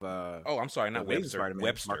Oh, I'm sorry, not Amazing Webster. Spider-Man,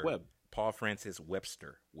 Webster. Mark Webb. Paul Francis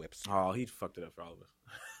Webster. Webster. Oh, he fucked it up for all of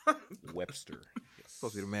us. Webster. Yes.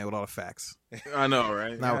 Supposed to be the man with all the facts. I know,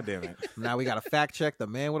 right? Now- God damn it. Now we got to fact check the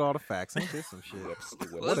man with all the facts. Ain't this some shit? Webster.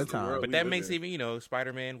 What a Webster. time. But that makes even,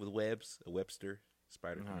 Spider-Man with webs, a Webster.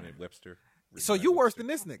 Spider-Man and Webster. So you worse than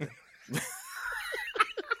this nigga.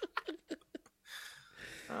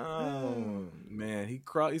 Oh man, he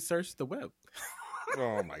searched the web.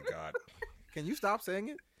 Oh my God. Can you stop saying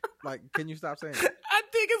it? Like, can you stop saying it? I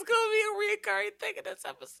think it's gonna be a recurring thing in this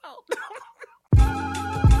episode.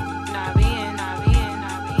 Nah, bien, nah, bien,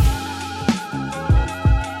 nah, bien.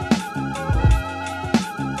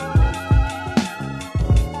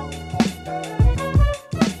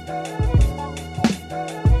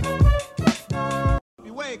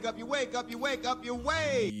 You wake up, you wake up, you wake up, you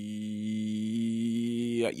wake.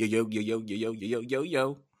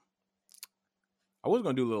 Yo. I was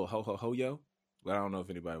gonna do a little ho ho ho yo, but I don't know if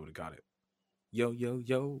anybody would have got it. Yo.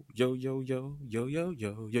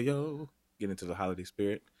 Get into the holiday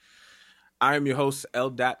spirit. I am your host,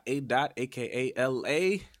 L.A. aka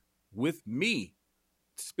L.A. With me,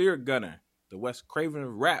 Spirit Gunner, the West Craven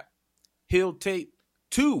of Rap, Hill Tape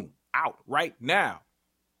 2 out right now.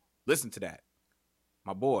 Listen to that.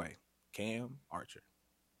 My boy, Cam Archer.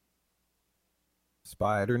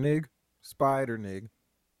 Spider nig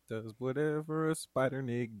does whatever a spider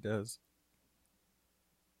nig does.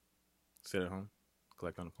 Sit at home,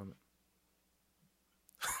 collect unemployment.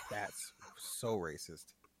 That's so racist.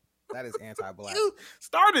 That is anti-black. You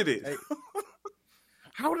started it. Hey,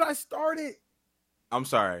 how did I start it? I'm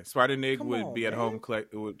sorry. Spider Nig Come would on, be at man.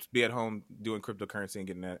 would be at home doing cryptocurrency and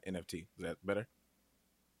getting that NFT. Is that better?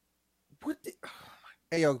 What the...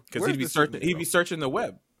 Hey yo, Because where's he'd be the sick searching. He'd Negro? be searching the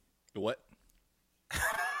web. What?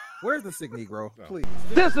 Where's the sick Negro? Oh. Please.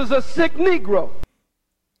 This is a sick Negro.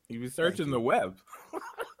 He'd be searching the web. Oh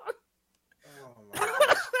my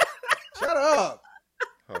gosh. Shut up.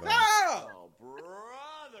 Hold on. Oh,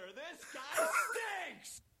 brother, this guy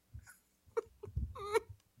stinks.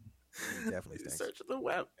 Definitely He's stinks. searching the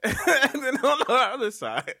web. And then on the other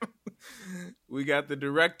side, we got the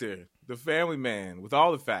director, the family man with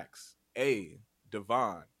all the facts,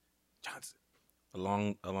 Devon Johnson.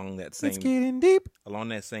 Along that It's same getting deep. along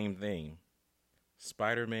that same thing,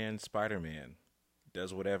 Spider-Man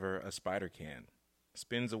does whatever a spider can.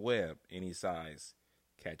 Spins a web any size,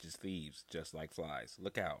 catches thieves just like flies.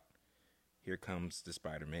 Look out. Here comes the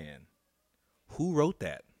Spider-Man. Who wrote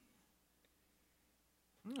that?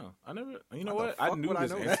 No, I never. You know How the what? I fuck knew would I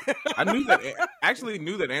this know answer. that? I knew that. Actually,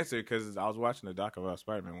 knew that answer because I was watching a doc about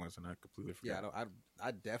Spider-Man once, and I completely forgot. Yeah,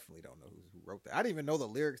 I definitely don't know who wrote that. I didn't even know the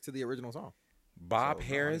lyrics to the original song. Bob So, no, I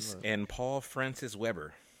Harris didn't know. and Paul Francis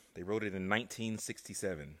Weber. They wrote it in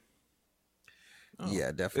 1967. Oh.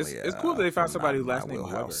 Yeah, definitely. It's cool that they found from somebody my last name Weber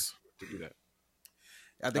wheelhouse. to do that.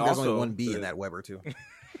 I think there's only Also, one B in the- that Weber too.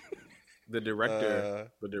 The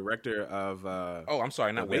director of Oh, I'm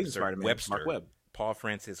sorry, not Amazing Webster. Spider-Man, Webster. Mark Webb. Paul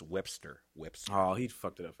Francis Webster. Oh, he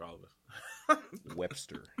fucked it up for all of us.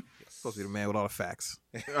 Webster. Yes. Supposed to be the man with all the facts.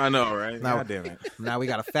 I know, right? Now- God damn it. Now we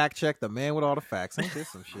got to fact check the man with all the facts. Ain't this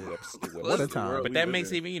some shit? Webster. What a Listen, time. bro. But we that live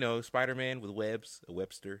makes in. even, Spider-Man with webs, a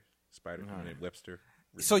Webster. Spider-Man and Webster.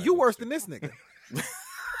 So you worse than this nigga.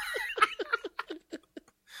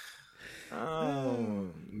 Oh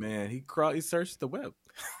man, he searched the web.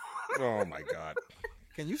 Oh my God.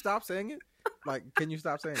 Can you stop saying it? Like, can you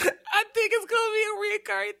stop saying it? I think it's gonna be a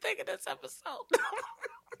recurring thing in this episode.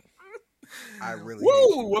 I really. hate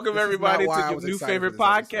Woo! you. Welcome This is everybody not why I to was your new excited favorite for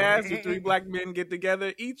this episode. podcast. Where three black men get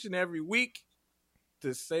together each and every week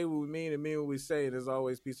to say what we mean and mean what we say. And as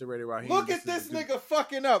always, Pizza Radio Raheem. Look at this nigga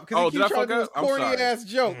fucking up because Oh, he did I keeps trying to fuck do his up? I'm corny sorry. ass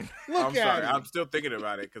joke. Look I'm at sorry. him. I'm still thinking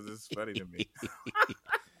about it because it's funny to me.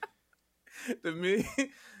 The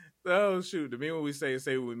mean what we say and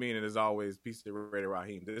say what we mean. And as always, Pizza Radio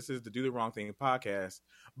Raheem. This is the Do the Wrong Thing podcast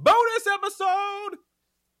bonus episode,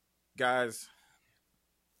 guys.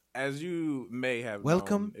 As you may have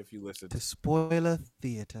Welcome known if you listen To Spoiler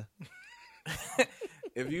Theater.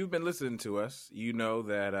 if you've been listening to us, you know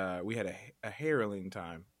that we had a harrowing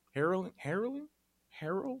time. Harrowing. Harrowing.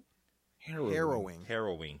 Harrowing.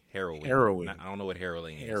 I don't know what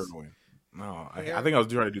harrowing is. Harrowing. No, I think I was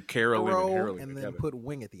trying to do caroling and harrowing and then together. put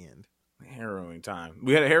wing at the end. Harrowing time.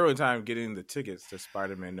 We had a harrowing time getting the tickets to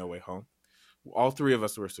Spider-Man No Way Home. All three of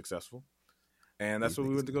us were successful, and that's These what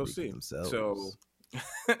we niggas went to go can read see. themselves. So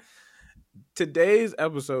today's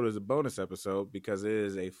episode is a bonus episode because it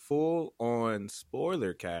is a full-on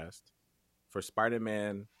spoiler cast for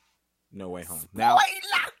Spider-Man No Way Home. Now,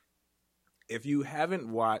 if you haven't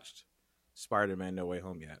watched Spider-Man No Way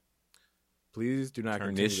Home yet, Please do not Turn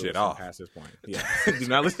continue this to shit listen off. past this point. Yeah, do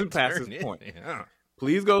not listen past Turn this it point. down.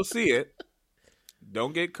 Please go see it.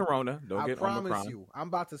 Don't get corona. Don't I get promise Omicron. you, I'm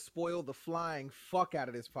about to spoil the flying fuck out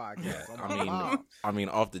of this podcast. Oh my I mean,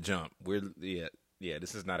 mom. off the jump,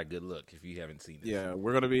 this is not a good look if you haven't seen this. Yeah,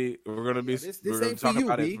 we're gonna be this we're gonna ain't for talk you,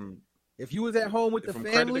 about B. it from If you was at home with the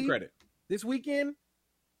credit to family credit. this weekend,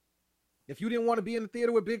 if you didn't want to be in the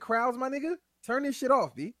theater with big crowds, my nigga, turn this shit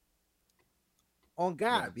off, B. On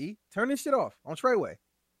God, B. Turn this shit off on Treyway.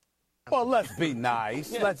 Well, let's be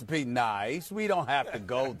nice. Let's be nice. We don't have to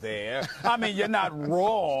go there. I mean, you're not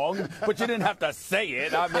wrong, but you didn't have to say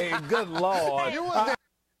it. I mean, good Lord.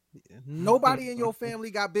 Nobody in your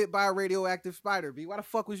family got bit by a radioactive spider, B. Why the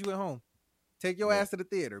fuck was you at home? Take your ass to the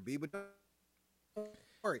theater, B. But don't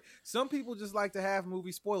worry. Some people just like to have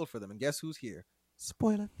movies spoiled for them, and guess who's here?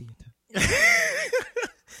 Spoiler theater.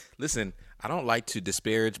 Listen, I don't like to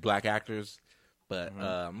disparage black actors, but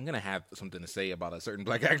I'm gonna have something to say about a certain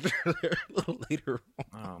black actor a little later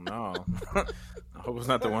on. Oh no! I hope it's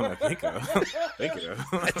not the one I think of.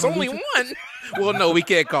 It's only one. Well, no, we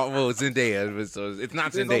can't call Zendaya, but so it's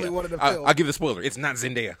not There's Zendaya. only one in the I'll film. give the spoiler. It's not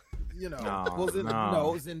Zendaya. You know, No,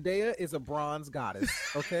 no, Zendaya is a bronze goddess.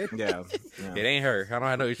 Okay, Yeah, It ain't her.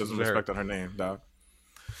 I know you should Put some her. respect on her name, dog.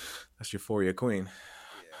 That's Euphoria Queen.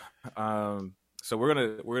 So we're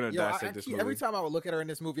gonna Yo, dissect this movie. every time I would look at her in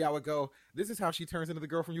this movie, I would go, "This is how she turns into the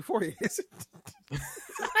girl from Euphoria."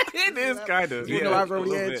 It is kind of. You know, I wrote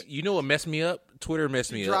the edge. You know what messed me up? Twitter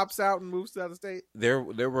messed me up. Drops out and moves out of state. There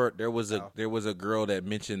was a girl that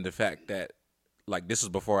mentioned the fact that, like, this was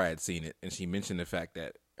before I had seen it, and she mentioned the fact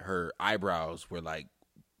that her eyebrows were like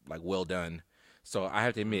well done. So I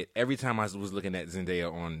have to admit, every time I was looking at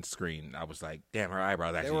Zendaya on screen, I was like, "Damn, her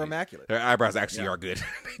eyebrows actually were immaculate. Her eyebrows actually are good."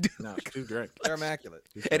 They do. No, she's great. They're immaculate.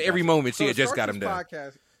 At every moment, she So had to just start got them this done.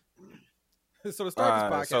 Podcast, so to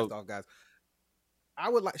start this podcast off, guys, I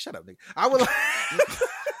would like. Shut up, nigga. I would like.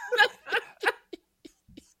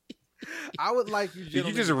 I would like you. Did you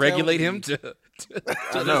gentlemen just to regulate tell him me- to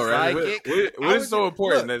I know, right? sidekick? What is so would-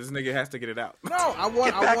 important look. that this nigga has to get it out? No, I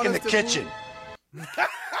want. I want us to move-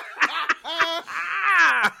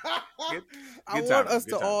 I Good want timing, us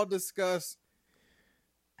good to timing. all discuss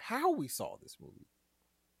how we saw this movie.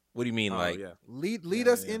 What do you mean, Oh, like? yeah. Lead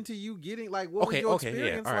us into you getting like what was your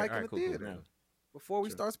experience All right, like all in right, the cool, cool, theater yeah. before we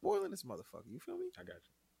Sure. start spoiling this motherfucker. You feel me? I got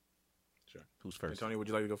you. Sure. Who's Hey, first? Tony, would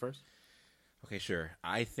you like to go first? Okay, sure.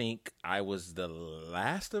 I think I was the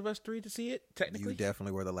last of us three to see it. Technically, You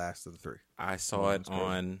definitely were the last of the three. I saw Oh, it that's crazy.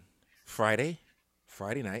 on Friday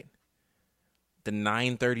night, the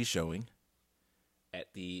 9:30 showing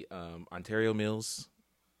at the Ontario Mills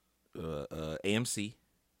AMC,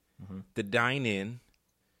 the dine-in.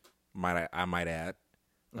 I might add,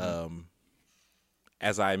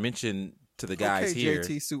 as I mentioned to the guys okay, here,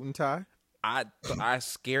 JT suit and tie. I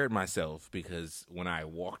scared myself because when I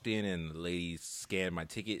walked in and the lady scanned my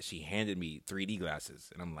ticket, she handed me 3D glasses,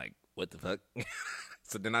 and I'm like, "What the fuck?"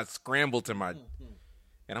 So then I scrambled to my,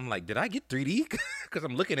 and I'm like, "Did I get 3D?" Because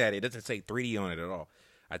I'm looking at it, it doesn't say 3D on it at all.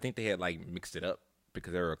 I think they had like mixed it up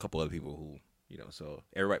because there were a couple other people who, so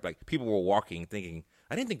everybody, like, people were walking thinking,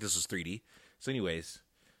 I didn't think this was 3D. So anyways,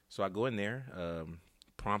 so I go in there,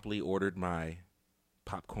 promptly ordered my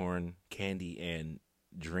popcorn, candy, and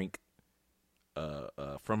drink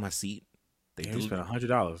from my seat. They You spent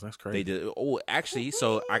 $100. That's crazy. They did. Oh, actually,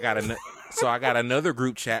 so I got another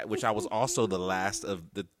group chat, which I was also the last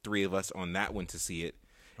of the three of us on that one to see it,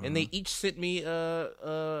 and they each sent me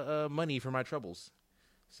money for my troubles.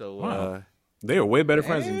 So Wow. They are way better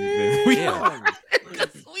friends than we yeah.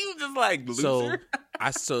 we were just like loser.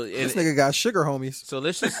 This nigga got sugar homies. So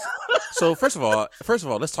let's just. So first of all,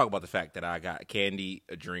 let's talk about the fact that I got candy,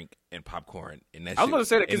 a drink, and popcorn, and that I was about to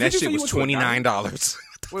say that, 'cause and that did you shit say you was went to a diner? $29.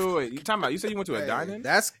 Wait. You talking about? You said you went to a dine-in?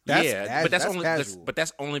 That's Yeah, but that's only casual. but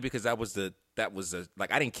that's only because that was the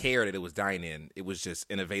like, I didn't care that it was dine-in. It was just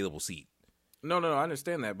an available seat. No, I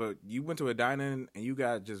understand that, but you went to a dine-in and you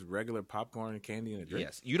got just regular popcorn, candy, and a drink.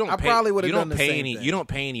 Yes, you don't. I pay, probably would've you don't done the pay same any. thing. You don't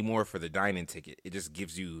pay any more for the dine-in ticket. It just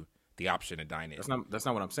gives you the option to dine in. That's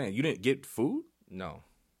not what I'm saying. You didn't get food? No,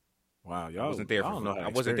 Wow, y'all I wasn't there y'all for. don't know how I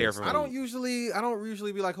to wasn't there experience for. I don't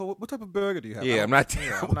usually be like, oh, what type of burger do you have? Yeah, I I'm not.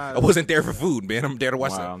 I'm not- I wasn't there for food, man. I'm there to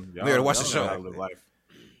watch. Wow, I'm there to watch the y'all know how show. to live life.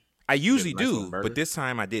 I usually Get a nice do, little burger. but this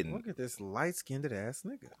time I didn't. Look at this light-skinned ass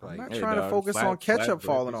nigga. I'm Like, not hey, trying to dog, focus flat- on ketchup flat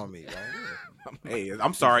falling burgers. on me. Dog. Hey,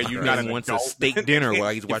 I'm sorry, you Guy got wants a steak dinner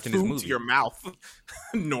while he's watching this food movie. to your mouth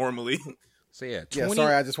normally. So yeah, Yeah,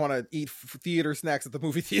 sorry, I just want to eat theater snacks at the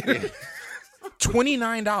movie theater.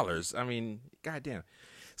 $29. I mean, goddamn.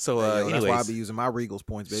 So Yo, that's why I anyways, be using my Regals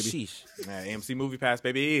points, baby. sheesh. Man, AMC Movie Pass,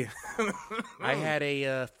 baby. I had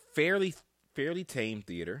a fairly fairly tame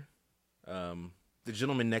theater. The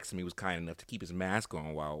gentleman next to me was kind enough to keep his mask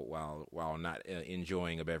on while not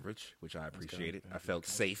enjoying a beverage, which I appreciated. I felt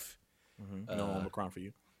safe. No Omicron for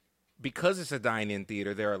you. Because it's a dine-in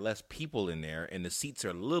theater, there are less people in there, and the seats are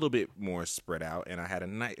a little bit more spread out. And I had a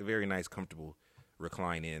very nice, comfortable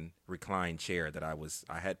recline chair that I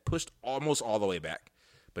had pushed almost all the way back,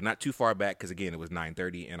 but not too far back because again it was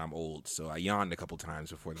 9:30 and I'm old, so I yawned a couple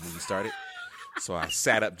times before the movie started. So I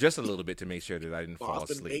sat up just a little bit to make sure that I didn't fall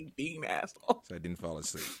asleep. Bean asshole. So I didn't fall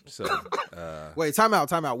asleep. So Wait, time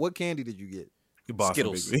out. What candy did you get?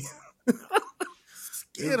 Skittles. Big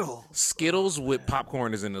Bean. Skittles with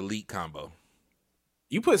popcorn is an elite combo.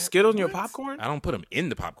 You put Skittles in your popcorn? I don't put them in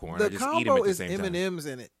the popcorn. The I just eat them combo at the is same time. M&M's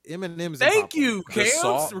in it. M&M's. Thank you, The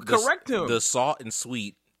Cam. Correct him. The salt and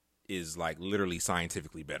sweet is like literally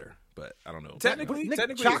scientifically better, but I don't know. Technically,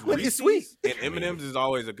 chocolate it's is sweet. And M&M's is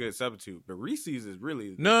always a good substitute, but Reese's is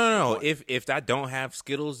really No. If I don't have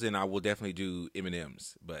Skittles, then I will definitely do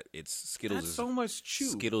M&M's. But it's Skittles. That's so much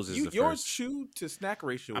chew. Skittles is the your first. chew to snack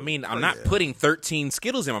ratio. I mean, is I'm crazy. not putting 13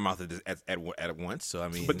 Skittles in my mouth at once. So I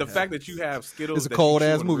mean, But the fact that you have Skittles, It's a that you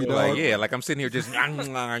cold-ass chew in movie, real dog. life- like like I'm sitting here just. It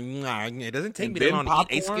doesn't take And me that then long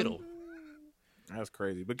to eat a popcorn? Skittle. That's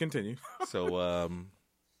crazy. But continue. So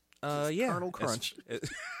yeah, Kernel Crunch.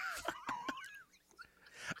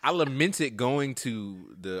 I lamented going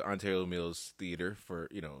to the Ontario Mills Theater for,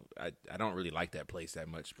 I don't really like that place that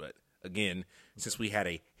much. But again, since we had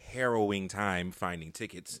a harrowing time finding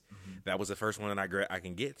tickets, that was the first one that I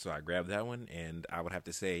can get. So I grabbed that one. And I would have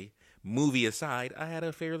to say, movie aside, I had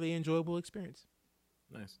a fairly enjoyable experience.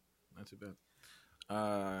 Nice. Not too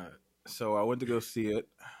bad. So I went to go see it.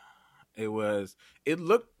 It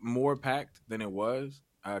looked more packed than it was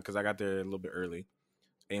because I got there a little bit early.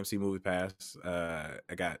 AMC Movie Pass. I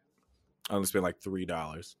only spent like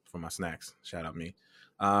 $3 for my snacks. Shout out me.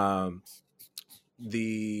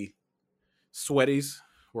 The sweaties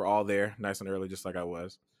were all there, nice and early, just like I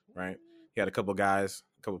was. Right. He had a couple guys,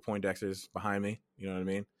 a couple Poindexters behind me. You know what I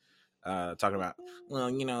mean? Talking about,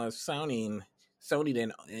 Sony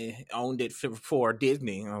then owned it for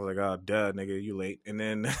Disney. And I was like, oh, duh, nigga, you late. And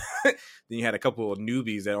then then you had a couple of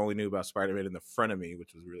newbies that only knew about Spider-Man in the front of me,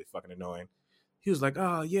 which was really fucking annoying. He was like,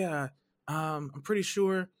 oh, yeah, I'm pretty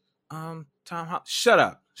sure Tom Holland. Shut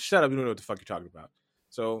up. You don't know what the fuck you're talking about.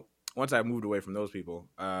 So once I moved away from those people,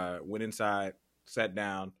 went inside, sat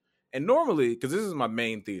down. And normally, because this is my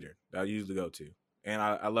main theater that I usually go to, and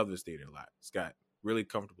I love this theater a lot. It's got really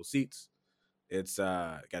comfortable seats. It's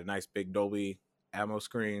got a nice big Dolby Atmos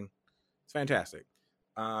screen. It's fantastic.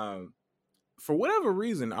 For whatever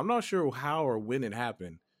reason, I'm not sure how or when it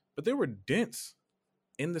happened, but there were dents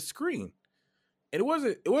in the screen, and it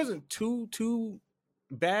wasn't too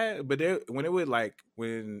bad. But when it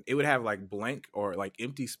would have like blank or like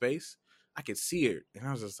empty space, I could see it, and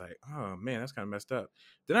I was just like, oh man, that's kind of messed up.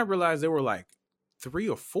 Then I realized there were like 3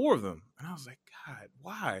 or 4 of them, and I was like, God,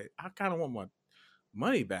 why? I kind of want my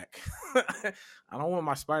money back. I don't want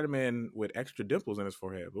my Spider-Man with extra dimples in his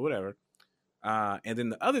forehead, but whatever. And then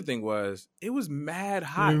the other thing was, it was mad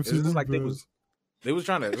hot. It was like it was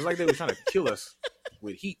like they were trying to kill us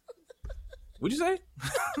with heat. What'd you say?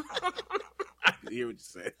 I didn't hear what you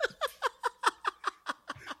said.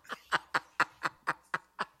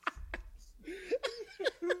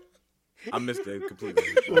 I missed that completely.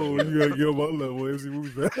 Oh, you gotta get on my level. AMC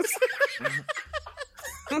Movie Pass.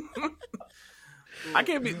 I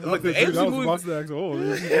can't be. Look, the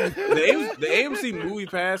AMC Movie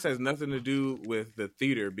Pass has nothing to do with the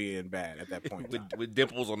theater being bad at that point. With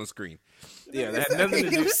dimples on the screen. Yeah, that had nothing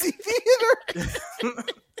to do. AMC Theater.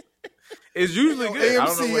 It's usually good. I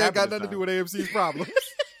don't know AMC what ain't got happened nothing to do with AMC's problems.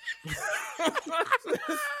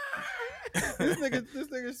 This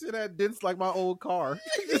nigga shit had dents like my old car.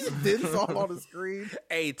 Just dents all on the screen.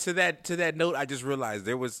 Hey, to that note, I just realized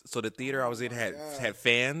the theater I was in had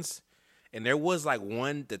fans, and there was like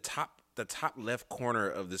the top left corner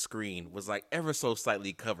of the screen was like ever so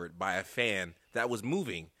slightly covered by a fan that was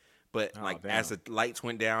moving, but as the lights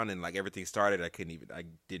went down and like everything started, I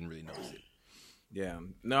didn't really notice it. Yeah,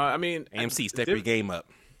 no, I mean AMC, step your game up.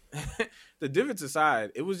 The difference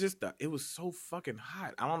aside, it was so fucking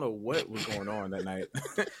hot. I don't know what was going on that night.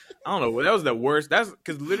 I don't know. That was the worst. That's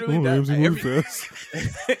because literally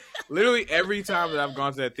literally every time that I've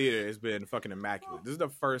gone to that theater, it's been fucking immaculate. This is the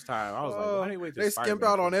first time I was like, why do you wait till they skimp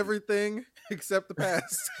out on everything except the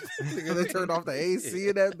pass. They turned off the AC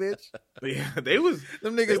in that bitch. Yeah,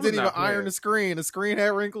 them niggas didn't even iron the screen. The screen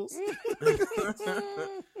had wrinkles.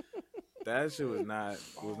 That shit was not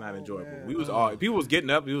enjoyable. People was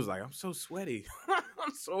getting up. He was like, I'm so sweaty.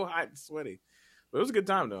 I'm so hot and sweaty. But it was a good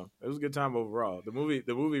time though. It was a good time overall. The movie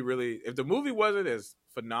really. If the movie wasn't as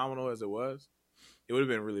phenomenal as it was, it would have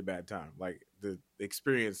been a really bad time. Like the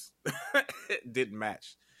experience didn't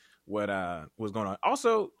match what was going on.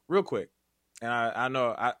 Also, real quick, and I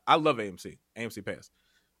know I love AMC Pass,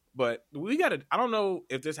 but we got to. I don't know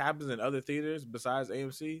if this happens in other theaters besides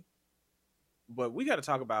AMC, but we got to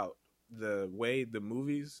talk about the way the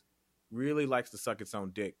movies really likes to suck its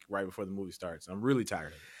own dick right before the movie starts. I'm really tired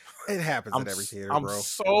of it. It happens at every theater, I'm bro.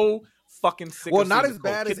 so fucking sick. Well, of not seeing as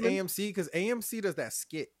Nicole bad as Kidman. AMC, because AMC does that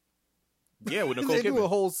skit. Yeah, with Nicole They do Kidman. a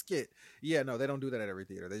whole skit. Yeah, no, they don't do that at every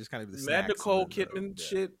theater. They just kind of do the That snacks Nicole and then, Kidman yeah.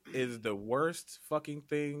 shit is the worst fucking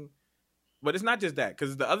thing. But it's not just that,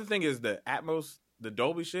 because the other thing is the Atmos, the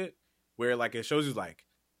Dolby shit, where like it shows you like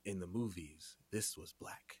in the movies this was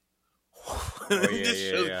black. Oh, It yeah, just yeah,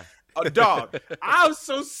 shows- yeah. A dog. I was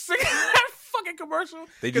so sick of that fucking commercial.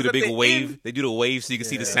 They do 'Cause the at big wave. end- They do the wave so you can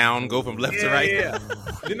see the Yeah. sound go from left to right. Yeah.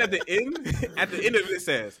 Then at the end of it, it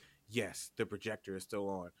says, "Yes, the projector is still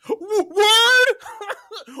on." Word?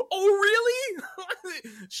 Oh, really?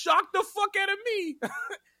 Shock the fuck out of me.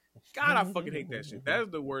 God, I fucking hate that shit. That is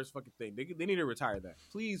the worst fucking thing. They need to retire that.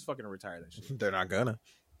 Please fucking retire that shit. They're not gonna.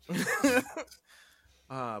 But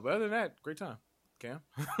other than that, great time. Cam?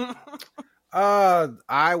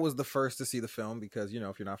 I was the first to see the film because,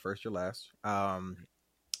 if you're not first, you're last.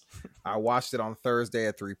 I watched it on Thursday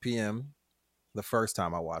at 3 p.m. The first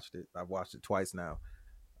time I watched it. I've watched it twice now.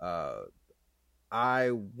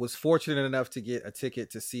 I was fortunate enough to get a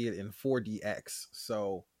ticket to see it in 4DX.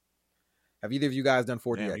 So, have either of you guys done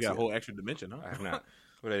 4DX? Damn, you got a yet? whole extra dimension, huh? I have not.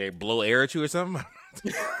 What do they blow air at you or something?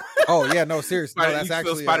 Oh yeah, no, seriously, no, that's you feel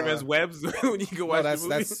actually Spider-Man's webs when you go watch no, the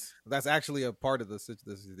movie. that's actually a part of the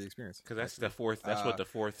experience. Because that's the fourth. That's what the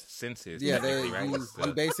fourth sense is. Yeah, technically, right?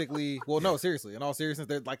 you basically. Well, no, seriously. In all seriousness,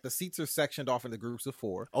 they're like the seats are sectioned off into groups of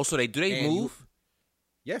 4. Oh, so do they And move?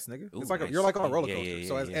 Yes, nigga. Ooh, It's like nice. you're like on a roller Yeah, coaster. yeah,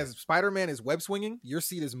 so yeah. as Spider-Man is web swinging, your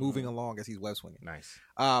seat is moving along as he's web swinging. Nice.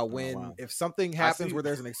 When wow. if something happens see. where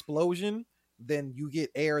there's an explosion, then you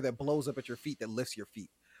get air that blows up at your feet that lifts your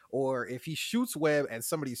feet. Or if he shoots web at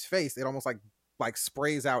somebody's face, it almost like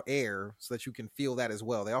sprays out air so that you can feel that as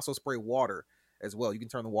well. They also spray water as well. You can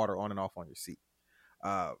turn the water on and off on your seat.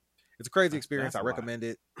 It's a crazy experience. That's I why. recommend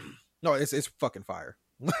it. No, it's fucking fire.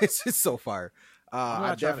 It's so fire. I'm I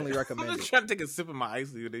not trying definitely to- recommend I'm it. just trying to take a sip of my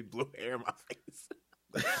ice and they blow air in my face.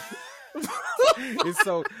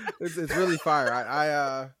 It's really fire.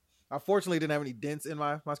 I fortunately didn't have any dents in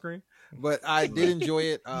my screen, but I did enjoy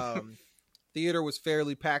it. Theater was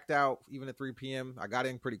fairly packed out even at 3 p.m. I got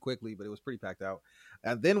in pretty quickly, but it was pretty packed out.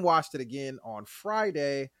 And then watched it again on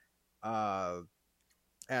Friday at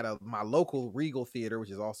my local Regal theater,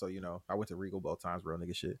 which is also, I went to Regal both times, real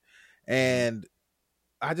nigga shit. And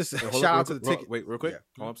I just Wait, shout out to the ticket. Wait, real quick. Yeah.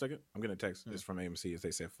 Hold on a second. I'm getting a text. It's from AMC.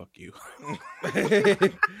 They said, "Fuck you."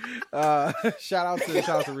 Shout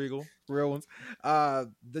out to Regal, real ones. But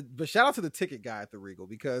shout out to the ticket guy at the Regal,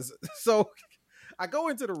 because so I go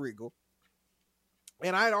into the Regal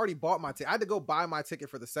and I had already bought my ticket. I had to go buy my ticket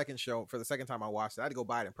for the second show. For the second time I watched it, I had to go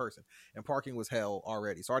buy it in person, and parking was hell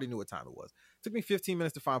already. So I already knew what time it was. It took me 15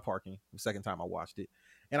 minutes to find parking the second time I watched it.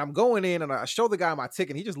 And I'm going in and I show the guy my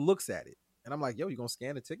ticket and he just looks at it. And I'm like, yo, you gonna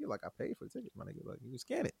scan the ticket? Like, I paid for the ticket, my nigga. Like, you can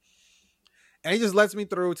scan it. And he just lets me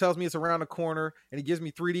through, tells me it's around the corner, and he gives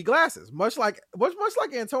me 3D glasses. Much like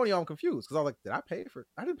Antonio, I'm confused because I was like, did I pay for it?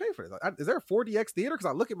 I didn't pay for it. Is there a 4DX theater? Because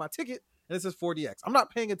I look at my ticket and it says 4DX. I'm not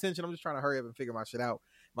paying attention. I'm just trying to hurry up and figure my shit out.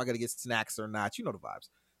 Am I gonna get snacks or not? You know the vibes.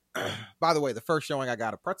 By the way, the first showing I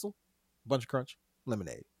got a pretzel, bunch of crunch,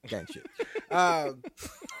 lemonade, gang shit.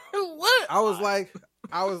 What? I was like,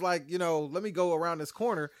 let me go around this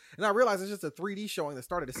corner, and I realized it's just a 3D showing that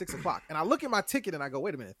started at 6:00. And I look at my ticket and I go,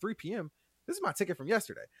 wait a minute, 3 p.m. This is my ticket from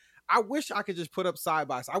yesterday. I wish I could just put up side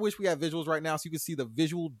by side. I wish we had visuals right now so you could see the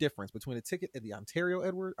visual difference between the ticket at the Ontario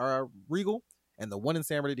Regal and the one in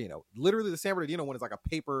San Bernardino. Literally, the San Bernardino one is like a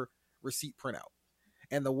paper receipt printout,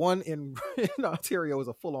 and the one in Ontario is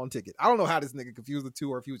a full-on ticket. I don't know how this nigga confused the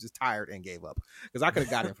two, or if he was just tired and gave up, because I could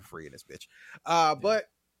have got in for free in this bitch. But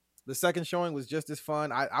the second showing was just as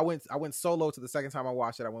fun. I went solo to the second time I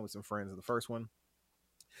watched it. I went with some friends. The first one,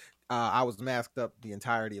 I was masked up the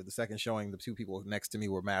entirety of the second showing. The two people next to me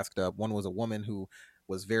were masked up. One was a woman who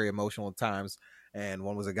was very emotional at times, and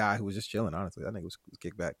one was a guy who was just chilling. Honestly, I think it was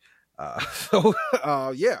kicked back.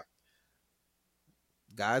 Yeah,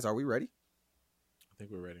 guys, are we ready? I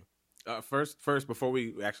think we're ready. First, before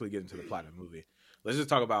we actually get into the plot of the movie, let's just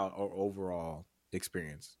talk about our overall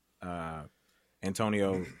experience.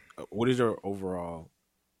 Antonio, what is your overall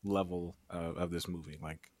level of this movie?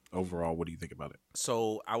 Like, overall, what do you think about it?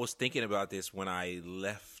 So I was thinking about this when I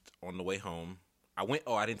left on the way home I went.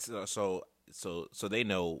 Oh, I didn't. So they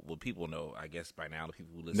know. Well, people know. I guess by now, the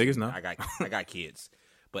people who listen. Niggas know. I got kids,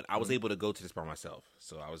 but I was able to go to this by myself.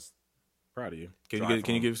 So I was proud of you. Can you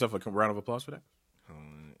give yourself a round of applause for that?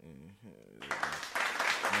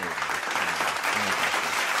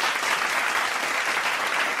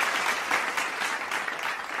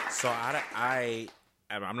 So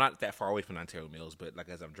I'm not that far away from Ontario Mills, but like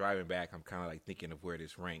as I'm driving back, I'm kind of like thinking of where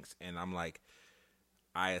this ranks, and I'm like,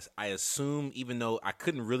 I assume, even though I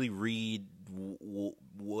couldn't really read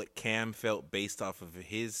what Cam felt based off of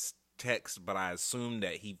his text, but I assumed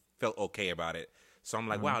that he felt okay about it. So I'm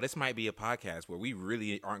like, wow, this might be a podcast where we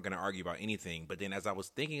really aren't going to argue about anything. But then as I was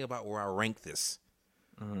thinking about where I rank this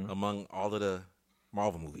among all of the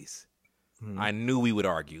Marvel movies, I knew we would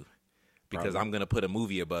argue because I'm going to put a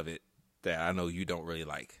movie above it that I know you don't really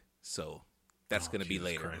like. So that's going to be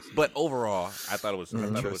later. Christ. But overall, I thought it was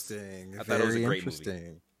interesting. I thought it was a great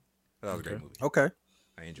movie. I thought it was a great movie. Okay.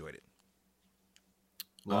 I enjoyed it.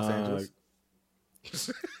 Los Angeles.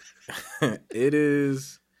 It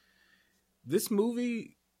is. This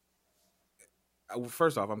movie,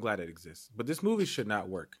 first off, I'm glad it exists, but this movie should not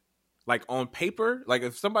work. Like on paper, like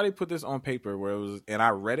if somebody put this on paper where it was, and I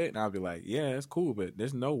read it, and I'd be like, yeah, it's cool, but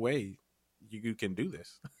there's no way you can do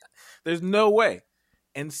this. There's no way.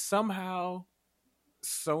 And somehow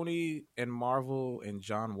Sony and Marvel and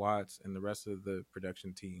John Watts and the rest of the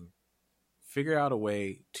production team figure out a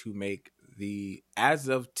way to make as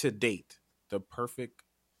of to date, the perfect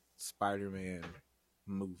Spider-Man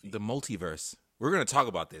movie. The multiverse. We're going to talk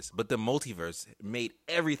about this, but the multiverse made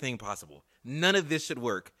everything possible. None of this should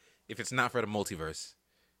work if it's not for the multiverse,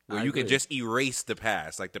 where you can just erase the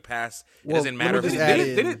past. Like the past, it doesn't matter.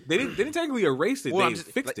 They didn't technically erase it. They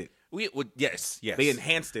fixed it. Yes. They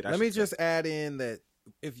enhanced it. Let me just add in that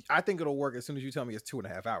if I think it'll work as soon as you tell me it's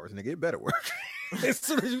 2.5 hours, nigga, it better work. As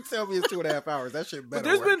soon as you tell me it's 2.5 hours, that shit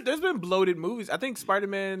better work. There's been bloated movies. I think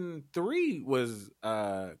Spider-Man 3 was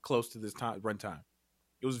close to this runtime.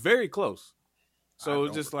 It was very close. So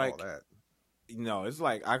it's just like that. No, it's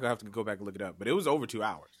like I have to go back and look it up, but it was over 2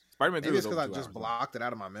 hours. Spider-Man 3 was over 2 hours. Maybe it's because I just blocked it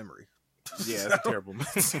out of my memory. Yeah, that's terrible.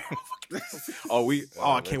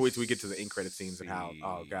 I can't wait till we get to the end credit scenes and how.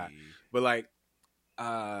 Oh god, but like,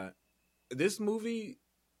 this movie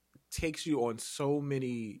takes you on so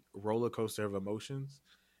many roller coaster of emotions.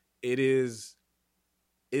 I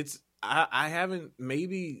haven't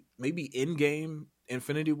maybe Endgame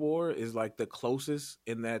Infinity War is like the closest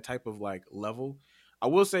in that type of like level. I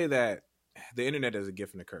will say that the internet is a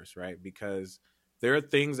gift and a curse, right? Because there are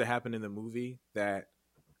things that happen in the movie that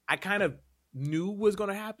I kind of knew was going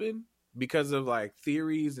to happen because of like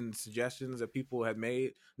theories and suggestions that people had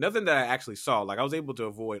made. Nothing that I actually saw. Like I was able to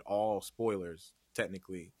avoid all spoilers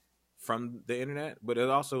technically from the internet, but it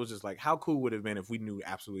also was just like, how cool would it have been if we knew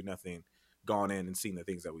absolutely nothing, gone in and seen the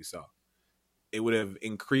things that we saw? It would have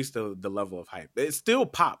increased the level of hype. It still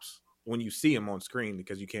pops when you see them on screen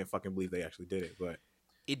because you can't fucking believe they actually did it. But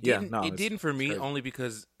it didn't for me, only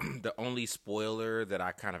because the only spoiler that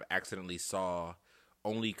I kind of accidentally saw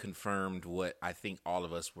only confirmed what I think all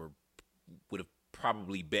of us would have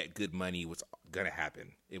probably bet good money was gonna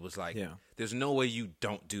happen. It was like, there's no way you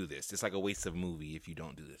don't do this. It's like a waste of movie if you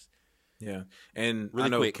don't do this. Yeah, and really I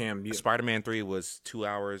know quick, Cam, Spider-Man 3 was 2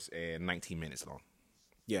 hours and 19 minutes long.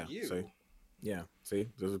 Yeah, see,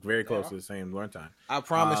 it was very close to the same runtime. I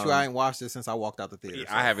promise you, I ain't watched it since I walked out the theater.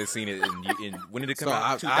 I haven't seen it in when did it come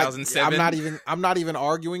out? 2007. I'm not even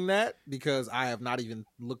arguing that because I have not even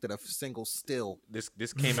looked at a single still. This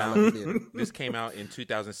came out. This came out in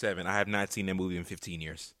 2007. I have not seen that movie in 15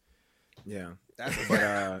 years. Yeah, that's but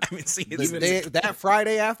I haven't seen it that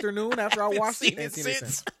Friday afternoon after I watched it. Ain't seen it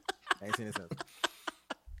since. I ain't seen it since.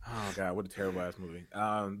 Oh god, what a terrible ass movie.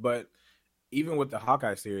 But even with the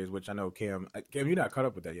Hawkeye series, which I know Cam, you're not caught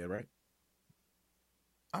up with that yet, right?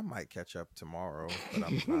 I might catch up tomorrow, but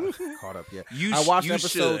I'm not caught up yet. I watched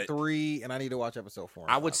episode 3, and I need to watch episode 4.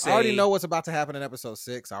 I would say I already know what's about to happen in episode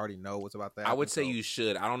 6. I already know what's about that. I would say you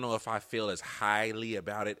should. I don't know if I feel as highly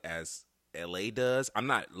about it as LA does. I'm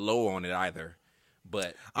not low on it either.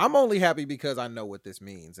 But I'm only happy because I know what this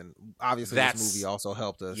means, and obviously this movie also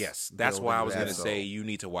helped us. Yes, that's why I was going to say you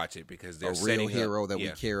need to watch it because they're a real hero that we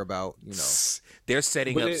care about. You know, they're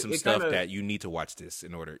setting up some stuff that you need to watch this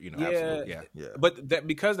in order. You know, absolutely, yeah. But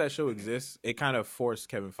because that show exists, it kind of forced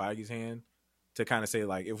Kevin Feige's hand to kind of say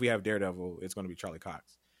like, if we have Daredevil, it's going to be Charlie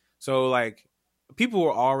Cox. So like, people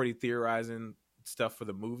were already theorizing stuff for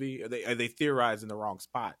the movie. They theorized in the wrong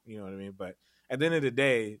spot. You know what I mean? But at the end of the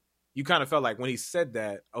day, you kind of felt like when he said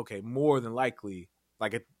that, okay, more than likely,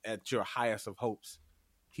 like at your highest of hopes,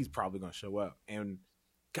 he's probably going to show up. And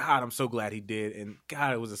God, I'm so glad he did, and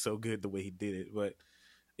God, it was so good the way he did it. But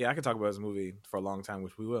yeah, I could talk about this movie for a long time,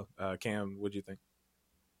 which we will. Cam, what do you think?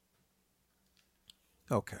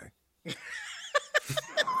 Okay.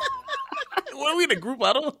 What are we in a group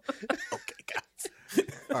huddle? Okay, guys.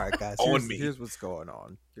 All right, guys. On me. Here's what's going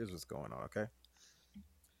on. Okay.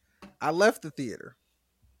 I left the theater,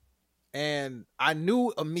 and I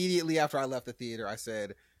knew immediately after I left the theater, I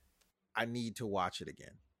said, I need to watch it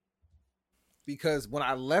again. Because when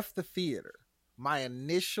I left the theater, my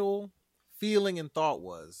initial feeling and thought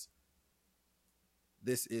was,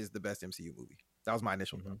 this is the best MCU movie. That was my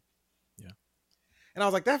initial thought. Yeah. And I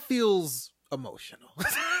was like, that feels emotional.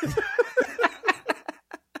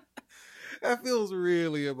 That feels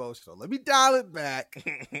really emotional. Let me dial it back.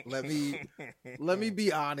 Let me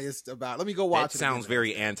be honest about. Let me go watch That it. sounds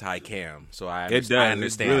very anti-Cam, so I It does. I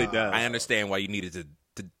understand. It really does. I understand why you needed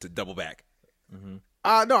to double back. Mm-hmm.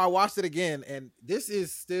 No, I watched it again, and this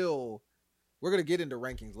is still. We're gonna get into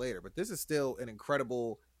rankings later, but this is still an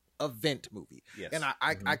incredible event movie. Yes. And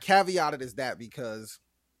I caveat it as that because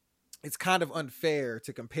it's kind of unfair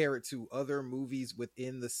to compare it to other movies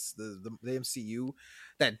within the MCU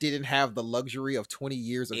that didn't have the luxury of 20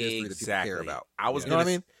 years of history that people care about. I was You know gonna, what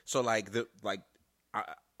I mean? So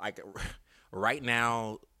right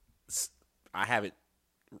now, I have it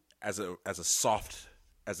as a soft.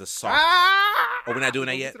 Ah! Oh, we're not doing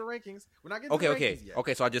that We'll get yet? to the rankings. We're not getting Okay, to the okay, rankings yet.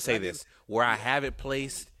 okay. So I'll just say We're not this: where I have it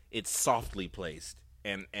placed, it's softly placed,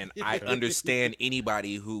 and I understand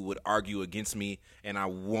anybody who would argue against me, and I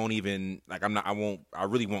won't even I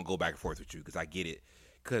really won't go back and forth with you because I get it,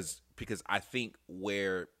 because I think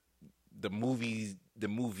where the movie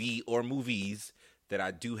or movies that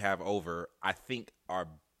I do have over, I think are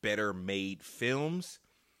better made films,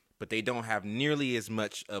 but they don't have nearly as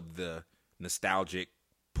much of the nostalgic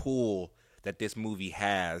pull that this movie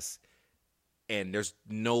has, and there's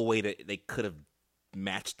no way that they could have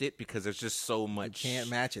matched it because there's just so much. You can't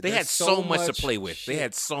match it. They There's had so much to much play with. shit. They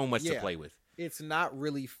had so much to Yeah. play with. It's not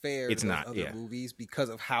really fair It's to those not, other yeah. movies because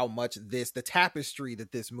of how much the tapestry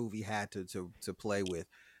that this movie had to play with.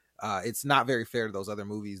 It's not very fair to those other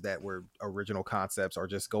movies that were original concepts or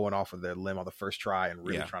just going off of their limb on the first try and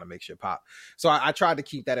really Yeah. trying to make shit pop. So I tried to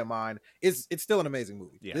keep that in mind. It's still an amazing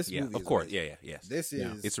movie. Yeah, This yeah, movie of is course, amazing. yes. This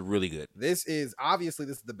is It's really good. this is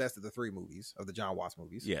the best of the three movies of the John Watts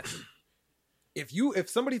movies. Yes. If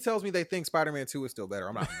somebody tells me they think Spider-Man 2 is still better,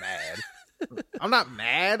 I'm not mad. I'm not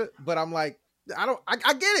mad, but I'm like,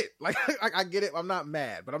 I get it. Like I get it. I'm not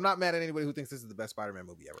mad, but I'm not mad at anybody who thinks this is the best Spider-Man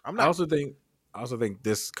movie ever. I'm not. I also think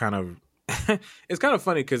this kind of it's kind of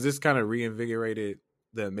funny because this kind of reinvigorated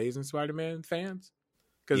the Amazing Spider-Man fans.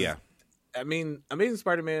 Because Yeah. I mean, Amazing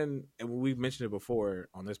Spider-Man, and we've mentioned it before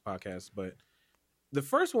on this podcast, but the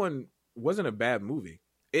first one wasn't a bad movie.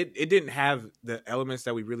 It didn't have the elements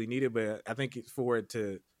that we really needed, but I think for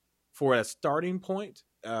a starting point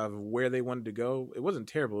of where they wanted to go, it wasn't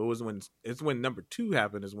terrible. It's when number 2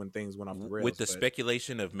 happened is when things went off the rails. With the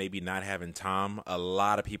speculation of maybe not having Tom, a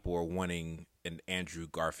lot of people are wanting an Andrew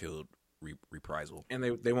Garfield reprisal. and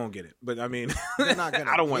they won't get it. But I mean, They're not gonna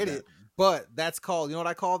I don't get want it. that. But that's called, you know what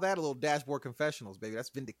I call that? A little dashboard confessionals, baby. That's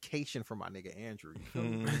vindication for my nigga Andrew. You feel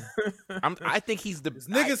me? I think he's the This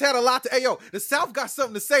niggas had a lot to. Hey yo, the South got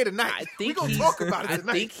something to say tonight. I We think gonna he's- talk about it I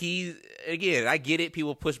tonight. think he again. I get it.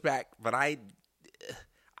 People push back, but I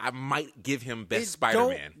might give him best It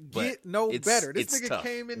Spider-Man. don't but get no it's- better. This it's nigga tough.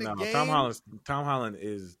 came in the No, game. Tom Holland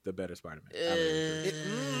is the better Spider-Man.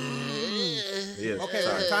 He is. Okay,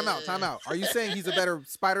 Sorry. time out. Are you saying he's a better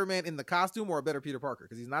Spider-Man in the costume or a better Peter Parker?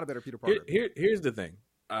 Because he's not a better Peter Parker. Here's the thing.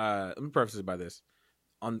 Let me preface it by this.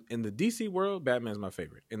 In the DC world, Batman's my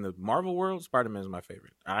favorite. In the Marvel world, Spider-Man's my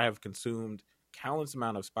favorite. I have consumed countless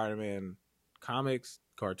amount of Spider-Man comics,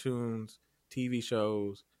 cartoons, TV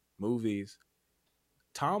shows, movies.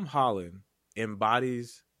 Tom Holland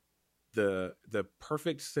embodies the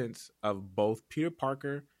perfect sense of both Peter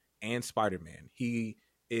Parker and Spider-Man. He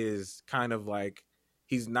is kind of like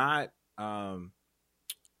he's not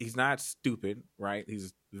stupid, right?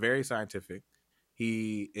 He's very scientific.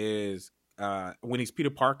 He is when he's Peter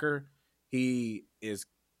Parker, he is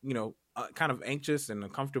kind of anxious and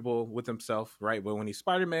uncomfortable with himself, right? But when he's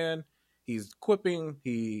Spider-Man, he's quipping.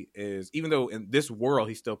 He is, even though in this world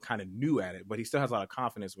he's still kind of new at it, but he still has a lot of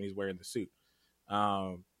confidence when he's wearing the suit.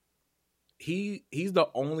 He's the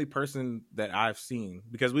only person that I've seen,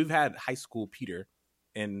 because we've had high school Peter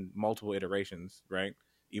in multiple iterations, right?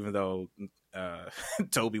 Even though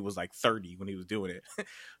Toby was like 30 when he was doing it.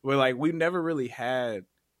 But like we never really had,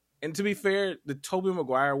 and to be fair, the Tobey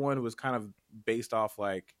Maguire one was kind of based off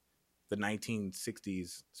like the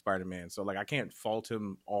 1960s Spider-Man. So like I can't fault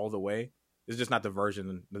him all the way. It's just not the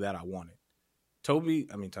version that I wanted.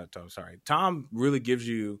 Tom really gives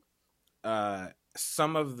you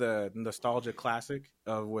some of the nostalgia classic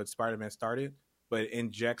of what Spider-Man started, but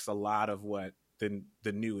injects a lot of what the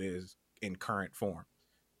new is in current form.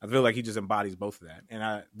 I feel like he just embodies both of that. And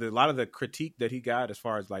a lot of the critique that he got as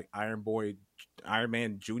far as like Iron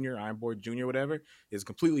Man Jr., Iron Boy Jr., whatever, is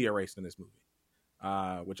completely erased in this movie,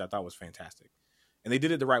 which I thought was fantastic. And they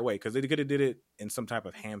did it the right way, because they could have did it in some type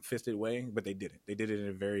of ham-fisted way, but they didn't. They did it in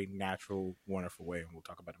a very natural, wonderful way, and we'll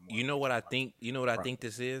talk about it more. You know what I think? You know what I think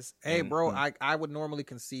this is? Hey, bro, I would normally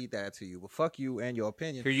concede that to you, but fuck you and your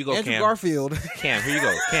opinion. Here you go, Andrew Cam. Garfield. Cam, here you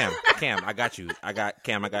go. Cam, I got you.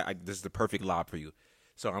 This is the perfect lob for you.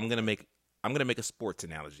 So I'm gonna make a sports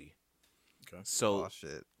analogy. Okay. So Oh,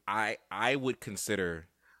 shit. I would consider.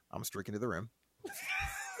 I'm streaking to the rim.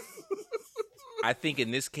 I think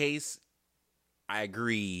in this case, I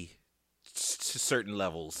agree to certain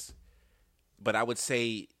levels, but I would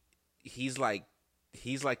say he's like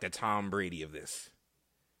the Tom Brady of this.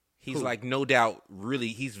 He's like, no doubt, really,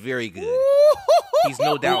 he's very good. He's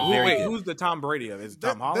no doubt very good. Who's the Tom Brady of? Is it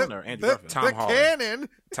Tom Holland or Andrew Garfield? Tom Holland. Cannon.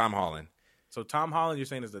 Tom Holland. So Tom Holland, you're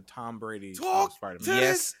saying, is the Tom Brady Talk of Spider-Man?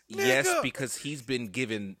 Yes, nigga. yes, because he's been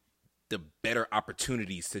given the better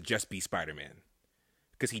opportunities to just be Spider-Man.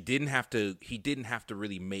 Because he didn't have to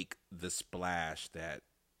really make the splash that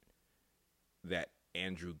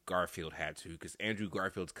Andrew Garfield had to. Because Andrew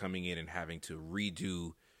Garfield's coming in and having to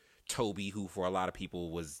redo Toby, who for a lot of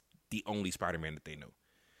people was the only Spider-Man that they know.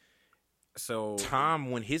 So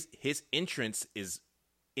Tom, when his entrance is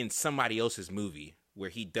in somebody else's movie where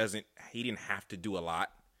he didn't have to do a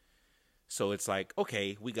lot. So it's like,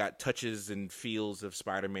 okay, we got touches and feels of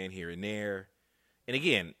Spider-Man here and there. And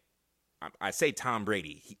again, I say Tom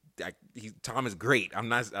Brady. Tom is great. I'm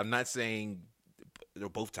not saying they're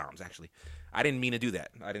both Toms, actually. I didn't mean to do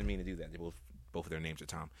that. They both of their names are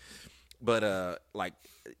Tom. But like,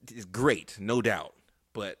 it's great, no doubt.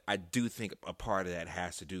 But I do think a part of that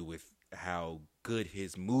has to do with how good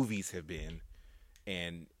his movies have been,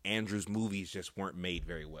 and Andrew's movies just weren't made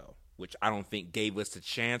very well, which I don't think gave us the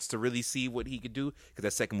chance to really see what he could do, because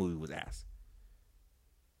that second movie was ass.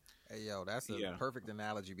 Hey, yo, that's a perfect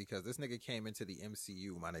analogy, because this nigga came into the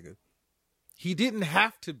MCU, my nigga. He didn't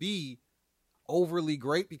have to be overly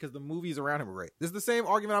great because the movies around him were great. This is the same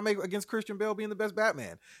argument I make against Christian Bale being the best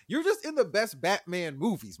Batman. You're just in the best Batman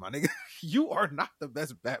movies, my nigga. You are not the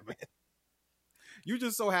best Batman. You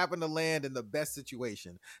just so happen to land in the best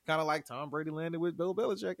situation. Kind of like Tom Brady landed with Bill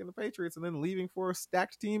Belichick in the Patriots and then leaving for a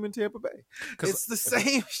stacked team in Tampa Bay. It's the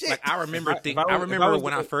same shit. Like, I remember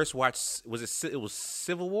when I first watched, it was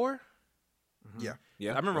Civil War? Yeah.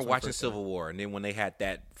 Yeah, I remember watching Civil War, and then when they had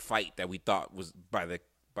that fight that we thought was by the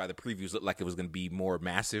previews looked like it was going to be more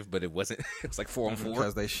massive, but it wasn't. It was like 4-on-4.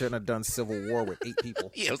 Because they shouldn't have done Civil War with 8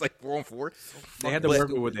 people. Yeah, it was like 4-on-4. They had to work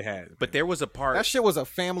with what they had. But there was a part. That shit was a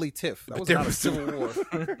family tiff. That was not a Civil War.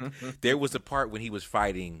 There was a part when he was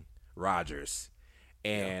fighting Rogers,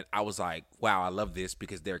 and I was like, wow, I love this,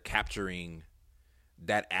 because they're capturing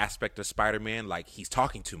that aspect of Spider-Man. Like, he's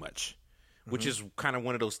talking too much, which is kind of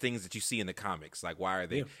one of those things that you see in the comics. Like, why are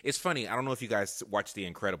they? Yeah. It's funny. I don't know if you guys watch The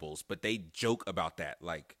Incredibles, but they joke about that.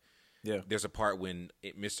 Like, there's a part when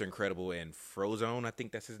Mr. Incredible and Frozone, I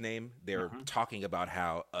think that's his name, they're talking about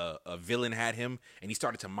how a villain had him, and he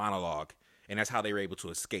started to monologue, and that's how they were able to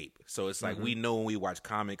escape. So it's like, we know when we watch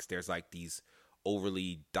comics, there's like these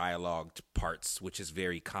overly dialogued parts, which is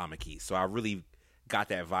very comic-y. So I really got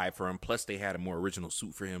that vibe for him. Plus, they had a more original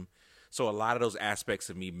suit for him. So a lot of those aspects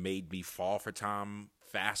of me made me fall for Tom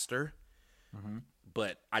faster.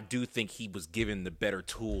 But I do think he was given the better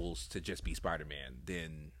tools to just be Spider-Man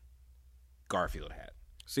than Garfield had.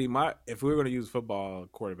 See, if we were going to use football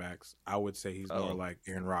quarterbacks, I would say he's more like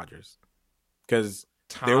Aaron Rodgers. Because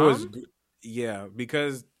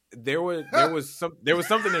because there was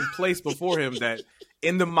something in place before him that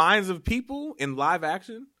in the minds of people in live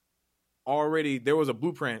action, already there was a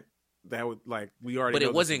blueprint that would, like, we already. But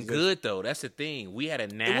it wasn't good though. That's the thing. We had a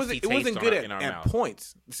nasty taste. It wasn't good in our at mouth.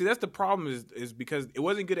 points. See, that's the problem is because it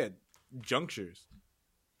wasn't good at junctures.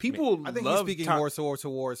 People, I think he's speaking more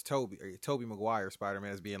towards Tobey Maguire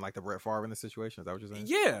Spider-Man as being like the Brett Favre in this situation. Is that what you're saying?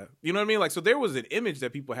 Yeah, you know what I mean. Like, so there was an image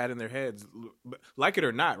that people had in their heads, like it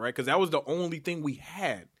or not, right? Because that was the only thing we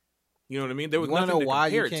had. You know what I mean? There was nothing to compare it to. Want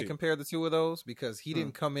to know why you can't compare the two of those? Because he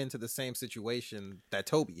didn't come into the same situation that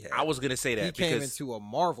Toby had. I was gonna say that he came into a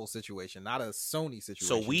Marvel situation, not a Sony situation.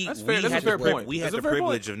 So we had the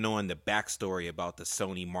privilege of knowing the backstory about the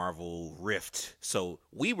Sony Marvel rift. So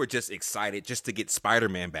we were just excited just to get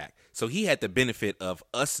Spider-Man back. So he had the benefit of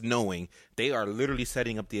us knowing they are literally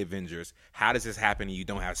setting up the Avengers. How does this happen and you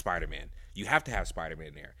don't have Spider-Man? You have to have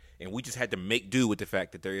Spider-Man there. And we just had to make do with the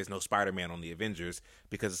fact that there is no Spider-Man on the Avengers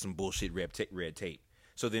because of some bullshit red tape.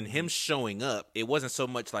 So then him showing up, it wasn't so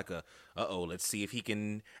much like let's see if he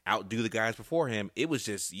can outdo the guys before him. It was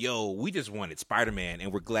just, we just wanted Spider-Man,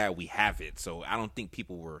 and we're glad we have it. So I don't think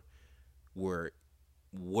people were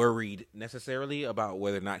worried necessarily about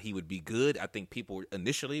whether or not he would be good. I think people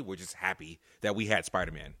initially were just happy that we had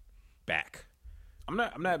Spider-Man back. I'm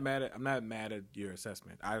not mad at your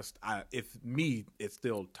assessment. It's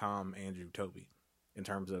still Tom, Andrew, Toby in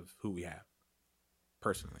terms of who we have.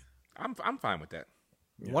 Personally, I'm fine with that.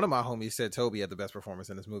 Yeah. One of my homies said Toby had the best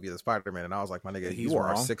performance in this movie as Spider-Man, and I was like, my nigga, you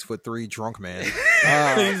are a 6'3" drunk man.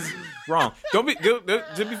 He's wrong.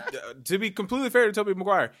 To be completely fair to Tobey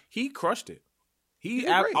Maguire, he crushed it.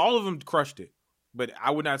 All of them crushed it. But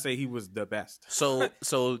I would not say he was the best. So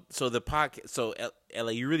the podcast. So LA,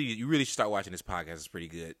 you really should start watching this podcast. It's pretty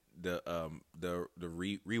good. The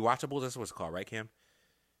rewatchables. That's what it's called, right, Cam?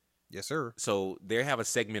 Yes, sir. So they have a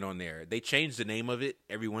segment on there. They change the name of it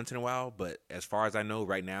every once in a while, but as far as I know,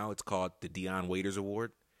 right now it's called the Dion Waiters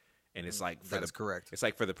Award, and it's like that's correct. It's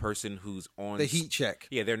like for the person who's on the heat check.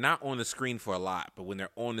 Yeah, they're not on the screen for a lot, but when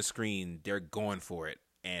they're on the screen, they're going for it.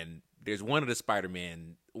 And there's one of the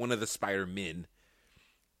Spider-Men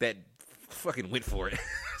that fucking went for it.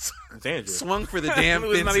 Swung for the damn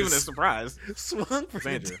fences. It was not even a surprise. Swung for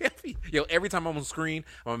the damn. Yo, every time I'm on screen,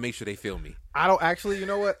 I'm gonna make sure they film me. I don't actually. You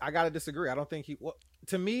know what? I gotta disagree. I don't think he. Well,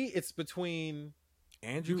 to me, it's between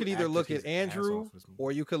Andrew. You can either look at Andrew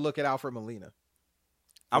or you could look at Alfred Molina.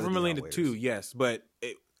 Alfred Molina too, yes, but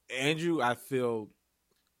Andrew, I felt.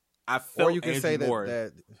 Or you can Andrew say more.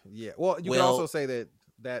 that. Yeah. Well, you can also say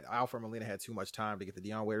that Alfred Molina had too much time to get the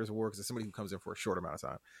Dion Waiters Award because it's somebody who comes in for a short amount of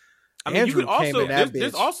time. I mean, Andrew you could also.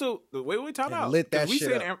 there's also wait, time out. Lit that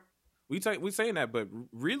shit up. We saying that, but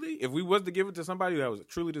really, if we was to give it to somebody that was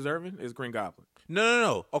truly deserving, it's Green Goblin.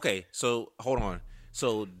 No. Okay, so hold on.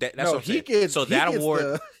 So that's what I'm saying. So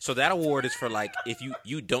that award is for like if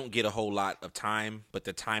you don't get a whole lot of time, but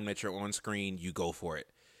the time that you're on screen, you go for it.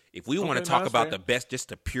 If we want to talk about the best, just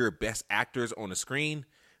the pure best actors on the screen,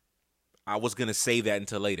 I was gonna save that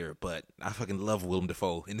until later, but I fucking love Willem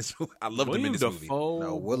Dafoe in this movie. I loved him in this movie.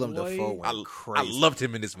 No, Willem Dafoe went crazy. I loved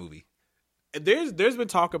him in this movie. There's been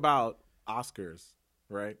talk about Oscars,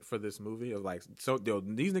 right, for this movie of like, so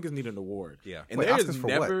these niggas need an award. Yeah, and Oscars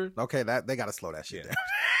for what? Okay, that they gotta slow that shit down.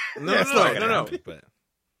 No. But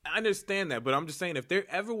I understand that, but I'm just saying if there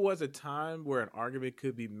ever was a time where an argument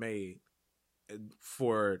could be made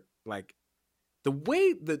for like. The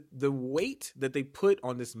weight that they put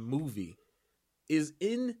on this movie is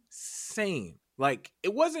insane. Like,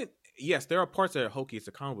 it wasn't. Yes, there are parts that are hokey. It's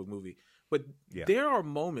a comic book movie, but there are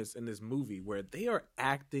moments in this movie where they are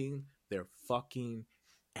acting their fucking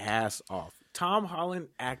ass off. Tom Holland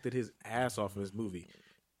acted his ass off in this movie.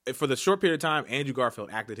 For the short period of time, Andrew Garfield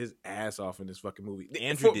acted his ass off in this fucking movie.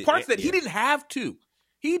 For parts that he didn't have to.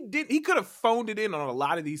 He could have phoned it in on a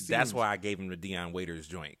lot of these scenes. That's why I gave him the Dion Waiters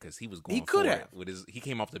joint because he was going. He could have with his. He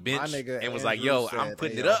came off the bench and was Andrew like, "Yo, said, I'm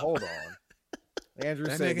putting it up." Hold on. Andrew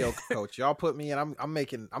said, "Yo, coach, y'all put me in.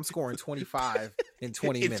 I'm scoring 25 in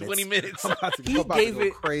 20 minutes. 20 minutes. I'm about to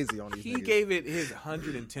go crazy on these. He niggas. gave it his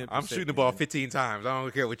 110%. I'm shooting the ball 15 times. I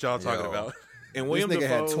don't care what y'all talking about. And William this nigga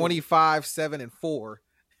Dafoe had 25, 7, and 4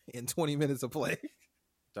 in 20 minutes of play.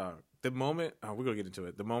 Dog. The moment, we're gonna get into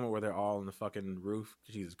it. The moment where they're all on the fucking roof.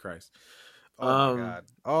 Jesus Christ. Oh my god.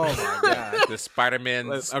 Oh my god. The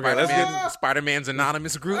Spider-Man's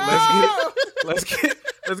anonymous group. Let's get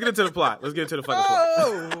into the plot. Let's get into the fucking plot.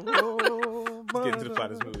 Let's get into the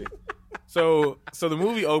plot of this movie. So the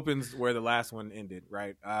movie opens where the last one ended,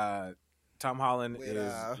 right? Tom Holland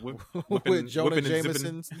is with Jonah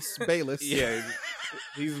Jameson Bayless. Yeah,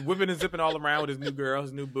 he's whipping and zipping all around with his new girl,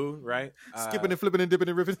 his new boo, right? Skipping and flipping and dipping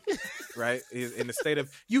and ripping. Right? He's in a state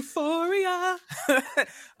of euphoria.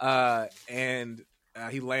 And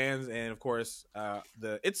he lands, and of course,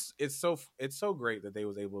 it's so great that they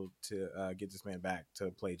was able to get this man back to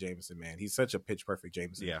play Jameson. Man, he's such a pitch perfect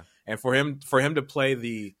Jameson. Yeah, and for him to play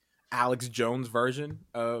the Alex Jones version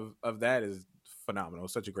of that is phenomenal.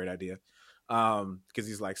 It's such a great idea. Because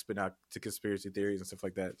he's like spitting out to conspiracy theories and stuff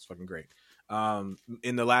like that. It's fucking great.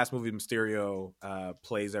 In the last movie, Mysterio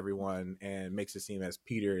plays everyone and makes it seem as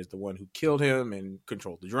Peter is the one who killed him and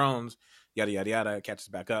controlled the drones. Yada yada yada. Catches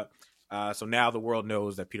back up. So now the world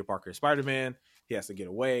knows that Peter Parker is Spider-Man. He has to get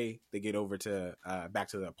away. They get over to back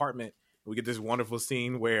to the apartment. We get this wonderful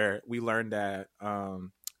scene where we learn that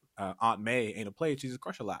Aunt May ain't a player. She's a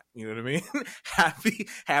crush a lot. You know what I mean?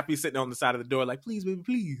 happy sitting on the side of the door like, please, baby,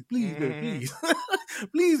 please, baby, please.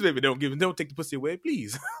 Please, baby, don't take the pussy away,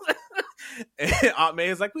 please. And Aunt May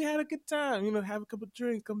is like, we had a good time, have a couple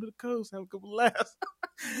drinks, come to the coast, have a couple laughs.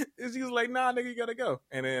 And she was like, nah, nigga, you gotta go.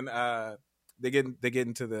 And then they get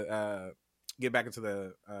into the get back into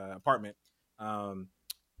the apartment.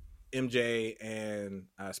 MJ and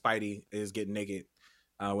Spidey is getting naked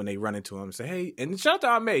when they run into him and say, hey, and shout out to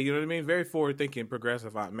Aunt May, you know what I mean? Very forward thinking,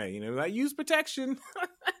 progressive Aunt May, like use protection.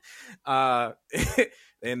 And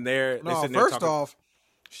they're sitting there first talking. off,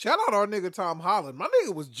 shout out our nigga Tom Holland. My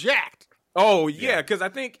nigga was jacked. Oh yeah, because I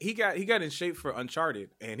think he got in shape for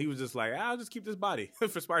Uncharted, and he was just like, I'll just keep this body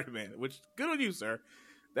for Spider-Man. Which good on you, sir.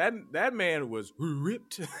 That man was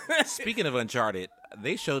ripped. Speaking of Uncharted,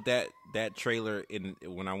 they showed that trailer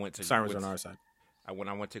when I went to Sirens on our side. When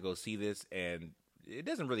I went to go see this, and it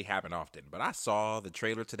doesn't really happen often, but I saw the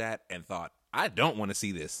trailer to that and thought, I don't want to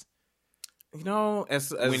see this.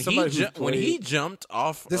 As when he jumped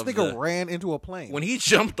off, this nigga ran into a plane. When he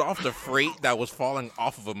jumped off the freight that was falling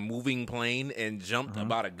off of a moving plane and jumped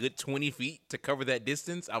about a good 20 feet to cover that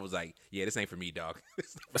distance, I was like, yeah, this ain't for me, dog.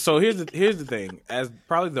 So here's the thing. As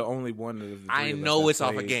probably the only one of the I know it's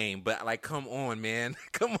off a game, but like, come on, man,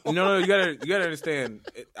 come on. No, you gotta understand.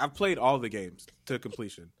 I've played all the games to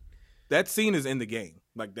completion. That scene is in the game.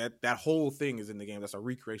 Like that whole thing is in the game. That's a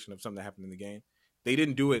recreation of something that happened in the game. They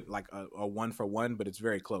didn't do it like a one for one, but it's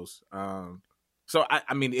very close. So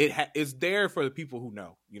I mean, it's there for the people who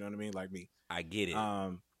know. You know what I mean, like me. I get it.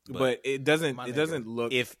 But it doesn't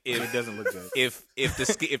look. If it doesn't look good. If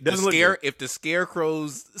the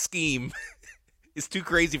scarecrow's scheme is too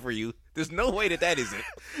crazy for you, there's no way that isn't.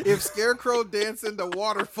 If Scarecrow dancing to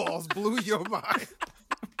waterfalls blew your mind.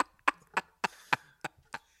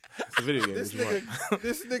 It's a video game. This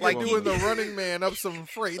nigga Like doing the Running Man up some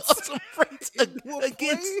freights.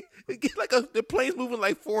 Against like the plane's moving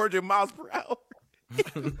like 400 miles per hour.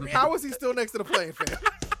 How is he still next to the plane, fam?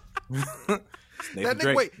 That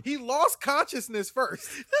nigga, wait, he lost consciousness first.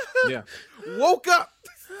 Yeah. Woke up.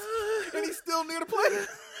 And he's still near the plane.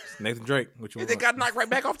 Nathan Drake. Which one? They got knocked right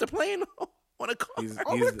back off the plane on a car. He's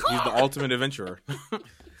the ultimate adventurer.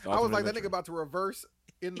 I was like, that nigga about to reverse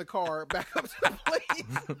in the car back up to the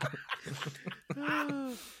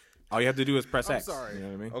plane. All you have to do is press I'm X. sorry. You know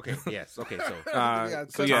what I mean? Okay, yes. Okay,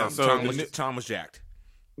 so Tom was jacked.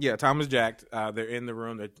 Yeah, Tom was jacked. They're in the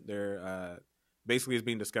room. They're basically it's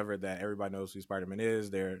being discovered that everybody knows who Spider-Man is.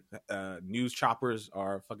 Their news choppers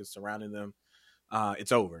are fucking surrounding them.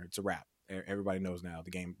 It's over. It's a wrap. Everybody knows now.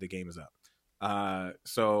 The game is up.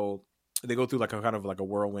 So they go through like a kind of like a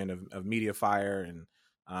whirlwind of media fire, and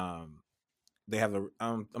they have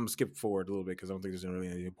I'm gonna skip forward a little bit because I don't think there's really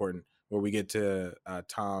anything important. Where we get to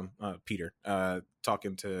Peter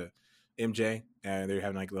talking to MJ, and they're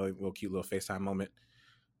having like a little cute little FaceTime moment.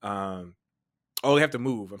 They have to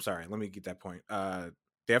move. I'm sorry. Let me get that point.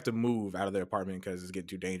 They have to move out of their apartment because it's getting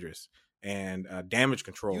too dangerous. And damage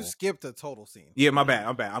control. You skipped a total scene. Yeah, my bad.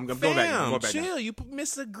 I'm going back. I'm going back chill. now. You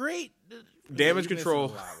missed a great damage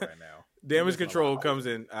control. Right now. Damage control comes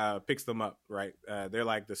in, picks them up. Right, they're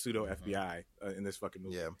like the pseudo FBI in this fucking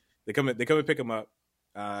movie. Yeah, they come and pick them up.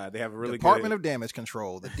 They have a really Department good of Damage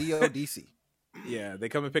Control, the DODC. Yeah, they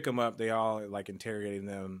come and pick them up. They all like interrogating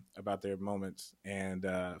them about their moments, and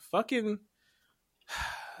fucking,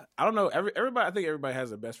 I don't know. Everybody, I think everybody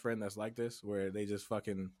has a best friend that's like this, where they just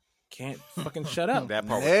fucking can't fucking shut up. That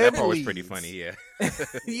part was pretty funny. Yeah,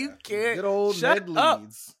 you can't. Good old shut Ned up.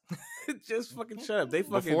 Leeds. Just fucking shut up. They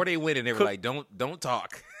fucking before they went in, they were like, "Don't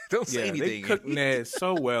talk, don't say anything." They cooked Ned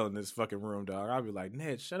so well in this fucking room, dog. I'd be like,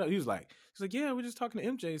 Ned, shut up. He's like, yeah, we're just talking to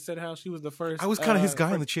MJ. He said how she was the first. I was kind of his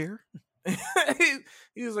guy in the chair.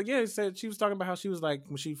 He was like, yeah. He said she was talking about how she was like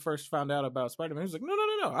when she first found out about Spider-Man. He was like,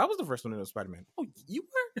 no. I was the first one to know Spider-Man. Oh, you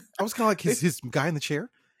were? I was kind of like his guy in the chair.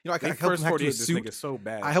 You know, I helped him hack his suit. Nigga so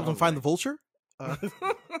bad. I helped him find the Vulture.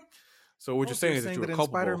 So what you're saying is that you're that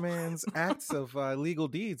culpable. in Spider-Man's acts of illegal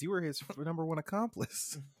deeds, you were his number one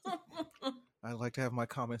accomplice. I'd like to have my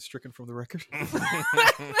comments stricken from the record.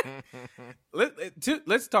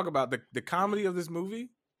 Let's talk about the comedy of this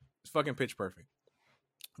movie. It's fucking pitch perfect.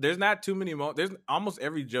 There's not too many moments. There's almost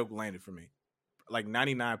every joke landed for me. Like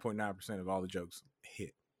 99.9% of all the jokes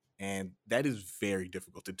hit. And that is very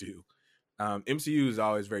difficult to do. MCU is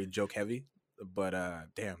always very joke heavy, but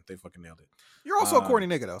damn, they fucking nailed it. You're also a corny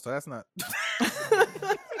nigga though, so that's not.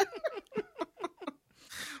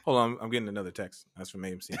 Hold on, I'm getting another text. That's from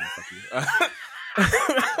AMC. Fuck you.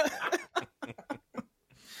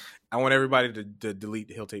 I want everybody to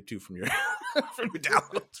delete Hill Tape 2 from your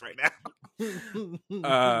downloads right now.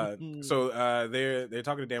 So they're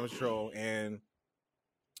talking to Damage Control, and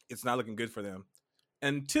it's not looking good for them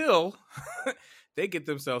until they get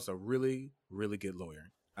themselves a really, really good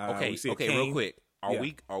lawyer. Okay, real quick.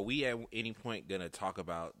 Are we at any point gonna talk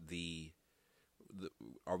about the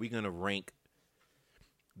are we gonna rank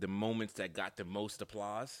the moments that got the most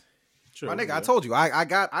applause? Sure, My nigga, yeah. I told you, I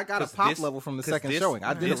got a 'Cause pop this- level from the 'cause second this- showing.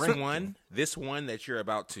 I did this a rank. one that you're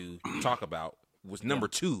about to talk about was number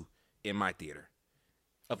 2 in my theater.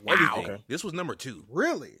 Of Wow. everything, Okay. this was number 2.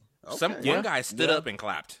 Really? Okay. One guy stood up and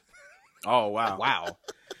clapped. Oh wow, Wow.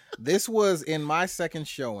 This was in my second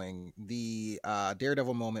showing. The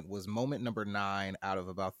Daredevil moment was moment number 9 out of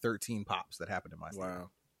about 13 pops that happened in my theater.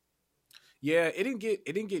 Wow. Yeah, it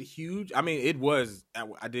didn't get huge. I mean, it was.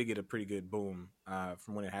 I did get a pretty good boom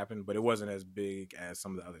from when it happened, but it wasn't as big as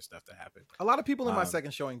some of the other stuff that happened. A lot of people in my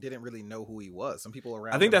second showing didn't really know who he was. Some people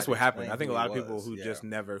around. I think him that's had what to happened. explain I think a who lot he of people was. who Yeah. just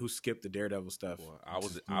who skipped the Daredevil stuff. Well, I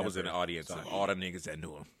was just in the never audience saw of it. all the niggas that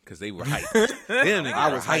knew him because they were hyped. Them niggas I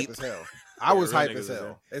were was hype as hell. I was real hype niggas as was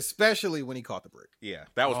hell, especially when he caught the brick. Yeah,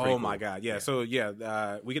 that was pretty Oh my cool. god, yeah. So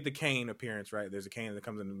we get the Kane appearance, right? There's a Kane that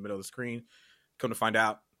comes in the middle of the screen. Come to find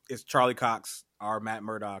out, it's Charlie Cox, our Matt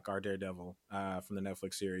Murdock, our Daredevil from the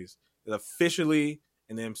Netflix series. They're officially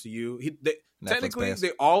in the MCU. Technically, pass.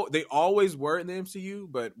 they always were in the MCU,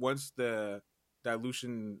 but once the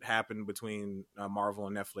dilution happened between Marvel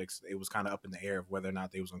and Netflix, it was kind of up in the air of whether or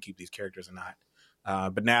not they was going to keep these characters or not.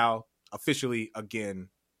 But now, officially, again,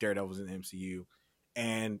 Daredevil's in the MCU.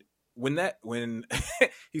 And when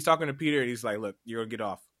he's talking to Peter, and he's like, "Look, you're gonna get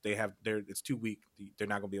off. It's too weak. They're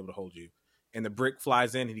not gonna be able to hold you." And the brick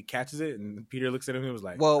flies in, and he catches it, and Peter looks at him and was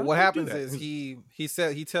like, Well, "How what did you happens do that?"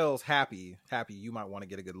 is he tells Happy, you might want to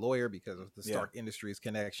get a good lawyer because of the Stark Industries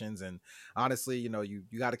connections. And honestly, you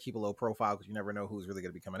got to keep a low profile because you never know who's really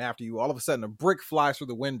going to be coming after you. All of a sudden, a brick flies through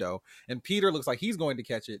the window, and Peter looks like he's going to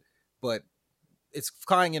catch it, but it's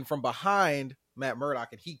flying in from behind Matt Murdock,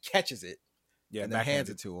 and he catches it. And then hands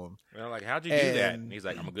it to him. And I'm like, how'd you do that? And he's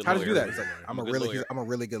like, I'm a good How lawyer. did you do that? He's like, I'm a good really lawyer.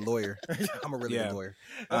 good lawyer. I'm a really good lawyer.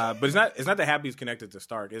 But it's not that Happy's connected to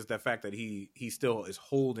Stark. It's the fact that he still is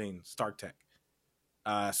holding Stark Tech.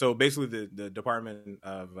 So basically, the Department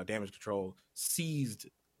of Damage Control seized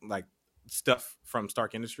like stuff from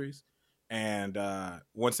Stark Industries, and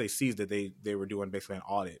once they seized it, they were doing basically an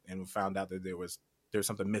audit and found out that there was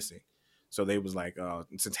something missing. So they was like,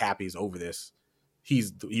 since Happy's over this,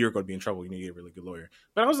 you're going to be in trouble. You need to get a really good lawyer.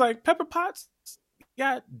 But I was like, Pepper Potts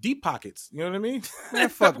got deep pockets. You know what I mean? Man,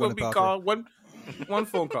 fuck would Gwyneth be Paltrow. called one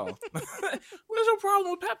phone call. What is your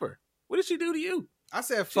problem with Pepper? What did she do to you? I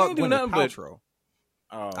said She fuck ain't do Gwyneth nothing but- Paltrow.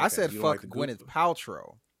 Oh, I said You don't fuck like the Gwyneth Goop?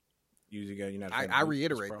 Paltrow. You're not a fan of I Goop?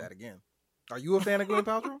 reiterate What's the that problem? again. Are you a fan of Gwyneth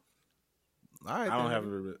Paltrow? All right, I don't then. have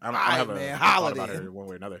All a right, man, thought holla about then. her one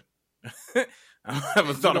way or another. I haven't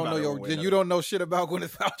You thought don't about know it one way or then you another. don't know shit about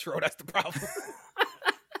Gwyneth Paltrow. That's the problem.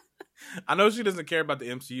 I know she doesn't care about the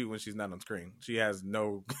MCU when she's not on screen. She has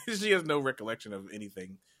no recollection of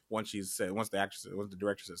anything once the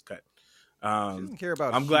director says cut. She doesn't care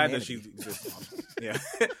about. I'm glad that humanity. she exists. Yeah,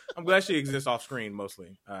 I'm glad she exists off screen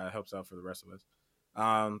mostly. Helps out for the rest of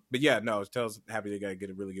us. But yeah, no, it tells Happy they gotta get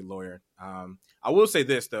a really good lawyer. I will say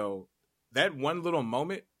this though, that one little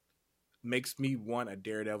moment makes me want a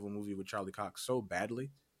Daredevil movie with Charlie Cox so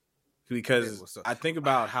badly because I think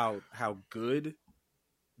about how good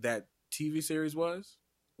that TV series was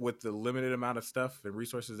with the limited amount of stuff and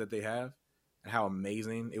resources that they have, and how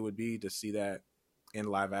amazing it would be to see that in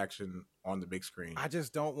live action on the big screen. I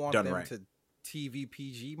just don't want Done them right. to TV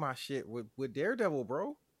PG my shit with Daredevil,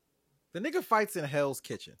 bro. The nigga fights in Hell's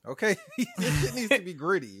Kitchen, okay? This shit needs to be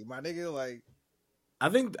gritty, my nigga. Like, I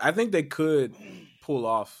think they could pull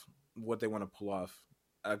off what they want to pull off.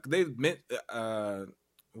 They meant what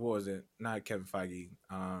was it? Not Kevin Feige.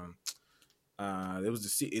 It was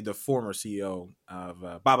the former CEO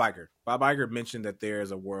of Bob Iger. Bob Iger mentioned that there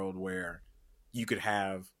is a world where you could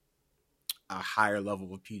have a higher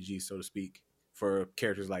level of PG, so to speak, for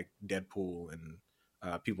characters like Deadpool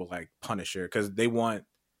and people like Punisher, because they want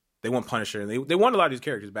Punisher and they want a lot of these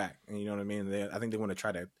characters back. And you know what I mean? I think they want to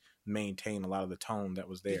try to maintain a lot of the tone that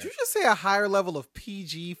was there. did you just say a higher level of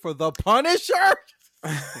PG for the Punisher?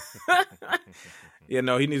 Yeah,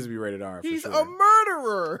 no, he needs to be rated R. He's for a sure.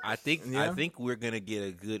 murderer. I think Yeah. we're gonna get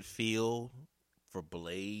a good feel for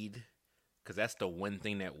Blade, because that's the one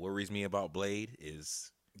thing that worries me about Blade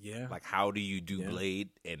is Yeah, like, how do you do Yeah. Blade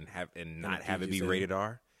and not have it PG be setting. rated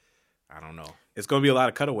R? I don't know. it's gonna be a lot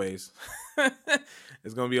of cutaways.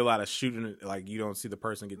 It's gonna be a lot of shooting, like you don't see the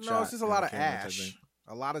person get shot. No, it's just a in lot the of camera type ash. thing.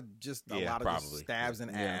 A lot of just Yeah, just probably. stabs and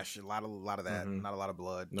Yeah. ash. A lot of that. Mhm. Not a lot of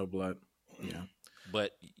blood. No blood. Yeah,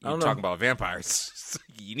 But I you're don't know. talking about vampires.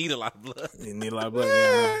 You need a lot of blood. you need a lot of blood.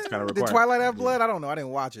 Yeah, it's kind of Did required. Twilight have blood? I don't know. I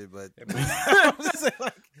didn't watch it, but I'm, just saying,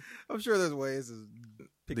 like, I'm sure there's ways.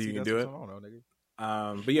 That you can do it? I don't know,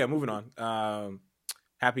 nigga. But yeah, moving on.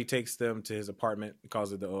 Happy takes them to his apartment,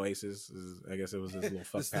 calls it the Oasis. I guess it was his little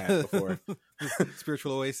fuck pad before.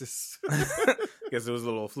 Spiritual oasis. I guess it was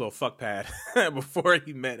a little fuck pad before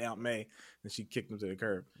he met Aunt May, and she kicked him to the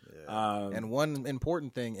curb. And one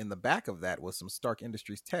important thing in the back of that was some Stark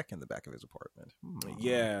Industries tech in the back of his apartment.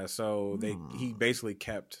 Yeah, so he basically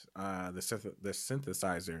kept the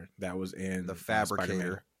synthesizer that was in The Spider-Man.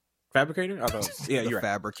 fabricator. Fabricator? Oh, yeah, The you're right.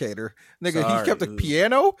 fabricator. Nigga, Sorry. he kept a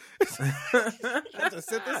piano? That's a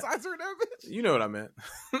synthesizer in that bitch? You know what I meant.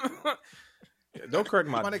 Don't correct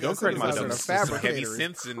my. My nigga, Don't correct my synthesizer dumb. and a Some fabricator heavy is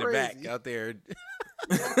synths in the crazy. back out there. He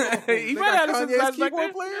They might got have had a Kanye's synthesizer back keyboard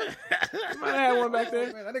there. player? He might have had one back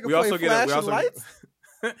there. Man, that nigga We play also get Flash and Lights?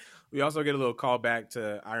 we also get a little call back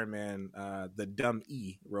to Iron Man. The dumb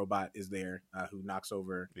E robot is there, who knocks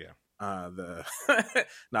over the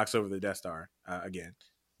knocks over the Death Star again,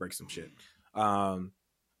 breaks some shit. Fast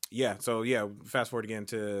forward again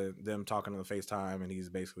to them talking on the FaceTime, and he's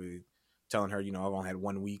basically telling her, I've only had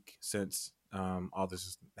 1 week since all this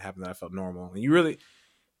has happened that I felt normal. And you really,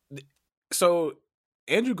 so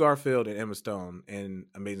Andrew Garfield and Emma Stone in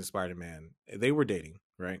Amazing Spider-Man, they were dating,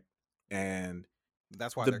 right? And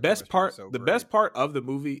That's why the their best chemistry part, is so the great. best part of the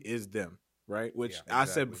movie is them, right? Which Yeah, I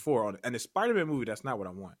said exactly. before, and the Spider-Man movie, that's not what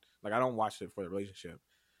I want. Like, I don't watch it for the relationship.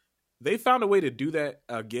 They found a way to do that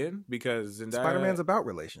again because Zendaya, Spider-Man's about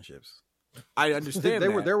relationships. I understand They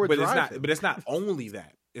that, were but it's driving. not. But it's not only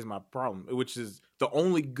that is my problem, which is the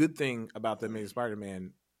only good thing about the Amazing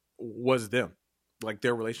Spider-Man was them, like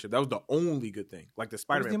their relationship. That was the only good thing. Like the What was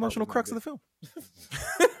Spider-Man, the emotional part crux was of the film?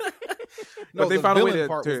 But they the found a way villain to-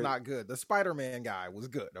 part to- was not good. The Spider-Man guy was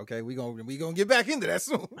good. Okay, we gonna get back into that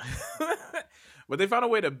soon. But they found a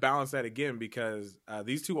way to balance that again because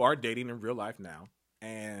these two are dating in real life now,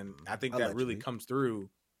 and I think that really Allegedly. comes through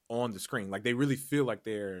on the screen. Like they really feel like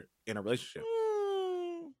they're in a relationship.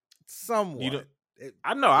 Somewhat. You don't- It-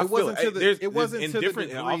 I know. I it feel wasn't to there's- the it wasn't in to the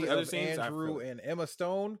different in all degree the other of scenes. I Andrew feel it. and Emma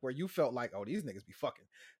Stone where you felt like, oh, these niggas be fucking.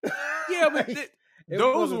 Yeah, but Like, it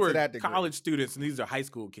those wasn't to were that degree. college students, and these are high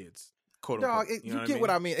school kids. Quote Dog, unquote. you get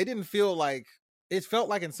what I mean. It didn't feel like it felt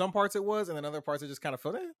like in some parts it was, and in other parts it just kind of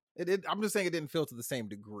felt. I'm just saying it didn't feel to the same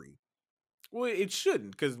degree. Well, it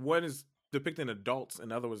shouldn't because one is depicting adults,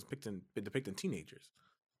 and the other was depicting teenagers.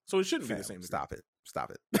 So it shouldn't be the same. Stop it.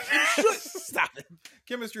 Stop it. Stop it.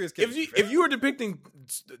 Chemistry is If chemistry. if you were depicting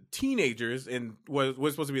teenagers and was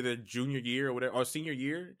supposed to be their junior year or whatever or senior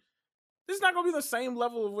year, this is not going to be the same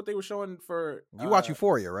level of what they were showing for. You watch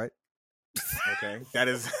Euphoria, right? Okay, that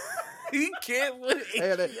is. He can't.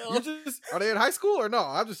 Hey, are they in high school or no?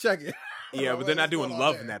 I'm just checking. Yeah, but they're not What's doing going on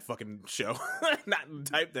love there? in that fucking show. Not the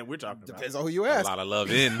type that we're talking about. Depends on who you A ask. lot of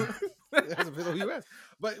love in. It depends on who you ask.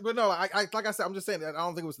 But no, I like I said, I'm just saying that I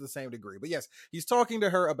don't think it was to the same degree. But yes, he's talking to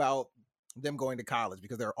her about them going to college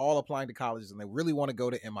because they're all applying to colleges and they really want to go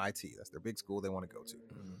to MIT. That's their big school they want to go to.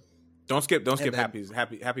 Don't skip then-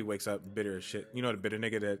 Happy wakes up bitter as shit. You know the bitter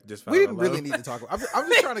nigga that just found We out didn't love? really need to talk about. I'm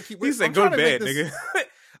just trying to keep. He said, I'm "Go to trying make bed, this- nigga."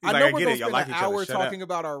 He's I like, know I we're get gonna it. Y'all spend like an each other. hour Shut up. talking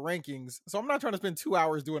about our rankings, so I'm not trying to spend 2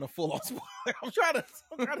 hours doing a full on spoiler. I'm trying to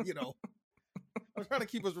I'm trying to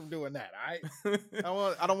keep us from doing that. All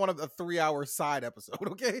right. I don't want a 3-hour side episode.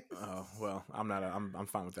 Okay. Oh well, I'm not. I'm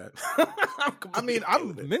fine with that. I mean, completely okay I'm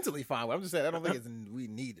with it. mentally fine. But I'm just saying I don't think we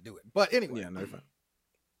need to do it. But anyway, Yeah, no, you're fine.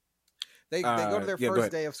 they go to their yeah, go first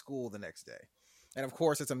ahead. day of school the next day, and of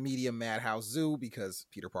course it's a media madhouse zoo because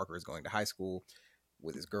Peter Parker is going to high school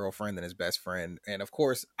with his girlfriend and his best friend. And of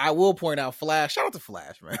course, I will point out Flash. Shout out to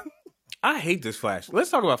Flash, man. I hate this Flash. Let's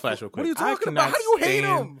talk about Flash real quick. What are you I talking about? cannot How do you hate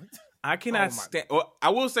stand- him? I cannot Oh my- stand. Well, I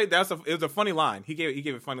will say it was a funny line. He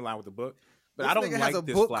gave a funny line with the book, but I This don't nigga like has a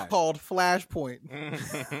this book Flash. called Flashpoint.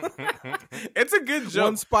 It's a good joke.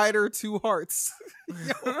 One spider, two hearts.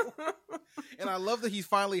 Yo. And I love that he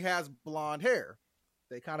finally has blonde hair.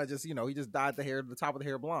 They kind of just, he just dyed the top of the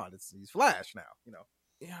hair blonde. He's Flash now,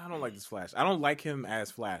 Yeah, I don't like this Flash. I don't like him as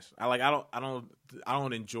Flash. I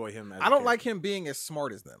don't enjoy him as. I don't like him being as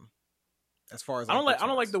smart as them. As far as I don't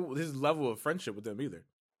like book his level of friendship with them either.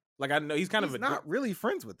 Like I know he's kind smarts. of He's not really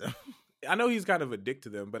friends with them. I know he's kind of a dick to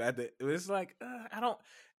them, but it's like I don't.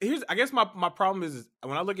 I guess my problem is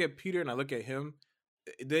when I look at Peter and I look at him,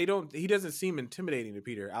 he doesn't seem intimidating to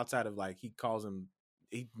Peter outside of like he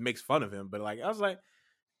makes fun of him, but like I was like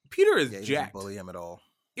Peter is Yeah, he doesn't jacked. bully him at all.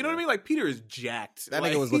 You know what I mean? Like Peter is jacked. That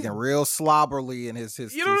Like, nigga was he's- looking real slobberly in his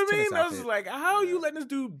You know what I mean? tennis I was outfit. like, how are you letting this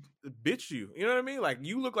dude bitch you? You know what I mean? Like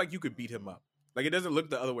you look like you could beat him up. Like it doesn't look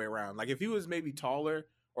the other way around. Like if he was maybe taller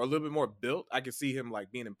or a little bit more built, I could see him like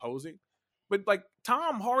being imposing. But like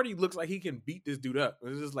Tom Hardy looks like he can beat this dude up.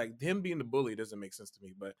 It's just like him being the bully doesn't make sense to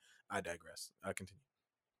me. But I digress. I continue.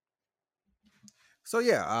 So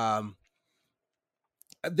yeah,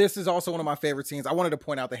 This is also one of my favorite scenes. I wanted to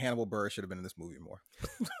point out that Hannibal Buress should have been in this movie more.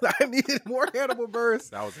 I needed more Hannibal Buress.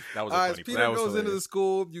 That was a As funny. Peter that was goes into hilarious. the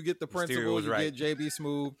school, you get the Mysterio principal, was you right. get JB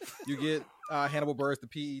Smoove, you get Hannibal Buress, the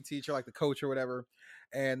PE teacher, like the coach or whatever.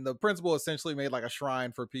 And the principal essentially made like a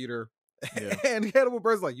shrine for Peter. Yeah. And Hannibal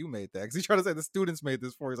Buress is like, you made that. Because he tried to say the students made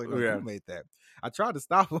this for you. He's like, no, Yeah. you made that. I tried to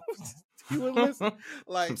stop him. He wouldn't listen.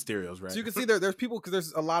 Like, Mysterio's right. so you can see there's people, because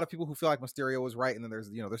there's a lot of people who feel like Mysterio was right, and then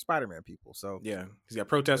there's Spider-Man people. So Yeah, he's got there's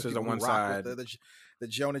protesters people on one who rock side. with the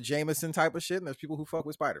Jonah Jameson type of shit, and there's people who fuck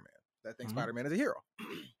with Spider-Man that think Mhm. Spider-Man is a hero.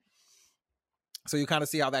 So you kind of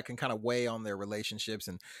see how that can kind of weigh on their relationships,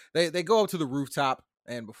 and they go up to the rooftop,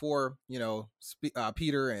 and before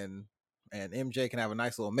Peter and MJ can have a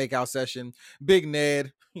nice little makeout session, Big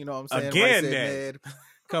Ned, you know what I'm saying? Again, Right Said Ned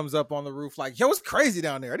comes up on the roof like, yo, it's crazy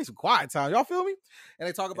down there. I need some quiet time. Y'all feel me? And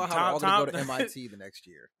they talk about And how they're all going to go Tom- to MIT the next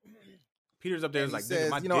year. Peter's up there And is he like, says,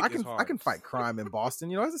 my you know, dick is hard. I can fight crime in Boston.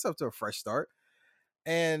 You know, it's up to a fresh start.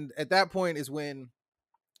 And at that point is when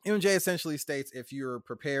MJ essentially states, if you're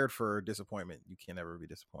prepared for disappointment, you can never be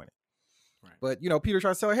disappointed. Right. But, you know, Peter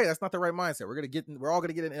tries to tell her, hey, that's not the right mindset. We're all going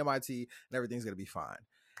to get in MIT and everything's going to be fine.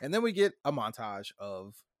 And then we get a montage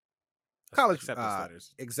of college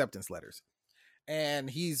acceptance letters. And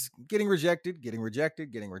he's getting rejected.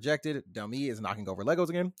 Dummy is knocking over Legos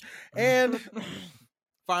again. And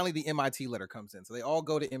finally, the MIT letter comes in. So they all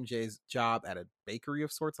go to MJ's job at a bakery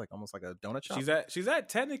of sorts, like almost like a donut shop. She's at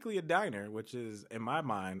technically a diner, which is in my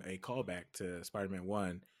mind a callback to Spider-Man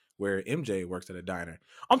 1, where MJ works at a diner.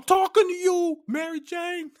 I'm talking to you, Mary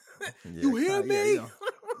Jane. You hear me? you know.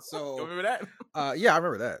 So You remember that? yeah, I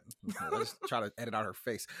remember that. I just try to edit out her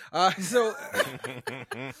face.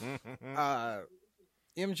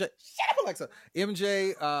 MJ, shut up, Alexa.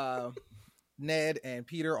 MJ, Ned, and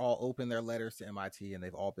Peter all open their letters to MIT, and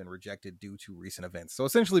they've all been rejected due to recent events. So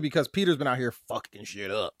essentially, because Peter's been out here fucking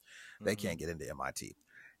shit up, they can't get into MIT.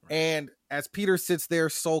 And as Peter sits there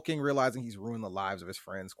sulking, realizing he's ruined the lives of his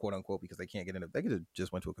friends, quote unquote, because they can't get into, they could have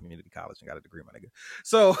just went to a community college and got a degree, my nigga.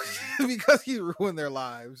 So because he ruined their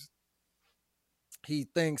lives, he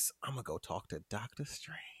thinks, I'm gonna go talk to Doctor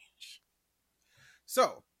Strange.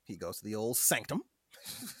 So he goes to the old sanctum.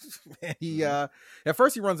 And he at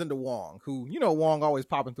first he runs into Wong, who, you know, Wong always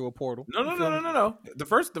popping through a portal. No. The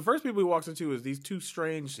first people he walks into is these two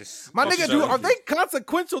strange. My nigga, dude, are they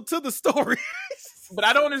consequential to the story? But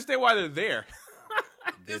I don't understand why they're there.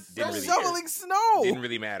 They're Didn't really, shoveling snow. didn't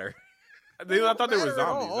really matter. I thought they were matter at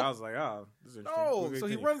zombies. all. I was like, oh, this is interesting. No, We'll so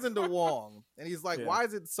he continue. runs into Wong, and he's like, Yeah. why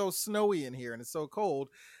is it so snowy in here and it's so cold?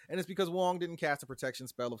 And it's because Wong didn't cast a protection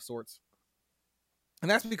spell of sorts. And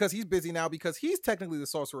that's because he's busy now, because he's technically the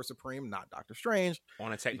Sorcerer Supreme, not Doctor Strange, On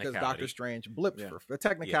a because technicality. Doctor Strange blipped Yeah. for a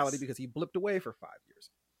technicality, Yes. because he blipped away for 5 years.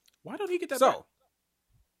 Why don't he get that So, back?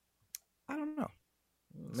 I don't know.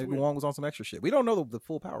 That's Maybe weird. Wong was on some extra shit. We don't know the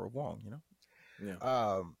full power of Wong, you know?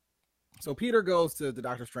 Yeah. So Peter goes to the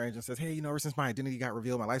Doctor Strange and says, hey, you know, ever since my identity got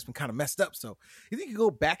revealed, my life's been kind of messed up. So you think you could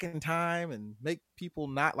go back in time and make people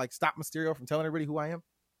not like stop Mysterio from telling everybody who I am?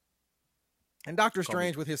 And Doctor Call me-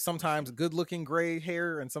 Strange, with his sometimes good looking gray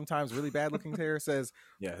hair and sometimes really bad looking hair, says,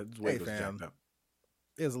 Yeah, his wig was fam. jacked up.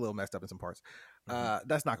 it is a little messed up in some parts. Mm-hmm.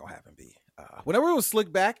 That's not gonna happen, B. Whenever it was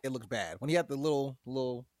slicked back, it looked bad. When he had the little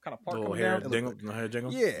kind of part Little coming hair down, it jingle, looked little hair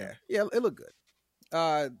jingle. good. Yeah, it looked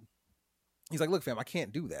good. He's like, look, fam, I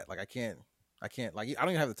can't do that. Like, I can't, like, I don't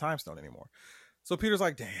even have the time stone anymore. So Peter's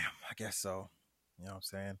like, damn, I guess so. You know what I'm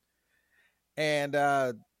saying? And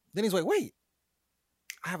then he's like, wait,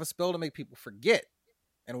 I have a spell to make people forget.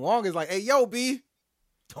 And Wong is like, hey, yo, B,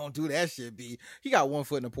 don't do that shit, B. He got 1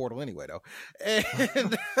 foot in the portal anyway, though. And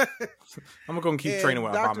I'm gonna go and keep And training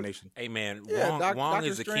with Dr. Abomination. Hey man, Yeah, Wong, Dr.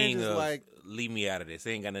 is the Strange king is of like- leave me out of this.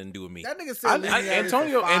 It ain't got nothing to do with me. that nigga said, leave me out of this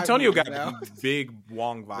for Antonio 5 got movies now. big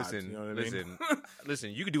Wong vibes. Listen, you know what I mean?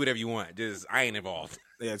 listen. You can do whatever you want. Just I ain't involved.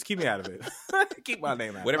 Yeah, just keep me out of it. keep my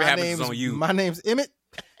name out. Whatever happens is on you. My name's Emmett,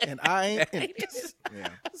 and I ain't in it. Yeah,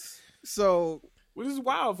 So which is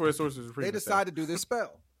wild for a Sorcerer Supreme. they to say. decide to do this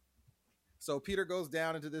spell. So Peter goes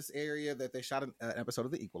down into this area that they shot an episode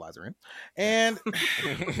of The Equalizer in, and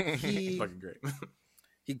he fucking great.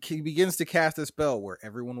 he begins to cast a spell where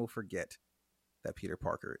everyone will forget that Peter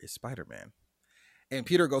Parker is Spider-Man. And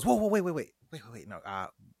Peter goes, whoa, wait, no, I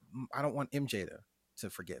don't want MJ to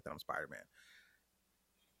forget that I'm Spider-Man.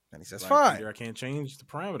 And he says, Like, fine. Peter, I can't change the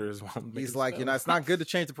parameters. While I'm making He's the like, spell. you know, it's not good to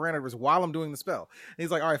change the parameters while I'm doing the spell. And he's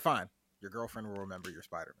like, all right, fine. Your girlfriend will remember you're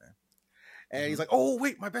Spider-Man. And he's like, oh,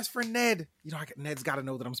 wait, my best friend Ned. You know, Ned's got to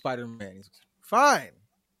know that I'm Spider-Man. He's like, fine.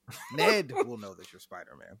 Ned will know that you're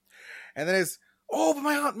Spider-Man. And then it's, oh, but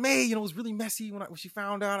my Aunt May, you know, was really messy when she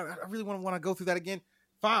found out. I really want to go through that again.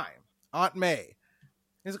 Fine. Aunt May.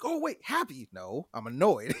 He's like, oh wait, happy? No, I'm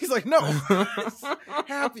annoyed. He's like, no,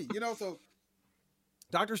 happy. So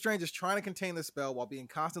Doctor Strange is trying to contain the spell while being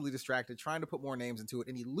constantly distracted, trying to put more names into it,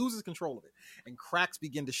 and he loses control of it. And cracks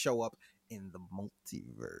begin to show up in the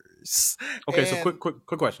multiverse. Okay, so quick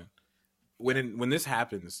question. When this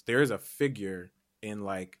happens, there is a figure in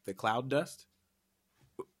like the cloud dust.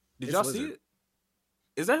 Did y'all see it?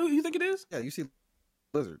 Is that who you think it is? Yeah, you see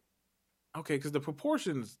Lizard. Okay, because the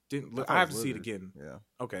proportions didn't look. I I have to thought see it it was again. Yeah.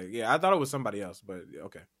 Okay, yeah, I thought it was somebody else, but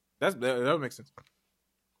okay, that would make sense.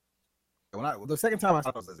 The second time I saw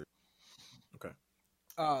it was Lizard. Okay.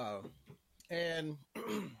 And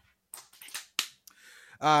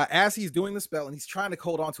as he's doing the spell and he's trying to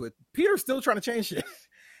hold on to it, Peter's still trying to change shit.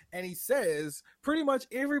 And he says, pretty much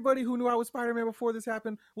everybody who knew I was Spider-Man before this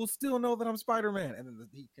happened will still know that I'm Spider-Man. And then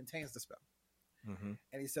he contains the spell. Mm-hmm.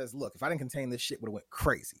 And he says, look, if I didn't contain this, shit would have went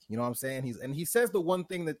crazy. You know what I'm saying? He says the one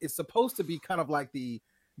thing that is supposed to be kind of like the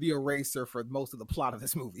eraser for most of the plot of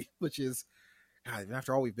this movie, which is, God,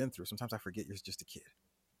 after all we've been through, sometimes I forget you're just a kid.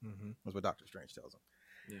 Mm-hmm. That's what Doctor Strange tells him.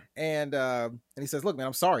 Yeah. And he says, look, man,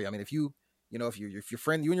 I'm sorry. I mean, if you and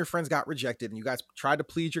your friends got rejected and you guys tried to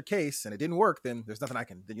plead your case and it didn't work, then there's nothing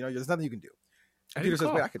there's nothing you can do. And Peter says,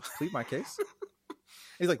 wait, I could plead my case?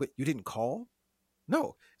 He's like, wait, you didn't call?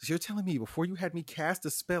 No. So you're telling me before you had me cast a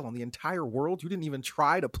spell on the entire world, you didn't even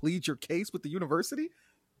try to plead your case with the university?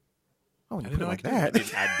 Oh, you put it like that.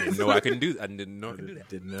 I didn't know I could do that. I didn't know I could do that.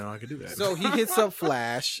 Didn't know I could do that. So he hits up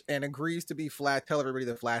Flash and agrees to be Flash. Tell everybody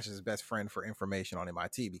that Flash is his best friend for information on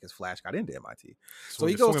MIT because Flash got into MIT. So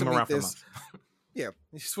he goes to meet this. Yeah,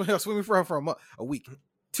 he's swimming for a week,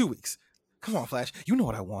 2 weeks. Come on, Flash. You know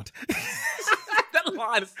what I want. That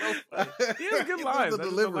line is so funny. He has good lines.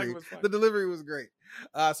 The delivery was great.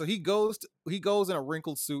 So he goes in a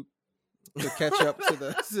wrinkled suit to catch up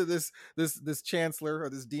to this chancellor or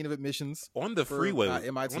this dean of admissions on the freeway.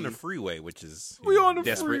 MIT. On the freeway, which is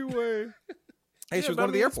desperate. Freeway. Hey, she was going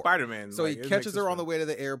to the airport. Spider-Man. So he catches her on the way to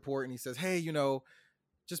the airport, and he says, "Hey,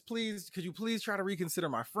 just please, could you please try to reconsider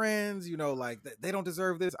my friends? They don't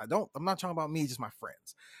deserve this. I'm not talking about me, just my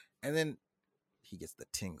friends." And then he gets the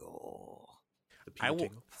tingle. I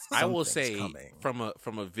will say from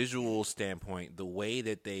a visual standpoint, the way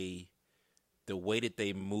that they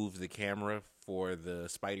move the camera for the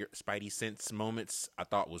Spidey sense moments, I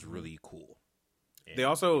thought was really cool. And,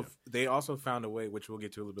 they also found a way, which we'll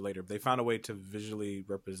get to a little bit later. They found a way to visually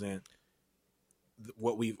represent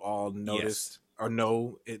what we've all noticed or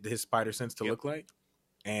know his spider sense to look like.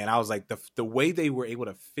 And I was like, the way they were able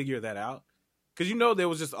to figure that out, because there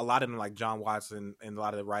was just a lot of them, like John Watson and a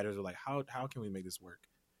lot of the writers were like, how can we make this work?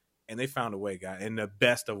 And they found a way, guy, in the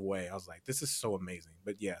best of way. I was like, this is so amazing.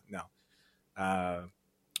 But yeah, no.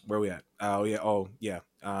 Where are we at?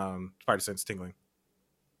 Spider sense tingling.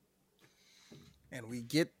 And we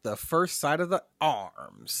get the first sight of the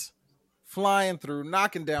arms flying through,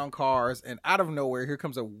 knocking down cars, and out of nowhere, here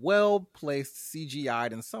comes a well-placed,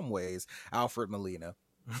 CGI'd in some ways, Alfred Molina.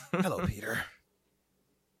 Hello, Peter.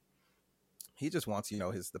 He just wants,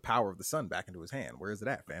 the power of the sun back into his hand. Where is it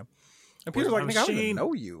at, fam? And Peter's like, nigga, I don't even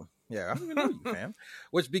know you. Yeah, I don't even know you, fam.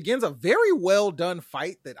 Which begins a very well done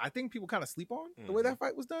fight that I think people kind of sleep on. The way that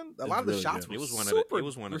fight was done, a lot of the shots were it was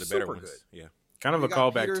one of the better ones. Good. Yeah, kind of a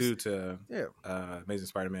callback too to Amazing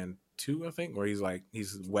Spider-Man 2, I think, where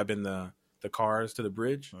he's webbing the cars to the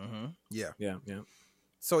bridge. Mm-hmm. Yeah.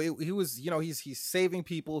 So he was, he's saving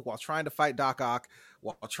people while trying to fight Doc Ock,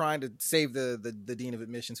 while trying to save the dean of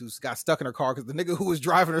admissions who's got stuck in her car because the nigga who was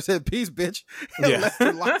driving her said, "Peace, bitch," and left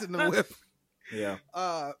her locked in the whip. Yeah.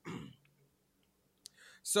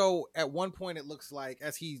 So at one point, it looks like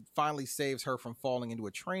as he finally saves her from falling into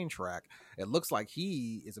a train track, it looks like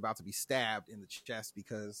he is about to be stabbed in the chest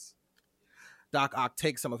because Doc Ock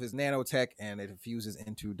takes some of his nanotech and it infuses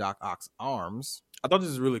into Doc Ock's arms. I thought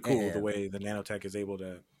this is really cool, the way the nanotech is able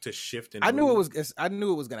to shift. And I knew it was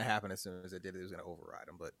going to happen as soon as it did. It was going to override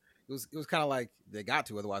him, but it was kind of like they got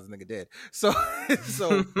to, otherwise the nigga dead. So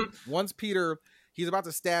once he's about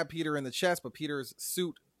to stab Peter in the chest, but Peter's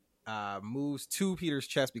suit moves to Peter's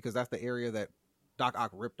chest because that's the area that Doc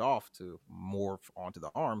Ock ripped off to morph onto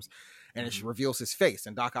the arms, and it reveals his face.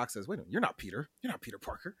 And Doc Ock says, "Wait a minute, you're not Peter. You're not Peter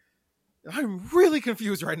Parker." I'm really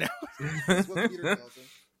confused right now. That's what Peter tells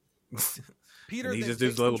him. Peter he then just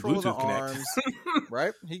takes does a little control of the Bluetooth connect. arms,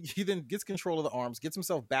 right? He then gets control of the arms, gets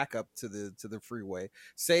himself back up to the freeway,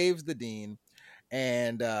 saves the dean,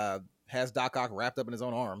 and has Doc Ock wrapped up in his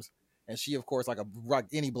own arms. And she, of course, like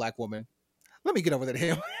any black woman, let me get over there to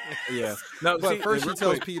him. Yeah. No, but first she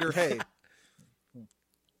tells Peter, "Hey."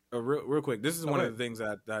 Real quick, this is one of the things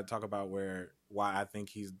that I talk about why I think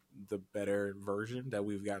he's the better version that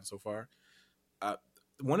we've gotten so far.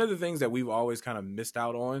 one of the things that we've always kind of missed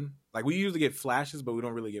out on, like we usually get flashes, but we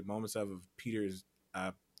don't really get moments of Peter's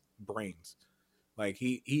brains. Like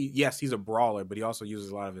yes, he's a brawler, but he also uses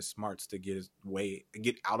a lot of his smarts to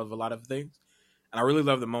get out of a lot of things. And I really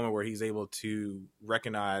love the moment where he's able to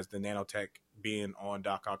recognize the nanotech being on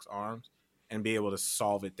Doc Ock's arms and be able to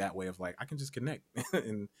solve it that way of like, I can just connect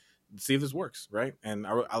and see if this works, right? And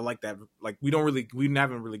I like that. Like we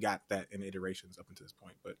haven't really got that in iterations up until this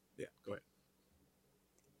point. But yeah, go ahead.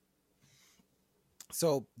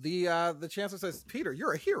 So the chancellor says, Peter,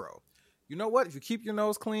 you're a hero. You know what? If you keep your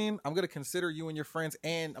nose clean, I'm going to consider you and your friends,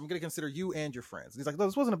 and I'm going to consider you and your friends. And he's like, no,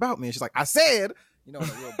 this wasn't about me. And she's like, I said, in a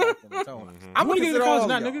real black tone. I'm going to get into college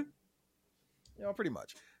now, nigga. Pretty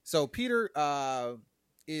much. So Peter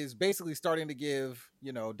is basically starting to give,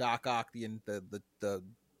 Doc Ock the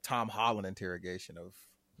Tom Holland interrogation of,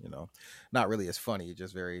 not really as funny,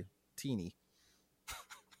 just very teeny.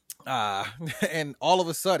 And all of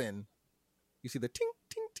a sudden, you see the ting,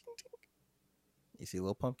 ting, ting, ting. You see a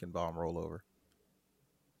little pumpkin bomb roll over.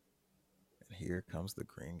 And here comes the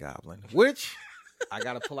Green Goblin, which I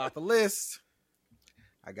got to pull out the list.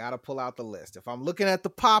 If I'm looking at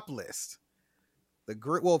the pop list,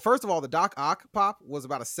 first of all, the Doc Ock pop was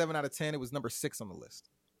about a 7 out of 10. It was number 6 on the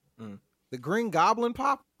list. The Green Goblin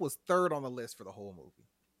pop was 3rd on the list for the whole movie.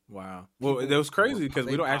 Wow. Well, that was crazy because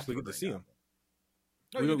we don't actually get to see him.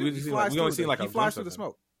 No, we only see he flies through the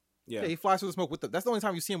smoke. Yeah, he flies through the smoke that's the only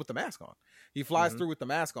time you see him with the mask on. He flies through with the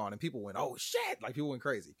mask on, and people went, "Oh shit!" Like people went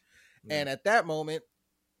crazy. Yeah. And at that moment,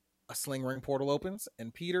 a sling ring portal opens,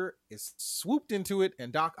 and Peter is swooped into it,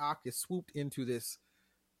 and Doc Ock is swooped into this,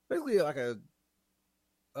 basically like a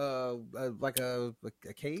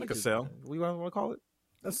cage, like a cell. What do you want to call it?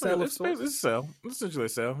 A cell. It's a cell. It's essentially a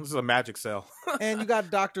cell. This is a magic cell. And you got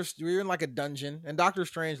you're in like a dungeon, and Doctor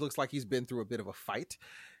Strange looks like he's been through a bit of a fight.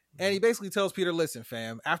 And he basically tells Peter, listen,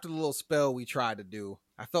 fam, after the little spell we tried to do,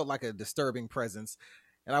 I felt like a disturbing presence.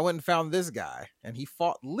 And I went and found this guy. And he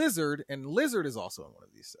fought Lizard. And Lizard is also in one of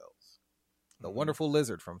these cells. The wonderful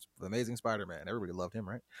Lizard from The Amazing Spider-Man. Everybody loved him,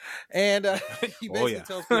 right? And he basically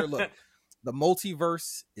tells Peter, look, the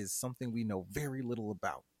multiverse is something we know very little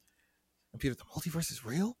about. And Peter, the multiverse is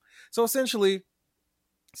real? So essentially,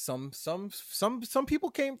 some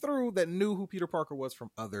people came through that knew who Peter Parker was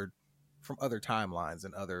from other timelines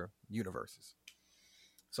and other universes.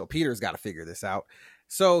 So Peter's got to figure this out.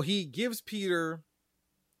 So he gives Peter,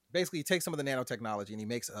 basically he takes some of the nanotechnology and he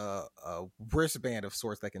makes a wristband of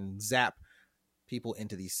sorts that can zap people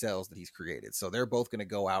into these cells that he's created. So they're both going to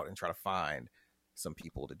go out and try to find some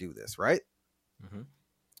people to do this, right? Mm-hmm.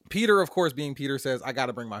 Peter, of course, being Peter, says, I got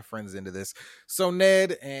to bring my friends into this. So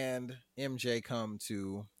Ned and MJ come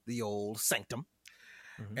to the old sanctum,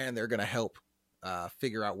 and they're going to help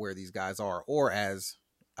figure out where these guys are, or as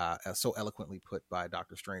so eloquently put by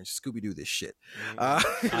Doctor Strange, Scooby-Doo this shit. That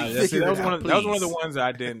was one of the ones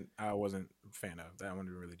that I wasn't a fan of. That one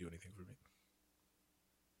didn't really do anything for me.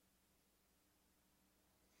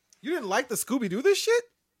 You didn't like the Scooby-Doo this shit?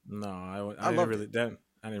 No, I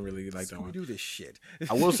didn't really like that one. Scooby-Doo this shit.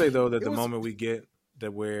 I will say though that the moment we get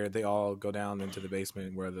that where they all go down into the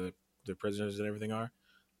basement where the prisoners and everything are,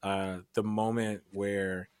 the moment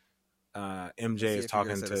where MJ is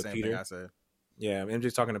talking to Peter. Yeah,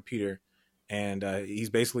 MJ's talking to Peter, and she's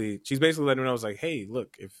basically letting him know, it's like, hey,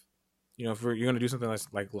 look, if you're going to do something that's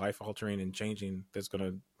like life altering and changing, that's going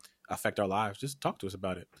to affect our lives, just talk to us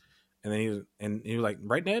about it. And then he was like,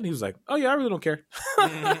 right, Ned? He was like, oh yeah, I really don't care.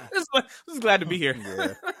 Just glad to be here.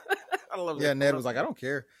 Yeah. I love that. Yeah, Ned was like, I don't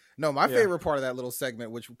care. No, my favorite part of that little segment,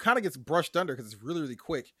 which kind of gets brushed under because it's really, really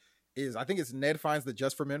quick, is I think it's Ned finds the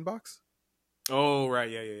Just for Men box. Oh, right.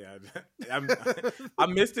 Yeah. I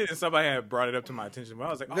missed it, and somebody had brought it up to my attention. But I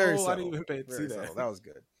was like, I didn't even see that. That was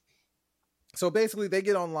good. So basically, they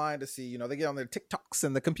get online to see, they get on their TikToks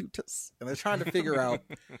and the computers, and they're trying to figure out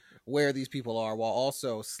where these people are while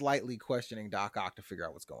also slightly questioning Doc Ock to figure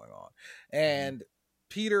out what's going on. And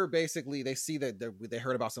Peter, basically, they see that they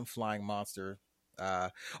heard about some flying monster.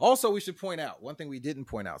 Also, we should point out one thing we didn't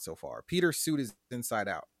point out so far. Peter's suit is inside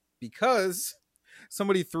out because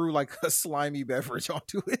somebody threw like a slimy beverage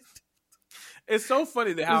onto it. It's so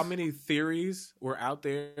funny that how many theories were out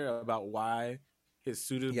there about why his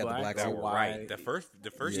suit is black. Right. The first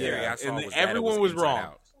theory I saw was everyone that it was inside wrong.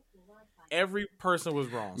 Out. Every person was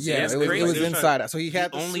wrong. Yeah, it was inside out. So he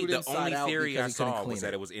had the suit inside out. The only theory I saw was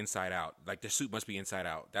that it it was inside out. Like the suit must be inside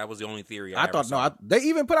out. That was the only theory I thought. saw. No, they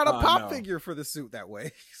even put out a pop figure for the suit that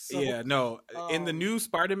way. So, in the new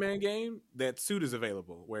Spider-Man game, that suit is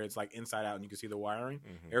available where it's like inside out and you can see the wiring.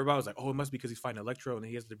 Everybody was like, "Oh, it must be because he's fighting Electro and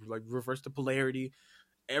he has to like reverse the polarity."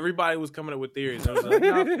 everybody was coming up with theories. I was like,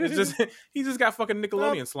 no, it's just he just got fucking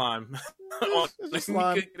Nickelodeon slime. It's just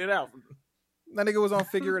slime. He couldn't get it out. That nigga was on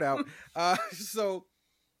Figure It Out. So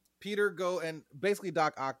Peter and basically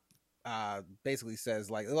Doc Ock basically says,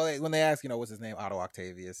 like, when they ask, what's his name, Otto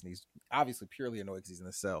Octavius, and he's obviously purely annoyed because he's in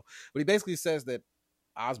the cell, but he basically says that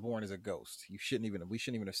Osborn is a ghost. We shouldn't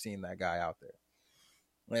even have seen that guy out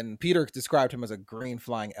there. And Peter described him as a green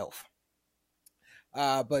flying elf.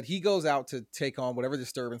 But he goes out to take on whatever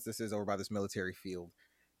disturbance this is over by this military field,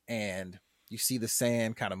 and you see the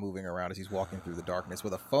sand kind of moving around as he's walking through the darkness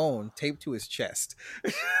with a phone taped to his chest.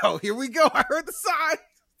 Oh, here we go. I heard the sign.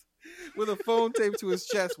 With a phone taped to his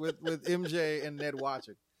chest with MJ and Ned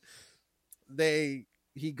watching.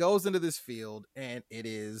 He goes into this field and it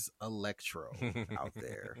is Electro out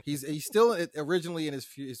there. He's still originally in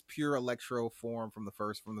his pure Electro form from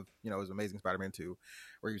his Amazing Spider-Man 2,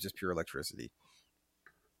 where he was just pure electricity.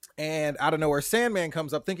 And out of nowhere, Sandman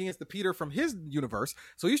comes up thinking it's the Peter from his universe.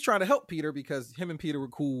 So he's trying to help Peter because him and Peter were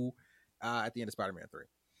cool at the end of Spider-Man 3.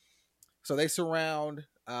 So they surround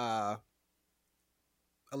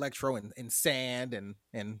Electro in sand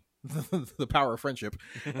and the power of friendship.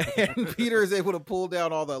 And Peter is able to pull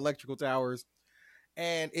down all the electrical towers.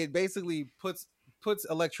 And it basically puts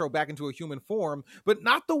Electro back into a human form, but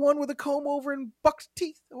not the one with a comb over and buck's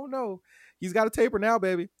teeth. Oh no. He's got a taper now,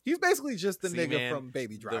 baby. He's basically just the nigga from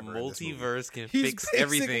Baby Driver. The multiverse can He's fix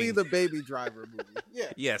everything. He's basically the Baby Driver movie.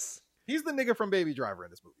 Yeah. Yes. He's the nigga from Baby Driver in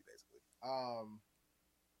this movie, basically.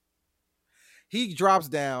 He drops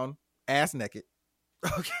down, ass naked.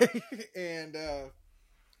 Okay. And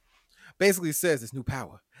basically says this new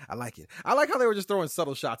power. I like it. I like how they were just throwing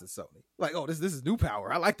subtle shots at Sony. Like, oh, this is new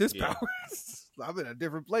power. I like this power. I'm in a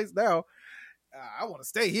different place now. I want to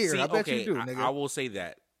stay here. I bet you do, nigga. I will say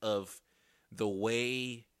that of the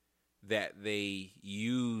way that they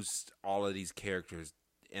used all of these characters,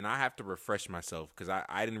 and I have to refresh myself because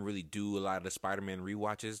I didn't really do a lot of the Spider-Man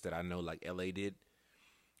rewatches that I know like LA did,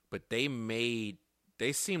 but they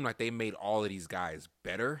seemed like they made all of these guys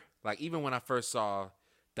better. Like even when I first saw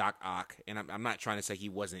Doc Ock, and I'm not trying to say he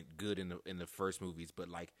wasn't good in the first movies, but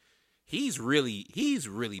like he's really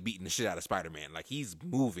beating the shit out of Spider-Man. Like he's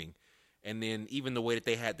moving. And then even the way that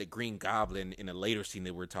they had the Green Goblin in a later scene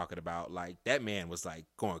that we're talking about, like that man was like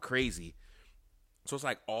going crazy. So it's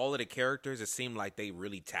like all of the characters, it seemed like they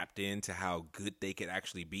really tapped into how good they could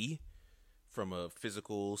actually be from a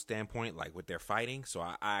physical standpoint, like with their fighting. So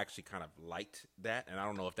I actually kind of liked that. And I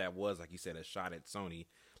don't know if that was, like you said, a shot at Sony.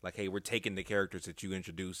 Like, hey, we're taking the characters that you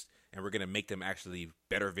introduced and we're going to make them actually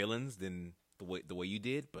better villains than the way you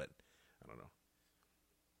did. But I don't know.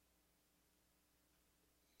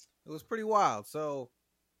 It was pretty wild. So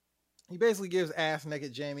he basically gives ass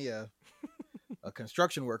naked Jamie a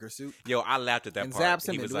construction worker suit. Yo, I laughed at that and part. Zaps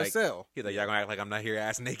him He was into like, a cell. He's like, y'all gonna act like I'm not here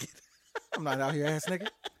ass naked. I'm not out here ass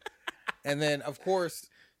naked. And then, of course,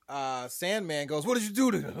 Sandman goes, "What did you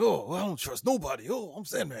do to him?" "Oh, I don't trust nobody. Oh, I'm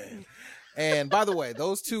Sandman." And by the way,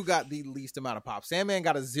 those two got the least amount of pop. Sandman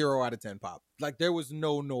got a 0 out of 10 pop. Like there was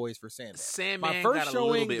no noise for Sandman. Sandman my first got a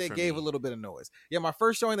showing, little bit they from gave me. a little bit of noise. Yeah, my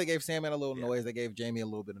first showing, they gave Sandman a little noise. They gave Jamie a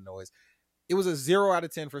little bit of noise. It was a 0 out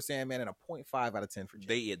of 10 for Sandman and a 0.5 out of 10 for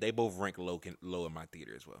Jamie. They both rank low in my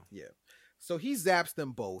theater as well. Yeah. So he zaps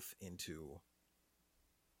them both into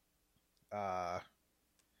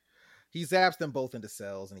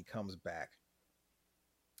cells and he comes back.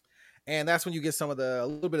 And that's when you get a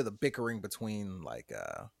little bit of the bickering between like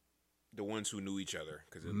The ones who knew each other,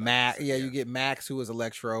 because you get Max, who is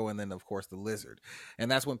Electro, and then of course the Lizard,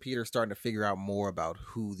 and that's when Peter's starting to figure out more about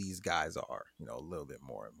who these guys are, a little bit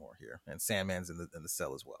more and more here, and Sandman's in the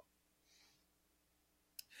cell as well.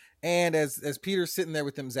 And as Peter's sitting there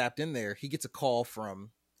with them zapped in there, he gets a call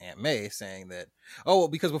from Aunt May saying that,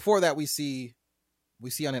 because before that we see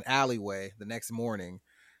on an alleyway the next morning,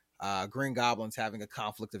 Green Goblin's having a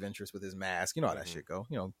conflict of interest with his mask. You know how that shit go.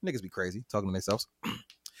 Niggas be crazy talking to themselves.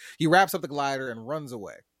 He wraps up the glider and runs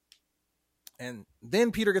away. And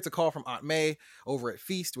then Peter gets a call from Aunt May over at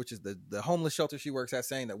Feast, which is the homeless shelter she works at,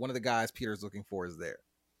 saying that one of the guys Peter's looking for is there.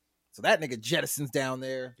 So that nigga jettisons down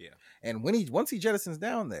there. Yeah. And once he jettisons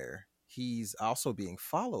down there, he's also being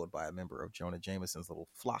followed by a member of Jonah Jameson's little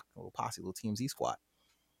flock, little posse, little TMZ squad,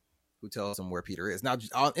 who tells him where Peter is. Now,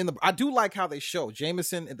 I do like how they show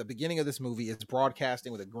Jameson at the beginning of this movie is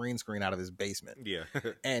broadcasting with a green screen out of his basement. Yeah.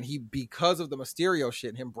 And because of the Mysterio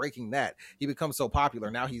shit and him breaking that, he becomes so popular.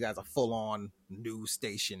 Now he has a full-on news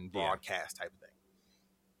station broadcast type of thing.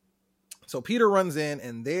 So Peter runs in,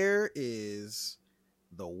 and there is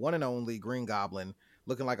the one and only Green Goblin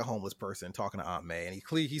looking like a homeless person, talking to Aunt May, and he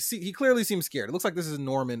clearly seems scared. It looks like this is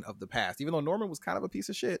Norman of the past, even though Norman was kind of a piece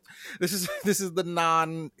of shit. This is the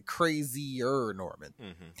non-crazier Norman.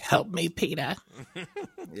 Mm-hmm. Help me, Peter.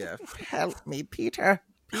 Yeah, help me, Peter.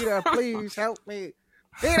 Peter, please help me,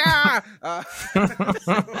 Peter.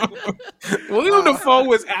 William Dafoe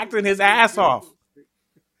was acting his ass off.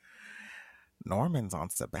 Norman's on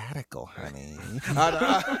sabbatical, honey.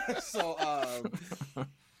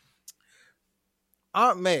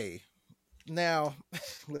 Aunt May. Now,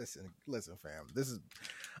 listen, fam.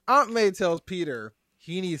 Aunt May tells Peter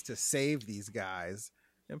he needs to save these guys,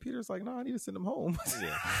 and Peter's like, "No, I need to send them home."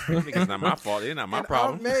 Yeah, it's not my fault. It's not my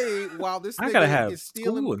problem. Aunt May, while this I gotta have nigga is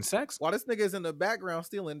stealing school and sex. while this nigga is in the background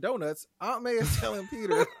stealing donuts, Aunt May is telling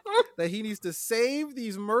Peter that he needs to save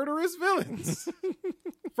these murderous villains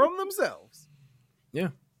from themselves. Yeah.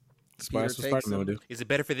 Peter That's what takes Spider-Man would him. do. Is it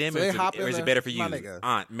better for them So or they is hop it, or in is the- it better for my you? nigga.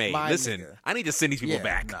 Aunt May, My listen, nigga. I need to send these people Yeah,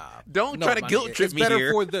 back. nah. Don't No, try to my guilt nigga. trip It's me better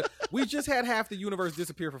here. for we just had half the universe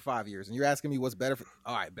disappear for 5 years, and you're asking me what's better for.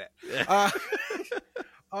 All right, bet.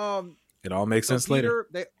 It all makes So sense later.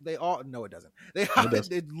 Peter, they all no, it doesn't. They does.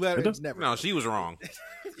 It does. never. No, she was wrong.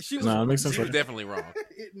 She was. No, it makes sense She was later. definitely wrong.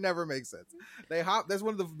 It never makes sense. They hop. That's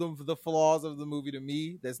one of the flaws of the movie to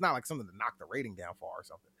me. That's not like something to knock the rating down far or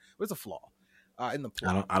something, but it's a flaw in the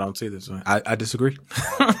plot. I don't see this one. I disagree.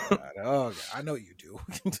 God, I know you do.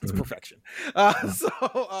 It's perfection.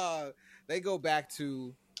 So they go back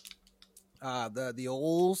to the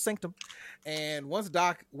old sanctum, and once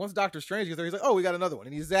Doctor Strange gets there, he's like, "Oh, we got another one,"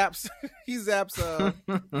 and he zaps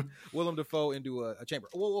Willem Dafoe into a chamber.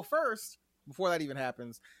 Well, first, before that even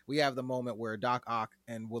happens, we have the moment where Doc Ock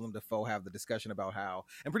and Willem Dafoe have the discussion about how,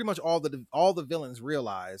 and pretty much all the villains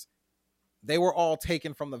realize they were all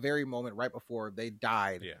taken from the very moment right before they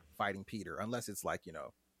died fighting Peter, unless it's like,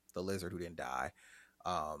 the lizard who didn't die.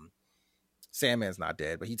 Sandman's not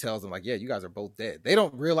dead, but he tells them like, yeah, you guys are both dead. They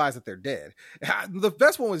don't realize that they're dead. The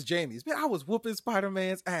best one was Jamie's. Man, I was whooping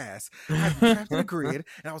Spider-Man's ass. I was trapped in a grid,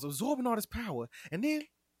 and I was absorbing all this power. And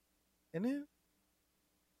then,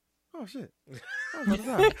 oh shit. I was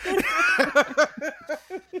about to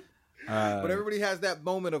die. But everybody has that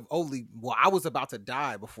moment of, I was about to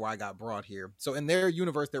die before I got brought here. So in their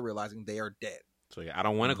universe, they're realizing they are dead. So I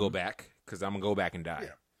don't want to go back because I'm gonna go back and die. Yeah.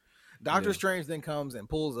 Doctor Strange then comes and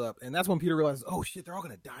pulls up, and that's when Peter realizes, oh shit, they're all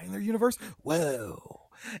gonna die in their universe. Whoa!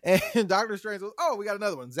 And Doctor Strange goes, oh, we got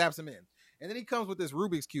another one. Zaps him in, and then he comes with this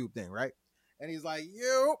Rubik's Cube thing, right? And he's like,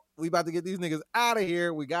 yo, we about to get these niggas out of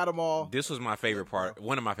here. We got them all. This was my favorite part.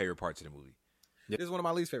 One of my favorite parts of the movie. This is one of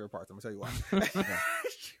my least favorite parts. I'm gonna tell you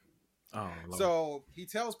why. So he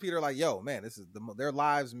tells Peter like, yo, man, this is their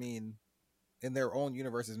lives mean, in their own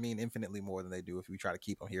universes, mean infinitely more than they do if we try to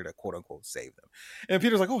keep them here to quote unquote save them. And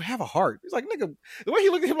Peter's like, oh, have a heart. He's like, nigga, the way he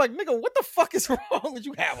looked at him like, nigga, what the fuck is wrong with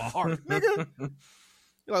you? Have a heart, nigga.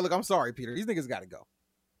 You're like, look, I'm sorry, Peter. These niggas got to go.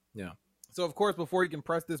 Yeah. So of course, before he can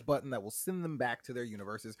press this button that will send them back to their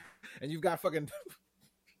universes, and you've got fucking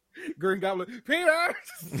Green Goblin, Peter,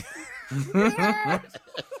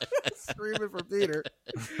 screaming for Peter.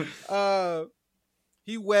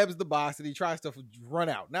 He webs the box and he tries to run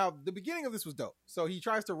out. Now, the beginning of this was dope. So he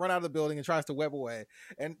tries to run out of the building and tries to web away.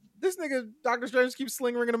 And this nigga, Doctor Strange, keeps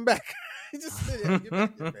sling-ringing him back. He just get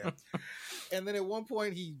back here, man. And then at one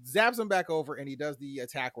point, he zaps him back over and he does the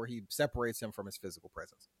attack where he separates him from his physical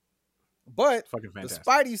presence. But Fucking the fantastic.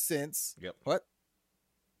 Spidey sense, Yep. what?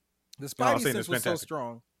 The I was Spidey saying sense it's was so fantastic.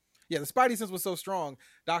 strong. Yeah, the Spidey sense was so strong,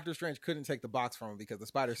 Doctor Strange couldn't take the box from him because the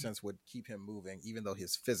Spider sense would keep him moving, even though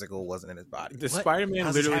his physical wasn't in his body. The What? Spider-Man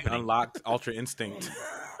How's this literally happening? unlocked Ultra Instinct.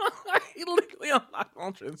 He literally unlocked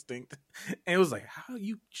Ultra Instinct. And it was like, how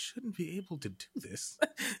you shouldn't be able to do this. And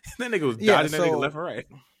that nigga was dodging Yeah, that so- nigga left and right.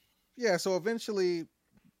 Yeah, so eventually,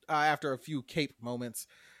 after a few cape moments,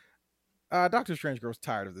 Doctor Strange grows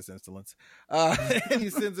tired of this insolence. And he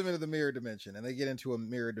sends him into the mirror dimension, and they get into a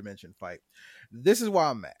mirror dimension fight. This is why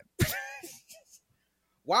I'm mad.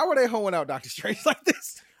 Why were they hoeing out Doctor Strange like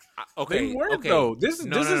this? Okay, They weren't okay. though. This is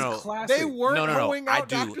No. classic. They weren't No. hoeing I out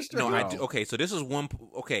do. Doctor Strange. No, I do. Okay, so this is one.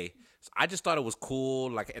 Okay, so I just thought it was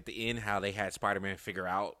cool, like at the end, how they had Spider-Man figure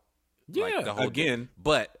out, like, Yeah, the whole again,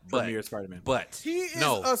 But Premier Spider-Man. But He is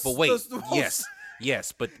no. a- But wait. the most-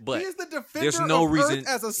 Yes. But He is the defender there's no of reason Earth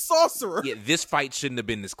as a sorcerer. Yeah, this fight shouldn't have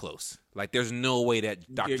been this close. Like, there's no way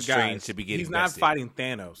that Doctor Yeah, Strange guys, should be getting. He's not bested. fighting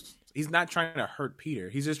Thanos. He's not trying to hurt Peter.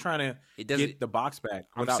 He's just trying to It doesn't- get the box back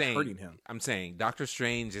I'm without saying, hurting him. I'm saying Doctor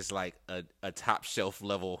Strange is like a top shelf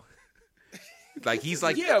level. Like he's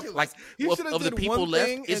like He of should have the did people one left.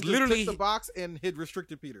 thing It's and literally just took the box and had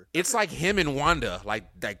restricted Peter. it's like him and Wanda. Like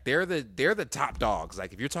they're the top dogs.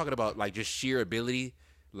 Like if you're talking about like just sheer ability,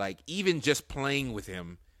 Like even just playing with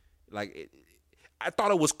him, like I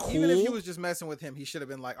thought it was cool. Even if he was just messing with him, he should have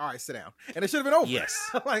been like, all right, sit down. And it should have been over.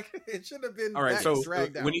 Yes. Like, it should have been All right, so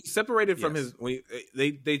dragged out. when he separated from Yes.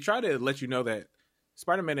 his, they try to let you know that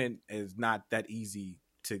Spider-Man is not that easy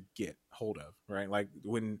to get hold of, right? Like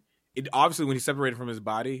when he separated from his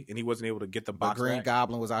body and he wasn't able to get the But box Green back.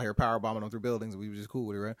 Goblin was out here power bombing them through buildings. We were just cool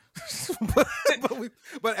with it, right?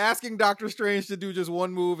 but asking Doctor Strange to do just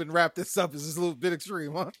one move and wrap this up is just a little bit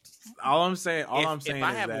extreme, huh? All I'm saying If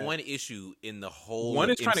I is have that one issue in the whole one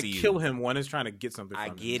is trying to MCU, kill him, one is trying to get something from I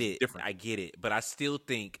him. get It's it. different. I get it. But I still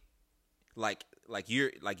think like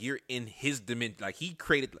you're in his dimension. Like he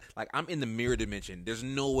created, like I'm in the mirror dimension. There's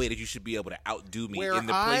no way that you should be able to outdo me Where in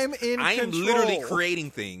the place. I'm in I am control. literally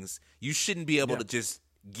creating things. You shouldn't be able to just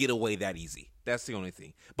get away that easy. That's the only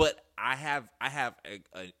thing. But I have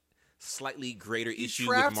a slightly greater He issue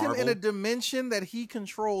trapped with Marvel. him in a dimension that he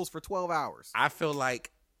controls for 12 hours. I feel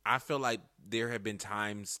like there have been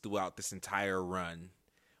times throughout this entire run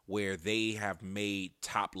where they have made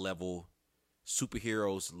top level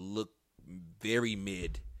superheroes look very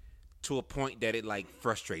mid to a point that it like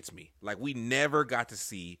frustrates me. Like we never got to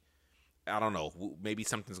see, I don't know, maybe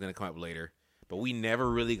something's going to come up later, but we never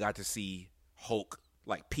really got to see Hulk,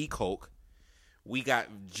 like peak Hulk.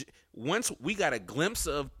 Once we got a glimpse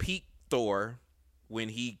of peak Thor when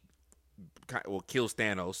he kills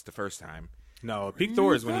Thanos the first time. No, peak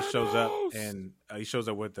Thor is when he shows up and he shows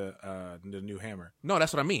up with the new hammer. No,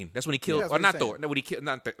 that's what I mean. That's when he killed, that's or what not he's Thor. saying. No, when he killed,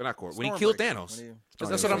 not Thor. When he killed Stormbreaker. Thanos. When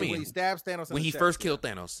That's what I When mean. he stabs Thanos in When the he chest, first yeah. killed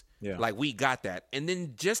Thanos. Yeah. Like we got that, and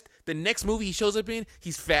then just the next movie he shows up in,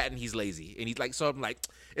 he's fat and he's lazy, and he's like, so I'm like,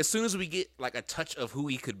 as soon as we get like a touch of who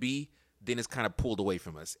he could be, then it's kind of pulled away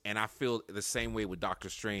from us. And I feel the same way with Doctor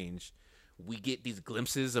Strange. We get these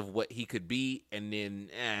glimpses of what he could be, and then,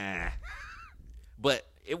 but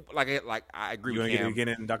it like I agree You with want to Cam. get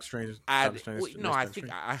in Doctor Strange? I Doctor think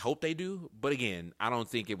I hope they do, but again, I don't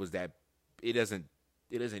think it was that. It doesn't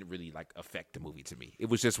really like affect the movie to me. It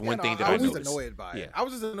was just one thing that I was just noticed. annoyed by it. Yeah. I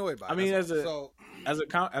was just annoyed by it. I mean, That's as all.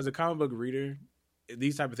 a comic book reader,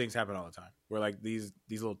 these type of things happen all the time. Where like these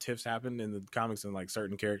little tiffs happen in the comics, and like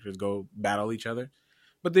certain characters go battle each other,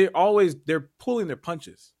 but they're pulling their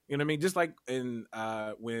punches. You know what I mean? Just like in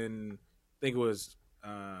when I think it was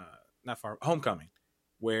Homecoming,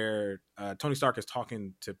 where Tony Stark is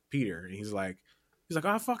talking to Peter, and he's like,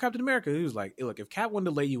 oh fuck Captain America. He was like, look, if Cap wanted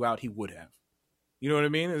to lay you out, he would have. You know what I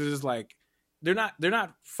mean? It's just like they're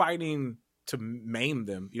not fighting to maim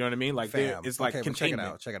them. You know what I mean? Like Fam, it's like okay, but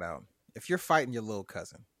containment. check it out. If you're fighting your little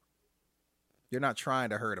cousin, you're not trying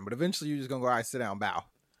to hurt him, but eventually you're just gonna go, all right, sit down, bow.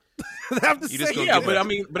 I'm just You just saying. gonna Yeah, give but a- I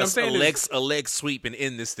mean, but I'm saying a leg sweep and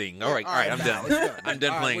end this thing. All right, I'm now, done. it's done. I'm done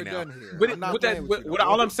All right, playing we're now. done here. But I'm not with playing that, with you, what, though.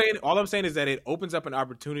 all I'm saying is that it opens up an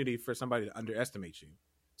opportunity for somebody to underestimate you.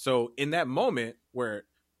 So in that moment where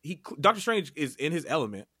Doctor Strange is in his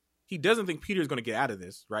element, he doesn't think Peter is going to get out of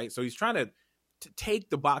this, right? So he's trying to take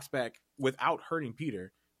the box back without hurting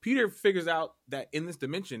Peter. Peter figures out that in this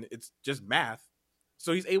dimension, it's just math.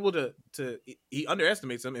 So he's able to he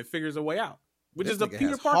underestimates him and figures a way out, which This is the nigga Peter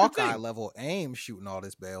has Parker Hawkeye thing. level aim shooting all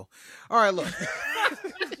this bail. All right, look.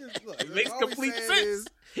 It makes complete sense.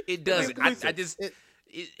 It doesn't. I It- just. it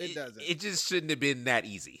It doesn't. It just shouldn't have been that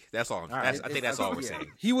easy. That's all. right. I think that's all we're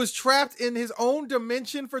saying. He was trapped in his own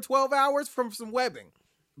dimension for 12 hours from some webbing.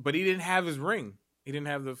 But he didn't have his ring. He didn't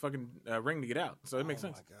have the fucking ring to get out. So it makes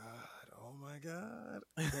sense. Oh my god.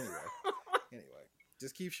 Anyway,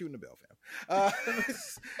 just keep shooting the bell, fam.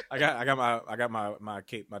 I got my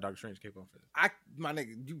cape, my Doctor Strange cape on for this. My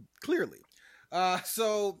nigga, you clearly.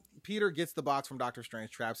 So Peter gets the box from Doctor Strange,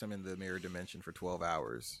 traps him in the mirror dimension for 12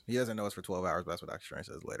 hours. He doesn't know it's for 12 hours, but that's what Doctor Strange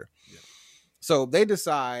says later. Yeah. So they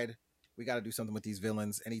decide we got to do something with these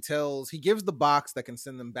villains, and he gives the box that can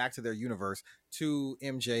send them back to their universe to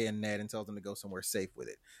MJ and Ned and tells them to go somewhere safe with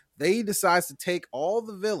it. They decides to take all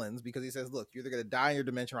the villains because he says, look, you're either going to die in your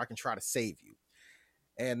dimension or I can try to save you.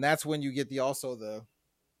 And that's when you get the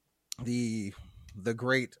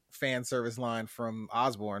great fan service line from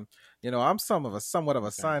Osborn. You know, I'm somewhat of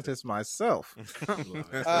a scientist myself.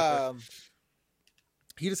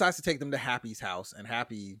 He decides to take them to Happy's house, and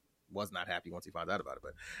Happy was not happy once he found out about it.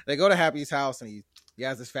 But they go to Happy's house, and he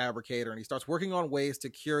has this fabricator, and he starts working on ways to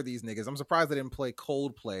cure these niggas. I'm surprised they didn't play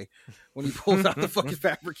Coldplay when he pulls out the fucking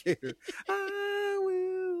fabricator. I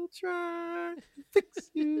will try to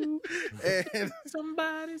fix you. And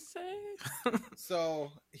Somebody say.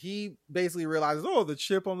 so he basically realizes, the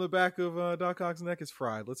chip on the back of Doc Ock's neck is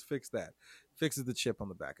fried. Let's fix that. Fixes the chip on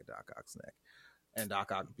the back of Doc Ock's neck. And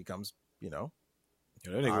Doc Ock becomes,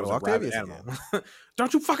 Yeah, that nigga Otto was a rabid Octavius animal.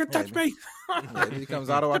 Don't you fucking touch me! Yeah, he becomes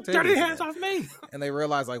Otto Get Octavius. dirty hands again. off me! And they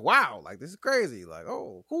realize, like, wow, like, this is crazy. Like,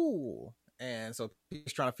 oh, cool. And so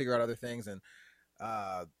he's trying to figure out other things. And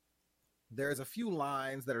there's a few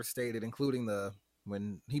lines that are stated, including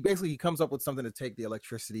when he comes up with something to take the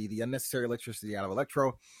unnecessary electricity out of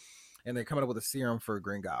Electro. And they're coming up with a serum for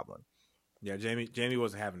Green Goblin. Yeah, Jamie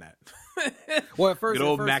wasn't having that. Well, at first, good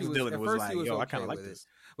old Max he was, Dillon at was first like, he was "Yo, I okay kind of like with it. this."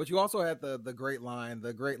 But you also had the great line,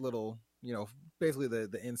 the great little, basically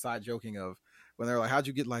the inside joking of when they're like, "How'd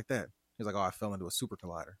you get like that?" He's like, "Oh, I fell into a super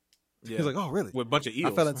collider." Yeah. He's like, "Oh, really?" With a bunch of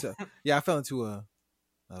eels. I fell into a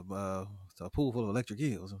pool full of electric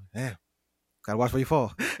eels. Damn, gotta watch where you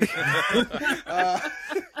fall.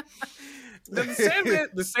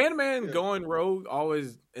 The Sandman going rogue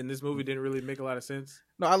always in this movie didn't really make a lot of sense.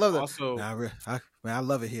 No, I love that. Also, I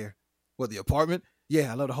love it here. What, the apartment?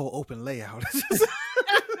 Yeah, I love the whole open layout.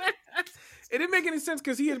 it didn't make any sense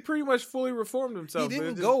because he had pretty much fully reformed himself. He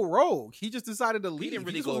didn't go rogue. He just decided to leave. He didn't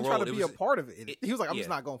really just go wasn't rogue. trying to be a part of it. He was like, I'm just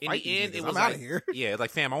not going to fight these niggas. I'm out of here. Yeah,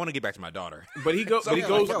 like, fam, I want to get back to my daughter. But he goes. So, But he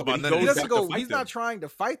goes. like, But he yo, goes He doesn't back go. to fight He's them. not trying to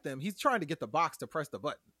fight them. He's trying to get the box to press the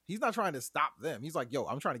button. He's not trying to stop them. He's like, yo,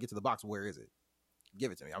 I'm trying to get to the box. Where is it?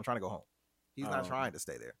 Give it to me. I'm trying to go home. He's not trying to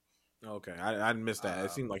stay there. Okay, I didn't miss that. It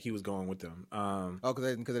seemed like he was going with them. Oh, because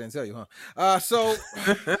they didn't tell you, huh? So,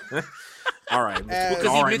 all right,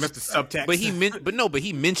 Mr. Subtext. But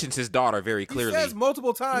he mentions his daughter very clearly. He says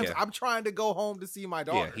multiple times, Yeah. "I'm trying to go home to see my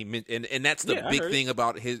daughter." Yeah, and that's the Yeah, I big heard thing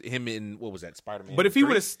about him in what was that, Spider-Man? But if he 3?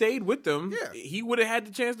 would have stayed with them, Yeah. he would have had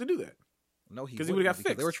the chance to do that. No, he 'Cause he wouldn't, would've got because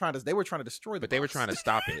fixed. They were trying to destroy the. But they were box. trying to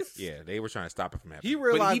stop it. Yeah, they were trying to stop it from happening. He But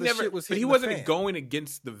realized he the never. shit was But he hitting the wasn't fan. going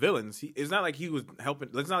against the villains. It's not like he was helping.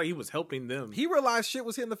 It's not like he was helping them. He realized shit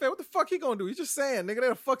was hitting the fan. What the fuck he gonna do? He's just saying, nigga, they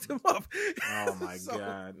done fucked him up. Oh my So,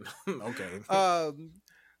 god. Okay.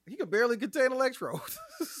 He could barely contain Electro.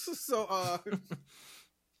 So,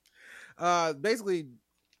 basically,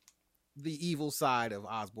 the evil side of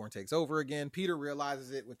Osborn takes over again. Peter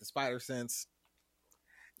realizes it with the spider sense.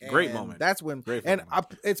 Great And moment. That's when, Great and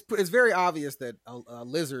moment. it's very obvious that a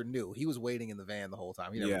Lizard knew. He was waiting in the van the whole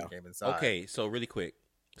time. He never came inside. Okay, so really quick,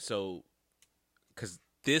 because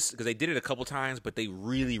they did it a couple times, but they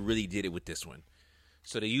really, really did it with this one.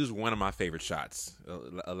 So they used one of my favorite shots.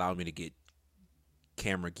 Allow me to get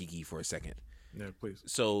camera geeky for a second. Yeah, please.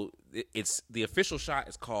 So it's the official shot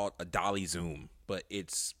is called a dolly zoom, but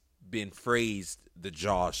it's been phrased the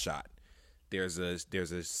Jaws shot. There's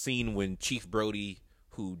a scene when Chief Brody,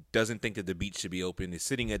 who doesn't think that the beach should be open, is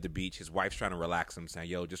sitting at the beach. His wife's trying to relax him, saying,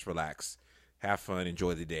 "Yo, just relax, have fun,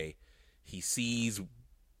 enjoy the day." He sees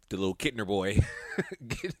the little Kittner boy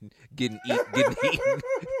getting eaten.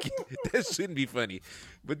 That shouldn't be funny,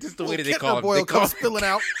 but just the way that they call him. Boy They will call come spilling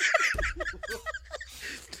out.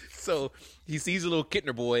 So he sees a little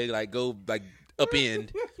Kittner boy go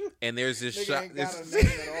upend, and there's this shot. Ain't got a name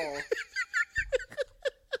at all.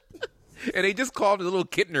 And they just called the little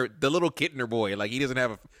Kittner boy. Like he doesn't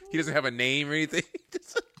have a name or anything.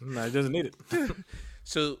 No, he doesn't need it.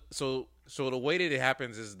 So the way that it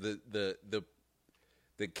happens is the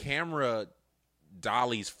camera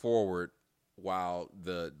dollies forward while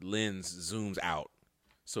the lens zooms out.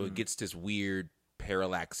 So it gets this weird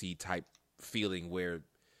parallaxy type feeling where,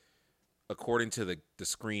 according to the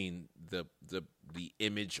screen, the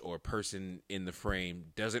image or person in the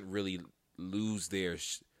frame doesn't really lose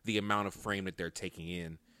the amount of frame that they're taking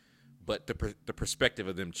in, but the perspective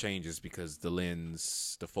of them changes because the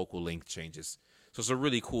lens, the focal length changes. So it's a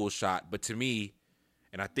really cool shot. But to me,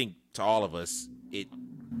 and I think to all of us, it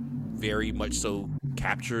very much so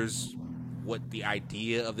captures what the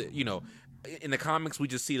idea of in the comics, we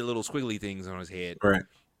just see the little squiggly things on his head. Right.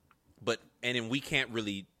 And then we can't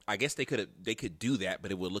really, I guess they could do that, but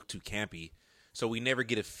it would look too campy. So we never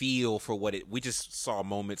get a feel for we just saw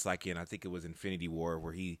moments like I think it was Infinity War,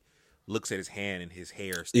 where he looks at his hand and his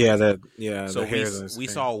hair. So we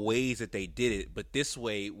saw ways that they did it, but this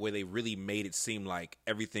way, where they really made it seem like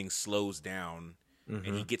everything slows down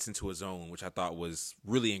and he gets into his own, which I thought was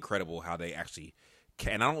really incredible how they actually,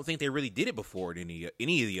 and I don't think they really did it before in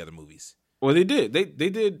any of the other movies. Well, they did. They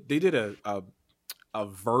did a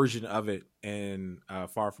version of it in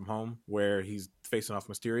Far From Home where he's facing off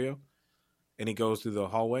Mysterio. And he goes through the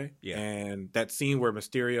hallway. Yeah. And that scene where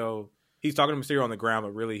he's talking to Mysterio on the ground,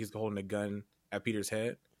 but really he's holding a gun at Peter's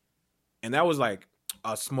head. And that was like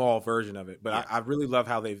a small version of it. But yeah. I really love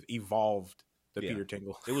how they've evolved the Peter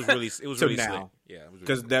Tingle. It was really really now. Slick. Yeah.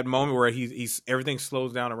 Because that moment where he's everything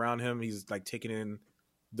slows down around him, he's like taking in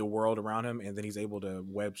the world around him, and then he's able to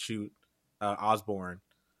web shoot Osborn.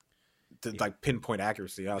 to like pinpoint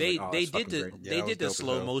accuracy. I was They like, oh, they that's did fucking the great. Yeah, they it was did the dope as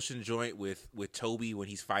slow hell. motion joint with Toby when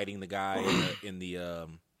he's fighting the guy in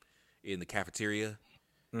the cafeteria,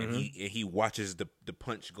 and he watches the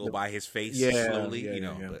punch go by his face Yeah, slowly. yeah, you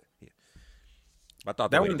know, yeah. but yeah. I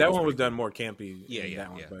thought That way one they did was pretty done more campy. Yeah, in yeah, that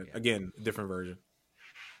one, yeah, but yeah. again, different version.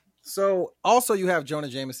 So also you have Jonah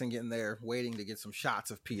Jameson getting there, waiting to get some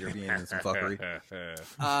shots of Peter being in some fuckery,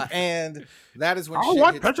 and that is when I shit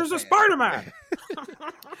want hits the pictures of fan.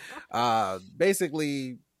 Spider-Man.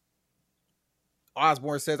 Basically,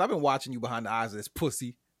 Osborn says, "I've been watching you behind the eyes of this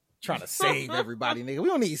pussy, trying to save everybody, nigga. We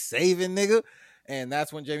don't need saving, nigga." And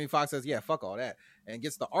that's when Jamie Foxx says, "Yeah, fuck all that," and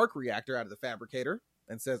gets the arc reactor out of the fabricator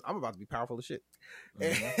and says, "I'm about to be powerful as shit."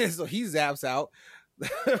 And so he zaps out.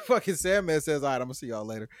 Fucking Sandman says, "All right, I'm gonna see y'all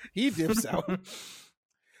later." He dips out.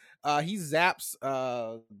 He zaps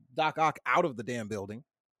Doc Ock out of the damn building,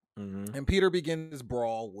 and Peter begins his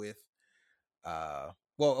brawl with.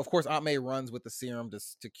 Well, of course, Aunt May runs with the serum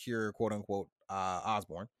to cure "quote unquote"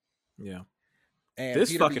 Osborn. Yeah. And This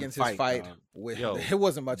Peter fucking begins fight, his fight dog. with. Yo. It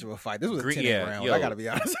wasn't much of a fight. This was a 10 round. I gotta be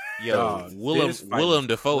honest. Yo, Dog, this fight Willem is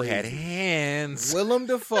Dafoe had crazy. hands. Willem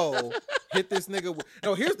Dafoe hit this nigga.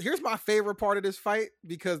 No, here's my favorite part of this fight,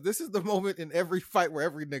 because this is the moment in every fight where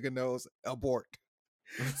every nigga knows abort.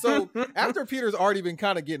 So after Peter's already been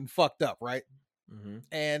kind of getting fucked up, right?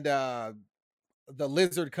 And the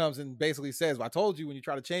lizard comes and basically says, "I told you when you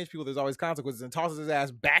try to change people, there's always consequences," and tosses his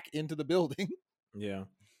ass back into the building. Yeah.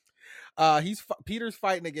 Peter's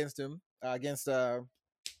fighting against him, against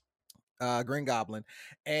Green Goblin,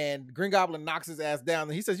 and Green Goblin knocks his ass down,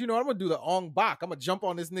 and he says, "You know what, I'm gonna do the Ong Bak. I'm gonna jump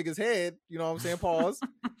on this nigga's head." You know what I'm saying? Pause.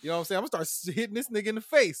 You know what I'm saying? I'm gonna start hitting this nigga in the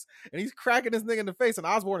face, and he's cracking this nigga in the face, and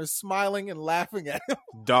Osborn is smiling and laughing at him.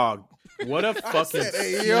 Dog. What a fucking said,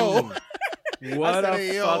 "Hey, scene. yo." What I said, a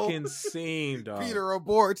 "Hey, yo." fucking scene, dog. Peter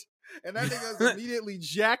abort, and that nigga's immediately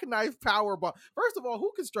jackknife power bomb. First of all,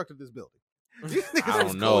 who constructed this building? These niggas I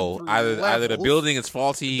was don't going know. through Either the levels. building is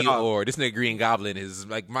faulty, Dog. or this nigga Green Goblin is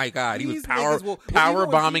like, my God, he was These power niggas will- well, you know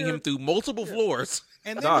what, bombing Peter- him through multiple floors.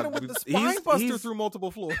 And then Dog, hit him with the he's- spine buster he's- through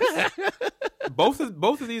multiple floors. both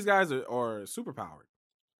of these guys are super powered.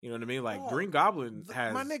 You know what I mean? Like Oh, Green Goblin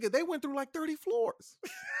has My nigga, they went through like 30 floors.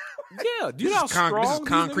 Yeah, do you know how This is strong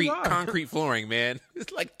concrete these niggas are? concrete flooring, man.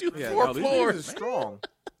 It's like Yeah, four no, these floors. niggas is strong.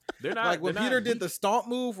 They're not Like when they're not Peter did weak. the stomp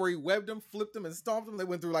move where he webbed him, flipped him, and stomped him, they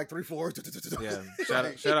went through like 3 floors. Yeah, shout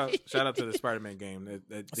out to the Spider-Man game.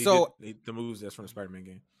 So- The moves that's from the Spider-Man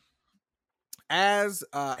game. As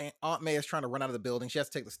Aunt May is trying to run out of the building, she has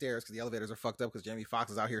to take the stairs because the elevators are fucked up because Jamie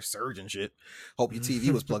Foxx is out here surging shit. Hope your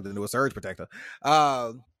TV was plugged into a surge protector.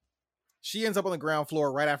 She ends up on the ground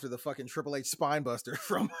floor right after the fucking Triple H spine buster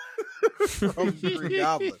from Green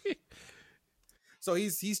Goblin. So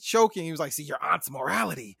he's choking. He was like, "See, your aunt's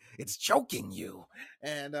morality, it's choking you."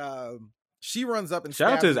 And she runs up and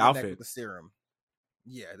Shout out stabs to his him in the neck outfit. with the serum.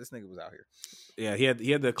 Yeah, this nigga was out here. Yeah, he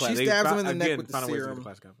had the class. She stabs him in the neck with the found a way to do serum.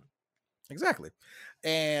 classic outfit. Exactly.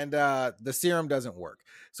 And the serum doesn't work.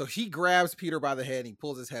 So he grabs Peter by the head and he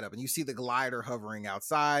pulls his head up, and you see the glider hovering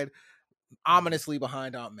outside, ominously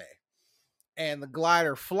behind Aunt May. And the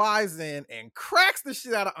glider flies in and cracks the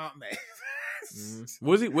shit out of Aunt May.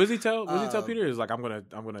 Was he tell Um, Peter is like I'm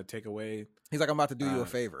gonna take away. He's like, "I'm about to do you a Uh,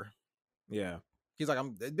 favor." Yeah, He's like,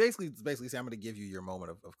 "I'm basically saying I'm going to give you your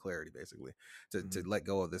moment of clarity, basically, to let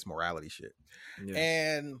go of this morality shit." yeah.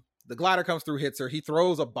 And the glider comes through, hits her. He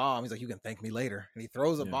throws a bomb. He's like, "You can thank me later." And he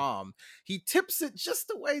throws a Yeah. bomb. He tips it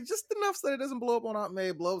just away, just enough so that it doesn't blow up on Aunt May.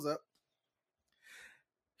 It blows up.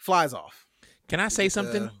 Flies off. Can I say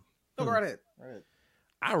something? No, go right ahead. Right ahead.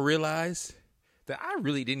 I realized that I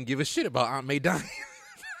really didn't give a shit about Aunt May dying.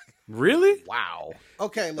 Really? Wow.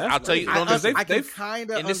 Okay, look, I'll tell you- I, no, listen, I can they've- kind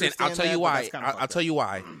of And listen, understand I'll tell you that, but why. that's kinda I'll fucked tell up. you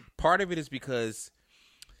why. Part of it is because,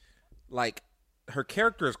 like, her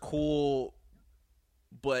character is cool,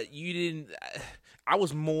 but you didn't.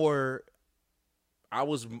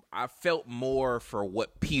 I felt more for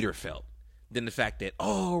what Peter felt than the fact that,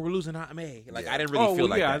 oh, we're losing Aunt May. Like, I didn't really feel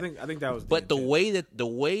like that. I think that was. But the intent.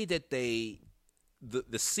 way that they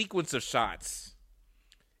the sequence of shots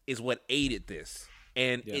is what aided this,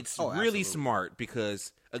 and Yeah. it's Oh, really absolutely. smart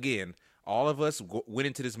because again, all of us went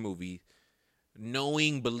into this movie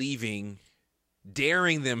knowing, believing,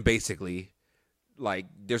 daring them basically. Like,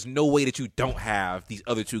 there's no way that you don't have these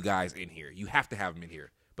other two guys in here. You have to have them in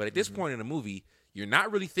here. But at this point in the movie, you're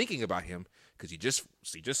not really thinking about him because you just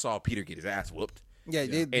saw Peter get his ass whooped. Yeah,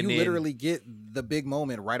 you And then- literally get the big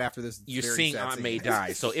moment right after this. You're very seeing sad Aunt scene. May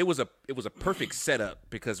die, so it was a perfect setup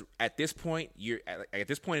because at this point at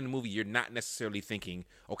this point in the movie, you're not necessarily thinking,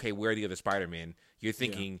 okay, where are the other Spider-Men? You're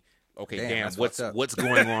thinking, okay, Damn, damn, that's what's fucked up. what's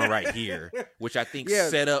going on right here? Which I think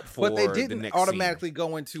set up for but they the didn't next automatically scene.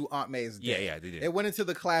 go into Aunt May's death. Yeah, they did. It went into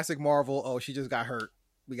the classic Marvel, oh, she just got hurt.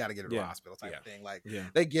 We got to get her to the Yeah. hospital type of thing. Like, Yeah.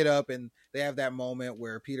 they get up and they have that moment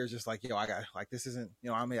where Peter's just like, yo, I got, like, this isn't,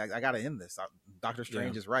 I got to end this. Doctor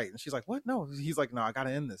Strange is right. And she's like, what? No. He's like, no, I got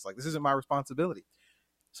to end this. Like, this isn't my responsibility.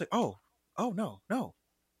 It's like, oh,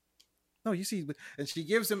 no, you see, and she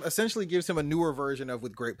essentially gives him a newer version of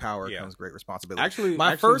with great power comes great responsibility. Actually,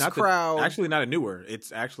 my first not crowd, actually not a newer.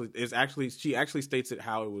 It's actually she actually states it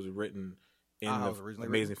how it was written in How it the was originally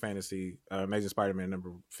Amazing Fantasy, Amazing Spider-Man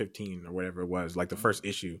number 15 or whatever it was, like the first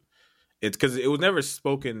issue. It's because it was never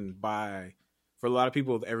spoken by. For a lot of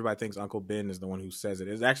people, everybody thinks Uncle Ben is the one who says it.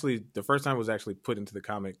 It's actually the first time it was actually put into the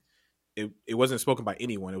comic. It wasn't spoken by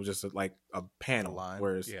anyone. It was just like a panel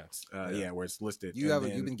where it's where it's listed. You've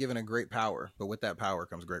been given a great power, but with that power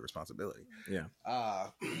comes great responsibility. Yeah.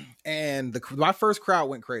 And my first crowd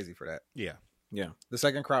went crazy for that. Yeah. The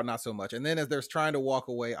second crowd, not so much. And then as they're trying to walk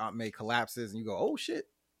away, Aunt May collapses, and you go, "Oh shit,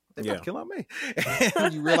 they got to kill Aunt May!"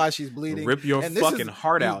 And you realize she's bleeding. Rip your fucking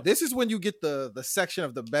heart out. This is when you get the section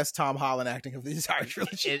of the best Tom Holland acting of the entire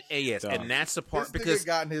trilogy. And that's the part this because nigga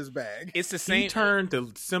got in his bag. it's the same. He turned the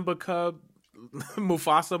Simba Cub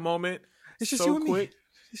Mufasa moment. It's just so you and quick. me.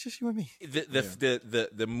 It's just you and me.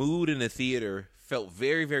 The mood in the theater felt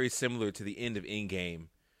very, very similar to the end of Endgame,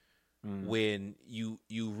 when you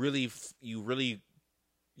really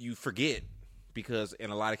forget, because in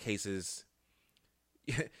a lot of cases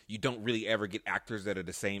you don't really ever get actors that are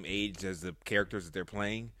the same age as the characters that they're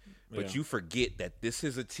playing, but you forget that this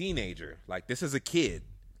is a teenager, like this is a kid,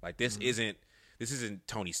 like this isn't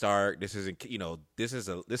Tony Stark, this isn't this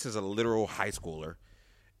is a literal high schooler,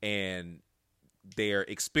 and they're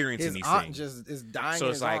experiencing His these aunt things. just is dying So in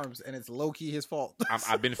it's his like- arms, and it's low key his fault.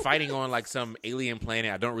 I've been fighting on like some alien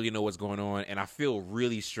planet. I don't really know what's going on, and I feel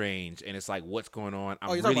really strange. And it's like, what's going on? I'm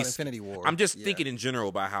you're talking about Infinity War. I'm just Yeah. thinking in general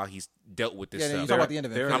about how he's dealt with this Yeah, stuff. you talk about the end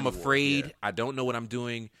of Infinity I'm War, afraid. yeah. I don't know what I'm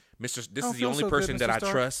doing. This is the feel only so good, person that Mr. I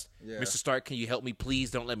Stark. trust. Yeah. Mr. Stark, can you help me? Please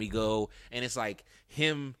don't let me go. And it's like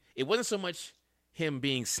him. It wasn't so much him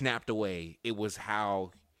being snapped away. It was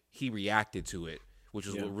how he reacted to it, which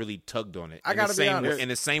was what really tugged on it. I gotta be honest. In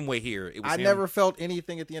the same way here, it was I him. never felt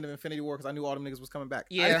anything at the end of Infinity War because I knew all them niggas was coming back.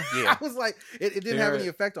 Yeah, I, yeah. I was like, it didn't have any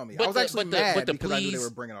effect on me. I was actually mad because I knew they were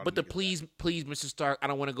bringing on. But the please, Mr. Stark, I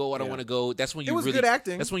don't want to go. I don't want to go. That's when It you was really good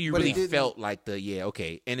acting, That's when you but it really didn't- felt like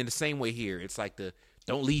okay. And in the same way here, it's like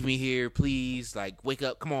don't leave me here, please. Like wake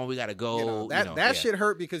up, come on, we gotta go. That shit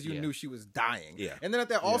hurt because you knew she was dying. Yeah. And then at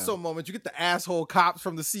that also moment, you get the asshole cops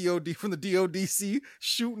from the DODC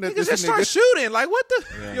shooting at Niggas this just nigga. start shooting. Like what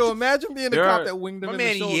the? Yo, imagine being the There cop are- that winged him My in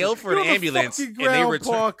man the shoulder. yelled for You're an on ambulance, fucking and they ground,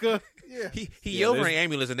 returned- Parker. Yeah. He yelled for an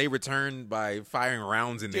ambulance, and they returned by firing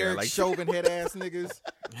rounds in there. Derek Like Chauvin head ass niggas.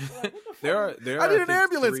 There are I need I an think,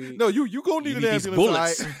 ambulance. three- No, you gonna you need need an these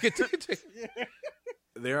ambulance. bullets. alright?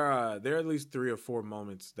 there are at least 3 or 4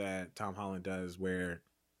 moments that Tom Holland does where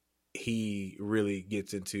he really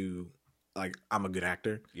gets into like, I'm a good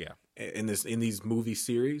actor. Yeah. In these movie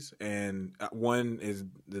series, and one is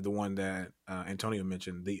the one that Antonio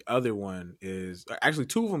mentioned. The other one is actually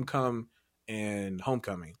 2 of them come in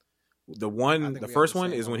Homecoming. The first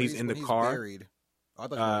one is when he's in the car. Buried. I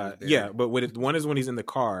thought he was buried. Yeah, but one is when he's in the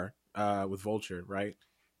car with Vulture, right?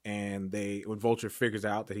 And when Vulture figures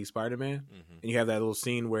out that he's Spider-Man, and you have that little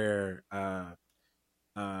scene where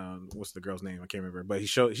what's the girl's name? I can't remember. But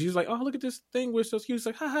she's like, "Oh, look at this thing. We're so cute." He's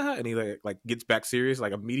like, "Ha ha ha!" And he like gets back serious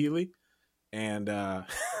like immediately. And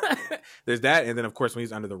there's that, and then of course when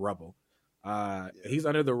he's under the rubble, he's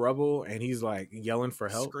under the rubble and he's like yelling for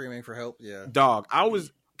help, screaming for help. Yeah, dog. I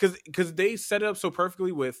was because they set it up so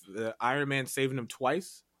perfectly with Iron Man saving him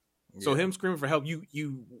twice. So him screaming for help,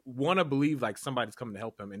 you want to believe like somebody's coming to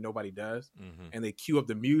help him, and nobody does. And they cue up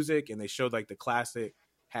the music, and they show like the classic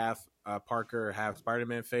half Parker, half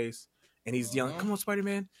Spider-Man face, and he's yelling, "Come on,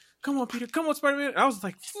 Spider-Man! Come on, Peter! Come on, Spider-Man!" And I was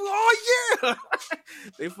like, "Oh yeah!"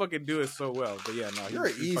 They fucking do it so well. But yeah, no, you're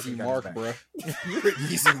an he easy fucking got mark, his back. bro. You're an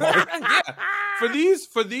easy mark. Yeah,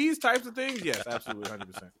 for these types of things, yes, absolutely,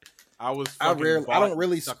 100%. I don't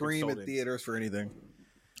really stuck and scream sold at in. theaters for anything,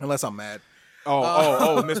 unless I'm mad.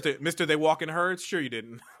 Mister, they walk in herds. Sure, you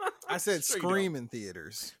didn't. I said Sure you scream in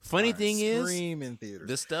theaters. Funny thing is, scream in theaters.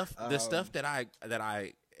 the stuff that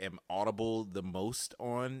I am audible the most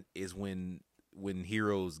on is when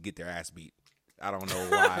heroes get their ass beat. I don't know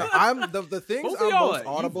why. I'm the things Both of I'm y'all most are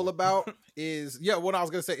audible evil. about is what I was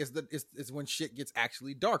gonna say is when shit gets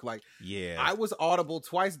actually dark. Like Yeah. I was audible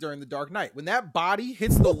twice during the Dark Knight when that body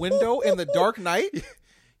hits the window in the Dark Knight.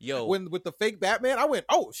 Yo. with the fake Batman, I went,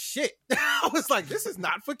 oh shit. I was like, this is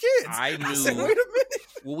not for kids. I said, knew. wait a minute.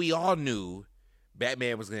 Well, we all knew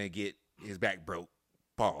Batman was gonna get his back broke.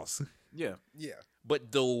 Pause. Yeah. Yeah.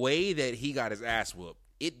 But the way that he got his ass whooped,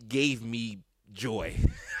 it gave me joy.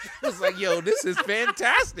 I was like, yo, this is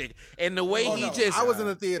fantastic. And the way I was in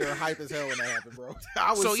the theater hype as hell when that happened, bro.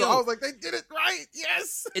 I was like, they did it right.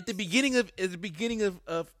 Yes. At the beginning of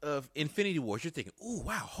Infinity Wars, you're thinking, ooh,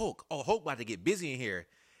 wow, Hulk. Oh, Hulk about to get busy in here.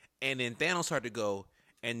 And then Thanos started to go,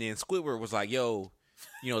 and then Squidward was like, yo,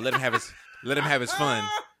 let him have his fun.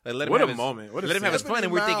 Like, let him What have a his, moment. What a let him have his scene. fun.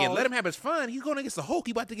 And we're thinking, Mouth. let him have his fun. He's going against the Hulk.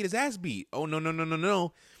 He about to get his ass beat. Oh,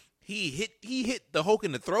 no. He hit the Hulk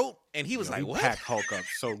in the throat, and he was like, what? Pack Hulk up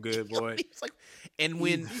so good, boy. He's like, and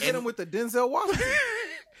when He hit him with the Denzel Washington.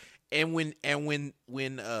 and when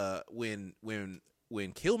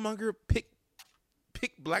Killmonger picked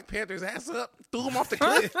Black Panther's ass up, threw him off the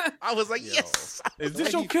cliff, I was like, yes. Is The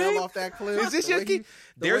this way your he fell king? off that cliff. Is this the your way king?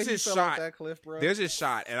 the There's way he this fell shot. off that cliff, bro. There's this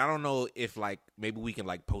shot, and I don't know if like maybe we can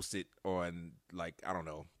like post it on like I don't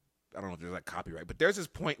know if there's like copyright, but there's this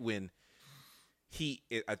point when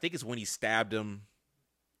I think it's when he stabbed him,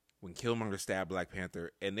 when Killmonger stabbed Black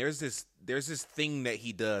Panther, and there's this thing that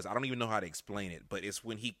he does. I don't even know how to explain it, but it's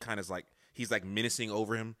when he kind of like he's like menacing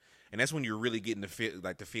over him, and that's when you're really getting the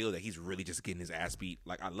feel that he's really just getting his ass beat.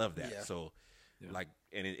 Like I love that. Yeah. So. Like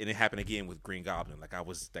and it happened again with Green Goblin. Like I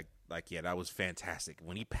was like yeah, that was fantastic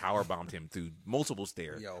when he power bombed him through multiple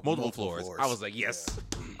stairs, multiple floors. I was like, yes.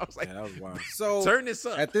 I was like, Yeah, that was wild. So turn this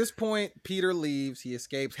up. at this point, Peter leaves. He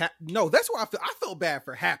escapes. No, that's why I felt bad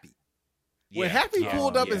for Happy. When Happy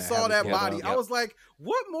pulled up and saw that body, I was like,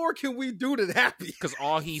 what more can we do to Happy? because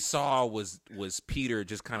all he saw was Peter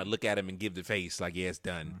just kind of look at him and give the face like, yeah, it's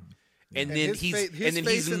done. And then his he's face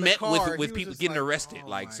he's in the met car, he with was people just getting like, arrested. oh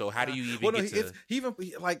Like, my so how do God. you even Well, no, get to?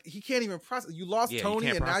 he can't even process. You lost Yeah, you Tony,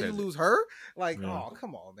 can't and now you process it. lose her. Like, Yeah. oh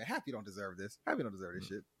come on, man. Happy don't deserve this. Happy don't deserve this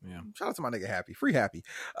shit. Yeah. Shout out to my nigga Happy. Free Happy.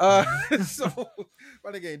 So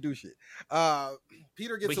my nigga ain't do shit.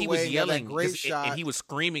 Peter gets But he away. was and you have that yelling, great 'cause shot. and he was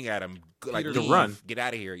screaming at him like, Peter to "Leave, run. get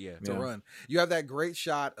out of here!" Yeah, to run. You have that great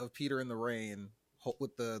shot of Peter in the rain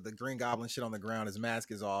with the Green Goblin shit on the ground. His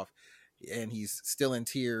mask is off, and he's still in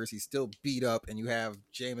tears. He's still beat up, and you have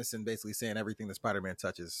Jameson basically saying everything that Spider-Man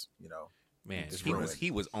touches. man, It's he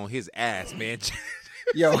ruined. was on his ass, man.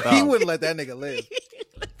 Yo, he wouldn't let that nigga live.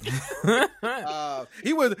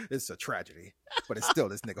 He was. It's a tragedy, but it's still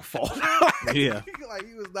this nigga fault. Yeah. Like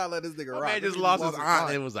he was not letting this nigga My rock. man This just nigga lost his his aunt,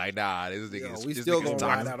 and it was like, nah, this Yo, nigga's we this still nigga's gonna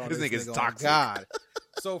ride toxic. out on This nigga's nigga on toxic. God.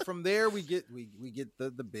 So from there we get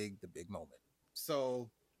the big moment. So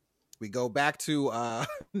we go back to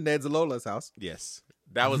Ned's Lola's house. Yes,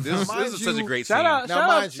 that was this. Mind This is such a you, great Shout scene. out, Now, shout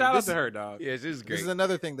mind out, you, shout out this to is- her, dog. Yeah, this is This great. is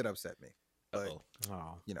another thing that upset me. But Uh-oh.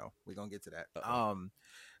 Oh. we're gonna get to that. Uh-oh.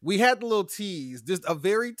 We had the little tease, just a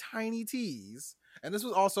very tiny tease. And this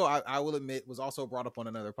was also, I will admit, was also brought up on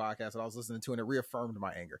another podcast that I was listening to, and it reaffirmed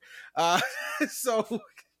my anger. So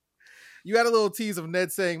you had a little tease of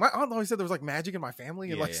Ned saying, I don't know, he said there was like magic in my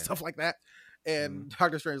family and like Yeah. stuff like that. And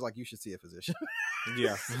Doctor Strange was like, you should see a physician.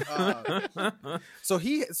 Yeah.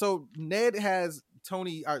 So Ned has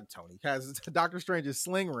has Doctor Strange's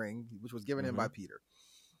sling ring, which was given him by Peter.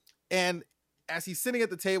 And as he's sitting at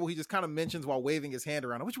the table, he just kind of mentions while waving his hand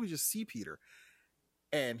around, I wish we just see Peter.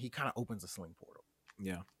 And he kind of opens a sling portal.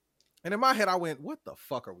 Yeah. And in my head, I went, what the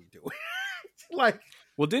fuck are we doing? Like,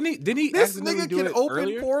 Well, didn't he this accidentally nigga do can it open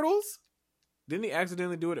earlier? portals? Didn't he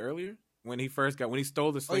accidentally do it earlier when he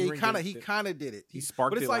stole the Oh, sling yeah, ring? he kind of did it. He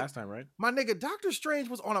sparked but it it's like, last time, right? my nigga, Doctor Strange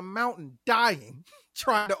was on a mountain dying,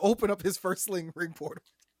 trying to open up his first sling ring portal.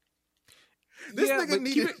 This Yeah, nigga but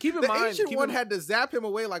needed. keep in the mind, ancient keep one in- had to zap him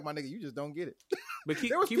away. Like, my nigga, you just don't get it. But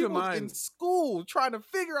There was keep in people in mind, school trying to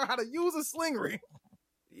figure out how to use a sling ring.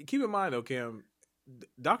 keep in mind though, Kim,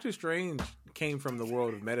 Doctor Strange came from the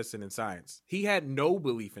world of medicine and science. He had no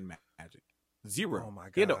belief in magic. Zero. Oh my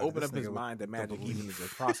He had to God, open this up his nigga mind that with magic the even belief.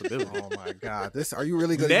 is a possibility. Oh my God! Are you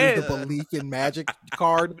really gonna Ned- use the belief in magic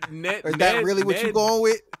card? Ned, Is that really what you going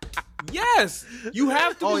with? Yes, you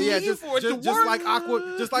have to Oh believe yeah, for it to just work. like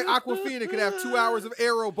Aquafina could have 2 hours of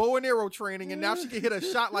bow and arrow training, and now she can hit a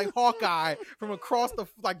shot like Hawkeye from across the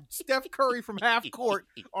like Steph Curry from half court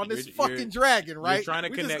on this You're- fucking dragon, right? You're trying to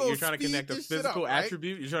We just connect. gonna You're trying to speed connect a this shit physical up, right?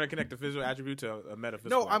 attribute. You're trying to connect a physical attribute to a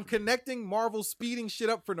metaphysical. No, I'm attribute. connecting Marvel speeding shit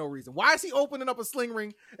up for no reason. Why is he opening up a sling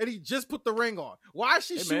ring and he just put the ring on? Why is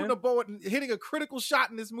she Hey, shooting man. a bow and hitting a critical shot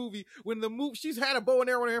in this movie when she's had a bow and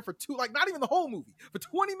arrow in her hand for not even the whole movie, for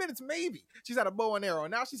 20 minutes maybe. She's had a bow and arrow,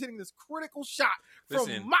 and now she's hitting this critical shot from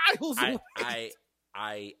Listen, miles away.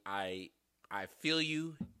 I feel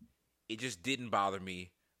you. It just didn't bother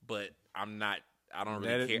me, but I'm not I don't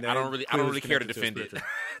Ned- really care. Ned I don't really clearly care to connected to defend it. spiritual.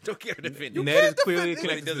 Don't care to defend it. Ned is clearly But it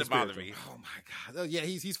connected to doesn't bother spiritual. me. Oh my god! Oh, yeah,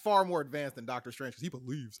 he's far more advanced than Doctor Strange because he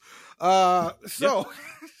believes. So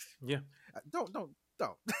Yeah. don't.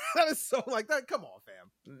 That is so like that. Come on,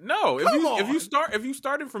 fam. No, if Come you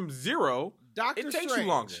started from zero, Doctor it takes Strange, you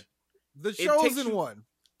longer. The takes Chosen you- One,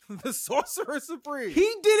 the Sorcerer Supreme.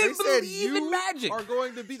 He didn't They said believe in you magic. Are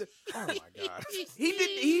going to be the. Oh my god!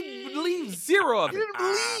 He believed zero of He it. didn't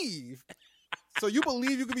believe. So you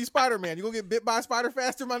believe you can be Spider-Man? You gonna get bit by a spider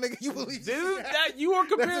faster, my nigga? You believe You are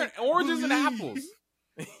comparing That's a oranges and believe. apples.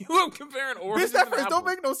 You are comparing oranges Bitch, that and phrase apples. don't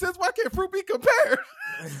make no sense. Why can't fruit be compared?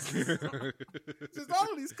 Just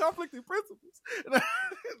all of these conflicting principles.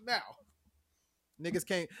 Now,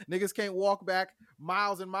 niggas can't walk back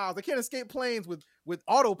miles and miles. They can't escape planes with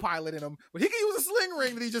autopilot in them. But he can use a sling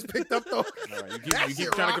ring that he just picked up though. All right, you That keep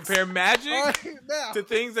shit trying to rocks. compare magic All right, now, to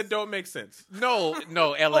things that don't make sense. No,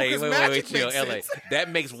 LA. 'cause wait, magic chill, makes LA. sense. That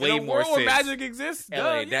makes way In a more world where sense. magic exists, LA,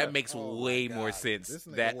 duh, yeah. that makes Oh my way God. more sense. This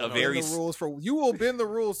nigga That will a bend very the rules for you will bend the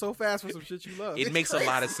rules so fast for some shit you love. it It's makes a crazy.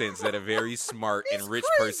 lot of sense that a very smart and It's rich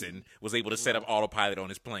crazy. person was able to set up autopilot on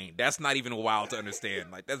his plane. That's not even wild to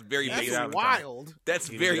understand. Like that's very That's basic. out of wild. That's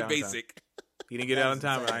He very didn't get out in basic. He didn't get out in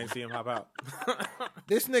That's time, and I insane. didn't see him hop out.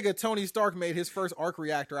 This nigga Tony Stark made his first arc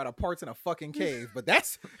reactor out of parts in a fucking cave, but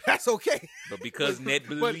that's okay. But because Ned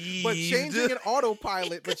believed But changing an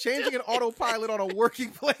autopilot on a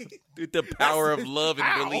working plane, with the power That's- of love and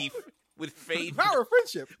Ow. belief, with faith, power of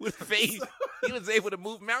friendship. with faith, he was able to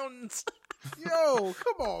move mountains. Yo,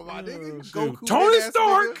 come on, my nigga. Goku Tony ass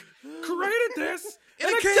Stark nigga. created this In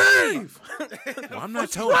in a a cave. Well, I'm not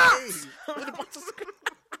Tony. Hey,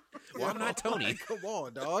 Well, I'm not Tony. come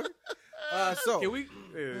on, dog. So Can we? Yeah,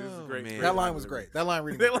 this is Oh, great. man. great that line was great. That line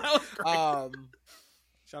really. That line was great.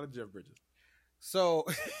 Shout out to Jeff Bridges. So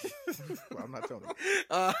well, I'm not Tony.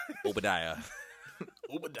 Obadiah.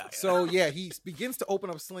 So yeah, he begins to open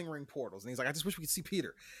up sling ring portals, and he's like, "I just wish we could see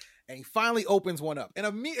Peter." And he finally opens one up, and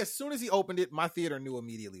as soon as he opened it, my theater knew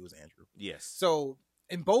immediately it was Andrew. Yes. So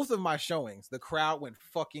in both of my showings, the crowd went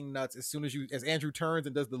fucking nuts as soon as Andrew turns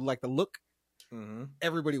and does the look. Mm-hmm.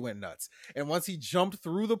 Everybody went nuts. And once he jumped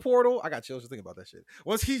through the portal, I got chills just thinking about that shit.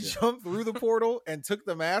 Once he jumped through the portal and took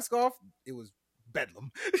the mask off, it was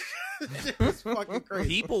bedlam. It was fucking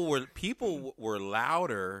crazy. People were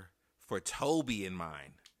louder for Toby in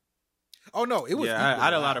mine. Oh no, it was. Yeah, I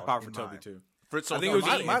had a lot of loud pop for in Toby mine. too. So I think for it was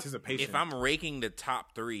me, just anticipation. if I'm ranking the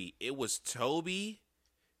top three, it was Toby,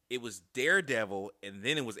 it was Daredevil, and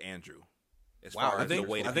then it was Andrew. As Wow, far I as think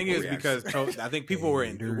the way that I think people it was reacted. because I think people were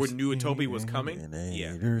knew Toby was coming.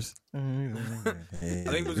 Yeah. I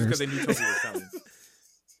think it was just because they knew Toby was coming.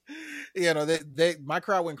 You know, my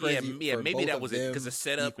crowd went crazy. Yeah, for maybe both that of was it them because the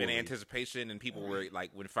setup and equally. anticipation, and people were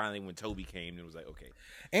like, when Toby came, it was like, okay,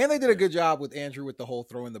 And they did a good job with Andrew with the whole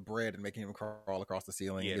throwing the bread and making him crawl across the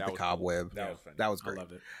ceiling Yeah, and that get the was cool. cobweb. That was funny. That was I great.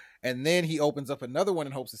 loved it. And then he opens up another one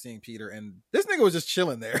in hopes of seeing Peter, and this nigga was just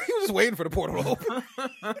chilling there. He was just waiting for the portal to open.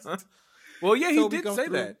 Well, yeah, he Toby did comes say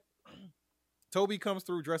through. that. Toby comes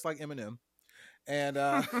through dressed like Eminem, and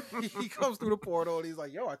he comes through the portal, and he's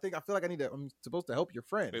like, "Yo, I'm supposed to help your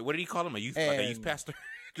friend." wait, what did he call him? Like a youth And- pastor?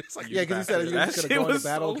 Just like Yeah, because he said That you're just shit gonna go into was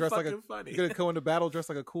battle so dressed like fucking funny. you're gonna go into battle dressed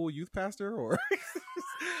like a cool youth pastor, or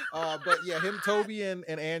but yeah, Toby and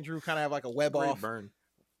Andrew kind of have like a web Great off, burn.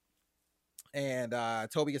 and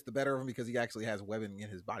Toby gets the better of him because he actually has webbing in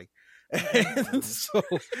his body. And so,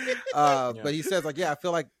 but he says like, "Yeah, I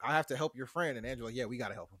feel like I have to help your friend," and Andrew's like, "Yeah, we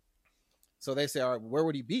gotta help him." So they say, "All right, where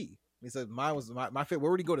would he be?" He said, "Mine was my fit.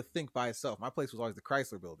 Where would he go to think by himself? My place was always the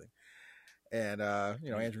Chrysler Building." And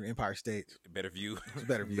Andrew, Empire State, Better view. it's a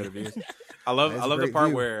better view. Better views. I love That's a the great part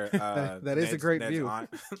view. where That is a great view. Aunt,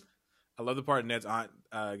 I love the part Ned's aunt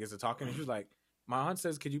gets to talking and she's like, "My aunt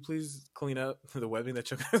says, could you please clean up the webbing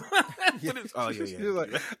that you?" Oh yeah, She's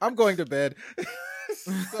like, "I'm going to bed."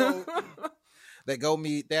 So they go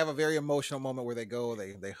meet. They have a very emotional moment where they go.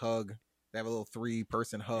 They hug. They have a little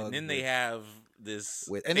 3-person hug. And then they have this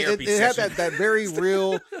and therapy it had session. that very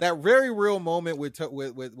real moment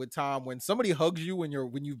with Tom when somebody hugs you when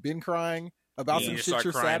you've been crying about Yeah, some you shit start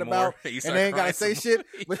you're crying sad more. about, You and start they ain't gotta crying say some shit.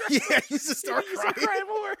 But yeah, you just start crying.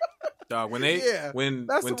 more. Dog, when they Yeah, when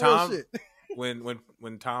That's when some real Tom shit.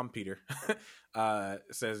 when Tom Peter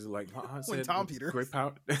says like my aunt When said, Tom with Peter. great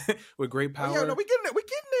power with great power. Oh, yeah, no, we getting there.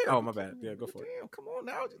 Oh, my bad. Yeah, go for it. Damn, come on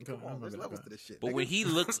now. Go Come on, on, my there's bad, levels go to this shit. But nigga. when he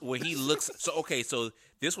looks, so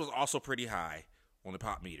this was also pretty high on the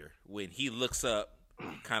pop meter. When he looks up,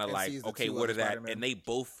 kind of And like, sees the okay, two what other is that? Spider-Men. And they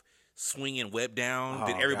both swinging web down. Oh,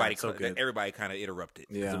 then God, everybody, so good. everybody kind of interrupted.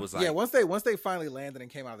 'Cause Yeah. it was like, yeah, once they finally landed and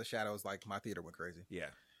came out of the shadows, like my theater went crazy. yeah.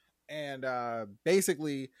 And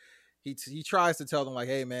basically he tries to tell them like,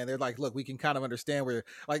 hey man, they're like, look, we can kind of understand where,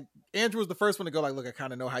 like, Andrew was the first one to go like, look, I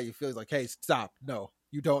kind of know how you feel. He's like, hey, stop, no,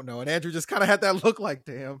 you don't know. And Andrew just kind of had that look like,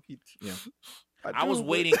 damn. I was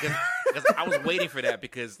waiting because I was waiting for that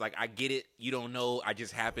because like I get it, you don't know, I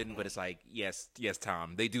just happened, but it's like yes,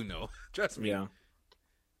 Tom, they do know. Trust me. Yeah.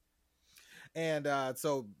 And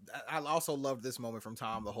so I also loved this moment from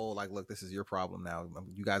Tom. The whole like, look, this is your problem now.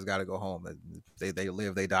 You guys got to go home. They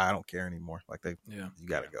live, they die. I don't care anymore. Like you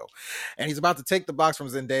got to go. And he's about to take the box from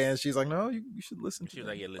Zendaya, and she's like, no, you should listen. She was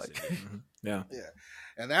like, yeah, listen. Yeah.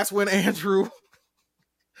 And that's when Andrew.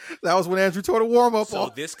 That was when Andrew tore the warm up.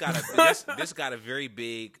 So this got a very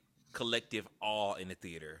big collective awe in the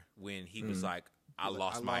theater when he was like, I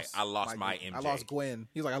lost my MJ. I lost Gwen.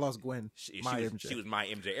 He's like, I lost Gwen. She was my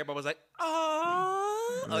MJ. Everybody was like,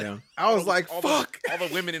 oh. Yeah. I was like, fuck. All the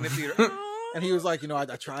women in the theater. And he was like,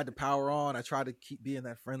 I tried to power on. I tried to keep being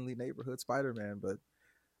that friendly neighborhood Spider-Man, but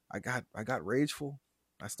I got rageful.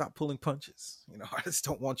 I stopped pulling punches. I just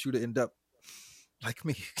don't want you to end up like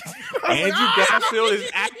me. Andrew Garfield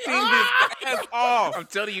is acting his ass off. I'm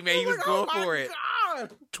telling you, man, he was going for it.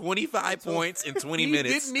 25 points in 20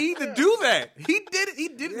 minutes. He didn't need to do that. He did it. He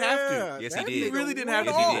didn't have to. Yes, he did. He really didn't have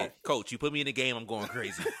to. Yes, he did. Coach, you put me in the game, I'm going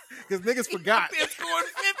crazy. Because niggas forgot. They're scoring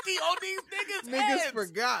 50 on these niggas' Niggas heads.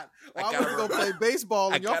 forgot. I was going to play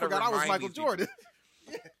baseball, and y'all forgot I was Michael these Jordan.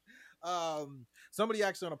 Somebody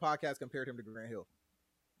actually on a podcast compared him to Grant Hill.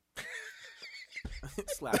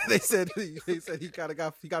 They said he kind of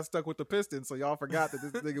got stuck with the Pistons, so y'all forgot that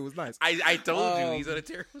this nigga was nice. I told you he's on a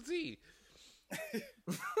terrible team.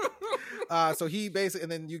 So he basically,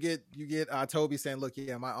 and then you get Toby saying, "Look,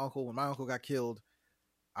 yeah, when my uncle got killed,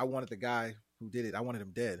 I wanted the guy who did it. I wanted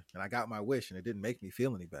him dead, and I got my wish, and it didn't make me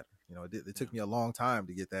feel any better. It took me a long time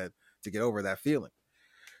to get over that feeling.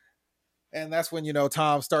 And that's when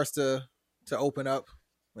Tom starts to open up,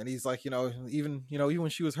 and he's like, even when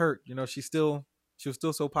she was hurt, she was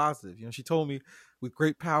still so positive. She told me with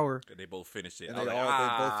great power. And they both finished it. And they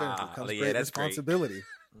both finished it. Comes great responsibility.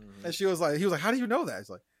 Mm-hmm. And he was like, how do you know that? He's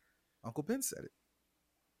like, Uncle Ben said it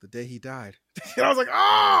the day he died. And I was like,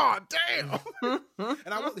 oh, damn.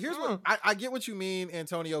 And here's what I get what you mean,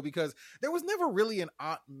 Antonio, because there was never really an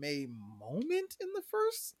Aunt May moment in the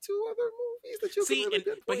first two other movies that you see. Can really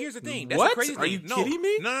But here's the thing. That's what? The crazy thing. Are you kidding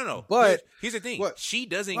me? No. But here's the thing. What? She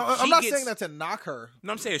doesn't. No, I'm not saying that to knock her.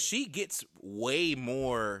 No, I'm saying she gets way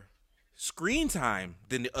more screen time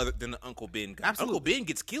than the Uncle Ben guy. Absolutely. Uncle Ben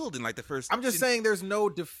gets killed in like the first. I'm just saying there's no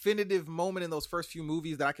definitive moment in those first few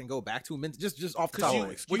movies that I can go back to. Just off the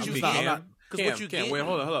top. Excuse me, Cam. Wait,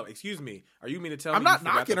 hold up. Excuse me. Are you mean to tell me I'm not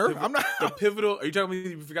knocking her? I'm not. The pivotal. Are you telling me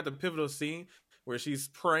you forgot the pivotal scene where she's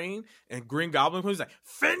praying and Green Goblin comes like,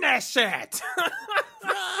 finish it.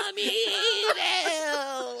 From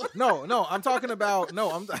evil. No. I'm talking about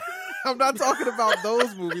I'm not talking about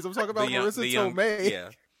those movies. I'm talking about Marissa Tomei. Yeah.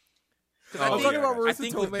 I'm talking about Marissa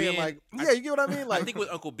Tomei and like, you get what I mean? Like, I think with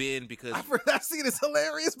Uncle Ben because that scene is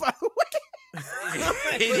hilarious, by the way.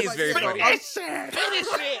 It is very funny. Finish it.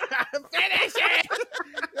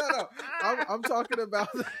 No. I'm talking about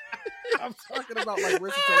like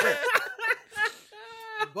Marissa Tomei.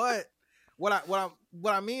 But what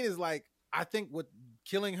I mean is like, I think what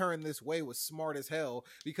killing her in this way was smart as hell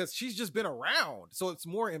because she's just been around, so it's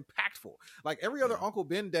more impactful. Like every other Uncle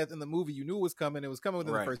Ben death in the movie, you knew it was coming. It was coming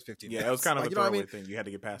within the first 15 minutes. Yeah, it was kind of like, a throwaway thing. You had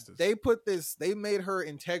to get past this. They made her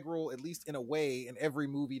integral, at least in a way, in every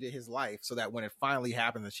movie to his life, so that when it finally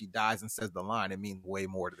happens and she dies and says the line, it means way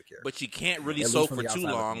more to the character. But she can't really soak for too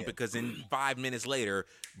long because in 5 minutes later,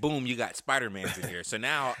 boom, you got Spider-Man's in here. So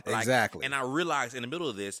now, exactly. And I realized in the middle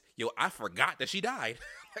of this, I forgot that she died.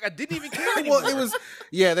 Like I didn't even care anymore. Well, it was,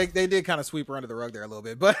 they did kind of sweep her under the rug there a little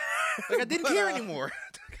bit, but like I didn't care anymore.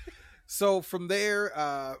 So from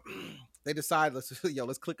there, they decide let's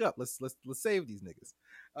click up, let's save these niggas.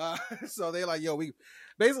 So they're like, we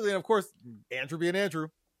basically, and of course, Andrew being Andrew,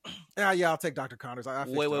 I'll take Dr. Connors. Wait.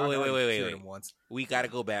 We got to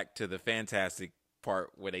go back to the fantastic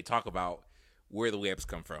part where they talk about where the webs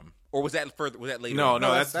come from, or was that later? No, on?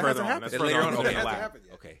 that's further on. That's later on. Okay. Okay. That hasn't happened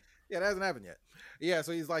yet. Okay. Yeah, that hasn't happened yet. Yeah,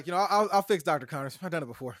 so he's like, I'll fix Dr. Connors. I've done it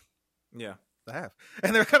before. Yeah. I have.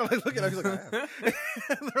 And they're kind of like looking at him. He's like, I have.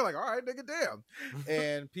 And they're like, all right, nigga, damn.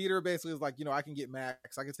 And Peter basically is like, I can get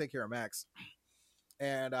Max. I can take care of Max.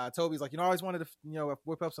 And Toby's like, I always wanted to,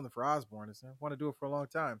 whip up something for Osborn. I want to do it for a long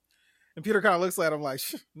time. And Peter kind of looks at him like,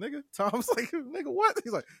 nigga. Tom's like, nigga, what?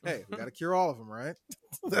 He's like, hey, we got to cure all of them, right?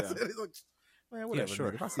 That's it. He's like, man, whatever, yeah,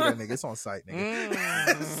 sure. nigga. If I see that nigga, it's on site,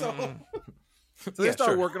 nigga. So they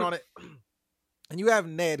start working on it. And you have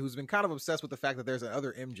Ned, who's been kind of obsessed with the fact that there's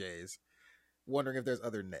other MJs, wondering if there's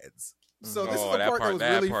other Neds. So this is Oh, the that part that was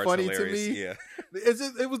really part's funny hilarious. to me. Yeah.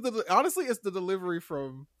 It was honestly, it's the delivery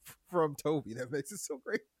from Toby that makes it so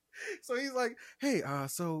great. So he's like, "Hey,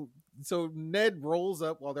 so Ned rolls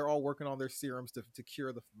up while they're all working on their serums to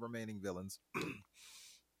cure the remaining villains."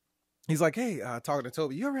 He's like, "Hey, talking to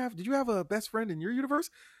Toby, did you have a best friend in your universe?"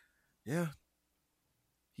 "Yeah,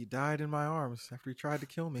 he died in my arms after he tried to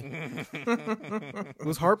kill me. It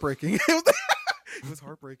was heartbreaking. It was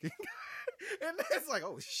heartbreaking." And it's like,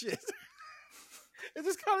 "Oh shit!" It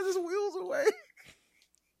just kind of just wheels away.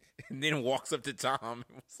 And then walks up to Tom.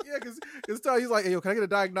 Yeah, because Tom, he's like, "Hey, yo, can I get a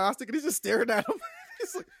diagnostic?" And he's just staring at him.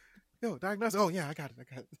 He's like, "Yo, diagnostic? Oh yeah, I got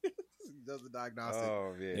it. He does the diagnostic.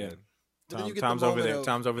 Oh man. Yeah. But then you get the Tom's over moment there. of-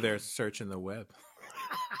 Tom's over there searching the web.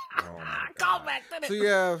 Oh my God. So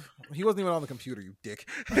yeah, he wasn't even on the computer, you dick.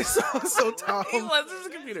 So Tom, There's a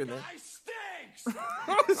computer there.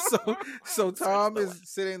 so Tom is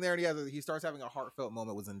sitting there and he starts having a heartfelt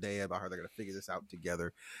moment with Zendaya about how they're gonna figure this out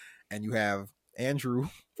together, and you have Andrew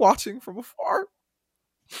watching from afar.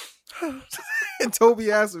 And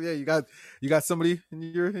Toby asks him, "Yeah, you got somebody in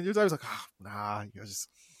your time?" He's like, "Oh, nah, just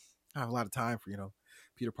I have a lot of time for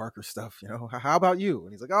Peter Parker stuff. How about you?"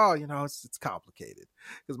 And he's like, "Oh, it's complicated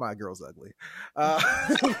because my girl's ugly."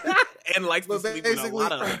 And likes to But sleep with a basically-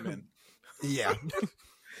 lot of other men. Yeah.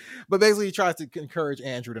 But basically he tries to encourage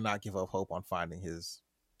Andrew to not give up hope on finding his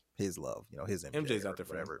love, his MJ. MJ's or out there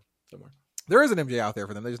for whatever. somewhere. There is an MJ out there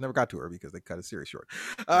for them. They just never got to her because they cut a series short.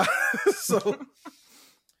 So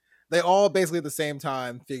they all basically at the same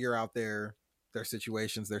time figure out their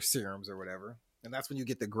situations, their serums or whatever. And that's when you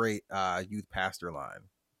get the great youth pastor line.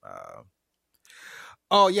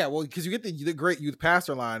 Oh yeah, well, because you get the great youth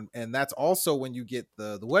pastor line, and that's also when you get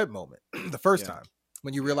the web moment the first time.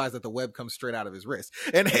 When you realize that the web comes straight out of his wrist.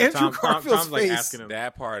 And Andrew Garfield's Tom's like face. asking him.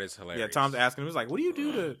 That part is hilarious. Yeah, Tom's asking him. He's like, "What do you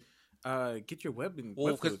do to get your web in?"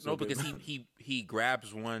 Well, web fluid so good?" because he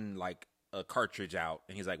grabs one like a cartridge out,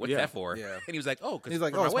 and he's like, "What's Yeah. that for?" Yeah. And he was like, "Oh, because He's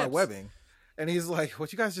like, "Oh, it's my webbing." And he's like,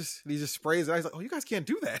 "What you guys just?" And he just sprays it. He's like, "Oh, you guys can't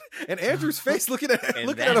do that." And Andrew's face looking at And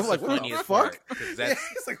him that's like, the "What the funniest fuck?" part, 'cause Yeah, that's-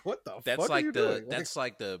 he's like, "What the That's fuck like are you doing?" that's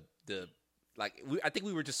like the I think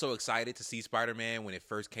we were just so excited to see Spider-Man when it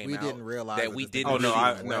first came we out didn't realize that we this didn't. Oh, no, really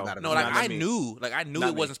I- web no. out of No, his like not mouth. I me. knew Not it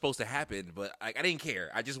me. wasn't supposed to happen, but I didn't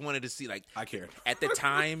care. I just wanted to see I cared. at the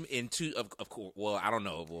time of course. Well, I don't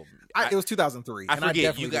know. Well, It was 2003. I and forget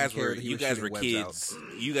definitely you guys didn't care were that he you was guys shooting were webs out.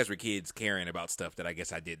 kids. You guys were kids caring about stuff that I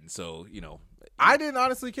guess I didn't. So I didn't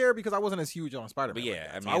honestly care because I wasn't as huge on Spider-Man. But yeah, like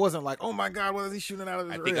that. I So mean- I wasn't like, "Oh my god, what is he shooting out of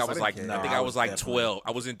his I wrist?" think I was didn't like care. I think No, I I was was like definitely- 12.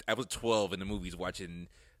 I was 12 in the movies watching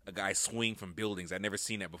a guy swing from buildings. I'd never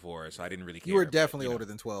seen that before, so I didn't really care. You were but, definitely know. older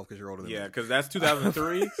than 12 because you're older than Yeah, me. because that's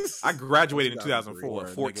 2003. I graduated in 2004. Well,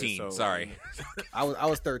 14. nigga, so- Sorry. I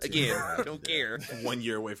was 13. Again, I don't care. 1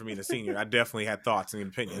 year away from being a senior. I definitely had thoughts and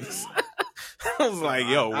opinions. I was like,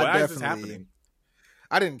 "Yo, I why is this definitely- happening?"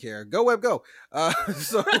 I didn't care. Go web, go.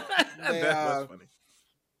 So they, That's funny.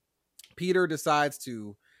 Peter decides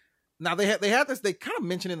to. Now they had this. They kind of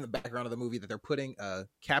mentioned in the background of the movie that they're putting a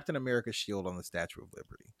Captain America shield on the Statue of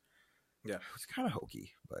Liberty. Yeah. It's kind of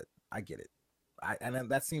hokey, but I get it. And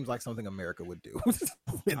that seems like something America would do.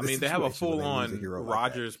 I mean, they have a full-on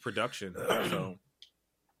Rogers production. So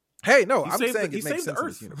Hey, no, he I'm saved, saying he it makes saved the sense in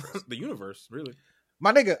Earth, this universe. the universe, really.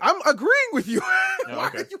 My nigga, I'm agreeing with you. Oh, Why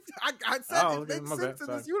okay. are you I said Oh, it okay, makes my sense bad,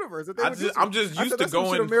 in this sorry. universe. That they would do I'm something. just I used said to that's some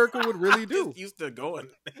shit going. America would really I'm do. just used to going.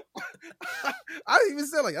 I even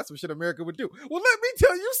said like that's some shit America would do. Well, let me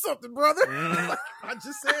tell you something, brother. Mm. I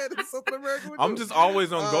just said it's something America would do. I'm just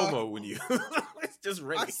always on go Uh, mode when you. It's just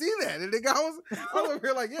ready. I see that, and the guy was over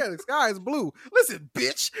here like, yeah, the sky is blue. Listen,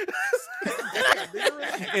 bitch.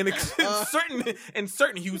 And in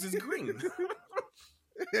certain hues is green.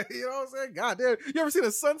 You know what I'm saying? God damn. You ever seen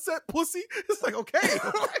a sunset pussy? It's like, okay.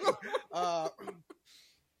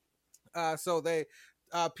 So they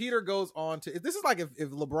Peter goes on to this is like if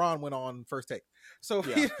LeBron went on First Take. So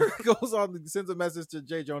Yeah. Peter goes on, sends a message to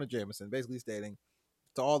J. Jonah Jameson, basically stating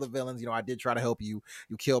to all the villains, I did try to help you.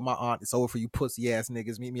 You killed my aunt. It's over for you pussy ass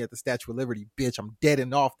niggas. Meet me at the Statue of Liberty, bitch. I'm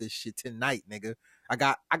deading off this shit tonight, nigga. I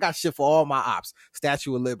got shit for all my ops.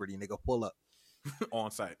 Statue of Liberty, nigga. Pull up. On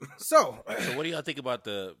site. So So what do y'all think about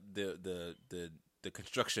the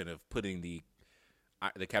construction of putting the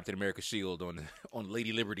Captain America shield on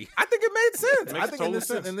Lady Liberty? I think it made sense. Makes I think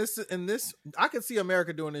total in this, I could see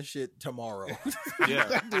America doing this shit tomorrow.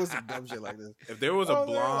 Yeah. Doing some dumb shit like this. If there was a Oh,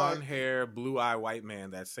 they're blonde like- hair, blue eye white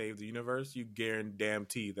man that saved the universe, you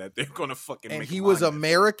guarantee that they're gonna fucking. And make he a was monument.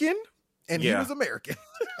 American, and he Yeah. was American.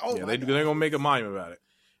 Oh Yeah, my they're God. gonna make a monument about it.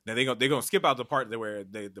 Now they're gonna skip out the part where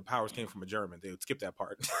the powers came from a German. They would skip that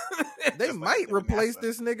part. They Just might they did in replace NASA.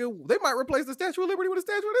 this nigga. They might replace the Statue of Liberty with a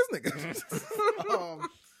statue of this nigga.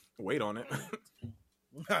 Wait on it.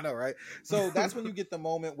 I know, right? So that's when you get the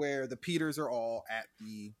moment where the Peters are all at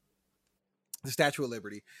the Statue of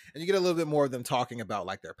Liberty, and you get a little bit more of them talking about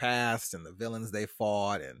like their past and the villains they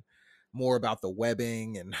fought, and more about the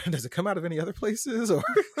webbing. And does it come out of any other places? Or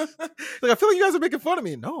like, I feel like you guys are making fun of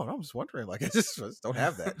me. No, I'm just wondering. Like, I just don't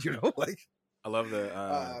have that, you know? Like, I love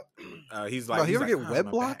the. He's no, like, he he's ever like, get "Oh, web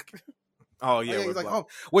my block? back." Oh yeah, He's web like, block.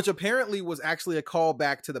 oh, which apparently was actually a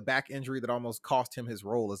callback to the back injury that almost cost him his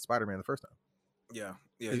role as Spider-Man the first time. Yeah.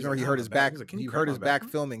 You he's know, like, he "Oh, hurt my his back. He's like, "Can you He crack hurt my his back back?"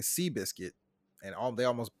 filming Seabiscuit, and they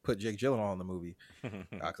almost put Jake Gyllenhaal in the movie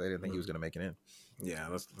because they didn't think he was going to make it in. Yeah.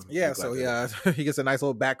 Yeah, so he gets a nice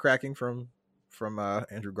little back cracking from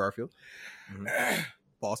Andrew Garfield,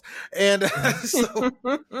 boss, and so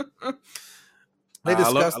they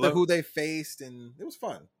discussed who they faced, and it was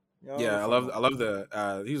fun. You know, Yeah, it was I love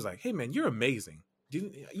the. He was like, "Hey man, you're amazing. You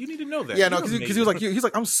need to know that." Yeah, no, You're because he was amazing." like, he's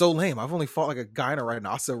like, I'm so lame. I've only fought like a guy in a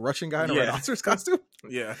rhinoceros, Russian guy in a Yeah. rhinoceros costume.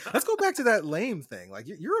 Yeah. Let's go back to that lame thing. Like,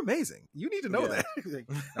 you're amazing. You need to know Yeah. that. Like,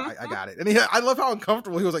 "No, I got it. And I love how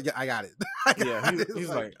uncomfortable he was. Like, yeah, I got it. I got Yeah, it." he's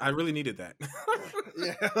like, I really needed that.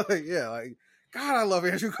 like, God, I love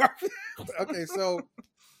Andrew Garfield. Okay, so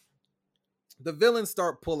the villains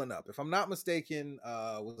start pulling up. If I'm not mistaken,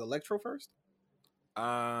 was Electro first?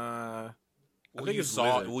 I think it's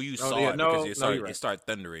Lizard. You Oh, saw yeah, it no, because no, it started, you're right. it started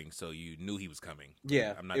thundering, so you knew he was coming.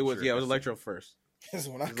 Yeah, I'm not it was. sure Yeah, it if was that's Electro first.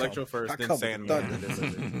 When I Electro come, first, I then come with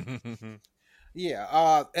Sandman. thunder.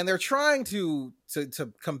 Yeah, and they're trying to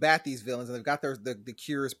combat these villains, and they've got the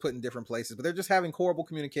cures put in different places, but they're just having horrible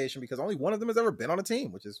communication because only one of them has ever been on a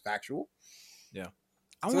team, which is factual. Yeah.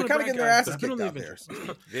 So they're kind of getting their asses kicked out there.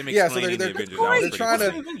 Them Yeah, so explaining they're the Avengers, they're that was trying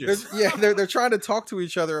pretty to they're trying to talk to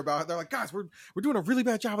each other about. They're like, guys, we're doing a really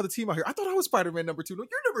bad job of the team out here. I thought I was Spider-Man number 2. No,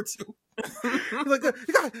 you're number 2. He's like, guys,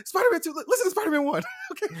 Spider-Man 2. Listen to Spider-Man 1.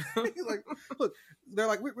 Okay. He's like, look, they're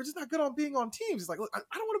like, we're just not good on being on teams. He's like, look, I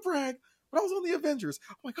don't want to brag, but I was on the Avengers.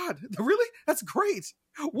 Oh my god, really? That's great.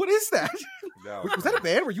 What is that? No. Was that a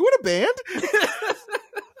band? Were you in a band?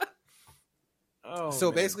 Oh, So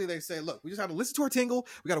man. basically they say, look, we just have to listen to our tingle.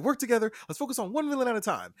 We got to work together. Let's focus on one villain at a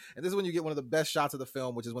time. And this is when you get one of the best shots of the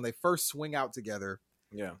film, which is when they first swing out together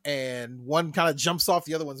Yeah. and one kind of jumps off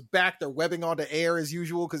the other one's back. They're webbing onto air as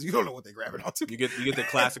usual because you don't know what they're grabbing onto. You get the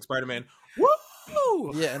classic Spider-Man.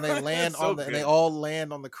 Woo! Yeah, and they land So on and they good. all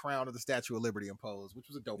land on the crown of the Statue of Liberty and pose, which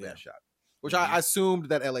was a dope ass shot. Which I assumed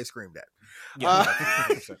that LA screamed at. Yeah,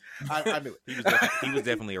 I knew it. He was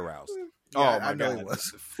definitely aroused. Yeah, my I know God. he was.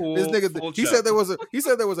 Full, This nigga, full he chub.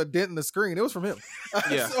 said there was a dent in the screen. It was from him.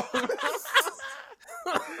 Yeah. So-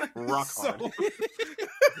 Rock hard.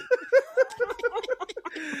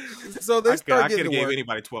 So they I start could getting have to gave work.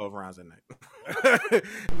 anybody 12 rounds a night.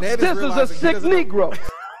 Ned This is a realizing he sick doesn't- Negro.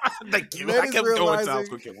 Thank you. Ned I is kept going realizing- till I was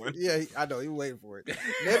quick at one. Yeah, I know. He was waiting for it.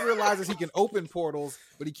 Ned realizes he can open portals,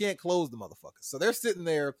 but he can't close the motherfuckers. So they're sitting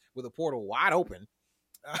there with a portal wide open,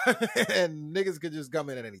 and niggas could just come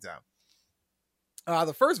in at any time.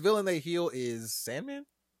 The first villain they heal is Sandman.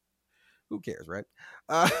 Who cares, right?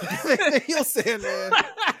 They heal Sandman,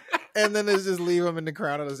 and then they just leave him in the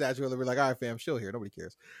crown of the Statue of Liberty. Like, all right, fam, chill here. Nobody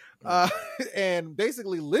cares. And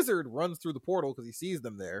basically, Lizard runs through the portal because he sees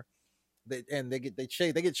them there. They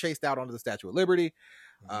get chased out onto the Statue of Liberty.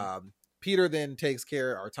 Peter then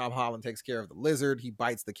Tom Holland takes care of the Lizard. He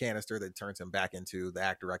bites the canister that turns him back into the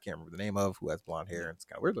actor I can't remember the name of, who has blonde hair and it's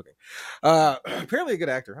kind of weird looking. Apparently a good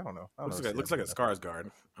actor. I don't know. Looks like a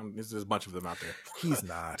Skarsgård. There's a bunch of them out there. He's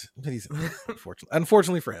not. He's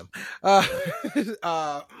unfortunately for him.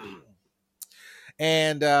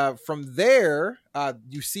 And from there,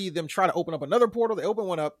 you see them try to open up another portal. They open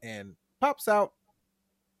one up and pops out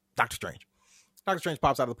Doctor Strange. Doctor Strange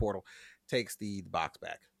pops out of the portal, takes the box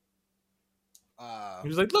back. He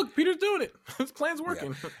was like, "Look, Peter's doing it. His plan's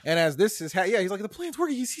working." And as this is, he's like, the plan's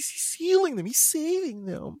working. He's healing them. He's saving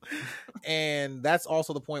them. And that's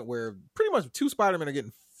also the point where pretty much 2 Spider-Men are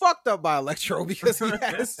getting fucked up by Electro because he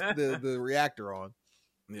has the reactor on.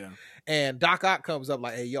 Yeah. And Doc Ock comes up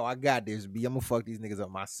like, hey, yo, I got this, B. I'm going to fuck these niggas up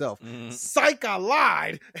myself. Mhm. Psych, I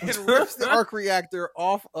lied. And rips the arc reactor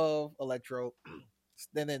off of Electro.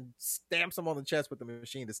 And then stamps him on the chest with the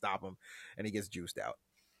machine to stop him. And he gets juiced out.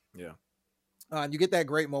 Yeah. And you get that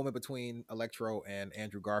great moment between Electro and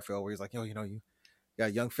Andrew Garfield where he's like, yo, you got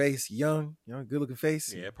a young face, good looking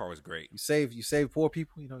face. Yeah, that part was great. You save poor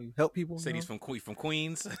people, you help people. Said he's from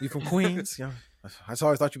Queens. You from Queens. I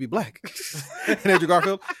always thought you'd be black. And Andrew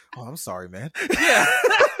Garfield, oh, I'm sorry, man. Yeah.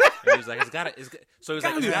 And he was like, so it's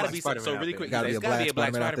Gotta gotta be be a black so Spider-Man really out quick. there. It's gotta be a black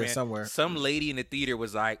Spider-Man out there Spider-Man somewhere. Some lady in the theater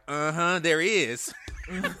was like, there is.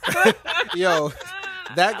 Yo,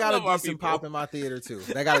 that got love a our decent people. pop in my theater too.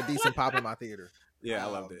 That got a decent pop in my theater. Yeah, I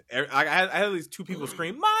loved it. I had at least 2 people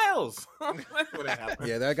scream, Miles! when that happened.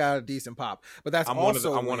 Yeah, that got a decent pop. But that's I'm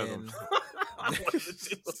also one of them. when- I'm one of the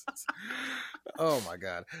two. Oh my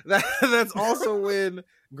god, that's also when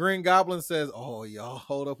Green Goblin says, "Oh, y'all,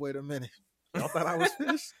 hold up, wait a minute. Y'all thought I was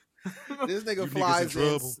finished." This nigga flies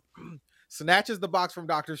in, snatches the box from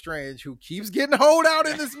Doctor Strange, who keeps getting holed out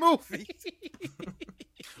in this movie.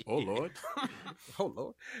 Oh, Lord. Oh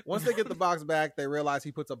Lord! Once they get the box back, they realize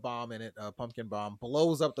he puts a bomb in it, a pumpkin bomb,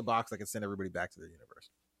 blows up the box that can send everybody back to the universe.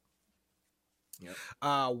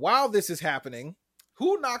 Yep. While this is happening,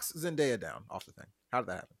 who knocks Zendaya down off the thing? How did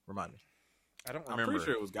that happen? Remind me. I don't I'm remember. pretty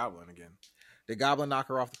sure it was Goblin again. Did Goblin knock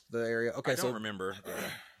her off the area? Okay, I don't so remember.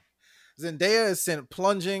 Zendaya is sent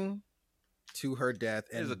plunging to her death,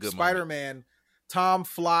 It was and a good Spider-Man Tom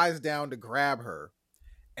flies down to grab her,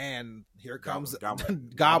 and here comes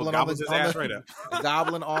Goblin. Goblin on Gobbles the, his on ass the- right up.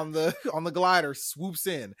 Goblin on the glider swoops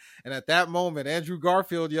in, and at that moment, Andrew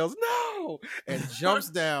Garfield yells "No!" and jumps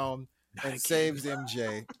down and saves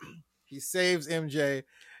MJ. He saves MJ,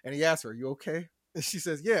 and he asks her, "You okay?" And she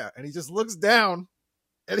says, "Yeah," and he just looks down,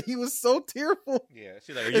 and he was so tearful. Yeah,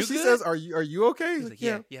 she's like, "Are And you she good?" says, "Are you okay?" He's He's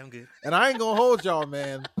like, like, yeah, I'm good. And I ain't gonna hold y'all,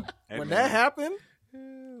 man. Hey, When man. that happened,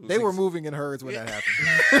 they were moving in herds when that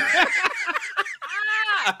happened.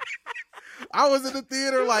 I was in the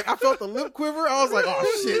theater, like I felt the lip quiver. I was like,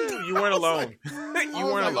 "Oh shit!" You weren't alone. I You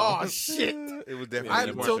was weren't like, alone. "Oh shit!" It was Yeah, definitely. I had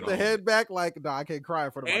you to weren't tilt the alone. head back, like, "No, I can't cry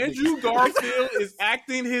in front of my Andrew nigga." Garfield is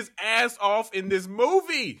acting his ass off in this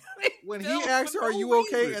movie. When he No, asked her, for "Are no you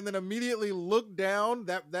okay?" reason. and then immediately looked down,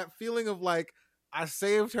 that feeling of like, I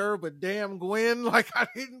saved her, but damn Gwen, like I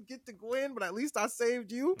didn't get to Gwen, but at least I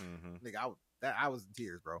saved you. Mhm. Nigga, I was in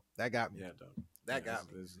tears, bro. That got me. Yeah, dog. That Yeah,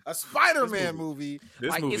 got me. this- A Spider-Man this movie. This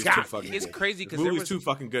Like, movie's it's too got- fucking it's good. crazy This 'cause there movie's was- too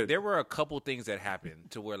fucking good. There were a couple things that happened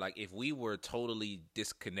to where, like, if we were totally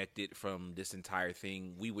disconnected from this entire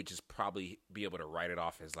thing, we would just probably be able to write it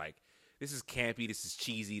off as like, this is campy, this is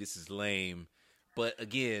cheesy, this is lame. But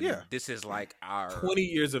again, Yeah. this is like our 20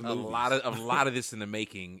 years of a movies. lot of this in the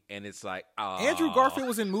making, and it's like, Andrew Garfield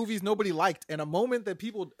was in movies nobody liked, and a moment that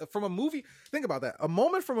people from a movie. Think about that. A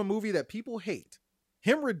moment from a movie that people hate.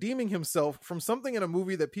 Him redeeming himself from something in a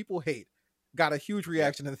movie that people hate got a huge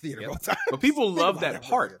reaction in the theater. Yep. Both times. But people Think love about that movie.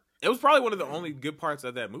 part. It was probably one of the only good parts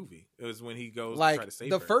of that movie. It was when he goes to try Like to save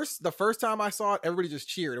the her. first time I saw it, everybody just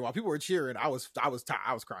cheered, and while people were cheering, I was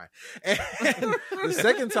crying. And the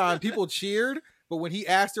second time, people cheered, but when he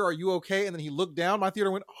asked her, "Are you okay?" and then he looked down, my theater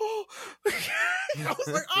went, "Oh!" I was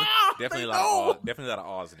like, "Ah!" definitely a they lot know." of definitely a lot of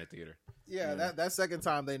awes in the theater. Yeah, that second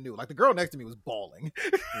time they knew. Like the girl next to me was bawling.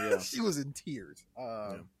 Yeah. She was in tears.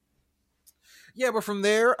 Yeah, but from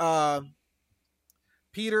there,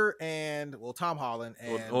 Peter and Tom Holland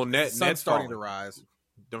and Well, the Ned's sun's starting falling. to rise.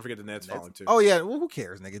 Don't forget the Ned's falling too. Oh yeah, well, who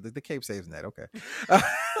cares, nigga? The cape saves Ned. Okay,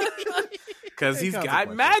 Because Hey, he's got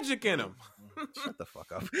consequences. magic in him. Shut the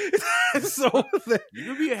fuck up. So You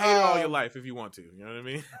can be a hater all your life if you want to. You know what I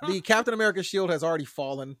mean? the Captain America shield has already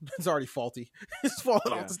fallen. It's already faulty. It's fallen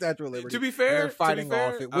Yeah. off the Statue of Liberty. To be And fair, they're fighting to be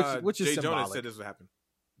fair, off it, which is Jay symbolic. Jonas said this would happen.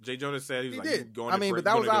 Jay Jonas said he was He like, did. Going I mean, but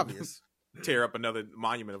that was obvious. Tear up another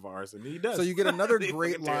monument of ours, and he does. So you get another He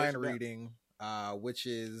great fucking tears line it down. reading, which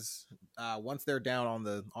is once they're down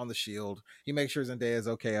on the shield, he makes sure Zendaya's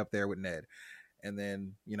okay up there with Ned. And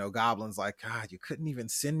then, Goblin's like, "God, you couldn't even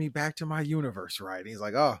send me back to my universe, right?" And he's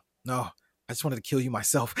like, "Oh, no, I just wanted to kill you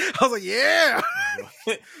myself." I was like, "Yeah."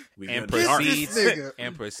 We And gonna start- This proceeds nigga.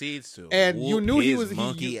 and proceeds to And you whoop knew he his was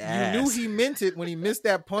monkey you ass. knew he meant it when he missed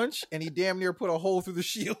that punch and he damn near put a hole through the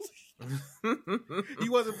shield. He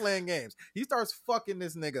wasn't playing games. He starts fucking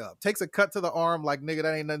this nigga up. Takes a cut to the arm like, "Nigga,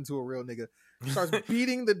 that ain't nothing to a real nigga." Starts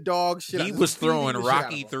beating the dog shit. He out- was beating throwing the shit out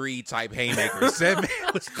Rocky of him. 3 type haymakers. That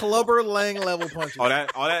man was Clubber Lang level punches. all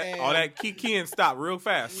that And- key and stop real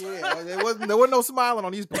fast. Yeah, there wasn't no smiling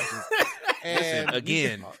on these punches. And Listen,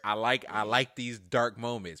 again, I like these dark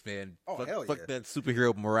moments, man. Oh, fuck, hell fuck yeah. that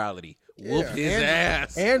superhero morality. Yeah. Whoop his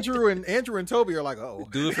ass. Andrew and Toby are like, "Oh."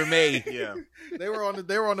 Do it for me. Yeah. They were on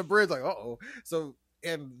the bridge like, "Uh-oh." So,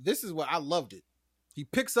 and this is what I loved it. He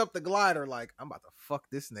picks up the glider like, "I'm about to fuck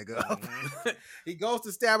this nigga up." He goes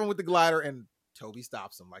to stab him with the glider and Toby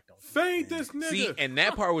stops him like, "Don't do Fade that, this man." nigga. See, and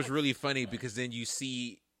that part was really funny because then you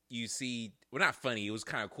see, well, not funny. It was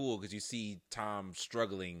kind of cool because you see Tom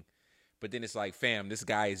struggling, but then it's like, fam, this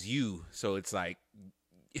guy is you. So it's like,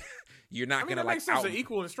 you're not I mean, gonna that like makes sense. out. They're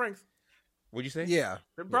equal in strength. What'd you say? Yeah.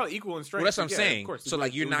 They're probably equal in strength. Well, that's what I'm Yeah, saying. Of course. So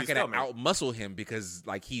like, you're not gonna out out muscle him because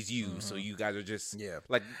like he's you. So you guys are just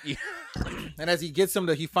like. And as he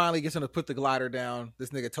finally gets him to put the glider down, this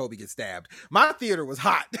nigga Toby gets stabbed. My theater was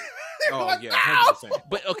hot. Oh Like, yeah, "Ow!" 100%.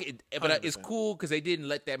 But okay, but it's 100%. cool because they didn't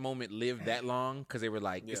let that moment live that long because they were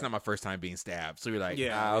like, it's Yeah. not my first time being stabbed. So you're like,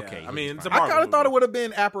 Yeah, okay. yeah. I mean, it's a I kind Marvel of thought movie. it would have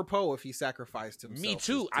been apropos if he sacrificed himself. Me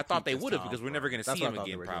too. to I thought keep they his would have Tom because we're from never it. going to That's see what him I thought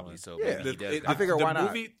they again were probably. doing. So Yeah. maybe he does. I figure, why not?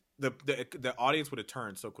 movie, the audience would have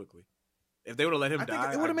turned so quickly if they would have let him I think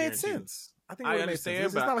die. it would have I made guarantee you. sense. I think it I would have made sense. understand,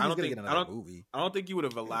 It's but not like I he's don't gonna think get another movie. I don't think you would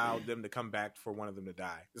have allowed them to come back for one of them to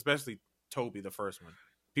die, especially Toby, the first one.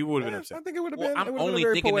 People would have been upset. I think it would have Well, been. I'm it would've been a only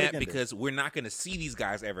very tking poetic that ending. because we're not going to see these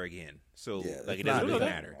guys ever again. So Yeah, like, it it's not doesn't really really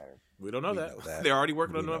matter. We don't know We that. know that. They're already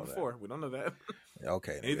working We on know it that. before. We don't know that.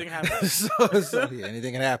 Okay, nigga. Anything happens. so, yeah,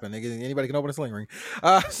 anything can happen. Anybody can open a sling ring.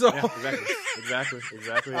 So Yeah, exactly.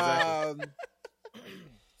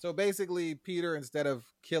 so basically, Peter, instead of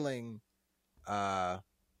killing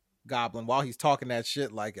Goblin while he's talking that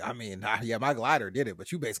shit, like, I mean, yeah, my glider did it,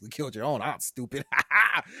 but you basically killed your own aunt, stupid.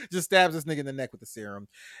 Just stabs this nigga in the neck with the serum,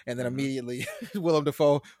 and then immediately Willem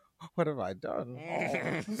Dafoe, what have I done?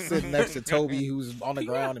 Oh, sitting next to Toby, who's on the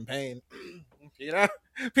ground in pain. Peter.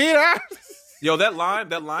 Yo, that line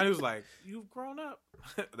was like, "You've grown up."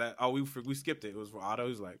 We skipped it. It was for Otto.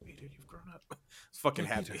 He's like, "Peter, you've grown up." It's fucking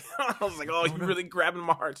happy. I was like, "Oh, you really grabbing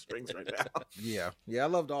my heartstrings right now." Yeah, I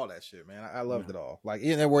loved all that shit, man. I loved it all. Like,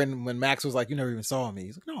 even when Max was like, "You never even saw me,"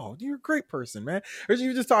 he's like, "No, you're a great person, man." Or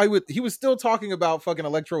you just thought he was still talking about fucking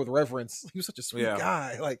Electro with reverence. He was such a sweet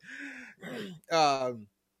guy. Like,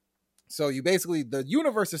 so you basically, the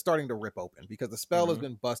universe is starting to rip open because the spell has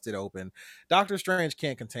been busted open. Doctor Strange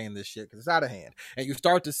can't contain this shit because it's out of hand, and you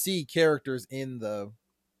start to see characters in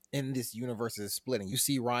this universe is splitting. You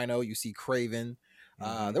see Rhino, you see Kraven.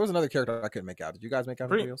 There was another character I couldn't make out. Did you guys make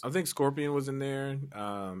out anybody else? I think Scorpion was in there.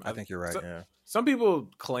 I think you're right. Yeah. Some people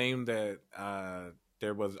claim that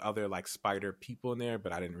there was other like spider people in there,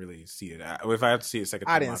 but I didn't really see it. If I have to see it a second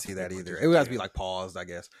time, I didn't see that either. It would have to be like paused, I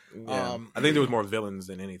guess. Yeah. I think there was more villains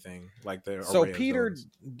than anything. Like the So array of Peter villains.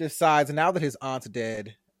 decides now that his aunt's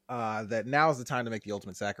dead, that now's the time to make the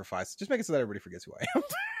ultimate sacrifice. Just make it so that everybody forgets who I am.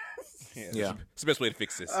 Yeah. It's the best way to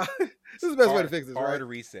fix this. This is the best way to fix this, Hard right? to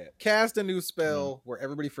reset. Cast a new spell where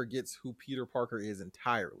everybody forgets who Peter Parker is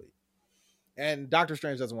entirely. And Doctor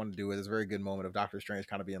Strange doesn't want to do it. It's a very good moment of Doctor Strange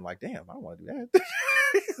kind of being like, damn, I don't want to do that.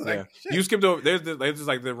 Yeah. You skipped over. There's just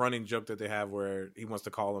like the running joke that they have where he wants to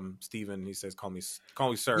call him Steven. He says, "Call me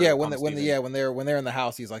sir." Yeah, Call me Steven. when they're in the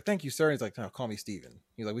house, he's like, "Thank you, sir." And he's like, "No, call me Steven."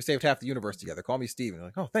 He's like, "We saved half the universe together. Call me Steven." I'm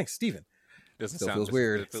like, "Oh, thanks, Steven." Still feels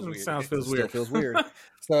weird. Feels weird. Still feels weird.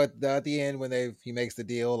 So at the end, when he makes the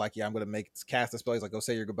deal, like, yeah, I'm gonna cast a spell. He's like, "Go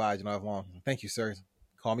say your goodbyes. You know, I've long." Thank you, sir.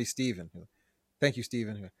 Call me Steven. Thank you,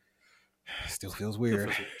 Steven. Still feels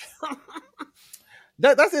weird.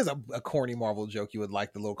 That is a corny Marvel joke. You would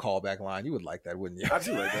like the little callback line. You would like that, wouldn't you? I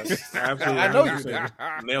do like that. Absolutely. I know you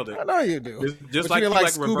do. Nailed it. I know you do. Just But like you you like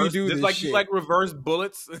like reverse, Scooby-Doo just this like shit. you like reverse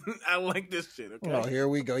bullets. I like this shit. Okay. Oh, here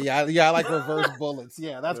we go. Yeah, I like reverse bullets.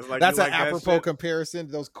 Yeah, that's Just like that's you an like that apropos shit. comparison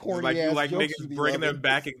to those Just corny like ass you like jokes niggas you be bringing them loving.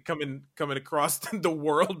 back and coming across the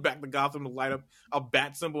world back to Gotham to light up a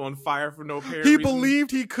bat symbol on fire for no apparent He reason. believed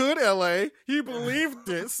he could, LA. He believed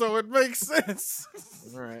it, so it makes sense.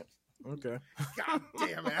 All right. Okay. God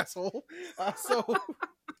damn asshole. So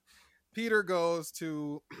Peter goes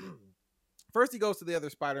to first he goes to the other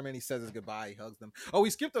Spider-Man. He says his goodbye. He hugs them. Oh, he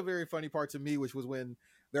skipped a very funny part to me, which was when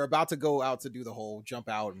they're about to go out to do the whole jump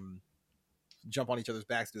out and jump on each other's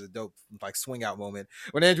backs, do the dope like swing out moment.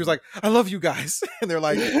 When Andrew's like, "I love you guys," and they're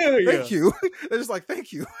like, "Thank you." They're just like,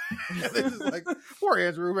 "Thank you." And they're just like, poor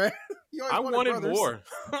Andrew, man. You always I wanted brothers. more.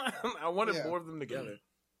 I wanted Yeah. more of them together.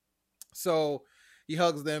 So he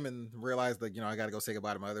hugs them and realized that, I got to go say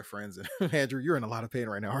goodbye to my other friends. And Andrew, you're in a lot of pain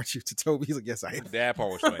right now, aren't you? To Toby, he's like, "Yes, I am." That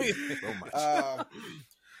part was funny. So much.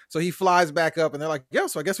 So he flies back up, and they're like, "Yeah,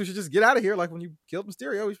 so I guess we should just get out of here. Like when you killed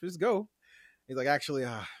Mysterio, we should just go." He's like, "Actually,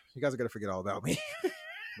 you guys are gonna forget all about me."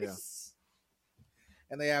 Yeah.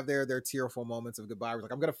 And they have their tearful moments of goodbye. He's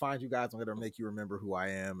like, "I'm gonna find you guys. I'm gonna make you remember who I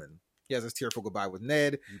am." And he has this tearful goodbye with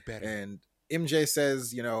Ned. You better. And MJ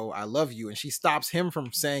says, "I love you," and she stops him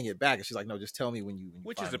from saying it back. And she's like, "No, just tell me when you."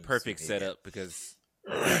 Which is a finally perfect see me again." setup because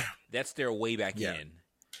that's their way back Yeah. in.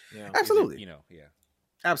 Yeah. Absolutely. Yeah.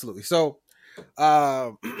 Absolutely. So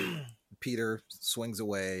Peter swings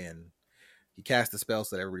away and he casts the spell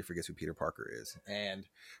so that everybody forgets who Peter Parker is. And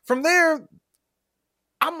from there,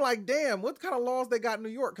 I'm like, damn, what kind of laws they got in New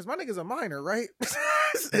York? Because my nigga's a minor, right?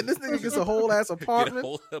 And this nigga gets a whole ass Get a apartment.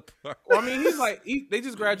 whole apartment. Well, I mean, he's like they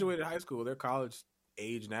just graduated high school. They're college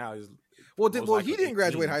age now. He's Well, most he likely didn't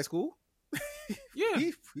graduate 18. high school.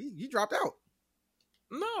 Yeah. He dropped out.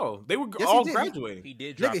 No, they were Yes, all he did. graduating. He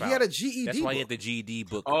did drop Nigga, out. he had a GED. That's why he book. had the GED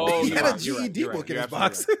book. Oh, he you're had a right, you're right, GED you're book in right, his you're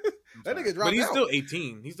box. absolutely That nigga dropped But he's out. still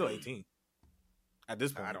 18. He's still 18 at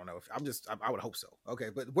this point. I don't know. I would hope so. Okay,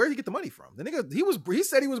 but where did he get the money from? The nigga, he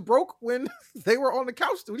said he was broke when they were on the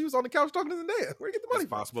couch. When he was on the couch talking to Zendaya. Where did he get the money It's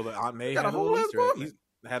from? possible that Aunt May Got had a a whole little ass Easter egg. apartment.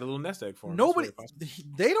 He had a little nest egg for him. Nobody, That's very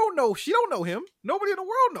possible. they don't know. She don't know him. Nobody in the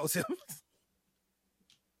world knows him.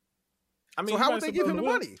 I mean, So he how might would they have give him supported the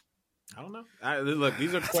Will. money? I don't know. Look,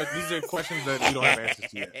 these are questions that we don't have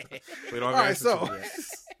answers to yet. We don't have All right, answers so to yet.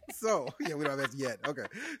 so yeah, we don't have that yet. Okay,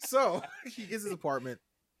 so he gets his apartment.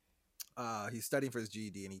 He's studying for his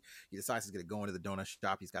GED, and he decides he's gonna go into the donut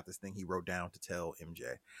shop. He's got this thing he wrote down to tell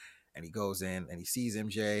MJ, and he goes in and he sees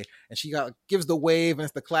MJ, and she gives the wave, and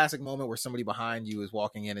it's the classic moment where somebody behind you is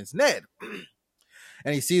walking in. It's Ned,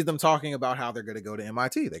 and he sees them talking about how they're gonna go to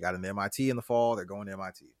MIT. They got into MIT in the fall. They're going to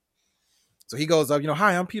MIT. So he goes up,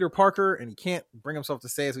 hi, I'm Peter Parker, and he can't bring himself to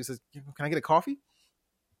say it. So he says, can I get a coffee?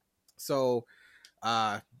 So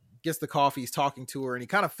gets the coffee, he's talking to her, and he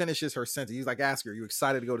kind of finishes her sentence. He's like, ask her, are you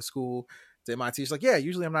excited to go to school to MIT? She's like, yeah,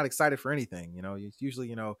 usually I'm not excited for anything.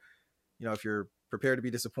 Usually, if you're prepared to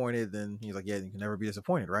be disappointed, then he's like, yeah, you can never be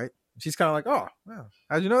disappointed, right? And she's kind of like, oh, wow,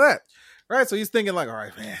 how'd you know that? Right? So he's thinking like, all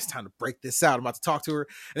right, man, it's time to break this out. I'm about to talk to her.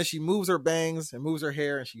 And then she moves her bangs and moves her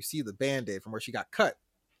hair, and you see the Band-Aid from where she got cut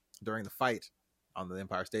during the fight on the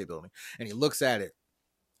Empire State Building. And he looks at it,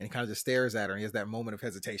 and he kind of just stares at her, and he has that moment of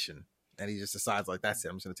hesitation. And he just decides, like, that's it.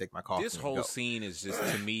 I'm just going to take my coffee. This whole scene is just,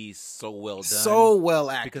 to me, so well done. So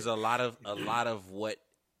well acted. Because a lot of what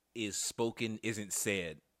is spoken isn't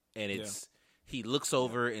said. And it's he looks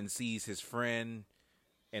over and sees his friend,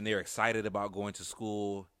 and they're excited about going to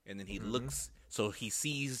school. And then he looks, so he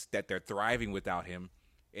sees that they're thriving without him.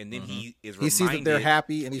 And then he is reminded. He sees that they're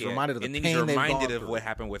happy, and he's reminded of the pain they've gone through. And then he's reminded of what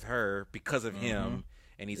happened with her because of him.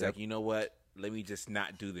 And he's like, you know what? Let me just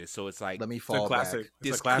not do this. So it's like, let me fall back.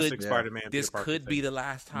 It's a classic Spider-Man. This could be the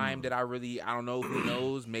last time that I don't know, who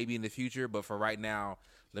knows, maybe in the future, but for right now,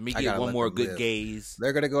 let me get one more good gaze.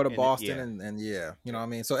 They're going to go to Boston and you know what I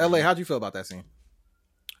mean? So LA, how'd you feel about that scene?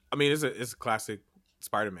 I mean, it's a classic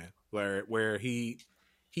Spider-Man where he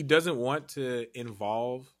doesn't want to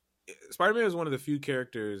involve. Spider-Man is one of the few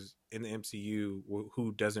characters in the MCU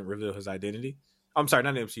who doesn't reveal his identity. I'm sorry,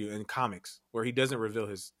 not in the MCU, in comics, where he doesn't reveal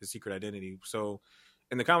his secret identity. So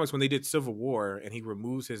in the comics, when they did Civil War and he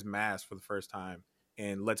removes his mask for the first time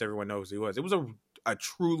and lets everyone know who he was, it was a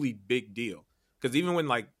truly big deal. Because even when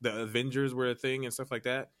like the Avengers were a thing and stuff like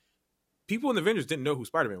that, people in the Avengers didn't know who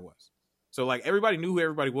Spider-Man was. So like everybody knew who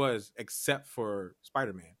everybody was except for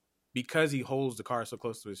Spider-Man, because he holds the card so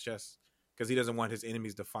close to his chest, because he doesn't want his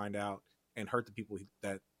enemies to find out and hurt the people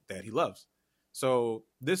that he loves. So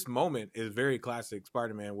this moment is very classic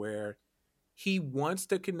Spider-Man, where he wants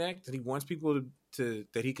to connect and he wants people to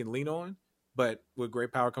that he can lean on, but with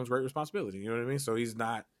great power comes great responsibility. You know what I mean? So he's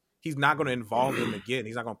not going to involve them again.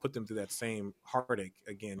 He's not going to put them through that same heartache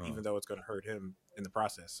again, even though it's going to hurt him in the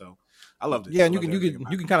process. So I loved it. Yeah, and you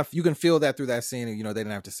can feel that through that scene. They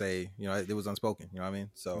didn't have to say, it was unspoken. You know what I mean?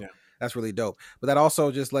 So that's really dope. But that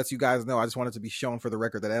also just lets you guys know. I just wanted to be shown for the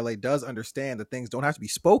record that LA does understand that things don't have to be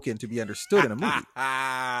spoken to be understood in a movie.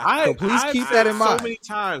 So please keep that in mind. So many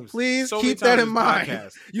times. Please keep that in mind.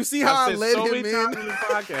 Podcast. You see how I led him in? Times in the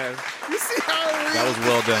podcast. You see how that was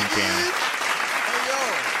well done, Cam.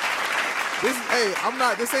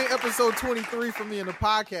 This ain't episode 23 for me in the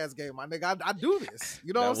podcast game, my nigga. I do this.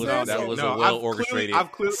 You know what I'm saying? That was a well orchestrated I've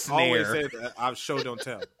snare. always said I've show don't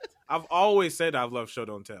tell. I've always said I've loved show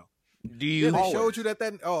don't tell. Do you? Yeah, they showed you that.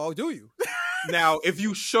 Oh, do you? Now, if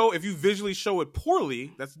you visually show it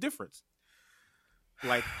poorly, that's the difference.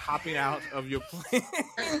 Like hopping out of your plane.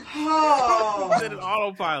 An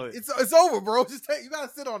autopilot. It's over, bro. You gotta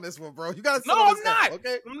sit on this one, bro. You gotta sit on this not. One,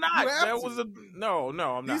 okay? I'm not. That was no,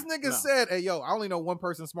 I'm not. These niggas said, hey, yo, I only know one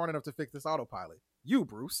person smart enough to fix this autopilot. You,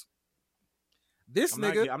 Bruce. This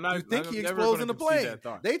nigga, you think he explodes in the plane.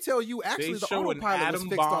 They tell you actually the autopilot was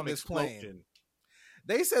fixed on this plane.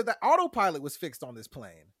 They said the autopilot was fixed on this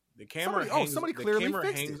plane. The camera hangs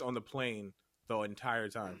on the plane the entire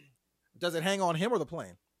time. Does it hang on him or the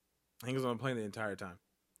plane? Hangs on the plane the entire time.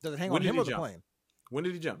 Does it hang on him or the plane? When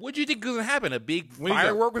did he jump? What do you think was going to happen? A big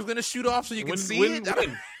firework was going to shoot off so you can see it?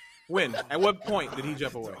 When? At what point did he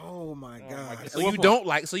jump away? Oh my God! So you don't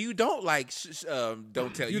like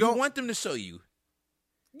don't tell. You don't want them to show you.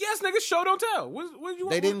 Yes, nigga, show don't tell. What you want?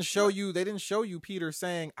 They didn't show you Peter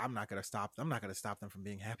saying, I'm not gonna stop them from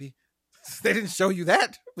being happy. They didn't show you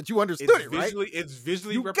that, but you understood it, right? It's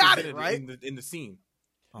visually you represented got it, right? in the scene.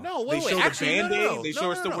 No, They show the Band-Aid. They show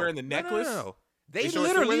her still wearing the necklace. No. They show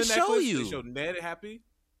literally wearing the show necklace, you. They show Ned happy.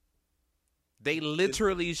 They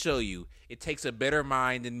literally show you. It takes a better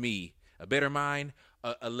mind than me. A better mind,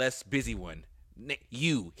 a less busy one.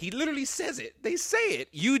 You. He literally says it. They say it.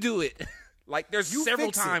 You do it. Like there's You several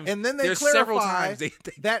fix it. times. And then they there's clarify several times they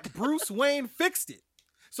that Bruce Wayne fixed it.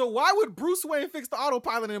 So why would Bruce Wayne fix the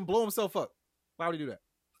autopilot and blow himself up? Why would he do that?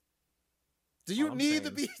 Do you All I'm need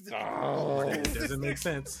to saying be? It doesn't make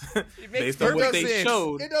sense. makes Based on what perfect they sense.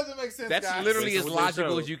 showed. It doesn't make sense. That's guys. literally Based as on what they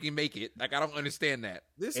logical showed. as you can make it. Like I don't understand that.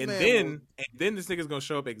 This And man then this nigga's gonna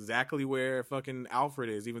show up exactly where fucking Alfred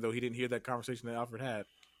is, even though he didn't hear that conversation that Alfred had.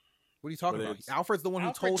 what are you talking Whether about? it's- Alfred's the one who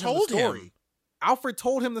Alfred told him the story. him. Alfred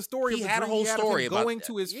told him the story. He of the had a dream whole he of story him about going that.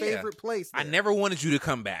 to his Yeah. favorite place. I there. never wanted you to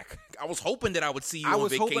come back. I was hoping that I would see you I on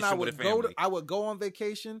was vacation hoping I with a would go. family. I would go on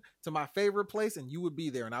vacation to my favorite place, and you would be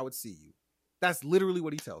there, and I would see you. That's literally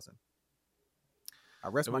what he tells him. I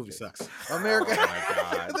rest That my movie case. sucks. America. Oh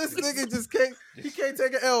my God. This nigga just can't. He can't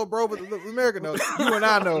take an L, bro. But America knows. You and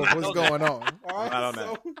I know what's going on. All right? I don't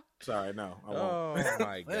know. So, Sorry, no, I won't. Oh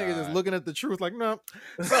my that nigga just God. looking at the truth like no.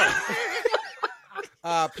 So,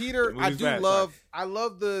 Peter, The I movie's do bad, love. I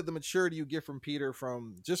love the maturity you get from Peter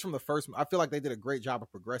from the first. I feel like they did a great job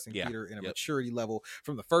of progressing Yeah. Peter in a Yep. maturity level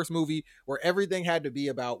from the first movie, where everything had to be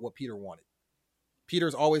about what Peter wanted.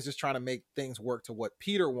 Peter's always just trying to make things work to what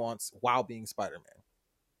Peter wants while being Spider-Man.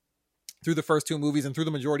 Through the first two movies and through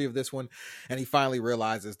the majority of this one, and he finally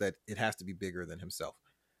realizes that it has to be bigger than himself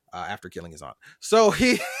after killing his aunt. So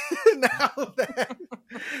he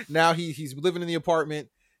now he's living in the apartment.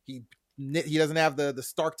 He doesn't have the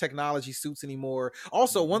Stark technology suits anymore.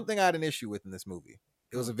 Also, one thing I had an issue with in this movie,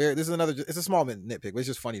 it's a small nitpick, but it's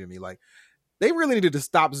just funny to me. Like, they really needed to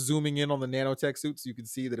stop zooming in on the nanotech suits so you could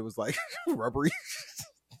see that it was like rubbery.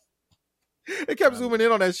 They kept zooming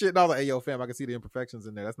in on that shit, and I was like, "Hey, yo, fam, I can see the imperfections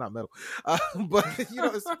in there. That's not metal." But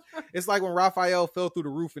it's like when Raphael fell through the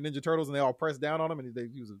roof in Ninja Turtles, and they all pressed down on him, and they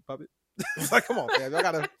use a puppet. It's like, come on, fam,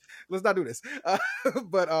 let's not do this.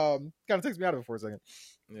 But kind of takes me out of it for a second.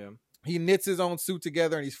 Yeah. He knits his own suit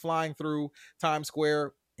together, and he's flying through Times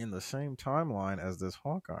Square in the same timeline as this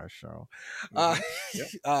Hawkeye show.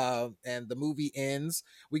 And the movie ends.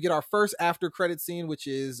 We get our first after credit scene, which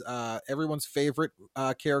is everyone's favorite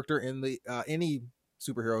character in the any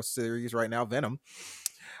superhero series right now, Venom.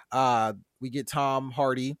 We get Tom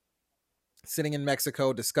Hardy sitting in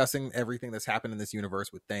Mexico discussing everything that's happened in this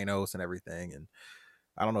universe with Thanos and everything. And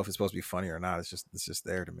I don't know if it's supposed to be funny or not. It's just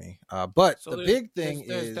there to me. But So the there's- big thing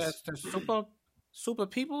there's is super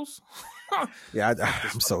peoples. yeah,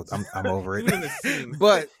 I'm over it. Even in the scene,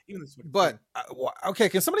 But even in the But scene. okay,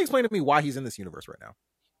 can somebody explain to me why he's in this universe right now?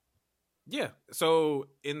 Yeah. So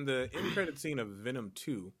in the end credit scene of Venom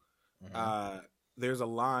 2, there's a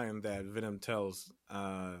line that Venom tells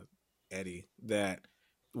Eddie that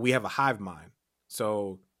we have a hive mind.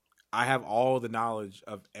 So I have all the knowledge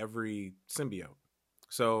of every symbiote.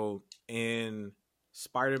 So in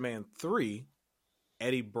Spider-Man 3,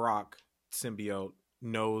 Eddie Brock symbiote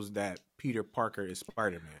knows that Peter Parker is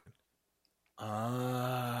Spider-Man.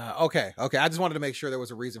 Okay. I just wanted to make sure there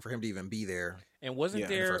was a reason for him to even be there. And wasn't Yeah,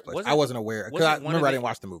 in the there? First place. Wasn't, I wasn't aware because wasn't I one of remember I the- didn't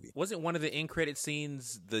watch the movie. Wasn't one of the end credit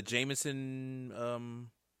scenes the Jameson?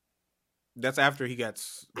 That's after he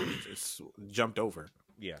gets jumped over.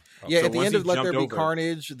 Yeah. Yeah, So at the once end he of Let There jumped Be over-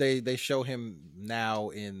 Carnage, they show him now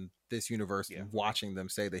in this universe, Yeah. watching them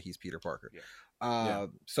say that he's Peter Parker. Yeah.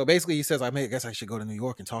 So basically, he says, "I guess I should go to New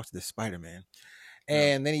York and talk to this Spider-Man."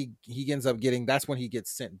 And then he ends up getting. That's when he gets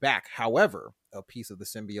sent back. However, a piece of the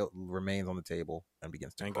symbiote remains on the table and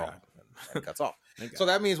begins to Thank crawl God. and cuts off. Thank So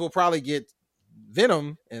that means we'll probably get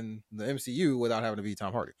Venom in the MCU without having to be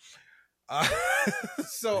Tom Hardy.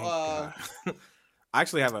 I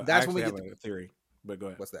actually have a That's when we have get a theory, but go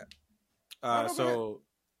ahead. what's that? So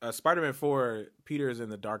Spider-Man 4, Peter is in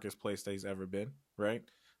the darkest place that he's ever been, right?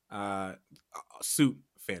 Suit,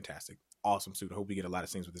 fantastic. Awesome suit. I hope we get a lot of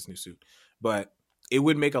scenes with this new suit. But it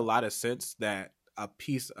would make a lot of sense that a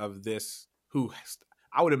piece of this,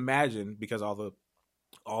 I would imagine, because all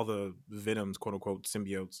the Venoms, quote unquote,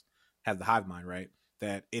 symbiotes have the hive mind, right?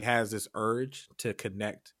 That it has this urge to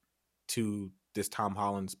connect to this Tom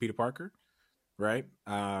Holland's Peter Parker, right?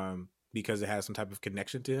 Because it has some type of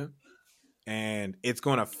connection to him. And it's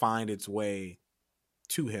going to find its way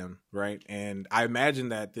to him, right? And I imagine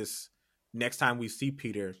that this next time we see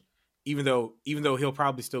Peter, even though he'll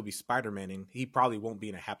probably still be Spider-Maning, he probably won't be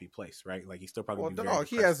in a happy place, right? Like he's still probably be very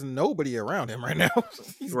he depressed. has nobody around him right now.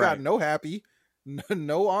 He's Right. got no Happy,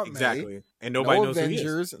 no Aunt May, exactly, and nobody no knows who he is.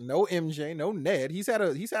 Avengers, no MJ, no Ned. He's had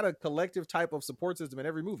a collective type of support system in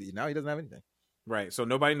every movie. Now he doesn't have anything. Right. So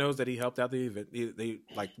nobody knows that he helped out the event. They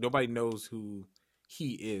nobody knows who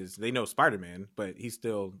he is. They know Spider-Man, but he's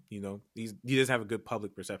still, he doesn't have a good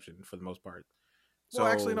public perception for the most part. So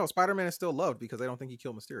Well, actually, no. Spider-Man is still loved because they don't think he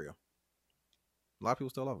killed Mysterio. A lot of people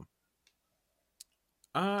still love him.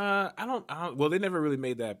 I don't. Well, they never really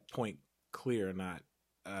made that point clear or not.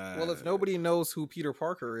 Well, if nobody knows who Peter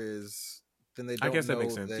Parker is, then they don't I guess that know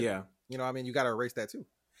makes sense. Yeah. You know, I mean, you got to erase that too.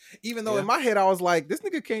 Even though in my head I was like, this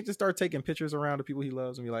nigga can't just start taking pictures around the people he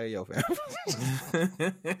loves and be like, hey, yo, fam.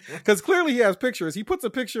 Because clearly he has pictures. He puts a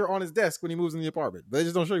picture on his desk when he moves in the apartment. They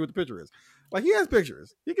just don't show you what the picture is. Like, he has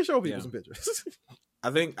pictures. He can show people some pictures. I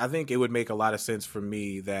think it would make a lot of sense for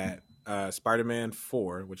me that Spider-Man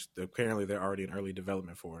 4, which apparently they're already in early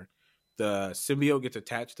development for, the symbiote gets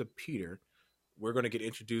attached to Peter. We're going to get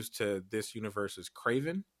introduced to this universe's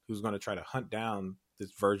Kraven, who's going to try to hunt down this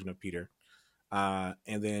version of Peter.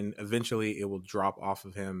 And then eventually it will drop off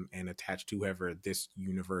of him and attach to whoever this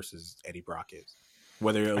universe's Eddie Brock is.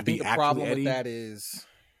 Whether it'll be the actually problem Eddie. with that is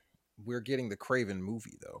we're getting the Kraven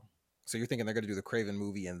movie, though. So you're thinking they're going to do the Kraven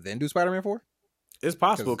movie and then do Spider-Man 4? It's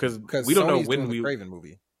possible because we don't Sony's know when doing the Kraven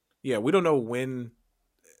movie. Yeah, we don't know when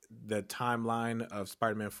the timeline of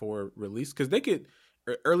Spider-Man 4 release, because they could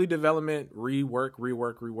early development,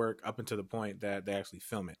 rework up until the point that they actually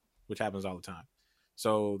film it, which happens all the time.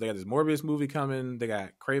 So they got this Morbius movie coming. They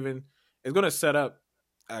got Kraven. It's going to set up,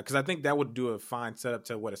 because I think that would do a fine setup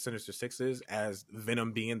to what a Sinister Six is, as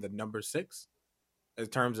Venom being the number 6 in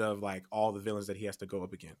terms of like all the villains that he has to go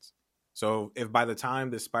up against. So if by the time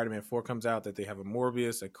this Spider-Man 4 comes out that they have a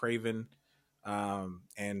Morbius, a Kraven,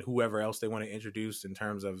 and whoever else they want to introduce in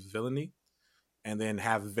terms of villainy, and then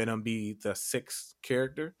have Venom be the 6th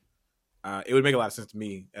character, it would make a lot of sense to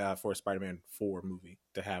me for a Spider-Man 4 movie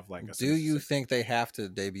to have like a. Do you think they have to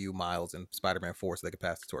debut Miles in Spider-Man 4 so they can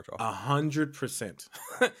pass the torch off? 100%,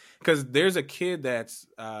 because there's a kid that's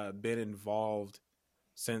been involved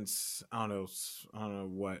since I don't know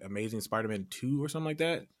what, Amazing Spider-Man 2 or something like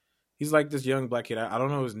that. He's like this young black kid. I don't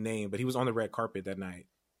know his name, but he was on the red carpet that night,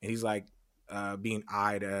 and he's like being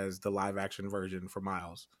eyed as the live action version for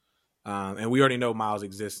Miles. And we already know Miles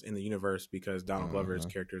exists in the universe because Donald Glover's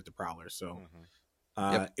character is the Prowler. So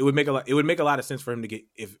it would make a lot of sense for him to get,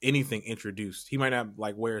 if anything, introduced. He might not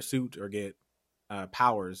like wear a suit or get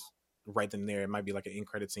powers right then and there. It might be like an end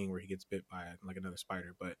credit scene where he gets bit by like another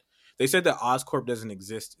spider. But they said that Oscorp doesn't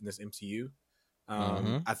exist in this MCU.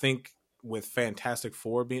 I think with Fantastic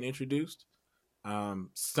Four being introduced,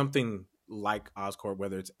 something like Oscorp,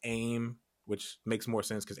 whether it's AIM, which makes more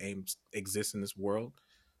sense because AIM exists in this world,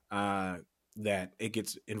 that it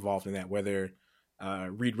gets involved in that, whether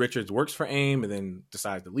Reed Richards works for AIM and then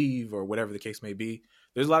decides to leave or whatever the case may be.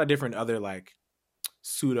 There's a lot of different other like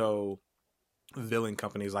pseudo villain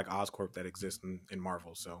companies like Oscorp that exist in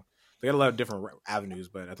Marvel. So they got a lot of different avenues,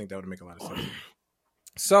 but I think that would make a lot of sense.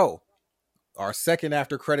 So our second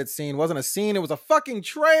after credit scene wasn't a scene, it was a fucking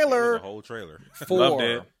trailer. It was a whole trailer. Loved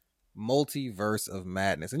it. For Multiverse of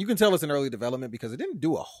Madness. And you can tell it's in early development because it didn't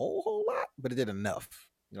do a whole lot, but it did enough.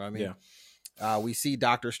 You know what I mean? Yeah. We see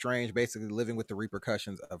Doctor Strange basically living with the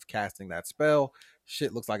repercussions of casting that spell.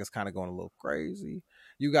 Shit looks like it's kind of going a little crazy.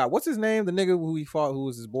 You got, what's his name? The nigga who he fought, who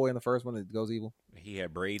was his boy in the first one that goes evil? He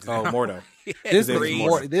had braids. Oh, Mordo. This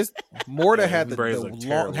Mordo had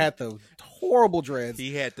the horrible dreads.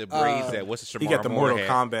 He had the braids that, what's the Shamar He got the Moore Mortal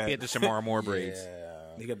Kombat. He had the Shamar Moore braids.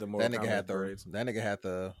 He got the That Mortal nigga had Kombat the braids. that nigga had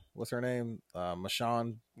the, what's her name?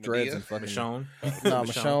 Michonne dreads and fucking Michonne. No,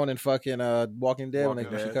 Michonne and fucking Walking Dead when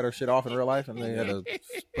Walking she Dead. cut her shit off in real life and they had to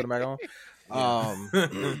put them back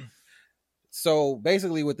on. So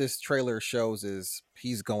basically what this trailer shows is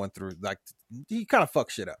he's going through, like, he kind of fucks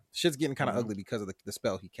shit up. Shit's getting kind of ugly because of the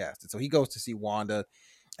spell he casted. So he goes to see Wanda,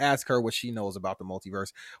 ask her what she knows about the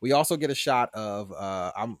multiverse. We also get a shot of,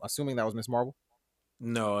 I'm assuming that was Miss Marvel.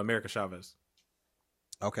 No, America Chavez.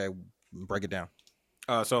 Okay, break it down.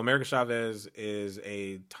 So America Chavez is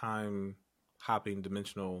a time-hopping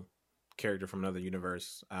dimensional character from another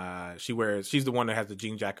universe. She's the one that has the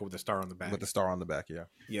jean jacket with the star on the back. With the star on the back, yeah.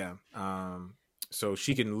 Yeah. So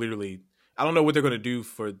she can literally, I don't know what they're going to do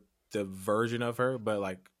for the version of her, but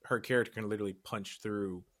like her character can literally punch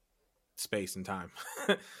through space and time.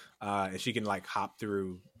 And she can like hop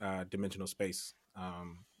through dimensional space.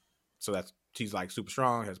 So she's like super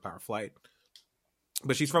strong, has power of flight.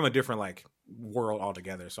 But she's from a different like world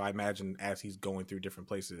altogether. So I imagine as he's going through different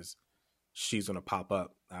places, she's going to pop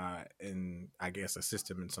up and I guess assist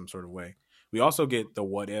him in some sort of way. We also get the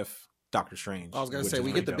what if Doctor Strange. I was going to say,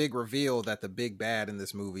 we get the big reveal that the big bad in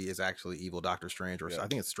this movie is actually evil Doctor Strange, or I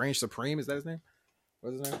think it's Strange Supreme. Is that his name?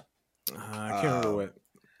 What's his name? I can't remember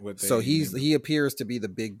what so he appears to be the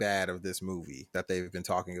big bad of this movie that they've been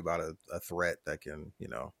talking about, a threat that can,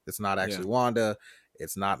 it's not actually Wanda.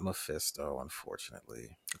 It's not Mephisto,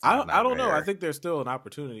 unfortunately. It's I not don't know. I Nightmare. think there's still an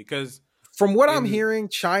opportunity because From what I'm hearing,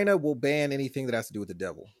 China will ban anything that has to do with the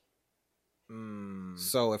devil.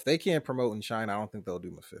 So if they can't promote in China, I don't think they'll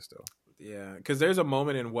do Mephisto. yeah, because there's a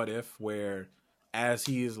moment in What If where, as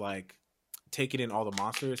he is like taking in all the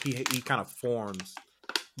monsters, he kind of forms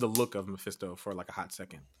the look of Mephisto for like a hot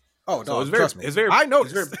second. Oh, So no, it's very, trust me. it's very. I it's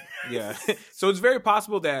noticed. very- yeah. So it's very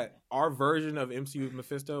possible that our version of MCU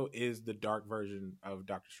Mephisto is the dark version of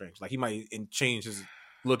Doctor Strange. Like he might change his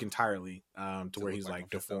look entirely to where look he's like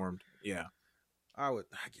like Mephisto. deformed. Yeah. I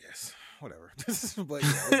guess, whatever. But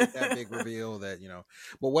yeah, we'll get that big reveal that,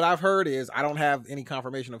 But what I've heard is, I don't have any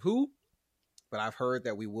confirmation of who, but I've heard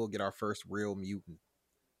that we will get our first real mutant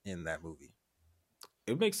in that movie.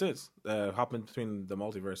 It makes sense. Hopping between the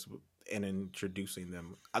multiverse and introducing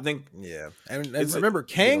them. I think. Yeah, and It's- remember,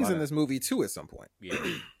 it's a Kang's lot in of- this movie too at some point. Yeah.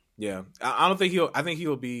 Yeah. I don't think he'll. I think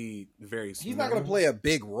he'll be very. He's not going to play a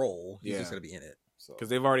big role. He's Yeah. just going to be in it. So because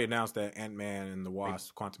they've already announced that Ant-Man and the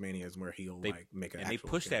Wasp: Quantumania is where he'll They- like make an. And they actual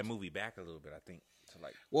pushed that appearance. movie back a little bit, I think, to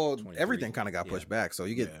like. well, 23. everything kind of got pushed back. So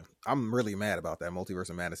you get. Yeah. I'm really mad about that.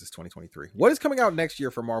 Multiverse of Madness is 2023. What is coming out next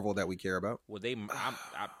year for Marvel that we care about? Well,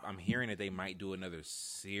 I'm hearing that they might do another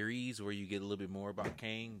series where you get a little bit more about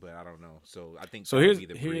Kang, but I don't know. So I think So that would here's- be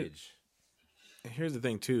the here- bridge. Here's the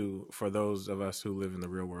thing too, for those of us who live in the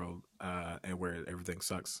real world and where everything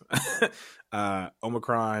sucks.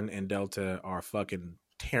 Omicron and Delta are fucking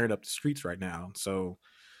tearing up the streets right now. So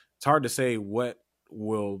it's hard to say what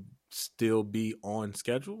will still be on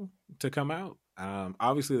schedule to come out.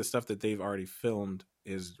 Obviously the stuff that they've already filmed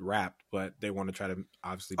is wrapped, but they want to try to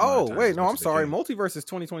obviously Oh monetize wait, as no, much I'm as they sorry. can. Multiverse is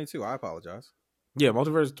 2022. I apologize. Yeah,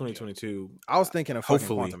 Multiverse 2022. I was thinking of fucking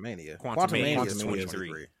Hopefully. Quantumania. Quantumania is is 2023.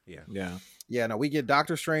 23. Yeah. Yeah. Yeah, no, we get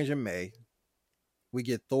Doctor Strange in May. We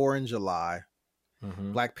get Thor in July.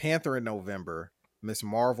 Mhm. Black Panther in November. Miss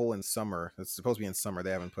Marvel in summer. It's supposed to be in summer.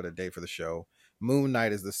 They haven't put a date for the show. Moon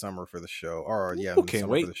Knight is the summer for the show. Or yeah, Ooh, the can't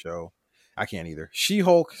summer wait. for the show. I can't either.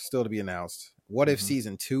 She-Hulk still to be announced. What If Mhm.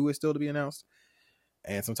 season 2 is still to be announced?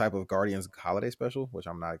 And some type of Guardians holiday special, which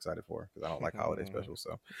I'm not excited for because I don't like holiday specials.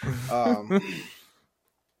 So,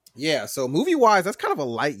 yeah. So movie wise, that's kind of a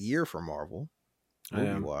light year for Marvel. I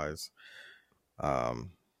am. Movie wise, kind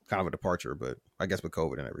of a departure, but I guess with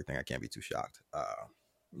COVID and everything, I can't be too shocked.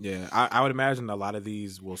 Yeah, I would imagine a lot of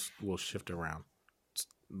these will shift around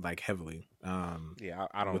like heavily. Yeah,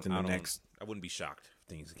 I don't. Within the I don't, next- I wouldn't be shocked if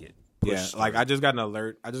things get. Yeah, pushed like or- I just got an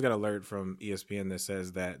alert. I just got an alert from ESPN that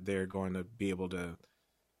says that they're going to be able to.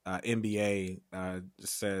 NBA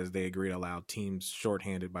says they agree to allow teams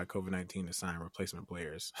shorthanded by COVID-19 to sign replacement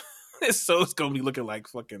players. So it's going to be looking like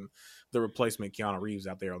fucking the replacement Keanu Reeves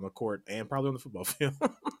out there on the court and probably on the football field.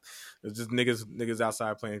 It's just niggas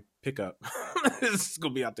outside playing pickup. It's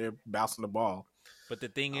going to be out there bouncing the ball. But the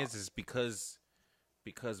thing is because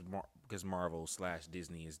Marvel /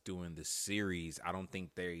 Disney is doing the series, I don't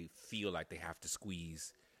think they feel like they have to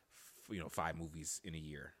squeeze, 5 movies in a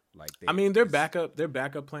year. Like I mean, their it's-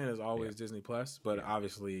 backup plan is always Disney Plus, but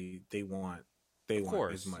obviously they want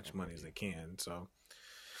course. as much money as they can. So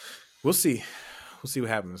we'll see. We'll see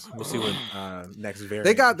what happens. We'll see what next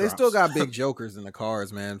variant. They still drops. got big jokers in the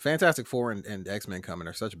cards, man. Fantastic Four and X-Men coming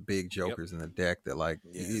are such big jokers in the deck that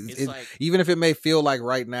It's like- even if it may feel like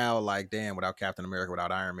right now, like damn, without Captain America,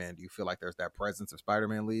 without Iron Man, do you feel like there's that presence if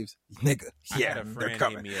Spider-Man leaves? Nigga, I yeah, had a they're friend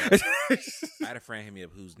coming. hit me up. I had a friend hit me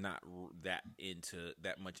up who's not that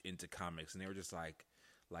much into comics, and they were just like,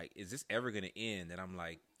 is this ever gonna end? And I'm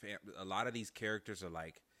like, fam, a lot of these characters are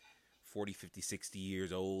like 40, 50, 60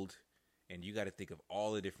 years old, and you got to think of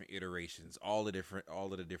all the different iterations, all of the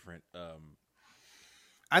different.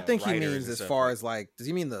 I think he writers means and as stuff. far as like, does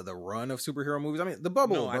he mean the run of superhero movies? I mean, the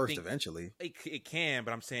bubble No, will I burst think- eventually. It can,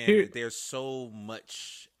 but I'm saying Here- that there's so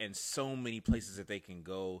much and so many places that they can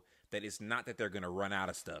go that it's not that they're gonna run out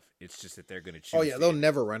of stuff. It's just that they're gonna choose. Oh yeah, to they'll end it.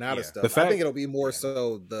 never run out of Yeah. stuff. The I fact- think it'll be more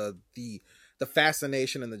so the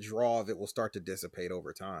fascination and the draw of it will start to dissipate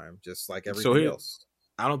over time, just like everything here- else.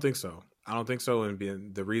 I don't think so.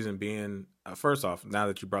 And the reason being, first off, now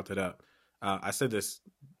that you brought that up, I said this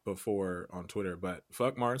before on Twitter, but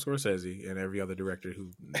fuck Martin Scorsese and every other director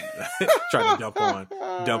who tried to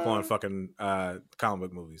dump on fucking comic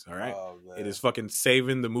book movies. All right, Oh, man. it is fucking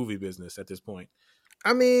saving the movie business at this point.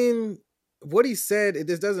 I mean, what he said,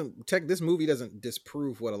 this movie doesn't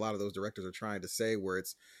disprove what a lot of those directors are trying to say, where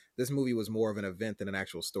this movie was more of an event than an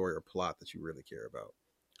actual story or plot that you really care about.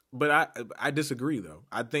 But I disagree though.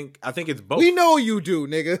 I think it's both. We know you do,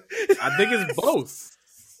 nigga. I think it's both.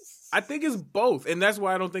 I think it's both, and that's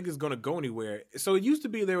why I don't think it's going to go anywhere. So it used to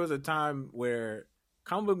be there was a time where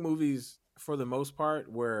comic book movies, for the most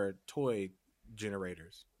part, were toy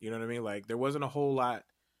generators. You know what I mean? Like there wasn't a whole lot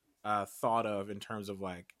thought of in terms of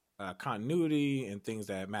like continuity and things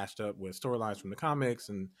that matched up with storylines from the comics,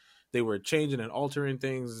 and they were changing and altering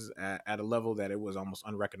things at a level that it was almost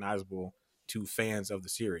unrecognizable to fans of the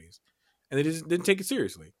series, and they just didn't take it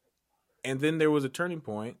seriously. And then there was a turning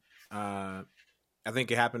point. I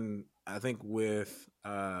think it happened. I think with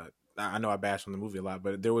I know I bashed on the movie a lot,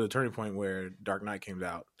 but there was a turning point where Dark Knight came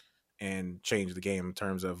out and changed the game in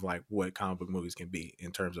terms of like what comic book movies can be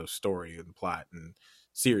in terms of story and plot and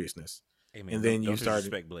seriousness. Hey, man, and then don't you started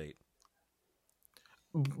disrespect Blade.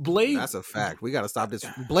 Blade. That's a fact. We got to stop this.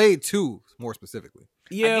 Blade 2, more specifically.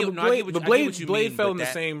 Yeah, I get what you Blade mean, fell but in the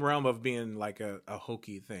that- same realm of being like a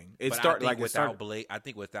hokey thing. It But started I like think it started. Blade. I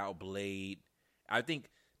think without Blade, I think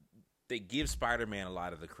they give Spider-Man a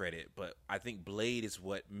lot of the credit, but I think Blade is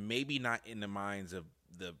what maybe not in the minds of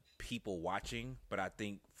the people watching, but I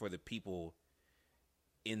think for the people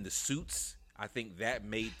in the suits, I think that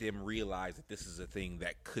made them realize that this is a thing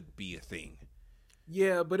that could be a thing.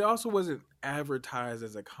 Yeah, but it also wasn't advertised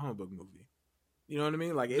as a comic book movie. You know what I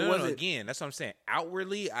mean? Like it wasn't. Again, that's what I'm saying.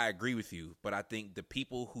 Outwardly, I agree with you, but I think the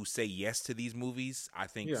people who say yes to these movies, I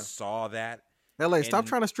think saw that LA, stop and-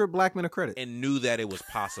 trying to strip black men of credit. and knew that it was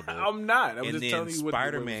possible. I'm not. I'm and just then telling you what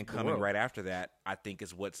Spider-Man the coming world. right after that, I think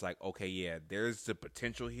is what's like, okay, yeah, there's the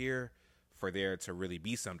potential here for there to really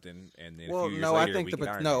be something. And then a Well, few years no, later, I think we get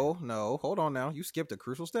Iron Man. no, hold on now. You skipped a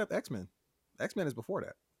crucial step. X-Men. X-Men is before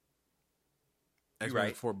that. X-Men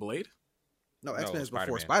right. before Blade. No, No, X-Men is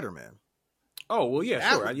before Spider-Man. Spider-Man. Oh well, yeah,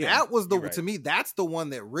 That, sure. Yeah, that was the You're right. to me. That's the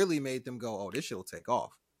one that really made them go, "Oh, this shit'll take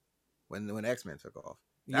off." When X-Men took off,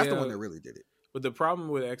 that's the Yeah. one that really did it. But the problem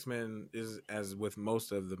with X-Men is, as with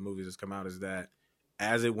most of the movies that's come out, is that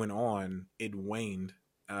as it went on, it waned.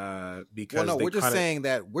 Because Well, no, they we're just kinda- saying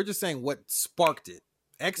that. We're just saying what sparked it.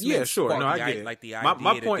 X-Men. Yeah, sure. sparked No, I The get i- it. like the My- idea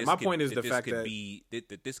my that point- this my could- point is that the this fact could that- be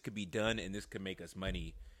that this could be done and this could make us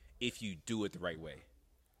money if you do it the right way.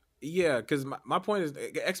 Yeah, because my point is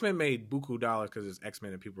X-Men made buku dollars because it's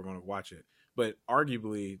X-Men and people are going to watch it. But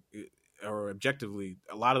arguably or objectively,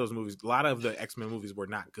 a lot of the X-Men movies were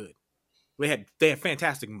not good. They had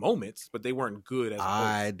fantastic moments, but they weren't good as a whole.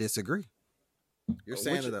 I disagree. You're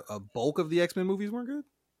saying Which- that a bulk of the X-Men movies weren't good?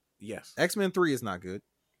 Yes. X-Men 3 is not good.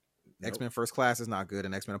 Nope. X-Men First Class is not good,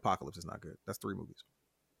 and X-Men Apocalypse is not good. That's 3 movies.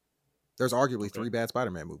 There's arguably 3 bad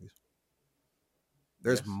Spider-Man movies.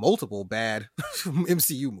 There's Yes. multiple bad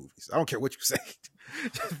MCU movies. I don't care what you say.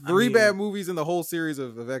 3 mean- bad movies in the whole series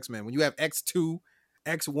of X-Men. When you have X2,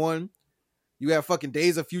 X1, you have fucking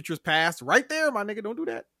Days of Futures Past right there, my nigga. Don't do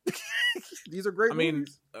that. These are great I mean,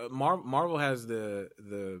 movies. Marvel has the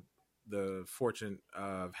fortune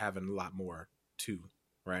of having a lot more too,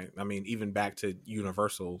 right? I mean, even back to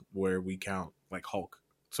Universal, where we count like Hulk.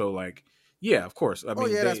 So, like, yeah, of course. I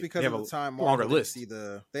mean, that's they because have of the a time longer Marvel list. they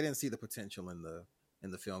didn't see the potential in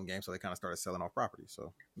the film game, so they kind of started selling off properties.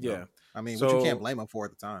 So Yeah. I mean, which you So- can't blame them for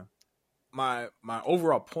at the time. My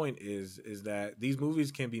overall point is that these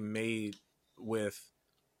movies can be made with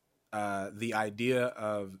the idea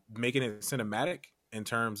of making it cinematic in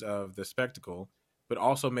terms of the spectacle, but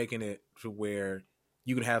also making it to where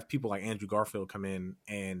you can have people like Andrew Garfield come in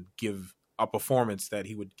and give a performance that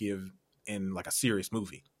he would give in like a serious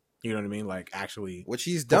movie. You know what I mean? Like actually, Which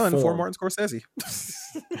he's done for perform. Martin Scorsese.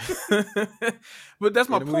 but that's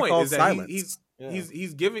my In a movie point. called Is that Silence.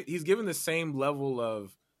 he's given the same level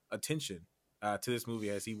of attention to this movie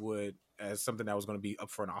as he would as something that was going to be up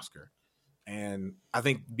for an Oscar. And I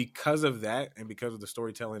think because of that, and because of the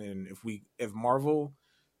storytelling, and if Marvel,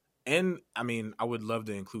 and I mean, I would love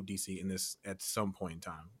to include DC in this at some point in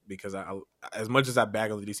time, because I as much as I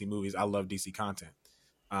bag on the DC movies, I love DC content.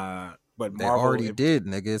 But They Marvel already did,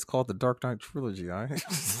 nigga. It's called the Dark Knight trilogy. All right.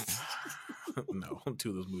 No, 2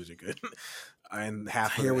 of those movies are good, and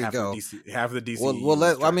half Here we half go. Of half of the DC.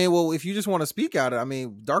 Well, if you just want to speak out, I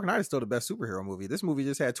mean, Dark Knight is still the best superhero movie. This movie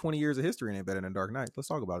just had 20 years of history and ain't better than Dark Knight. Let's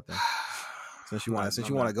talk about it then. Since you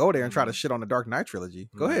want to go there and try to shit on the Dark Knight trilogy,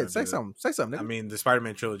 go I'm ahead, not say gonna do something. Say something. I Nigga. mean, the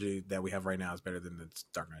Spider-Man trilogy that we have right now is better than the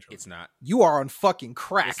Dark Knight trilogy. It's not. You are on fucking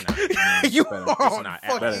crack. It's not. You better. are It's on not at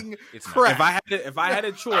all. fucking It's not. crack. If I had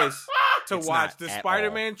a choice to It's watch not the at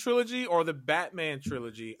Spider-Man trilogy or the Batman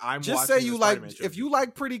trilogy, I'm Just watching say you the like. Spider-Man If trilogy. you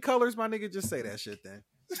like pretty colors, my nigga, just say that shit. Then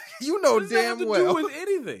you know What does that have damn to well. do with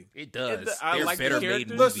anything. It does. I They're like the better made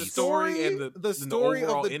characters, movies. the story, and the story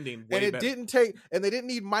overall of the ending. and it didn't take, and they didn't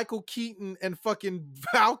need Michael Keaton and fucking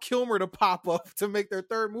Val Kilmer to pop up to make their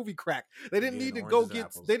third movie crack. They didn't Yeah, need to oranges go and get.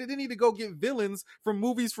 apples. They didn't need to go get villains from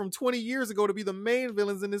movies from 20 years ago to be the main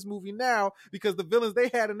villains in this movie now, because the villains they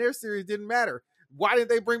had in their series didn't matter. Why didn't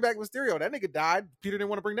they bring back Mysterio? That nigga died. Peter didn't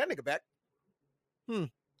want to bring that nigga back.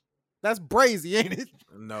 That's brazy, ain't it?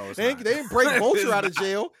 No, it's They not. didn't break Vulture It's out of not.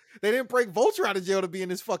 jail. They didn't break Vulture out of jail to be in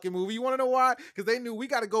this fucking movie. You want to know why? Because they knew we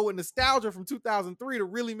got to go with nostalgia from 2003 to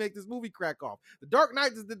really make this movie crack off. The Dark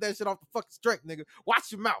Knight just did that shit off the fucking strength, nigga.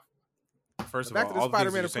 Watch your mouth. First of Back all, to the all the things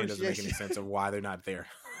Spider-Man you're saying doesn't make any appreciation. sense of why they're not there.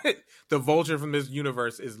 The Vulture from this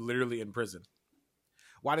universe is literally in prison.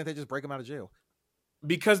 Why didn't they just break him out of jail?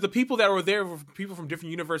 Because the people that were there were people from different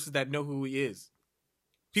universes that know who he is.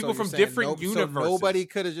 People So you're from saying different so universes. nobody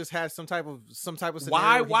could have just had some type of scenario.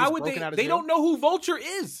 Why? where he Why gets would they? broken out of They jail? don't know who Vulture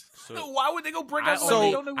is. So- Why would they go break I out somebody they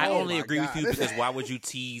only, don't know who I he only is? agree with God. you because why would you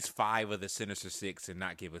tease 5 of the Sinister Six and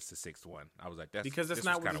not give us the 6th one? I was like, that's Because that's this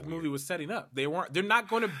not was what kinda this weird. movie was setting up. They're not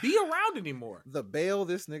going to be around anymore. The bail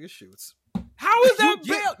this nigga shoots. How is that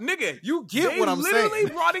You get- bail, nigga? you get they what I'm literally saying.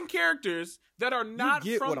 brought in characters that are not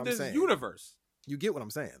get what from I'm this saying. universe. You get what I'm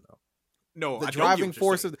saying, though. No, The I don't get driving what you're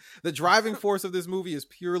force saying. of the driving force of this movie is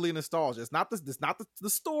purely nostalgia. It's not the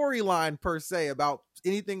storyline per se about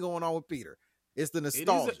anything going on with Peter. It's the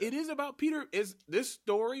nostalgia. It is about Peter. Is this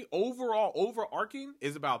story overall overarching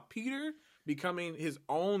is about Peter becoming his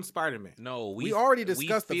own Spider-Man? No, We already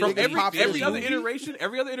discussed the feel biggest we pop feel of this every other movie.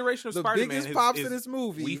 every other iteration of The Spider-Man biggest pops is, of this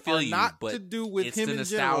movie we feel are you, not but to do with it's him the in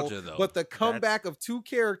general, nostalgia, though. but the That's- comeback of 2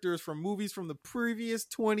 characters from movies from the previous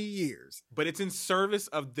 20 years. but it's in service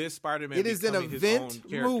of this Spider-Man. It is an becoming his event own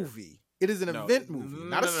character. movie. It is an No, event movie,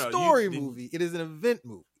 not a no, story you- movie. It is an event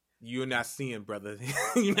movie. You're not seeing, brother.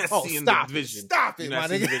 You're not Oh, seeing stop the it. vision. Stop it, You're my not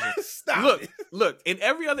seeing the nigga. vision. Stop Look, it. look. In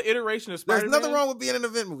every other iteration of There's Spider-Man, nothing wrong with being an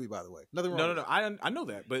event movie, by the way. Nothing wrong. No, with no, no. I know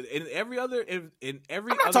that, but in every other I'm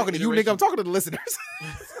not other talking to you, nigga. iteration- I'm talking to the listeners.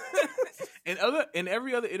 in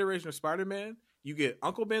every other iteration of Spider-Man, you get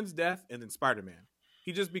Uncle Ben's death and then Spider-Man.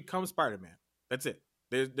 He just becomes Spider-Man. That's it.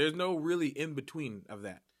 There's no really in between of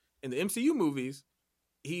that. In the MCU movies,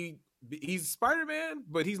 he's Spider-Man,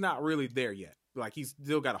 but he's not really there yet. Like he's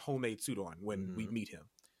still got a homemade suit on when we meet him.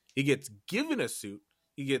 He gets given a suit.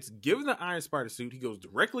 He gets given the Iron Spider suit. He goes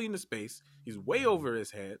directly into space. He's way over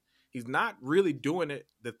his head. He's not really doing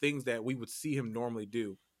the things that we would see him normally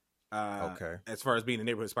do. Okay. As far as being a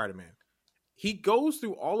neighborhood Spider-Man. He goes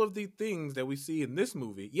through all of the things that we see in this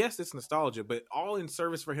movie. Yes, it's nostalgia, but all in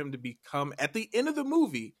service for him to become, at the end of the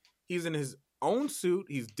movie, he's in his own suit.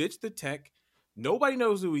 He's ditched the tech. Nobody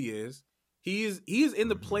knows who he is. He is in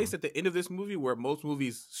the place at the end of this movie where most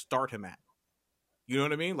movies start him at. You know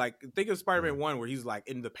what I mean? Like, think of Spider-Man 1 where he's like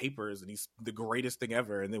in the papers and he's the greatest thing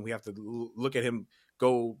ever. And then we have to look at him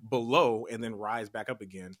go below and then rise back up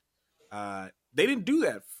again. They didn't do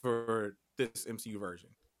that for this MCU version.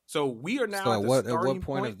 So we are now So at what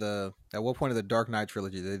point of the Dark Knight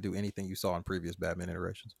trilogy did they do anything you saw in previous Batman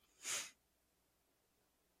iterations?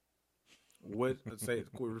 What? Say,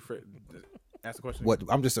 ask the question. What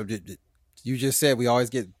I'm just you just said we always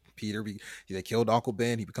get Peter. They killed Uncle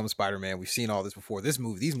Ben. He becomes Spider-Man. We've seen all this before. These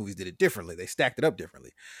movies did it differently. They stacked it up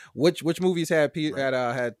differently. Which movies had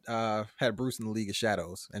had Bruce in the League of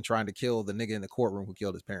Shadows and trying to kill the nigga in the courtroom who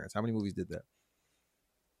killed his parents? How many movies did that?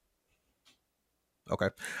 Okay.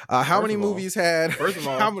 How many movies had? First of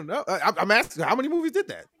all, I'm asking. How many movies did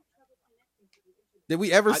that? Did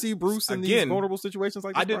we ever see Bruce in these vulnerable situations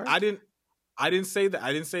like this? I didn't say that.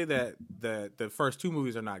 I didn't say that the first 2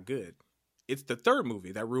 movies are not good. It's the third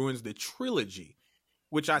movie that ruins the trilogy,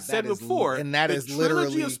 which I said before. And that the is trilogy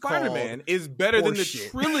literally of Spider-Man is better than the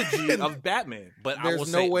horseshit. trilogy of Batman. But There's I will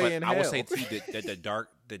no say, way but in I will hell. say too that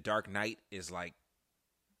the Dark Knight is like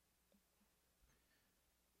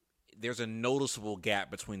there's a noticeable gap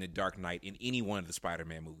between the Dark Knight and any one of the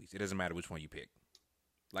Spider-Man movies. It doesn't matter which one you pick.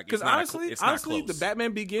 Like, Because honestly, it's not the close.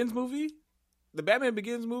 Batman Begins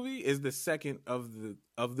movie is the second of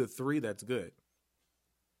the 3 that's good.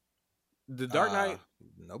 The Dark Knight.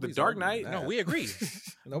 Nobody's Dark arguing Knight- that. No, we agree.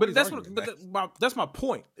 Nobody's But arguing that. that's my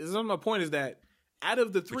point. My point is that out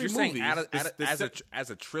of the 3 But you're movies, saying as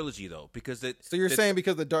a trilogy though, because So you're saying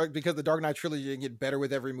because the Dark Knight trilogy didn't get better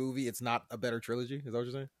with every movie, it's not a better trilogy? Is that what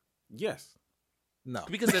you're saying? yes, No,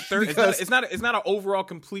 because the third it's not an overall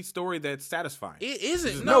complete story that's satisfying. it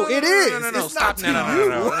isn't. No, it is. No. It's Stop. not to No.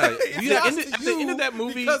 you. It's You- not at to the end you of that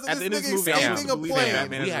movie, because of at the end this of this nigga movie, I escaping a believe that plane.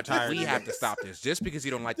 Batman is retired. We have to stop this. Just because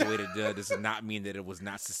you don't like the way they did, does not mean that it was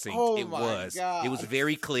not succint. Oh it my was. God. It was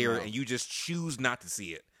very clear, and you just choose not to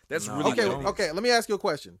see it. That's really Okay, dumb. okay. Let me ask you a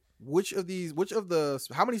question.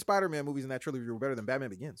 How many Spider-Man movies in that trilogy were better than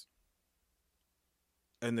Batman Begins?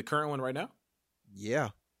 And the current one right now, Yeah,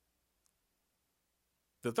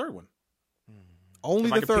 the third one. only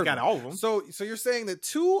If I the could third pick out one. all of them. So you're saying that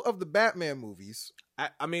 2 of the Batman movies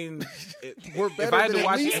I mean, were if better I had than to at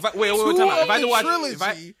watch, least time out. If I two had to of the watch,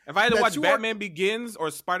 trilogy if I had to that watch you are- Batman Begins or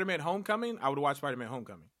Spider-Man Homecoming, I would watch Spider-Man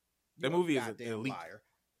Homecoming. That movie is goddamn elite. liar.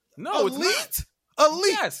 No, it's Elite. not. Elite.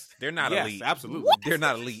 Yes, They're not yes, elite. absolutely. They're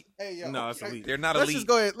not elite. Hey, yo, No, it's elite. They're not Let's elite. just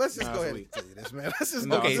go ahead. Let's just No, go it's ahead elite. and tell you this, man. Let's just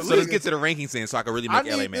No, go. Okay, It's so let's elite. get to the rankings then, so I can really I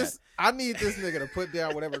make LA need mad. this. I need this nigga to put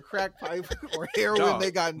down whatever crack pipe or heroin Dog,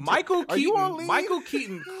 they got. In Michael Are you on Keaton. leave? Michael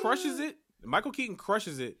Keaton crushes it. Michael Keaton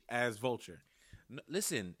crushes it as Vulture.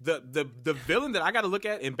 Listen, The villain that I got to look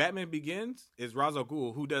at in Batman Begins is Ra's al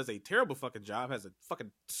Ghul, who does a terrible fucking job. Has a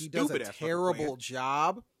fucking He does stupid a ass terrible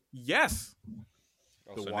job. Yes.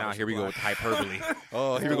 so water now here we go with supply. hyperbole.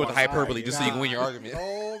 Oh, here we go with the hyperbole, just so you can win your argument.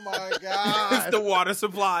 Oh my It's god. the water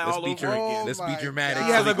supply Let's all be over dra- again. let's be my dramatic. God.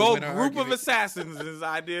 He has so a we can whole win our group of argument. assassins, and his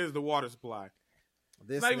idea is the water supply.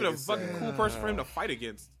 This It's not even a nigga fucking said- cool person for him to fight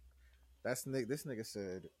against. This nigga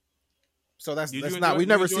said. So that's Did that's you not. enjoy- We've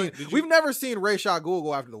did you never enjoy- seen. did you- We've never seen Ra's al Ghul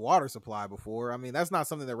go after the water supply before. I mean, that's not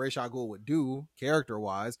something that Ra's al Ghul would do character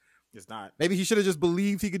wise. It's not. Maybe he should have just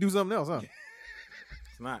believed he could do something else, huh?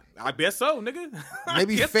 It's not. I guess so, nigga.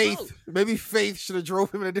 Maybe I guess Faith. so. Maybe Faith should have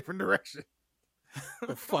drove him in a different direction.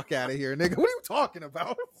 The fuck out of here, nigga. What are you talking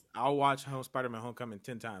about? I'll watch Spider-Man: Homecoming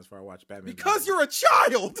 10 times before I watch Batman. Because Begins. you're a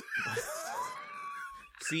child.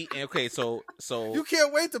 See, okay, so You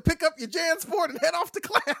can't wait to pick up your JanSport and head off to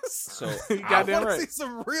class. so You I goddamn want to right. see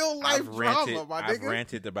some real life drama, my I've nigga.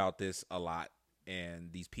 ranted about this a lot,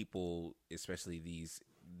 and these people, especially these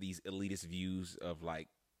elitist views of like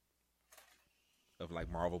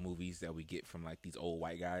Marvel movies that we get from like these old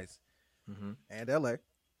white guys. And LA.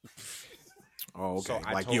 Oh, okay. So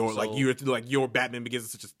I like told- your Batman Begins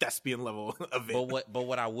is such a thespian level event. But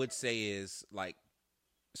what I would say is like,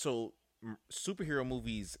 so superhero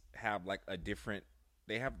movies have like a different.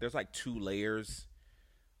 There's like two layers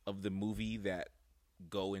of the movie that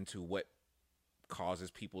go into what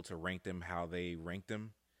causes people to rank them how they rank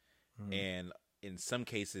them, and in some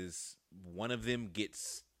cases, one of them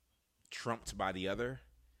gets trumped by the other,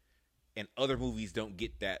 and other movies don't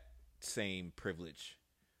get that same privilege.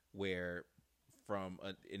 Where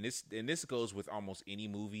and this goes with almost any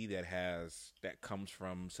movie that comes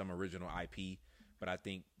from some original IP, but I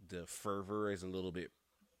think the fervor is a little bit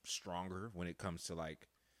stronger when it comes to like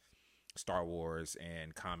Star Wars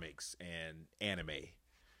and comics and anime,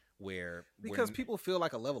 where Because we're- people feel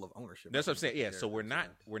like a level of ownership. that's what I'm saying. Yeah, so Characters,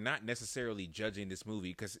 we're not necessarily judging this movie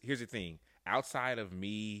because here's the thing: outside of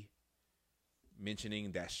me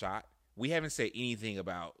mentioning that shot, we haven't said anything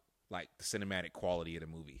about like the cinematic quality of the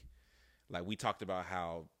movie. Like we talked about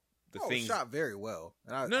how the Oh, things. shot very well.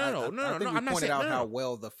 And I No, I think we I'm not pointed saying- out no, how no.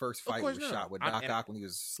 well the first fight course, was no, shot no. with I'm- Doc and- Ock when he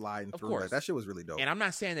was sliding Of through. course. Like, that shit was really dope. And I'm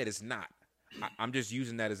not saying that it's not. I'm just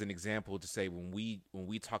using that as an example to say when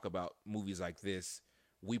we talk about movies like this,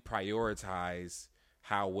 we prioritize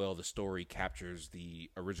how well the story captures the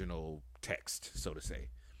original text, so to say,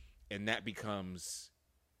 and that becomes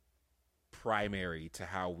primary to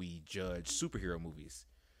how we judge superhero movies.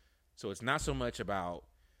 So it's not so much about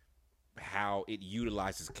how it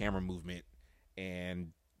utilizes camera movement and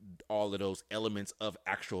all of those elements of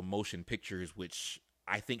actual motion pictures, which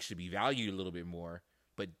I think should be valued a little bit more,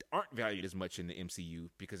 but aren't valued as much in the MCU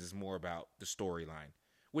because it's more about the storyline,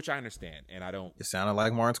 which I understand, and I don't. It sounded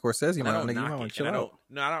like Martin Scorsese. I Man, don't nigga, you knock might want it, to chill and I out. don't.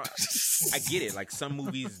 No, I don't. I get it. Like some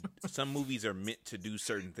movies are meant to do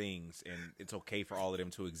certain things, and it's okay for all of them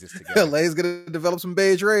to exist together. LA's gonna develop some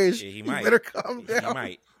beige rage. Yeah, he You might. better calm down. He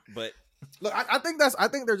might, but Look, I think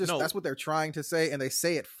they're just No. that's what they're trying to say, and they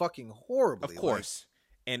say it fucking horribly. of Like, course,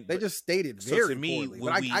 and they but- just stated so very to me, poorly.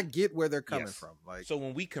 when But we- I get where they're coming Yes. from. Like, So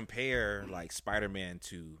when we compare like Spider-Man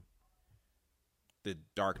to the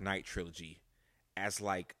Dark Knight trilogy as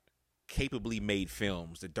like capably made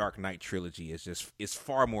films, the Dark Knight trilogy is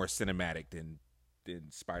far more cinematic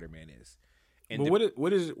than Spider-Man is. And But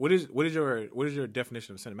what is your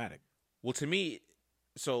definition of cinematic? well, to me,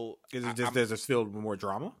 so Is I- it just there's still more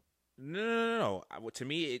drama? no. To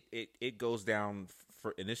me, it goes down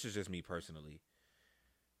for, and this is just me personally,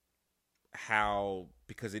 how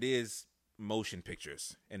because it is motion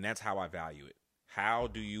pictures, and that's how I value it. How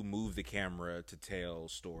do you move the camera to tell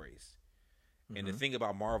stories? And the thing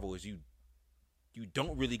about Marvel is you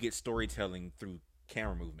don't really get storytelling through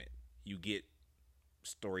camera movement. You get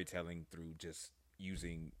storytelling through just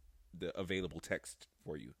using the available text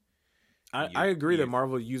for you. I agree yeah. that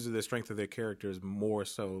Marvel uses the strength of their characters more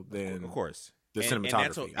so than Of course. the And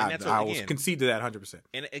that's cinematography. and that's I will again- concede to that 100%.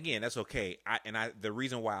 And again, that's okay. The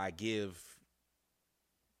reason why I give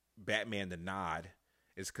Batman the nod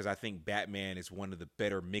is because I think Batman is one of the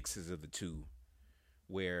better mixes of the two,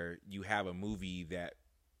 where you have a movie that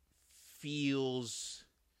feels.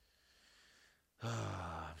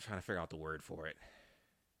 I'm trying to figure out the word for it.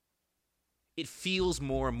 It feels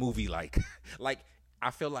more movie-like. Like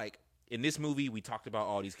I feel like in this movie, we talked about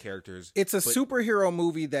all these characters. It's a but- superhero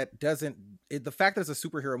movie that doesn't. The fact that it's a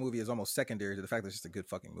superhero movie is almost secondary to the fact that it's just a good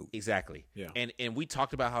fucking movie. Exactly. Yeah. And we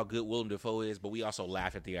talked about how good Willem Dafoe is, but we also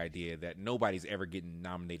laughed at the idea that nobody's ever getting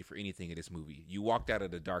nominated for anything in this movie. You walked out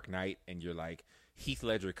of The Dark Knight and you're like, Heath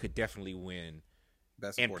Ledger could definitely win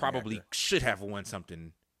Best and supporting probably actor. should have won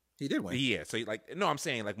something. He did win. Yeah. So like, no, I'm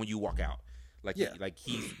saying like when you walk out, like, Yeah. like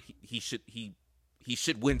he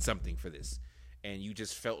should win something for this. And you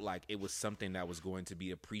just felt like it was something that was going to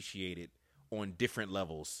be appreciated on different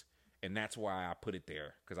levels. And that's why I put it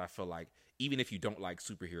there, because I feel like even if you don't like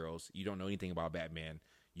superheroes, you don't know anything about Batman,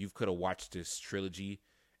 you could have watched this trilogy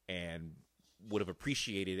and would have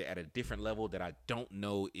appreciated it at a different level that I don't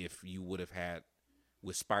know if you would have had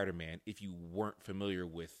with Spider-Man if you weren't familiar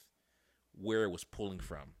with where it was pulling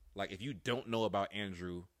from. Like, if you don't know about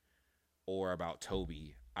Andrew or about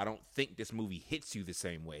Toby, I don't think this movie hits you the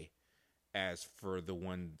same way as for the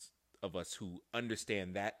ones of us who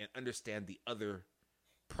understand that and understand the other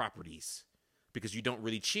properties, because you don't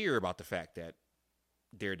really cheer about the fact that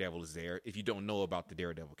Daredevil is there if you don't know about the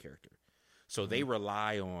Daredevil character. So they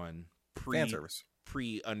rely on Fan service.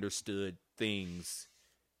 pre-understood things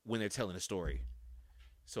when they're telling a story.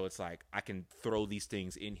 So it's like, I can throw these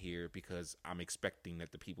things in here because I'm expecting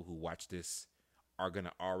that the people who watch this are going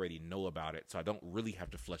to already know about it. So I don't really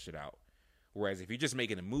have to flesh it out. Whereas if you're just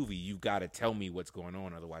making a movie, you've got to tell me what's going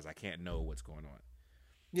on. Otherwise, I can't know what's going on.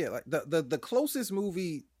 Yeah, like the closest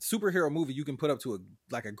superhero movie you can put up to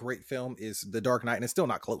a great film is The Dark Knight, and it's still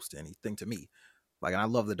not close to anything to me. Like, and I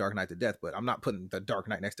love The Dark Knight to death, but I'm not putting The Dark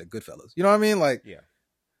Knight next to Goodfellas. You know what I mean? Like, Yeah.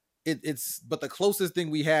 But the closest thing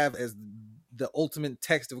we have as the ultimate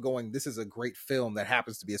text of going, this is a great film that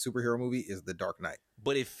happens to be a superhero movie, is The Dark Knight.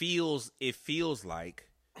 But it feels like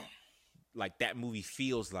that movie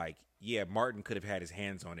feels like, yeah, Martin could have had his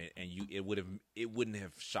hands on it, and it wouldn't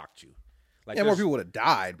have shocked you. Like, Yeah, more people would have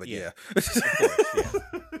died, but yeah. Of course, yeah.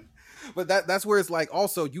 But that's where it's like,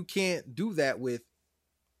 also, you can't do that with,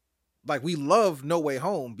 like, we love No Way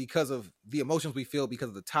Home because of the emotions we feel, because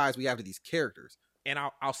of the ties we have to these characters. And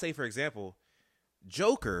I'll say, for example,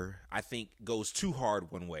 Joker, I think, goes too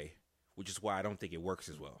hard one way, which is why I don't think it works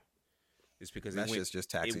as well. It's because That's just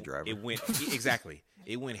Taxi Driver. It went exactly.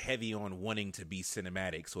 It went heavy on wanting to be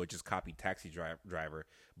cinematic, so it just copied Taxi Driver.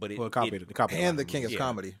 But it copied And the King of yeah.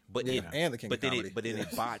 Comedy. But Yeah, it, and the King but of then Comedy. But then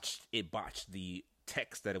it botched the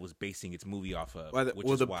text that it was basing its movie off of. Well, which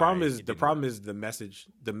is the why problem it is didn't the work.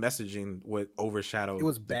 messaging would overshadow. It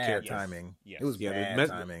was the bad character. timing. Yes. It was Yeah, bad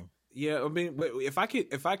timing. Yeah, I mean,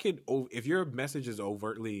 if your message is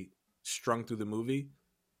overtly strung through the movie,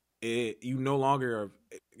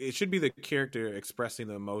 it should be the character expressing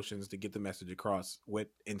the emotions to get the message across. What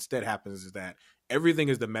instead happens is that everything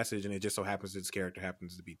is the message, and it just so happens this character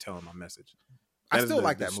happens to be telling my message. I That is still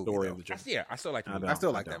like the that movie, story though. of the Joker. I still like the I movie. don't. I still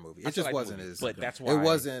I like don't. that movie. I It still just like the wasn't movie, as. but that's why It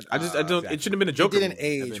wasn't. I don't. Exactly. It shouldn't have been a It Joker. didn't movie at the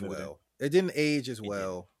age end of the day. well. It didn't age as did.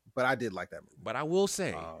 well, but I did like that movie. But I will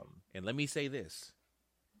say, Um, and let me say this,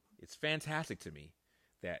 it's fantastic to me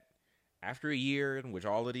that after a year in which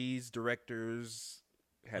all of these directors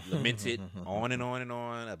had lamented on and on and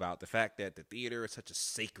on about the fact that the theater is such a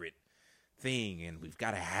sacred thing and we've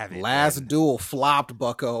got to have it. Last and, Duel flopped,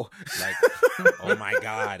 Bucko. like, oh my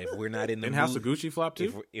God, if we're not in the And House of movie, Gucci flop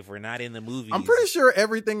too. if we're not in the movies, I'm pretty sure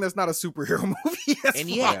everything that's not a superhero movie has And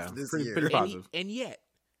flopped yeah, this pretty- year. pretty positive. and yet,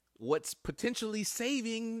 what's potentially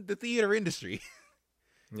saving the theater industry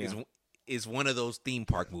is one of those theme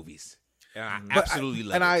park movies. And I But absolutely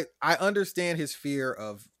love and it. I understand his fear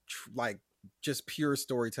of like just pure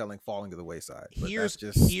storytelling falling to the wayside. But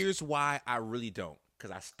Here's why I really don't,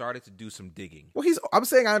 because I started to do some digging. well, I'm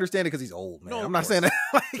saying I understand it because he's old, man. No, of I'm not course. saying that.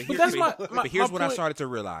 Like, But, here- that's but my here's what I point. started to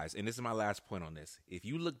realize, and this is my last point on this. If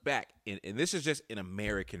you look back, and this is just in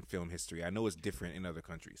American film history, I know it's different in other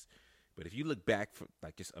countries, but if you look back for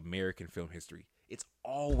like just American film history, it's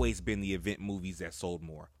always been the event movies that sold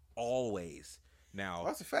more. Always. Now,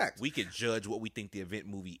 that's a fact. we could judge what we think the event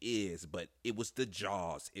movie is, but it was the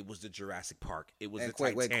Jaws, it was the Jurassic Park, it was And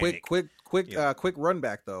the Titanic. quick run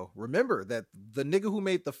back though. Remember that the nigga who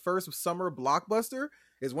made the first summer blockbuster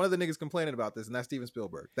is one of the niggas complaining about this, and that's Steven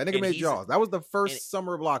Spielberg. That nigga And made he's- Jaws. That was the first and-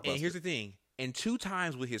 summer blockbuster. And here's the thing. And 2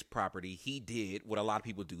 times with his property, he did what a lot of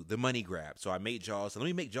people do, the money grab. So I made Jaws. So let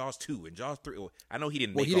me make Jaws 2 and Jaws 3. Well, I know he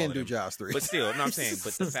didn't make he all didn't of do them, Jaws 3. But still, no, I'm saying.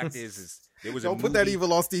 But the fact is There was Don't a put that movie-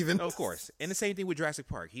 evil on Steven. No, of course. And the same thing with Jurassic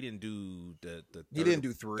Park. He didn't do the He third- didn't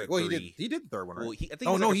do 3. the Well, three. he did the third one, right? Well, I think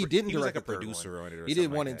Oh, was no, like a he pro- didn't He was direct like a the third producer on it. Or He did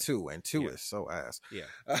something 1 like and that. 2, and 2 Yeah. is so ass. Yeah.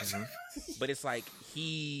 But it's like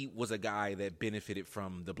he was a guy that benefited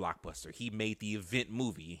from the blockbuster. He made the event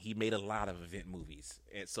movie. He made a lot of event movies,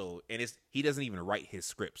 and he doesn't even write his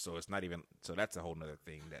script, so it's not even. So that's a whole nother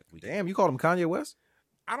thing that we. Damn, you called him Kanye West?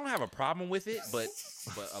 I don't have a problem with it, but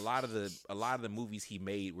a lot of the movies he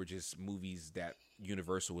made were just movies that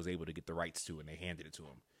Universal was able to get the rights to, and they handed it to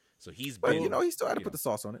him. So he's But been, he still had to you put know, the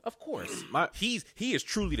sauce on it. Of course, My- he is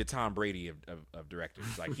truly the Tom Brady of directors.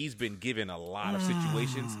 Like he's been given a lot of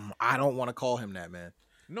situations. I don't want to call him that, man.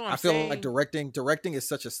 No, I feel like directing is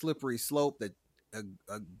such a slippery slope that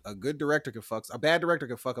a good director can a bad director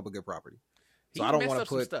can fuck up a good property. So I don't want to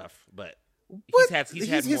put stuff, but But he's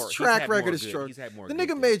had his more. track he's had record more is good- strong. He's had more. The good nigga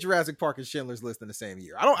things. made Jurassic Park and Schindler's List in the same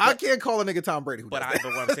year. I can't call a nigga Tom Brady. But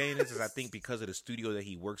what I'm saying is I think because of the studio that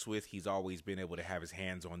he works with, he's always been able to have his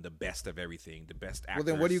hands on the best of everything, the best actors.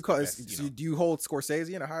 Well, then what do you call the it? best, Do you hold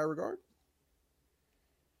Scorsese in a higher regard?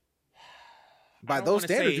 By don't those wanna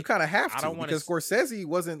standards, say- you kind of have I to don't wanna because Scorsese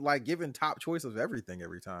wasn't like given top choice of everything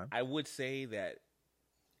every time. I would say that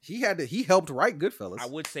He helped write Goodfellas. I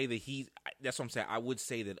would say that that's what I'm saying. I would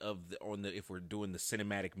say that if we're doing the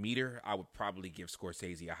cinematic meter, I would probably give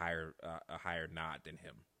Scorsese a higher nod than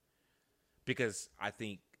him, because I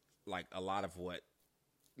think like a lot of what,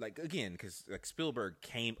 like again, because like Spielberg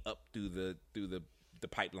came up through the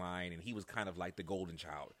pipeline, and he was kind of like the golden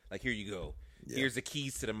child. Like, here you go, here's the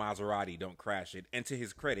keys to the Maserati, don't crash it. And to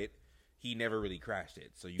his credit, he never really crashed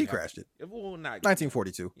it. So He crashed it. Well, not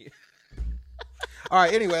 1942. All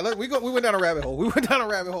right. Anyway, we went down a rabbit hole.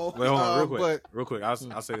 Wait, hold on, real quick. I'll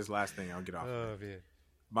Mm. say this last thing. I'll get off. Oh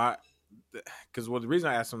man. Because the reason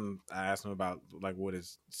I asked him about like what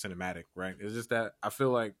is cinematic, right? It's just that I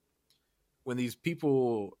feel like when these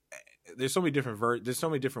people, there's so many different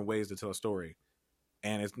ways to tell a story,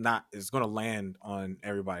 and it's going to land on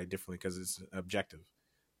everybody differently because it's objective.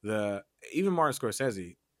 Even Martin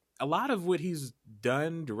Scorsese, a lot of what he's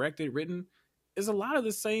done, directed, written, is a lot of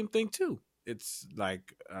the same thing too. It's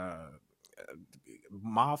like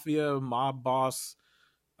mafia, mob boss,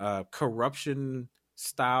 corruption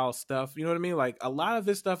style stuff. You know what I mean? Like a lot of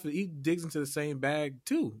this stuff, he digs into the same bag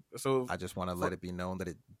too. So I just want to let it be known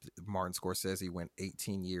that Martin Scorsese went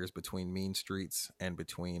 18 years between Mean Streets and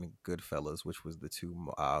between Goodfellas, which was the two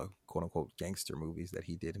quote unquote gangster movies that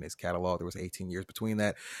he did in his catalog. There was 18 years between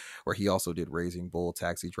that, where he also did Raising Bull,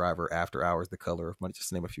 Taxi Driver, After Hours, The Color of Money, just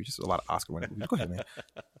to name a few. Just a lot of Oscar winning movies. Go ahead, man.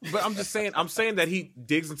 but I'm saying that he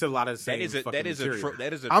digs into a lot of the same. That's a trope.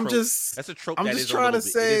 I'm That's a trope. I'm that just is trying to it is a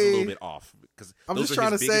say- little bit off. I'm just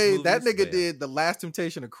trying to say that nigga did The Last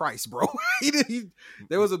Temptation of Christ, bro.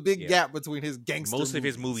 There was a big gap between his gangster. Most of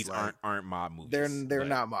his movies like, aren't mob movies. They're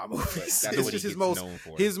not mob movies. that's It's what just he his gets known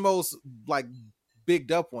for. his most like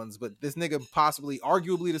bigged up ones. But this nigga possibly,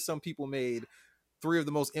 arguably to some people, made 3 of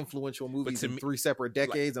the most influential movies to in me- 3 separate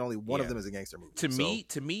decades, and only one of yeah. them is a gangster movie.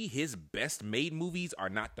 To me, his best made movies are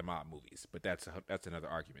not the mob movies. But that's another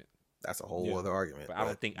argument. That's a whole other argument. But I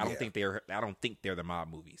don't think they're the mob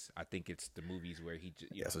movies. I think it's the movies where he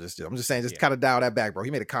just, So I'm just saying, kind of dial that back, bro. He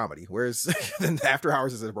made a comedy, whereas then After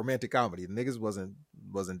Hours is a romantic comedy. The niggas wasn't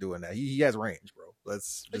doing that. He has range, bro.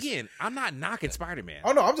 Again, I'm not knocking Spider-Man.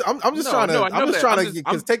 Oh no, I'm just trying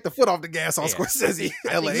to take the foot off the gas on Scorsese.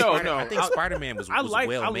 I think Spider-Man was I like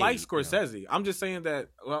well made. Scorsese. You know? I'm just saying that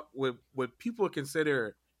what people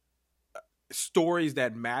consider stories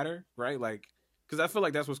that matter, right? Like, because I feel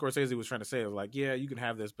like that's what Scorsese was trying to say. Of like, yeah, you can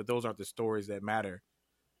have this, but those aren't the stories that matter.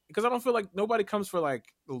 Because I don't feel like nobody comes for like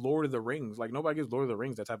the Lord of the Rings. Like nobody gives Lord of the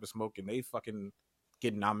Rings that type of smoke, and they fucking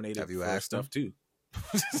get nominated for stuff too.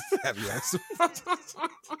 Have you asked him?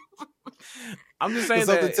 I'm just saying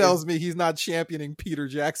something that tells me he's not championing Peter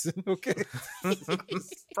Jackson. Okay,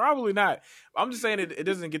 probably not. I'm just saying it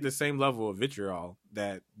doesn't get the same level of vitriol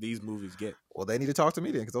that these movies get. Well, they need to talk to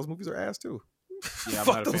me then, because those movies are ass too. Yeah,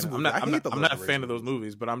 I'm not a fan of those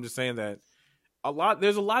movies, but I'm just saying that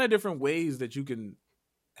there's a lot of different ways that you can.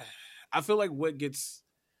 I feel like what gets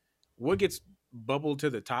bubbled to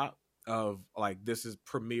the top of like this is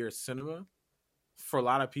premier cinema for a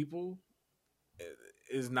lot of people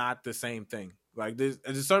is not the same thing. Like there's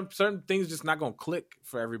certain things just not gonna click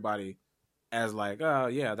for everybody as like, oh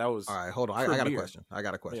yeah, that was. All right, hold on. I got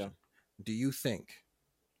a question. Yeah. Do you think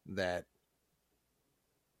that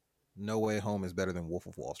No Way Home is better than Wolf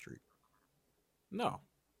of Wall Street? No.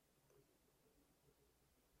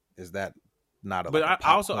 Is that not a But like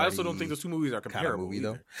I a also popcorn-y don't think those two movies are kind of comparable movie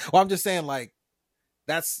either. though? Well, I'm just saying, like,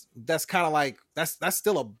 that's kind of like that's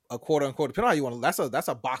still a quote unquote, depending on how you want to, that's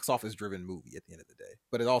a box office driven movie at the end of the day,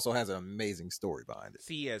 but it also has an amazing story behind it.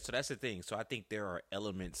 See, yeah, so that's the thing. So I think there are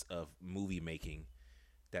elements of movie making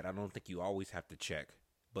that I don't think you always have to check.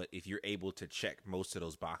 But if you're able to check most of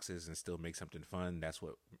those boxes and still make something fun, that's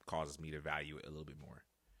what causes me to value it a little bit more.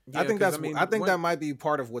 I think that might be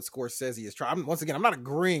part of what Scorsese is trying. Once again, I'm not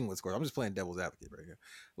agreeing with Scorsese. I'm just playing devil's advocate right here.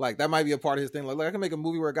 Like, that might be a part of his thing. Like I can make a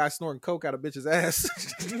movie where a guy's snorting coke out of bitch's ass.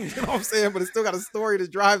 You know what I'm saying? But it's still got a story that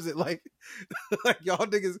drives it. Like y'all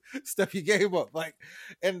niggas step your game up. Like,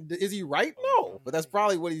 and is he right? No, but that's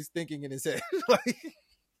probably what he's thinking in his head. Like,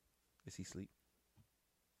 Is he sleep?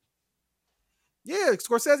 Yeah,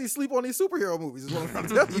 Scorsese sleep on these superhero movies is what I'm trying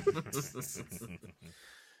to tell you.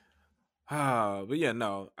 But yeah,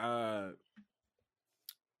 no. I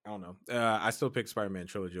don't know. I still pick Spider-Man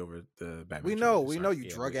trilogy over the Batman. We know you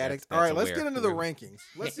drug addict. that's All right, let's aware. get into the rankings.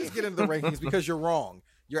 Let's just get into the rankings because you're wrong.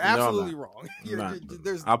 You're absolutely wrong.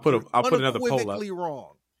 There's I'll put another poll up. unequivocally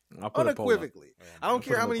wrong. I'll put a poll up. Unequivocally. I don't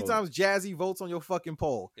care how many another poll times Jazzy votes on your fucking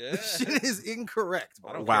poll. This shit is incorrect.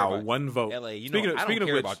 I don't Wow, care about one vote. LA, you Speaking know, of- I speaking don't of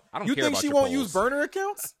care which, about. I don't You care think about she your won't polls. use burner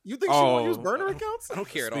accounts? You think she won't use burner accounts? I don't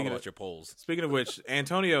care at all Speaking of- about your polls. Speaking of which,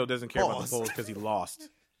 Antonio doesn't care about Pause. the polls because he lost.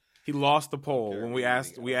 He lost the poll care when we about asked.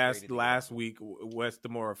 anything. We I don't asked care anything last week, what's the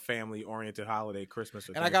more family-oriented holiday, Christmas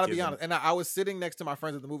or And I gotta be Thanksgiving? honest. And I was sitting next to my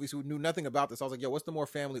friends at the movies who knew nothing about this. I was like, "Yo, what's the more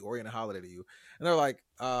family-oriented holiday to you?" And they're like,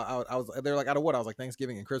 they're like, out of what? I was like,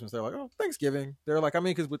 Thanksgiving and Christmas. They're like, oh, Thanksgiving. They're like, I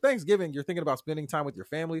mean, because with Thanksgiving, you're thinking about spending time with your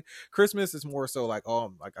family. Christmas is more so like,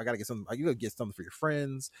 oh, like I gotta get something. Like, you gotta get something for your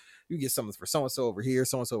friends. You get something for so and so over here,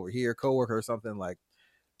 coworker or something like.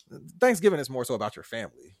 Thanksgiving is more so about your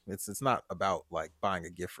family. It's not about like buying a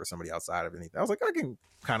gift for somebody outside of anything. I was like, I can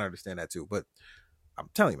kind of understand that too, but I'm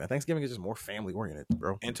telling you, man, Thanksgiving is just more family oriented,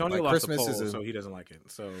 bro. Antonio Like, lost Christmas the poll, is so he doesn't like it.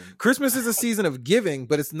 So Christmas is a season of giving,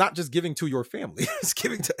 but it's not just giving to your family. It's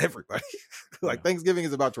giving to everybody. Like Yeah. Thanksgiving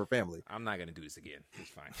is about your family. I'm not gonna do this again. It's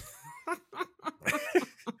fine.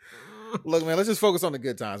 Look, man, let's just focus on the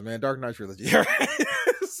good times, man. Dark Knight trilogy.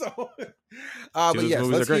 So, but those yes,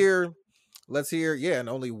 movies are great. let's hear. Yeah, and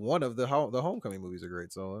only one of the Homecoming movies are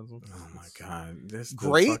great. So, oh my god, this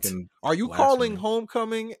great. fucking Are you blasphemy. calling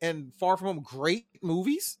Homecoming and Far From Home great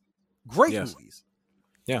movies? Great Yes. movies.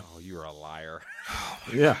 Oh, you're a liar.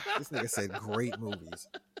 Yeah. This nigga said great movies.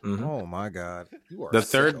 Mhm. Oh my god, you are The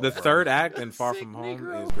sick, third bro. act in Far Sick From Home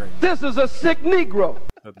Negro. is great. This is a sick Negro.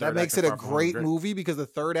 The third That makes act it in a Far From Home is great movie because the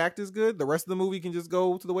third act is good. The rest of the movie can just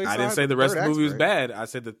go to the wayside. I didn't say the rest of the third movie was act's great. bad. I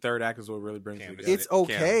said the third act is what really brings Cam, it this together. is It's Cam,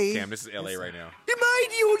 okay. Cam, this is LA right now. Am I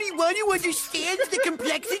the only one who understands the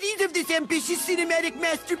complexities of this ambitious cinematic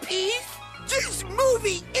masterpiece? This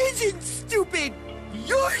movie isn't stupid.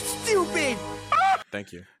 You're stupid.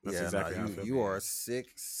 Thank you. That's Yeah, exactly nah, how I feel. you are a sick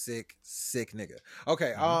nigga.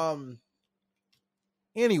 Okay,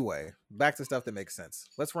 anyway, back to stuff that makes sense.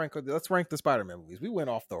 Let's rank the Spider-Man movies. We went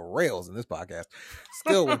off the rails in this podcast.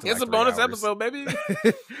 Still went to It's like a 3 bonus hours. episode, baby.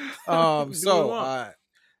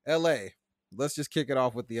 LA, let's just kick it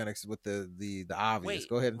off with the obvious. Wait,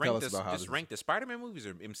 Go ahead and tell us rank about how just this. rank the Spider-Man movies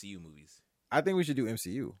or MCU movies? I think we should do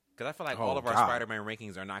MCU. Because I feel like Oh, all of our God. Spider-Man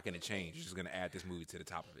rankings are not going to change. You're just going to add this movie to the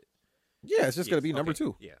top of it. Yeah, it's just gonna Yes, be number okay.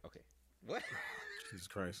 2. Yeah. Okay. What? Jesus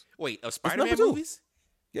Christ. Wait, of number Spider-Man 2. movies?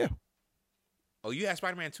 Yeah. Oh, you have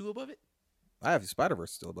Spider-Man 2 above it? I have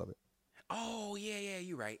Spider-Verse still above it. Oh, yeah.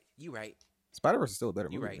 You're right. Spider-Verse is still a better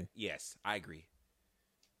You're movie. right. Yes, I agree.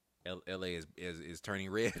 LA is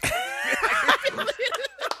turning red.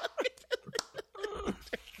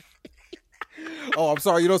 Oh, I'm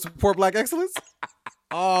sorry. You don't support Black excellence?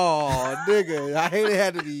 Oh, nigga, I hate it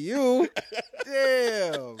had to be you.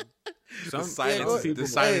 Damn. the Some silence people-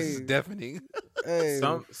 is hey. deafening. Hey,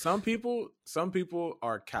 some people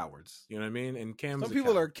are cowards. You know what I mean? And Cam's some a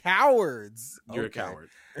people coward. are cowards. You're Okay. a coward.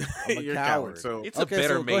 I'm a You're coward. So It's Okay, a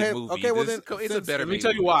better so go made ahead. movie. Okay, well This- then, it's a since- better let me made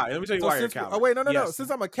tell you movie. why. Let me tell you So why you're a since- coward. oh wait, no. Yes.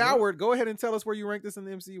 Since I'm a coward, go ahead and tell us where you rank this in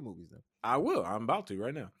the MCU movies. Then I will. I'm about to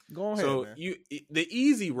right now. go ahead. So man. the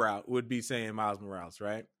easy route would be saying Miles Morales,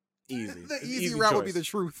 right? Easy. The It's an easy route would be choice. the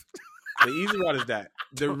truth. The easy route is that.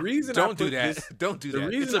 The reason I Don't put do that. this- Don't do the that.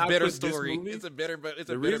 It's reason a I better put this story. movie- It's a better. It's the a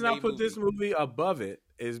better reason I made put this movie. movie above it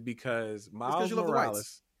is because Miles you love the Morales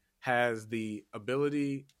whites. has the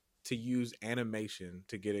ability to use animation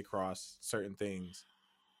to get across certain things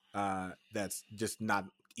that's just not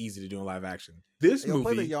easy to do in live action. This Yo,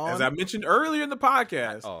 play the movie, yawn. as I mentioned earlier in the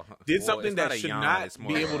podcast, Oh, did well, something it's that a should yawn, not it's be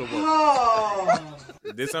more able of to a-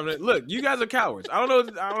 work. Did something. Look, you guys are cowards. I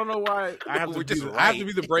don't know why I have to We're be. just I have to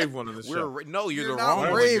right. be the brave one on this show. No, you're You're the not wrong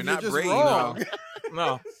one. brave, You're not you're just brave. wrong.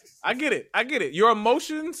 No, I get it. Your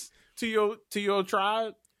emotions to your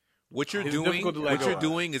tribe What you're It's doing, difficult to let what go you're of.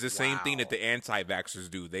 doing is the same thing that the anti-vaxxers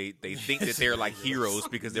do. They think that they're like heroes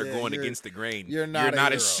because they're Yeah, going you're- against the grain. you're not a a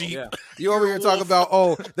hero. sheep. Yeah. You over here talking about,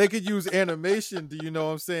 oh, they could use animation. Do you know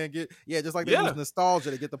what I'm saying? Just like they Yeah. use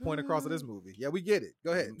nostalgia to get the point across of this movie. Yeah, we get it.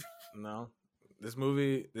 Go ahead. No, this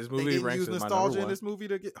movie They didn't ranks use as my nostalgia number in one. this movie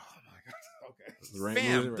to get. Oh my god. Okay.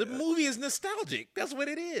 Fam, the movie is nostalgic. That's what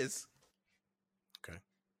it is.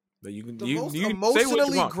 But you can The you, most you can say what you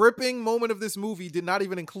emotionally want. gripping moment of this movie did not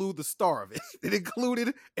even include the star of it. It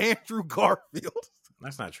included Andrew Garfield.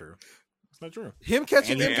 That's not true. That's not true. Him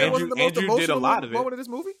catching Andrew- MJ wasn't the most Andrew did a emotional lot of it. moment of this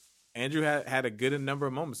movie. Andrew had a good number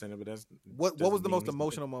of moments in it, but that's What doesn't was the mean most he's the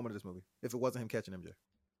emotional moment of this movie? If it wasn't him catching MJ,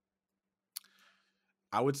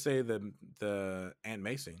 I would say the Aunt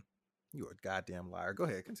May scene. you a goddamn liar. Go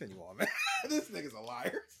ahead, continue on, man. This nigga's a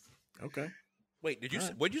liar. Okay. Wait, did you? All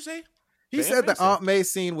right. What'd you say? He The said Aunt May the scene. Aunt May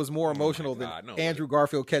scene was more Oh my emotional God, than no way. Andrew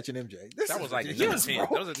Garfield catching MJ. This That is was like ridiculous, number 10.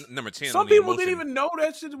 bro. That was number 10. Some on the people didn't emotion. even know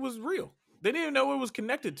that shit was real. They didn't even know it was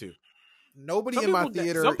connected to. Nobody Some in my people,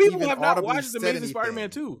 theater. some people even have not audibly watched said Amazing Spider-Man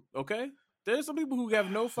anything. 2. Okay, there's some people who have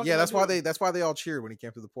no fucking. Yeah, that's idea. why they all cheered when he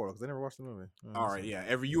came through the portal because they never watched the movie. All right,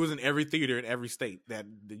 yeah. You was in every theater in every state that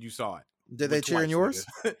you saw it. Did they But cheer in twice, yours?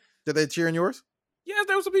 nigga. Did they cheer in yours? Yes,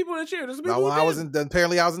 there were some people that cheered. There's some people No, well, who I was didn't. in.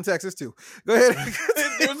 Apparently, I was in Texas too. Go ahead.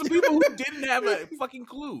 There were some people who didn't have a fucking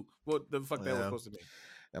clue what the fuck that was Yeah. supposed to be.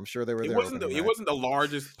 I'm sure they were there. It wasn't opening it night. wasn't the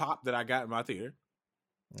largest pop that I got in my theater.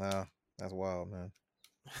 No, that's wild, man.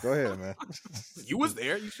 Go ahead, man. You was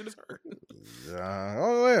there. You should have heard.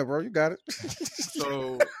 Oh yeah, bro, you got it.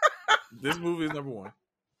 So this movie is number one.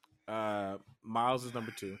 Miles is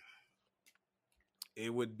number two.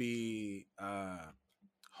 It would be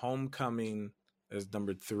Homecoming as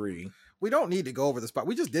number three. We don't need to go over the spot.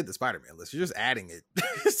 We just did the Spider-Man list. You're just adding it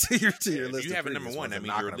to your If list. you of have it previous number one, ones that and means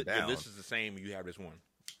knocking your them down. list is the same. You have this one.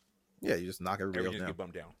 Yeah, you just knock everybody else Everything down. get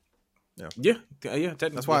bumped down. Yeah.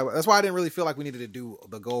 Technically. That's why I didn't really feel like we needed to do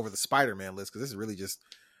the go over the Spider-Man list because this is really just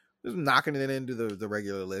knocking it into the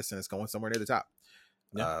regular list and it's going somewhere near the top.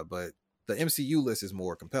 Yeah. But the MCU list is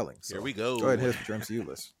more compelling. So Here we go. Go ahead and hit your MCU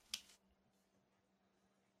list.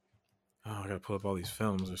 Oh, I gotta pull up all these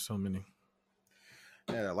films. There's so many.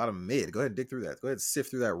 Yeah, a lot of mid. Go ahead and dig through that. Go ahead and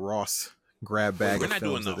sift through that Ross grab bag. We're of not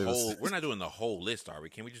doing films the that it was- whole. We're not doing the whole list, are we?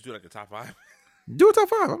 Can we just do like the top 5? Do a top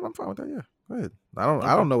 5. I'm fine with that. Yeah, go ahead.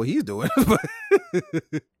 I don't know what he's doing, but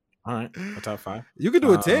All right, a top 5. you can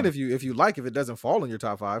do a 10 if you like. If it doesn't fall in your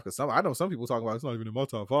top 5, because I know some people talking about it's not even in my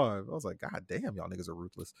top 5. I was like, God damn, y'all niggas are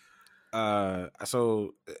ruthless.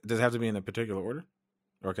 So does it have to be in a particular order,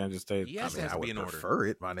 or can I just say? Yes, I mean, it has I to would be in order. prefer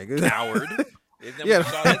it, my nigga. Coward. Isn't that Yeah,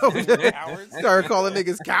 what you saw? That's cowards. Started calling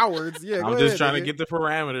niggas cowards. Yeah, I'm go just ahead, trying to nigga. get the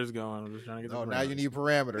parameters going. I'm just trying to get. The Oh, parameters. now you need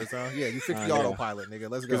parameters, huh? Yeah, you fix the Yeah. autopilot, nigga.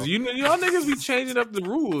 Let's go. Because y'all niggas be changing up the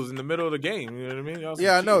rules in the middle of the game. You know what I mean? Y'all some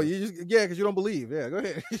Yeah, I know. cheaters. You just because you don't believe. Yeah, go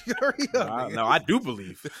ahead. Hurry up. nigga. No, I do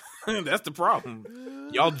believe. That's the problem.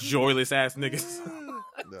 Y'all joyless ass niggas.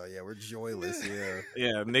 No, yeah, we're joyless. Yeah.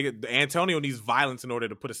 Yeah, nigga. Antonio needs violence in order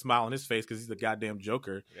to put a smile on his face because he's the goddamn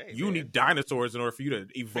Joker. Hey, You man. need dinosaurs in order for you to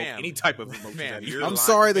evoke Fam. any type of emotion. Fam, that you you're feel. I'm lying,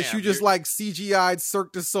 sorry that fam. you just You're- like CGI'd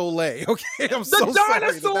Cirque du Soleil. Okay, I'm The so sorry.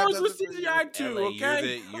 dinosaurs were doesn't- CGI too. LA,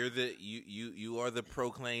 Okay. you are the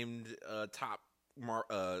proclaimed top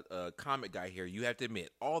comic guy here. You have to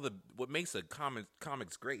admit what makes a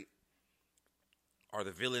comics great are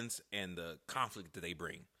the villains and the conflict that they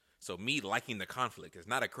bring. So me liking the conflict is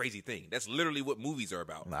not a crazy thing. That's literally what movies are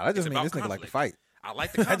about. Nah, that just It's means about this nigga like to conflict. fight. I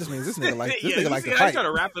like the That conflict. just means this nigga like Yeah, to you fight. see how he's trying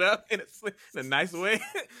to wrap it up in a nice way.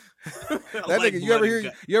 That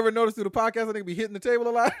nigga, you ever notice through the podcast that nigga be hitting the table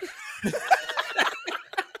a lot?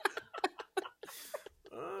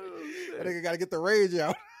 That nigga got to get the rage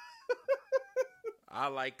out. I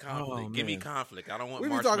like conflict. Oh, Give me man. conflict. I don't want We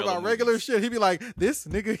be marshmallow talking about regular movies. shit. He be like, this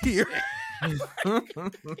nigga here.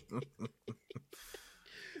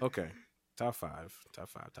 Okay. Top five.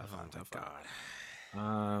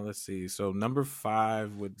 Let's see. So number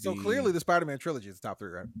 5 would be. So clearly the Spider-Man trilogy is the top 3,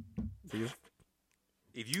 right? For you?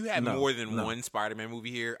 If you have No, more than no. one Spider-Man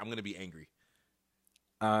movie here, I'm gonna be angry.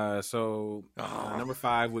 Number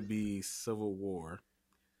 5 would be Civil War.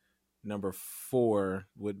 Number 4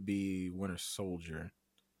 would be Winter Soldier.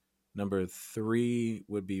 Number 3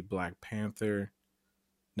 would be Black Panther.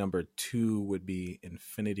 Number 2 would be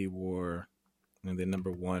Infinity War. And then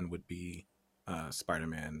number 1 would be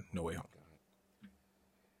Spider-Man No Way Home.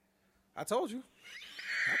 I told you.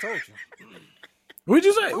 What'd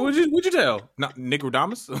you say? What'd you tell? Not Nick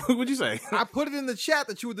Radamus? What'd you say? I put it in the chat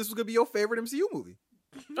that this was going to be your favorite MCU movie.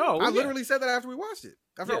 Oh, I literally said that after we watched it.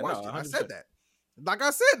 After Yeah, I watched no, it, I 100%. said that. Like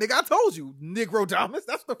I said, nigga, I told you, Negro Thomas.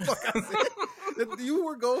 That's the fuck I said. That you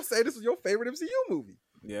were going to say this was your favorite MCU movie.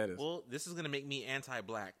 Yeah, it is. Well, this is gonna make me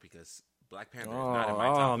anti-black because Black Panther is not in my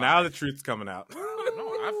top Oh, five. now the truth's coming out.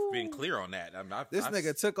 No, I've been clear on that. This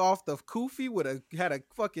nigga took off the kufi had a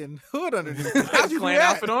fucking hood underneath. How'd How'd you do clan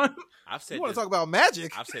that? outfit on? I've said You want this, to talk about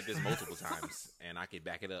magic I've said this multiple times, and I can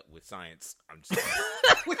back it up with science. I'm just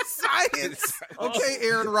with science? Okay,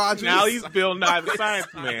 Aaron Rodgers. Now he's Bill Nye the Science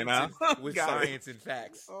Man. Huh? with Got it. science and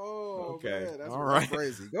facts. Oh, Okay. man, that's All right. right.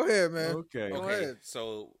 Crazy. Go ahead, man. Okay. Go Okay, ahead.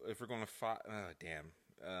 so if we're gonna damn,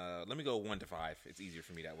 let me go 1 to 5. It's easier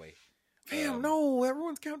for me that way. Damn, no,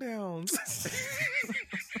 everyone's countdowns.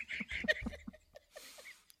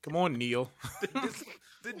 Come on, Neil.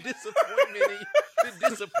 The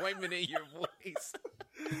disappointment in your voice.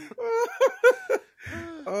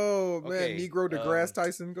 Oh man, Okay, Negro DeGrasse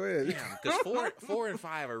Tyson. Go ahead. Because 4 and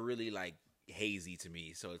 5 are really like hazy to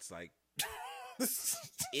me. So it's like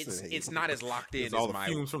it's not as locked in It's as all the my.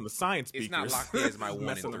 fumes from the science speakers. It's not locked in as my 1 and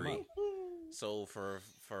Messing them 3. up. So for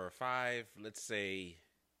 5, let's say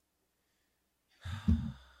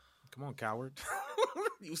Come on, coward.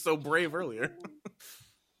 You were so brave earlier.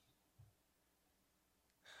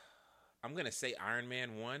 I'm gonna say Iron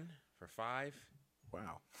Man 1 for 5.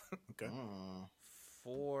 Wow. Okay.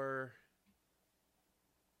 4,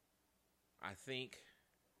 I think.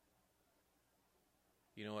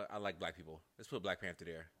 You know what? I like black people. Let's put Black Panther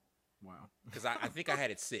there. Wow. Because I think I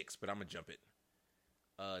had it 6, but I'm gonna jump it.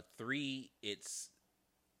 3, it's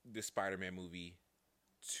the Spider-Man movie.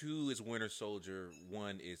 2 is Winter Soldier.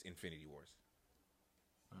 1 is Infinity Wars.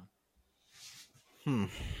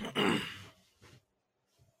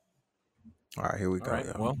 All right, here we All go. right.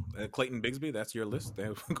 y'all. Well, Clayton Bigsby, that's your list.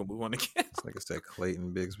 Then we can move on again. Like I said,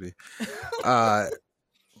 Clayton Bigsby.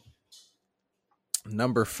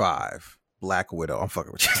 Number 5, Black Widow. I'm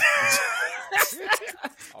fucking with you.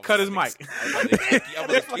 Cut his mic. I'm gonna kick you out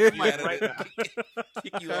of Right the, now.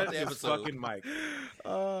 kick you out Cut the his episode. fucking mic.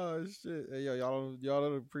 Oh shit! Hey, yo, y'all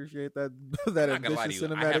don't appreciate that I'm not gonna lie ambitious to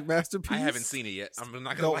you. cinematic masterpiece. I haven't seen it yet. I'm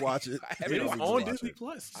not gonna Don't lie. watch it. I haven't It's don't even need to on watch Disney it.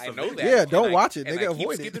 Plus. I So know that. Yeah, and don't I- watch it, and nigga, I keep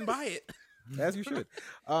avoid it. skipping by it. as you should.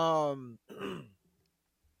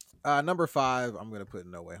 Number 5, I'm gonna put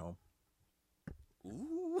No Way Home.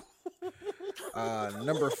 Ooh.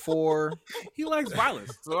 Number 4, He likes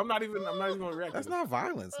violence, so I'm not even going to react. that's to this. not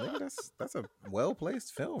violence, nigga. That's a well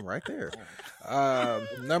placed film right there.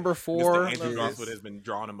 Number Mr. 4 Andrew is, Garfield has been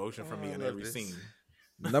drawing emotion from me Oh, I in love every this. scene.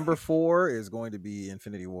 number 4 is going to be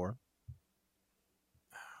Infinity War.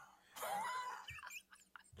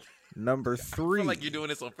 Number I 3, feel like you're doing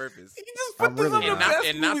this on purpose. He just I'm put this really on the not. best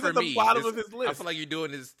And not movies for at the me. bottom This- of his list. I feel like you're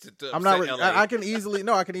doing this to I'm not. upset Re- LA. I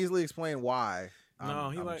can easily explain why.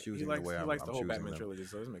 No, he I'm likes choosing the way I'm the choosing whole Batman them. trilogy,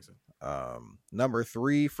 so this makes sense. Number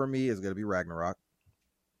 3 for me is going to be Ragnarok.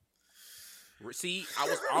 See, I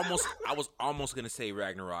was almost gonna say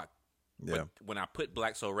Ragnarok. Yeah. But when I put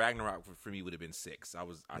Ragnarok for me would have been 6.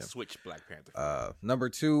 I switched Black Panther. Number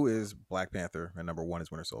 2 is Black Panther, and number 1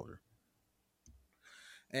 is Winter Soldier.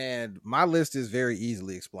 And my list is very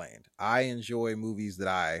easily explained. I enjoy movies that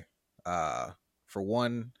I, for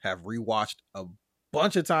one, have rewatched a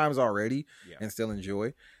bunch of times already Yeah. and still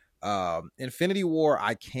enjoy. Infinity War,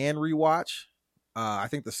 I can rewatch. I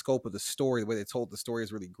think the scope of the story, the way they told the story,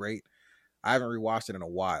 is really great. I haven't rewatched it in a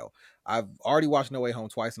while. I've already watched No Way Home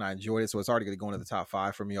twice and I enjoyed it, so it's already going to go into the top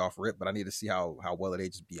 5 for me off rip. But I need to see how well it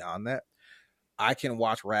ages beyond that. I can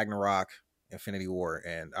watch Ragnarok, Infinity War,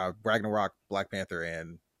 and Ragnarok, Black Panther,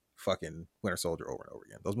 and fucking Winter Soldier over and over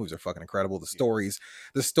again. Those movies are fucking incredible.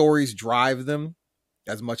 The stories drive them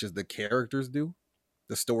as much as the characters do.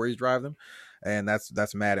 The stories drive them, and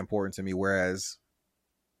that's mad important to me. Whereas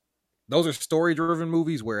those are story driven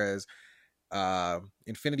movies, whereas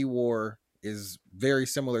Infinity War is very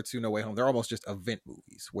similar to No Way Home. They're almost just event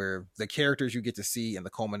movies where the characters you get to see and the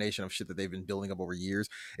culmination of shit that they've been building up over years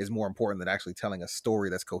is more important than actually telling a story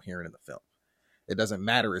that's coherent in the film. It doesn't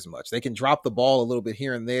matter as much. They can drop the ball a little bit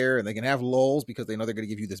here and there, and they can have lulls because they know they're going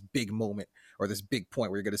to give you this big moment or this big point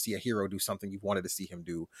where you're going to see a hero do something you've wanted to see him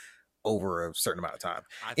do over a certain amount of time.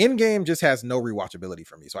 Endgame just has no rewatchability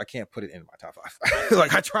for me, so I can't put it in my top 5.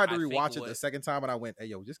 Like, I tried to I think rewatch it what- the second time, and I went, hey,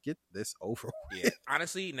 yo, just get this over with. Yeah.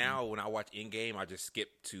 Honestly, now when I watch Endgame, I just skip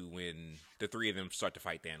to when the 3 of them start to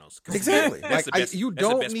fight Thanos. 'Cause Exactly. that's Like, the best- you that's the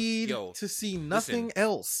don't best- need yo, to see nothing listen,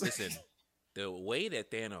 else. Listen, the way that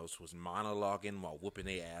Thanos was monologuing while whooping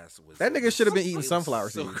their ass was That nigga should have been it eating was sunflower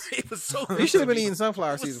so seeds. great. It was so He great should have to been me. eating sunflower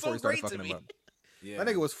It was seeds before so he started great to fucking me. him up. Yeah,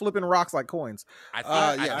 That nigga was flipping rocks like coins. I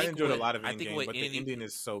think, yeah, I think enjoyed what- a lot of I think Endgame, what but the ending- ending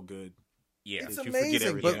is so good. Yeah, It's You forget amazing.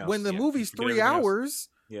 everything But when the else. Yeah, movie's you forget 3 everything else. hours,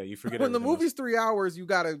 Yeah, you forget when the everything else. movie's 3 hours, you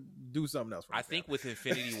got to do something else. For I the think family. with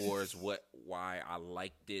Infinity Wars, why I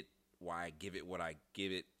liked it, why I give it what I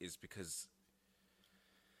give it, is because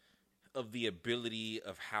of the ability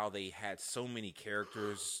of how they had so many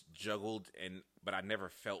characters juggled, but I never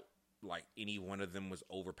felt like any one of them was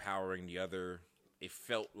overpowering the other. It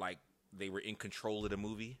felt like they were in control of the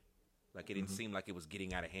movie. Like it didn't seem like it was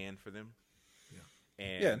getting out of hand for them.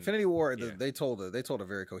 And, Infinity War. They told a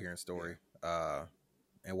very coherent story,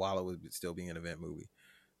 and while it was still being an event movie,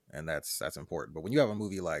 and that's important. But when you have a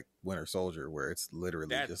movie like Winter Soldier, where it's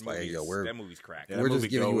literally just like, hey, yo, that movie's cracked. we're just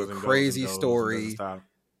giving you a crazy story,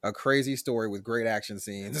 with great action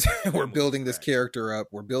scenes. We're building this character up.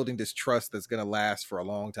 We're building this trust that's gonna last for a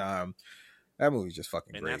long time. That movie's just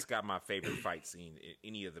fucking great. And that's got my favorite fight scene in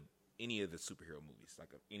any of the superhero movies, like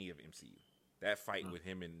any of MCU. That fight with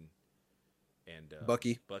him and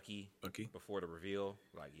Bucky before the reveal,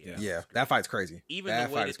 like that fight's crazy. Even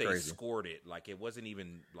the way that they scored it, like it wasn't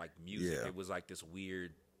even like music. It was like this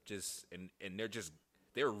weird, and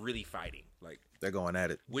they're really fighting, like they're going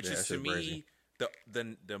at it. Which is to me the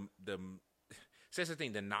says the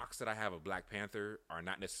thing. The knocks that I have of Black Panther are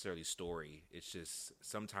not necessarily story. It's just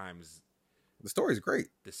sometimes the story's great.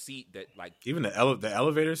 The seat that like even the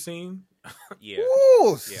elevator scene. Yeah.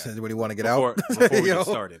 Ooh, anybody want to get out before we get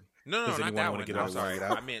started? No, not that one. I'm sorry.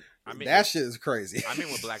 I meant that shit is crazy. I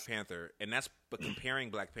meant with Black Panther, and but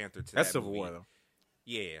comparing Black Panther to that's that Civil movie, War though.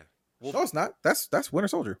 Yeah. Well, no, it's not. That's Winter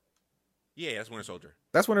Soldier. Yeah, that's Winter Soldier.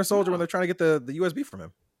 That's Winter Soldier when they're trying to get the USB from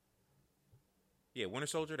him. Yeah, Winter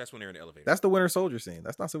Soldier. That's when they're in the elevator. That's the Winter Soldier scene.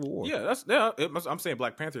 That's not Civil War. Yeah, I'm saying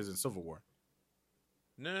Black Panther is in Civil War.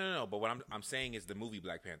 No. But what I'm saying is the movie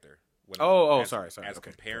Black Panther. Sorry. As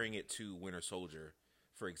comparing it to Winter Soldier,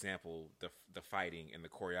 for example, the fighting and the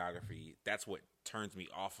choreography, that's what turns me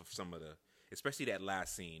off of some of especially that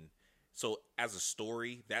last scene. So as a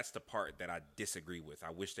story, that's the part that I disagree with.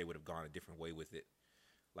 I wish they would have gone a different way with it.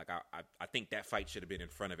 Like I think that fight should have been in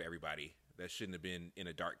front of everybody. That shouldn't have been in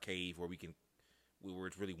a dark cave where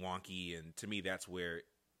it's really wonky. And to me, that's where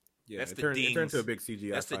it turned into a big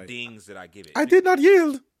CGI. That's fight. the dings that I give it. I did not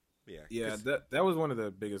yield. Yeah, that was one of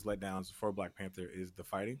the biggest letdowns for Black Panther is the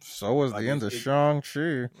fighting. So was the end of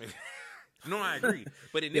Shang-Chi. No, I agree.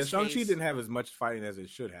 But in this Shang-Chi case, didn't have as much fighting as it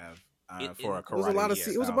should have for a karate. It was a lot of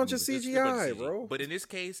it was a bunch of CGI, bro. But in this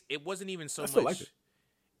case, it wasn't even so much. Liked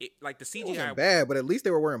it. Like the CGI it wasn't bad, but at least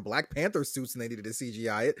they were wearing Black Panther suits and they needed to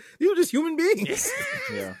CGI it. These were just human beings.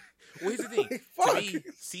 Yeah. Well, here's the thing. To me,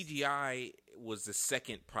 CGI was the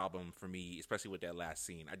second problem for me, especially with that last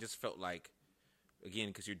scene. I just felt like, again,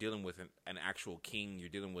 because you're dealing with an actual king, you're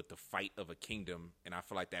dealing with the fight of a kingdom, and I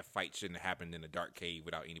feel like that fight shouldn't have happened in a dark cave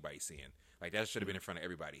without anybody seeing. Like that should have been in front of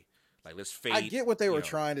everybody. Like let's fade. I get what they were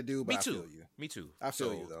trying to do, but me too. I feel you. Me too. I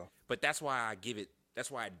feel you though. But that's why I give it. That's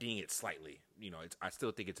why I ding it slightly. I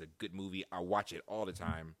still think it's a good movie. I watch it all the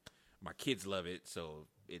time. My kids love it, so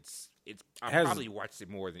I probably watched it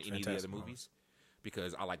more than any of the other movies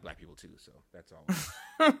because I like black people too. So that's all.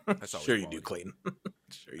 That's always sure quality. You do, Clayton.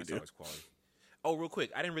 Sure you that's do. Always quality. Oh, real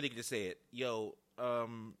quick, I didn't really get to say it. Yo,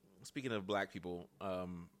 speaking of black people,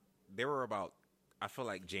 there were about. I feel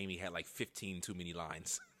like Jamie had like 15 too many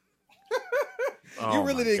lines. You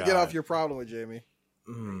really didn't get off your problem with Jamie.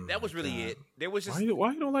 That was really it. There was just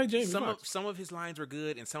why you don't like Jamie? Some of his lines were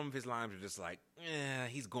good, and some of his lines were just like,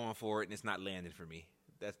 he's going for it, and it's not landing for me.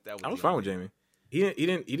 That was. I was fine with Jamie. He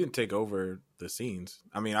didn't take over the scenes.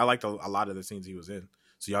 I mean, I liked a lot of the scenes he was in.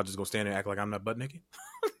 So y'all just go stand there and act like I'm not butt naked.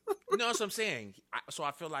 No, that's what I'm saying. So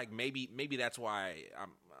I feel like maybe that's why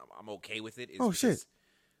I'm okay with it. Oh shit!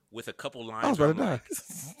 With a couple lines, I was about to die. Like,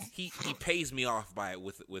 he pays me off by it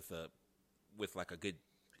with like a good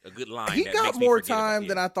line. He that got makes me more forget time about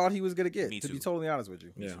than I thought he was gonna get. Me To too. be totally honest with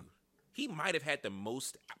you, Yeah. He might have had the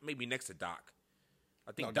most, maybe next to Doc.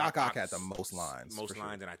 I think Doc Ock had Ock's the most lines, most for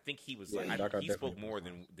lines, sure. and I think he was Yeah, like Doc Ock he spoke definitely more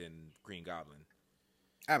had than Green Goblin.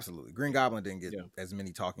 Absolutely. Green Goblin didn't get as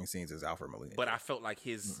many talking scenes as Alfred Molina. But I felt like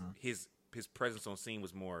his presence on scene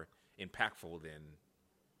was more impactful than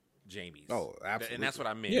Jamie's. Oh, absolutely. And that's what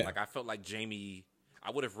I meant. Yeah. Like I felt like Jamie.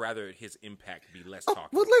 I would have rather his impact be less talking.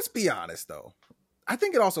 Well, let's be honest though. I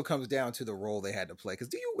think it also comes down to the role they had to play. Because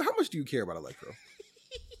how much do you care about Electro?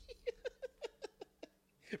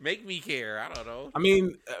 Make me care. I don't know. I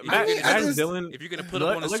mean, Max Dillon. If you're gonna put him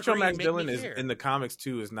on the Electro screen, Max make Dillon me is care. in the comics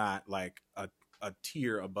too. Is not like a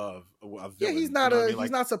tier above a villain. Yeah, he's not he's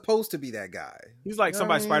not supposed to be that guy. He's like You know somebody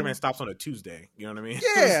what I mean? Spider-Man stops on a Tuesday. You know what I mean?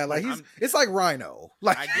 Yeah, like it's like Rhino.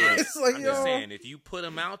 Like I get it. it's like I'm you just know. saying, if you put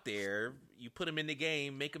him out there, you put him in the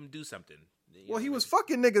game, make him do something. Well, he was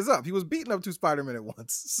fucking niggas up. He was beating up two Spider-Men at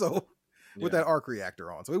once. So with that arc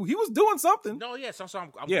reactor on, so he was doing something. No, yeah, so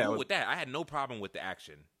I'm Yeah, cool with that. I had no problem with the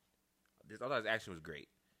action. I thought his action was great.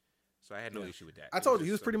 So I had no issue with that. I told you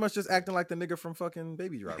he was pretty much just acting like the nigga from fucking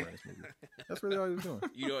Baby Driver in this movie. That's really all he was doing.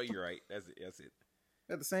 You know, you're right. That's it. That's it.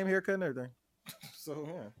 Had the same haircut and everything. So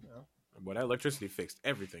yeah. Boy, that electricity fixed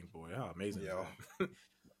everything, boy. How amazing. Yo. Is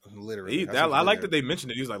that? Literally. I like that they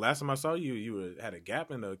mentioned it. He was like, last time I saw you, had a gap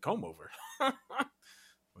and a comb over.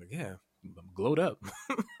 Like, yeah, I'm glowed up.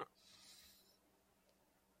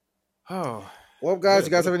 Oh. Well, guys,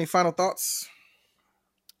 you guys have any final thoughts?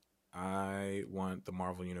 I want the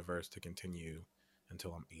Marvel Universe to continue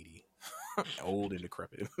until I'm 80. Old and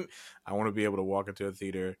decrepit. I want to be able to walk into a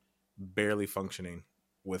theater barely functioning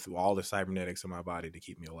with all the cybernetics in my body to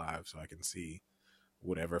keep me alive so I can see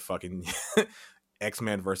whatever fucking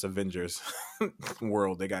X-Men versus Avengers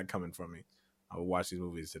world they got coming from me. I will watch these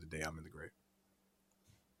movies to the day I'm in the grave.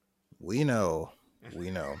 We know.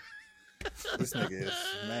 This nigga is,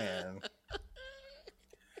 man.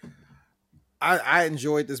 I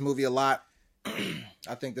enjoyed this movie a lot.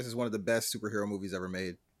 I think this is one of the best superhero movies ever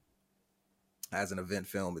made. As an event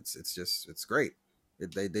film, it's great.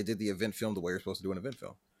 They did the event film the way you're supposed to do an event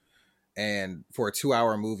film. And for a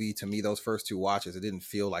 2-hour movie, to me, those first 2 watches, it didn't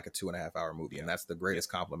feel like a 2.5 hour movie. And that's the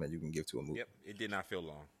greatest compliment you can give to a movie. Yep, it did not feel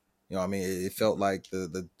long. You know what I mean? It felt like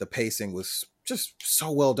the pacing was just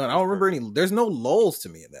so well done. I don't remember there's no lulls to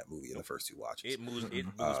me in that movie in the first 2 watches. It moves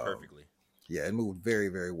perfectly. Yeah, it moved very,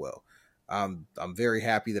 very well. I'm very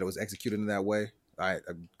happy that it was executed in that way. I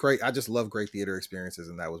just love great theater experiences,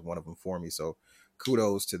 and that was one of them for me. So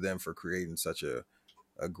kudos to them for creating such a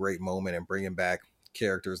great moment and bringing back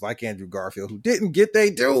characters like Andrew Garfield who didn't get they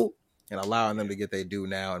due and allowing them to get they due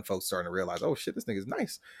now, and folks starting to realize, oh shit, this nigga's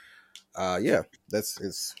nice. Yeah,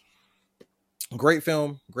 it's great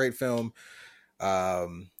film.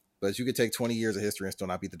 But you could take 20 years of history and still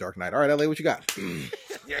not beat The Dark Knight. All right, LA, what you got?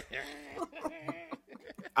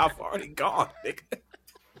 I've already gone, nigga.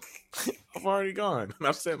 I've already gone.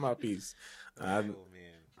 I've said my piece. Man.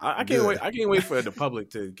 I can't wait. I can't wait for the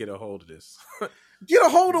public to get a hold of this. Get a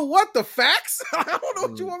hold of what? The facts? I don't know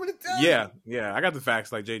what you want me to tell you. Yeah. I got the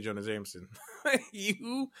facts like J. Jonah Jameson.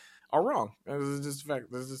 You are wrong. This is just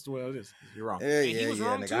fact. This is just the way it is. You're wrong. Yeah, he was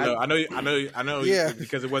wrong too. I know. Yeah,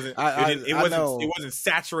 because it wasn't. It wasn't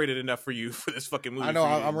saturated enough for you for this fucking movie. I know.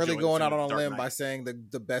 I'm really going out on a Dark limb Knight by saying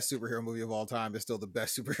the best superhero movie of all time is still the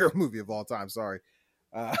best superhero movie of all time. Sorry,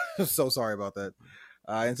 so sorry about that,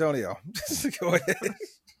 Antonio. Go ahead.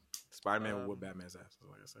 Spider-Man will whip Batman's ass. That's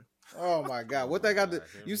what I say. Oh my god, what they got to?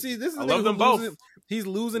 You see, this is I love them both. He's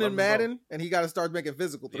losing in Madden, and he got to start making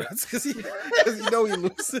physical threats because he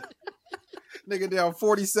losing. Nigga down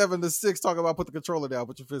 47-6, talking about put the controller down,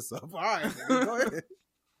 put your fists up. All right, nigga, go ahead.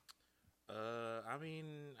 I mean,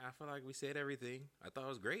 I feel like we said everything. I thought it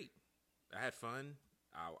was great. I had fun.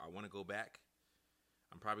 I want to go back.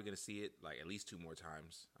 I'm probably gonna see it like at least 2 more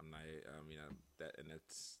times.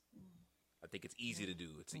 I think it's easy to do.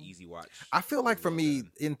 It's an easy watch. I feel like for me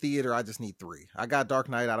in theater, I just need 3. I got Dark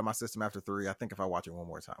Knight out of my system after 3. I think if I watch it one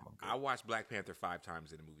more time, I'm good. I watched Black Panther 5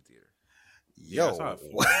 times in the movie theater. Yo, so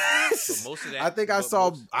most of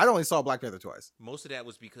that, I only saw Black Panther twice. Most of that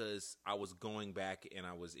was because I was going back and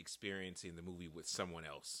I was experiencing the movie with someone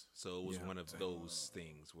else. So it was one of those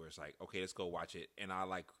things where it's like, okay, let's go watch it. And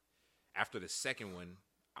after the second one,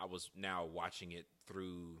 I was now watching it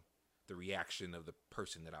through the reaction of the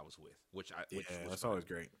person that I was with, which that's always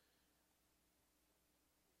great.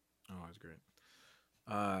 Always great.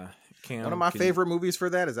 Cam, one of my favorite movies for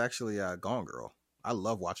that is actually Gone Girl. I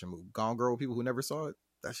love watching Gone Girl with people who never saw it.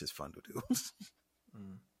 That's just fun to do.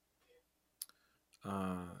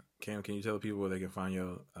 Cam, can you tell people where they can find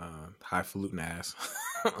your highfalutin ass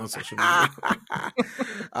on social media?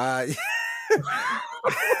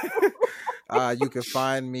 You can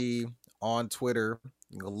find me on Twitter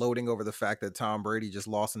gloating over the fact that Tom Brady just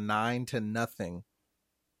lost 9-0.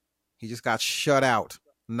 He just got shut out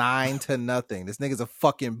 9-0. This nigga's a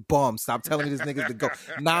fucking bum. Stop telling me this nigga's the goat.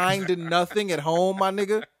 9-0 at home, my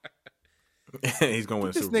nigga. He's going to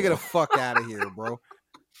win. Get this nigga the fuck out of here, bro.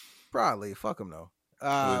 Probably. Fuck him though.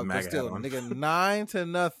 But still, nigga,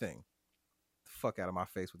 9-0. Fuck out of my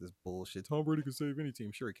face with this bullshit. Tom Brady can save any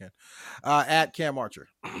team. Sure he can. At Cam Archer.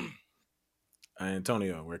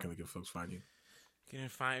 Antonio, where can the good folks find you? They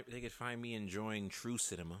can find me enjoying true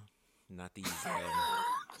cinema, not these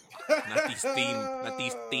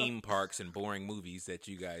theme parks and boring movies that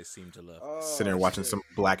you guys seem to love. Sitting there watching some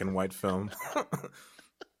black and white film.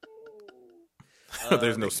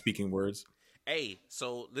 There's no speaking words. Hey,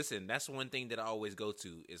 so listen, that's one thing that I always go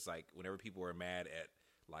to is like whenever people are mad at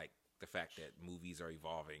like the fact that movies are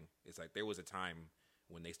evolving. It's like there was a time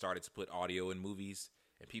when they started to put audio in movies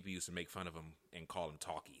and people used to make fun of them and call them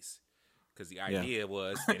talkies. Because the idea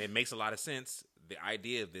was, and it makes a lot of sense, the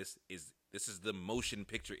idea of this is the motion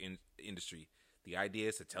picture industry. The idea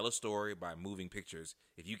is to tell a story by moving pictures.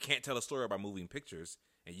 If you can't tell a story by moving pictures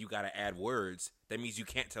and you got to add words, that means you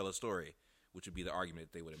can't tell a story, which would be the argument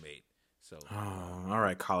they would have made. So, all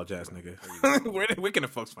right, college ass nigga. Where can the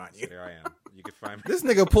folks find you? So there I am. You can find me. This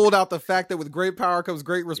nigga pulled out the fact that with great power comes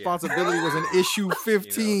great responsibility was in issue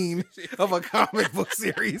 15 of a comic book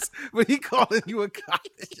series, but he calling you a college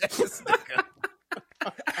ass nigga.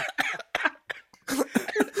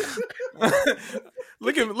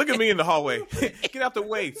 Look at me in the hallway. Get out the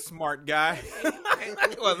way, smart guy.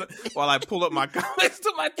 While I pull up my comments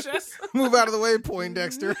to my chest. Move out of the way,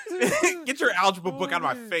 Poindexter. Get your algebra book out of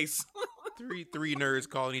my face. Three nerds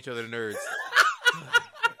calling each other nerds.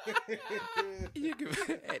 You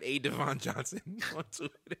can at A. Devon Johnson on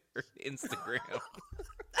Twitter, Instagram.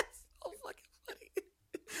 That's so fucking funny.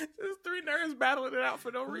 There's three nerds battling it out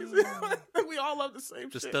for no reason. We all love the same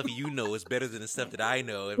The shit. stuff you know is better than the stuff that I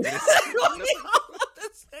know. We all love the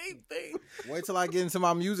same thing. Wait till I get into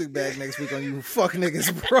my music bag next week on you fuck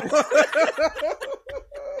niggas, bro.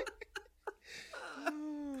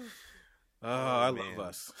 Oh, I love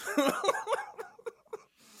us.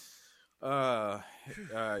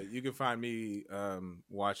 You can find me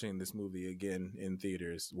watching this movie again in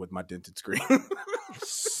theaters with my dented screen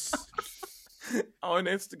on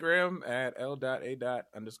Instagram at l.a._iz_gfc,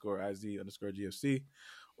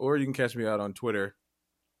 or you can catch me out on Twitter,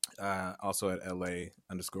 also at la_iz_gfc.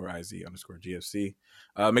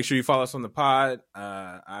 Make sure you follow us on the pod.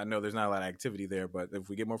 I know there's not a lot of activity there, but if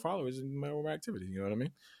we get more followers, more activity, you know what I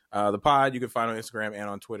mean? The pod you can find on Instagram and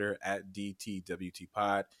on Twitter at DTWT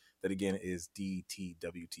Pod. That again is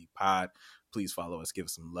DTWT Pod. Please follow us. Give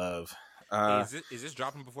us some love. Hey, is this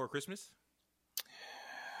dropping before Christmas?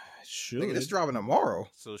 Should Nigga, this dropping tomorrow.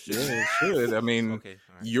 So should yeah, it should. I mean, okay,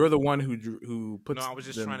 all right. You're the one who puts. No, I was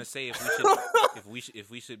just them... trying to say if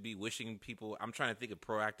we should be wishing people. I'm trying to think of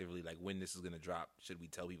proactively, like when this is gonna drop. Should we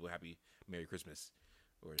tell people Happy Merry Christmas,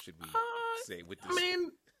 or should we say with this? I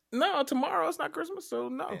mean, no, tomorrow it's not Christmas, so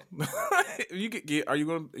no. Yeah. Are you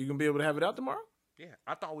gonna be able to have it out tomorrow? Yeah,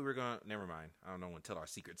 I thought we were gonna. Never mind. I don't know when. Tell our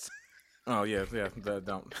secrets. Oh yeah.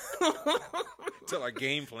 Don't Tell our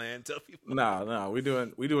game plan. Tell people. No, we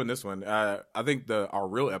doing this one. I think our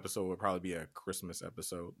real episode would probably be a Christmas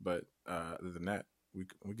episode, but other than that, we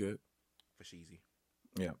good. For cheesy.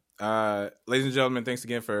 Yeah. Ladies and gentlemen, thanks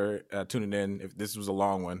again for tuning in. If this was a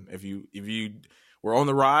long one, if you were on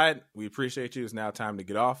the ride, we appreciate you. It's now time to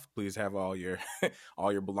get off. Please have all your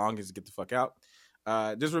all your belongings to get the fuck out.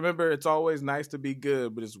 Just remember, it's always nice to be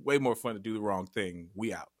good, but it's way more fun to do the wrong thing.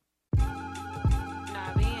 We out.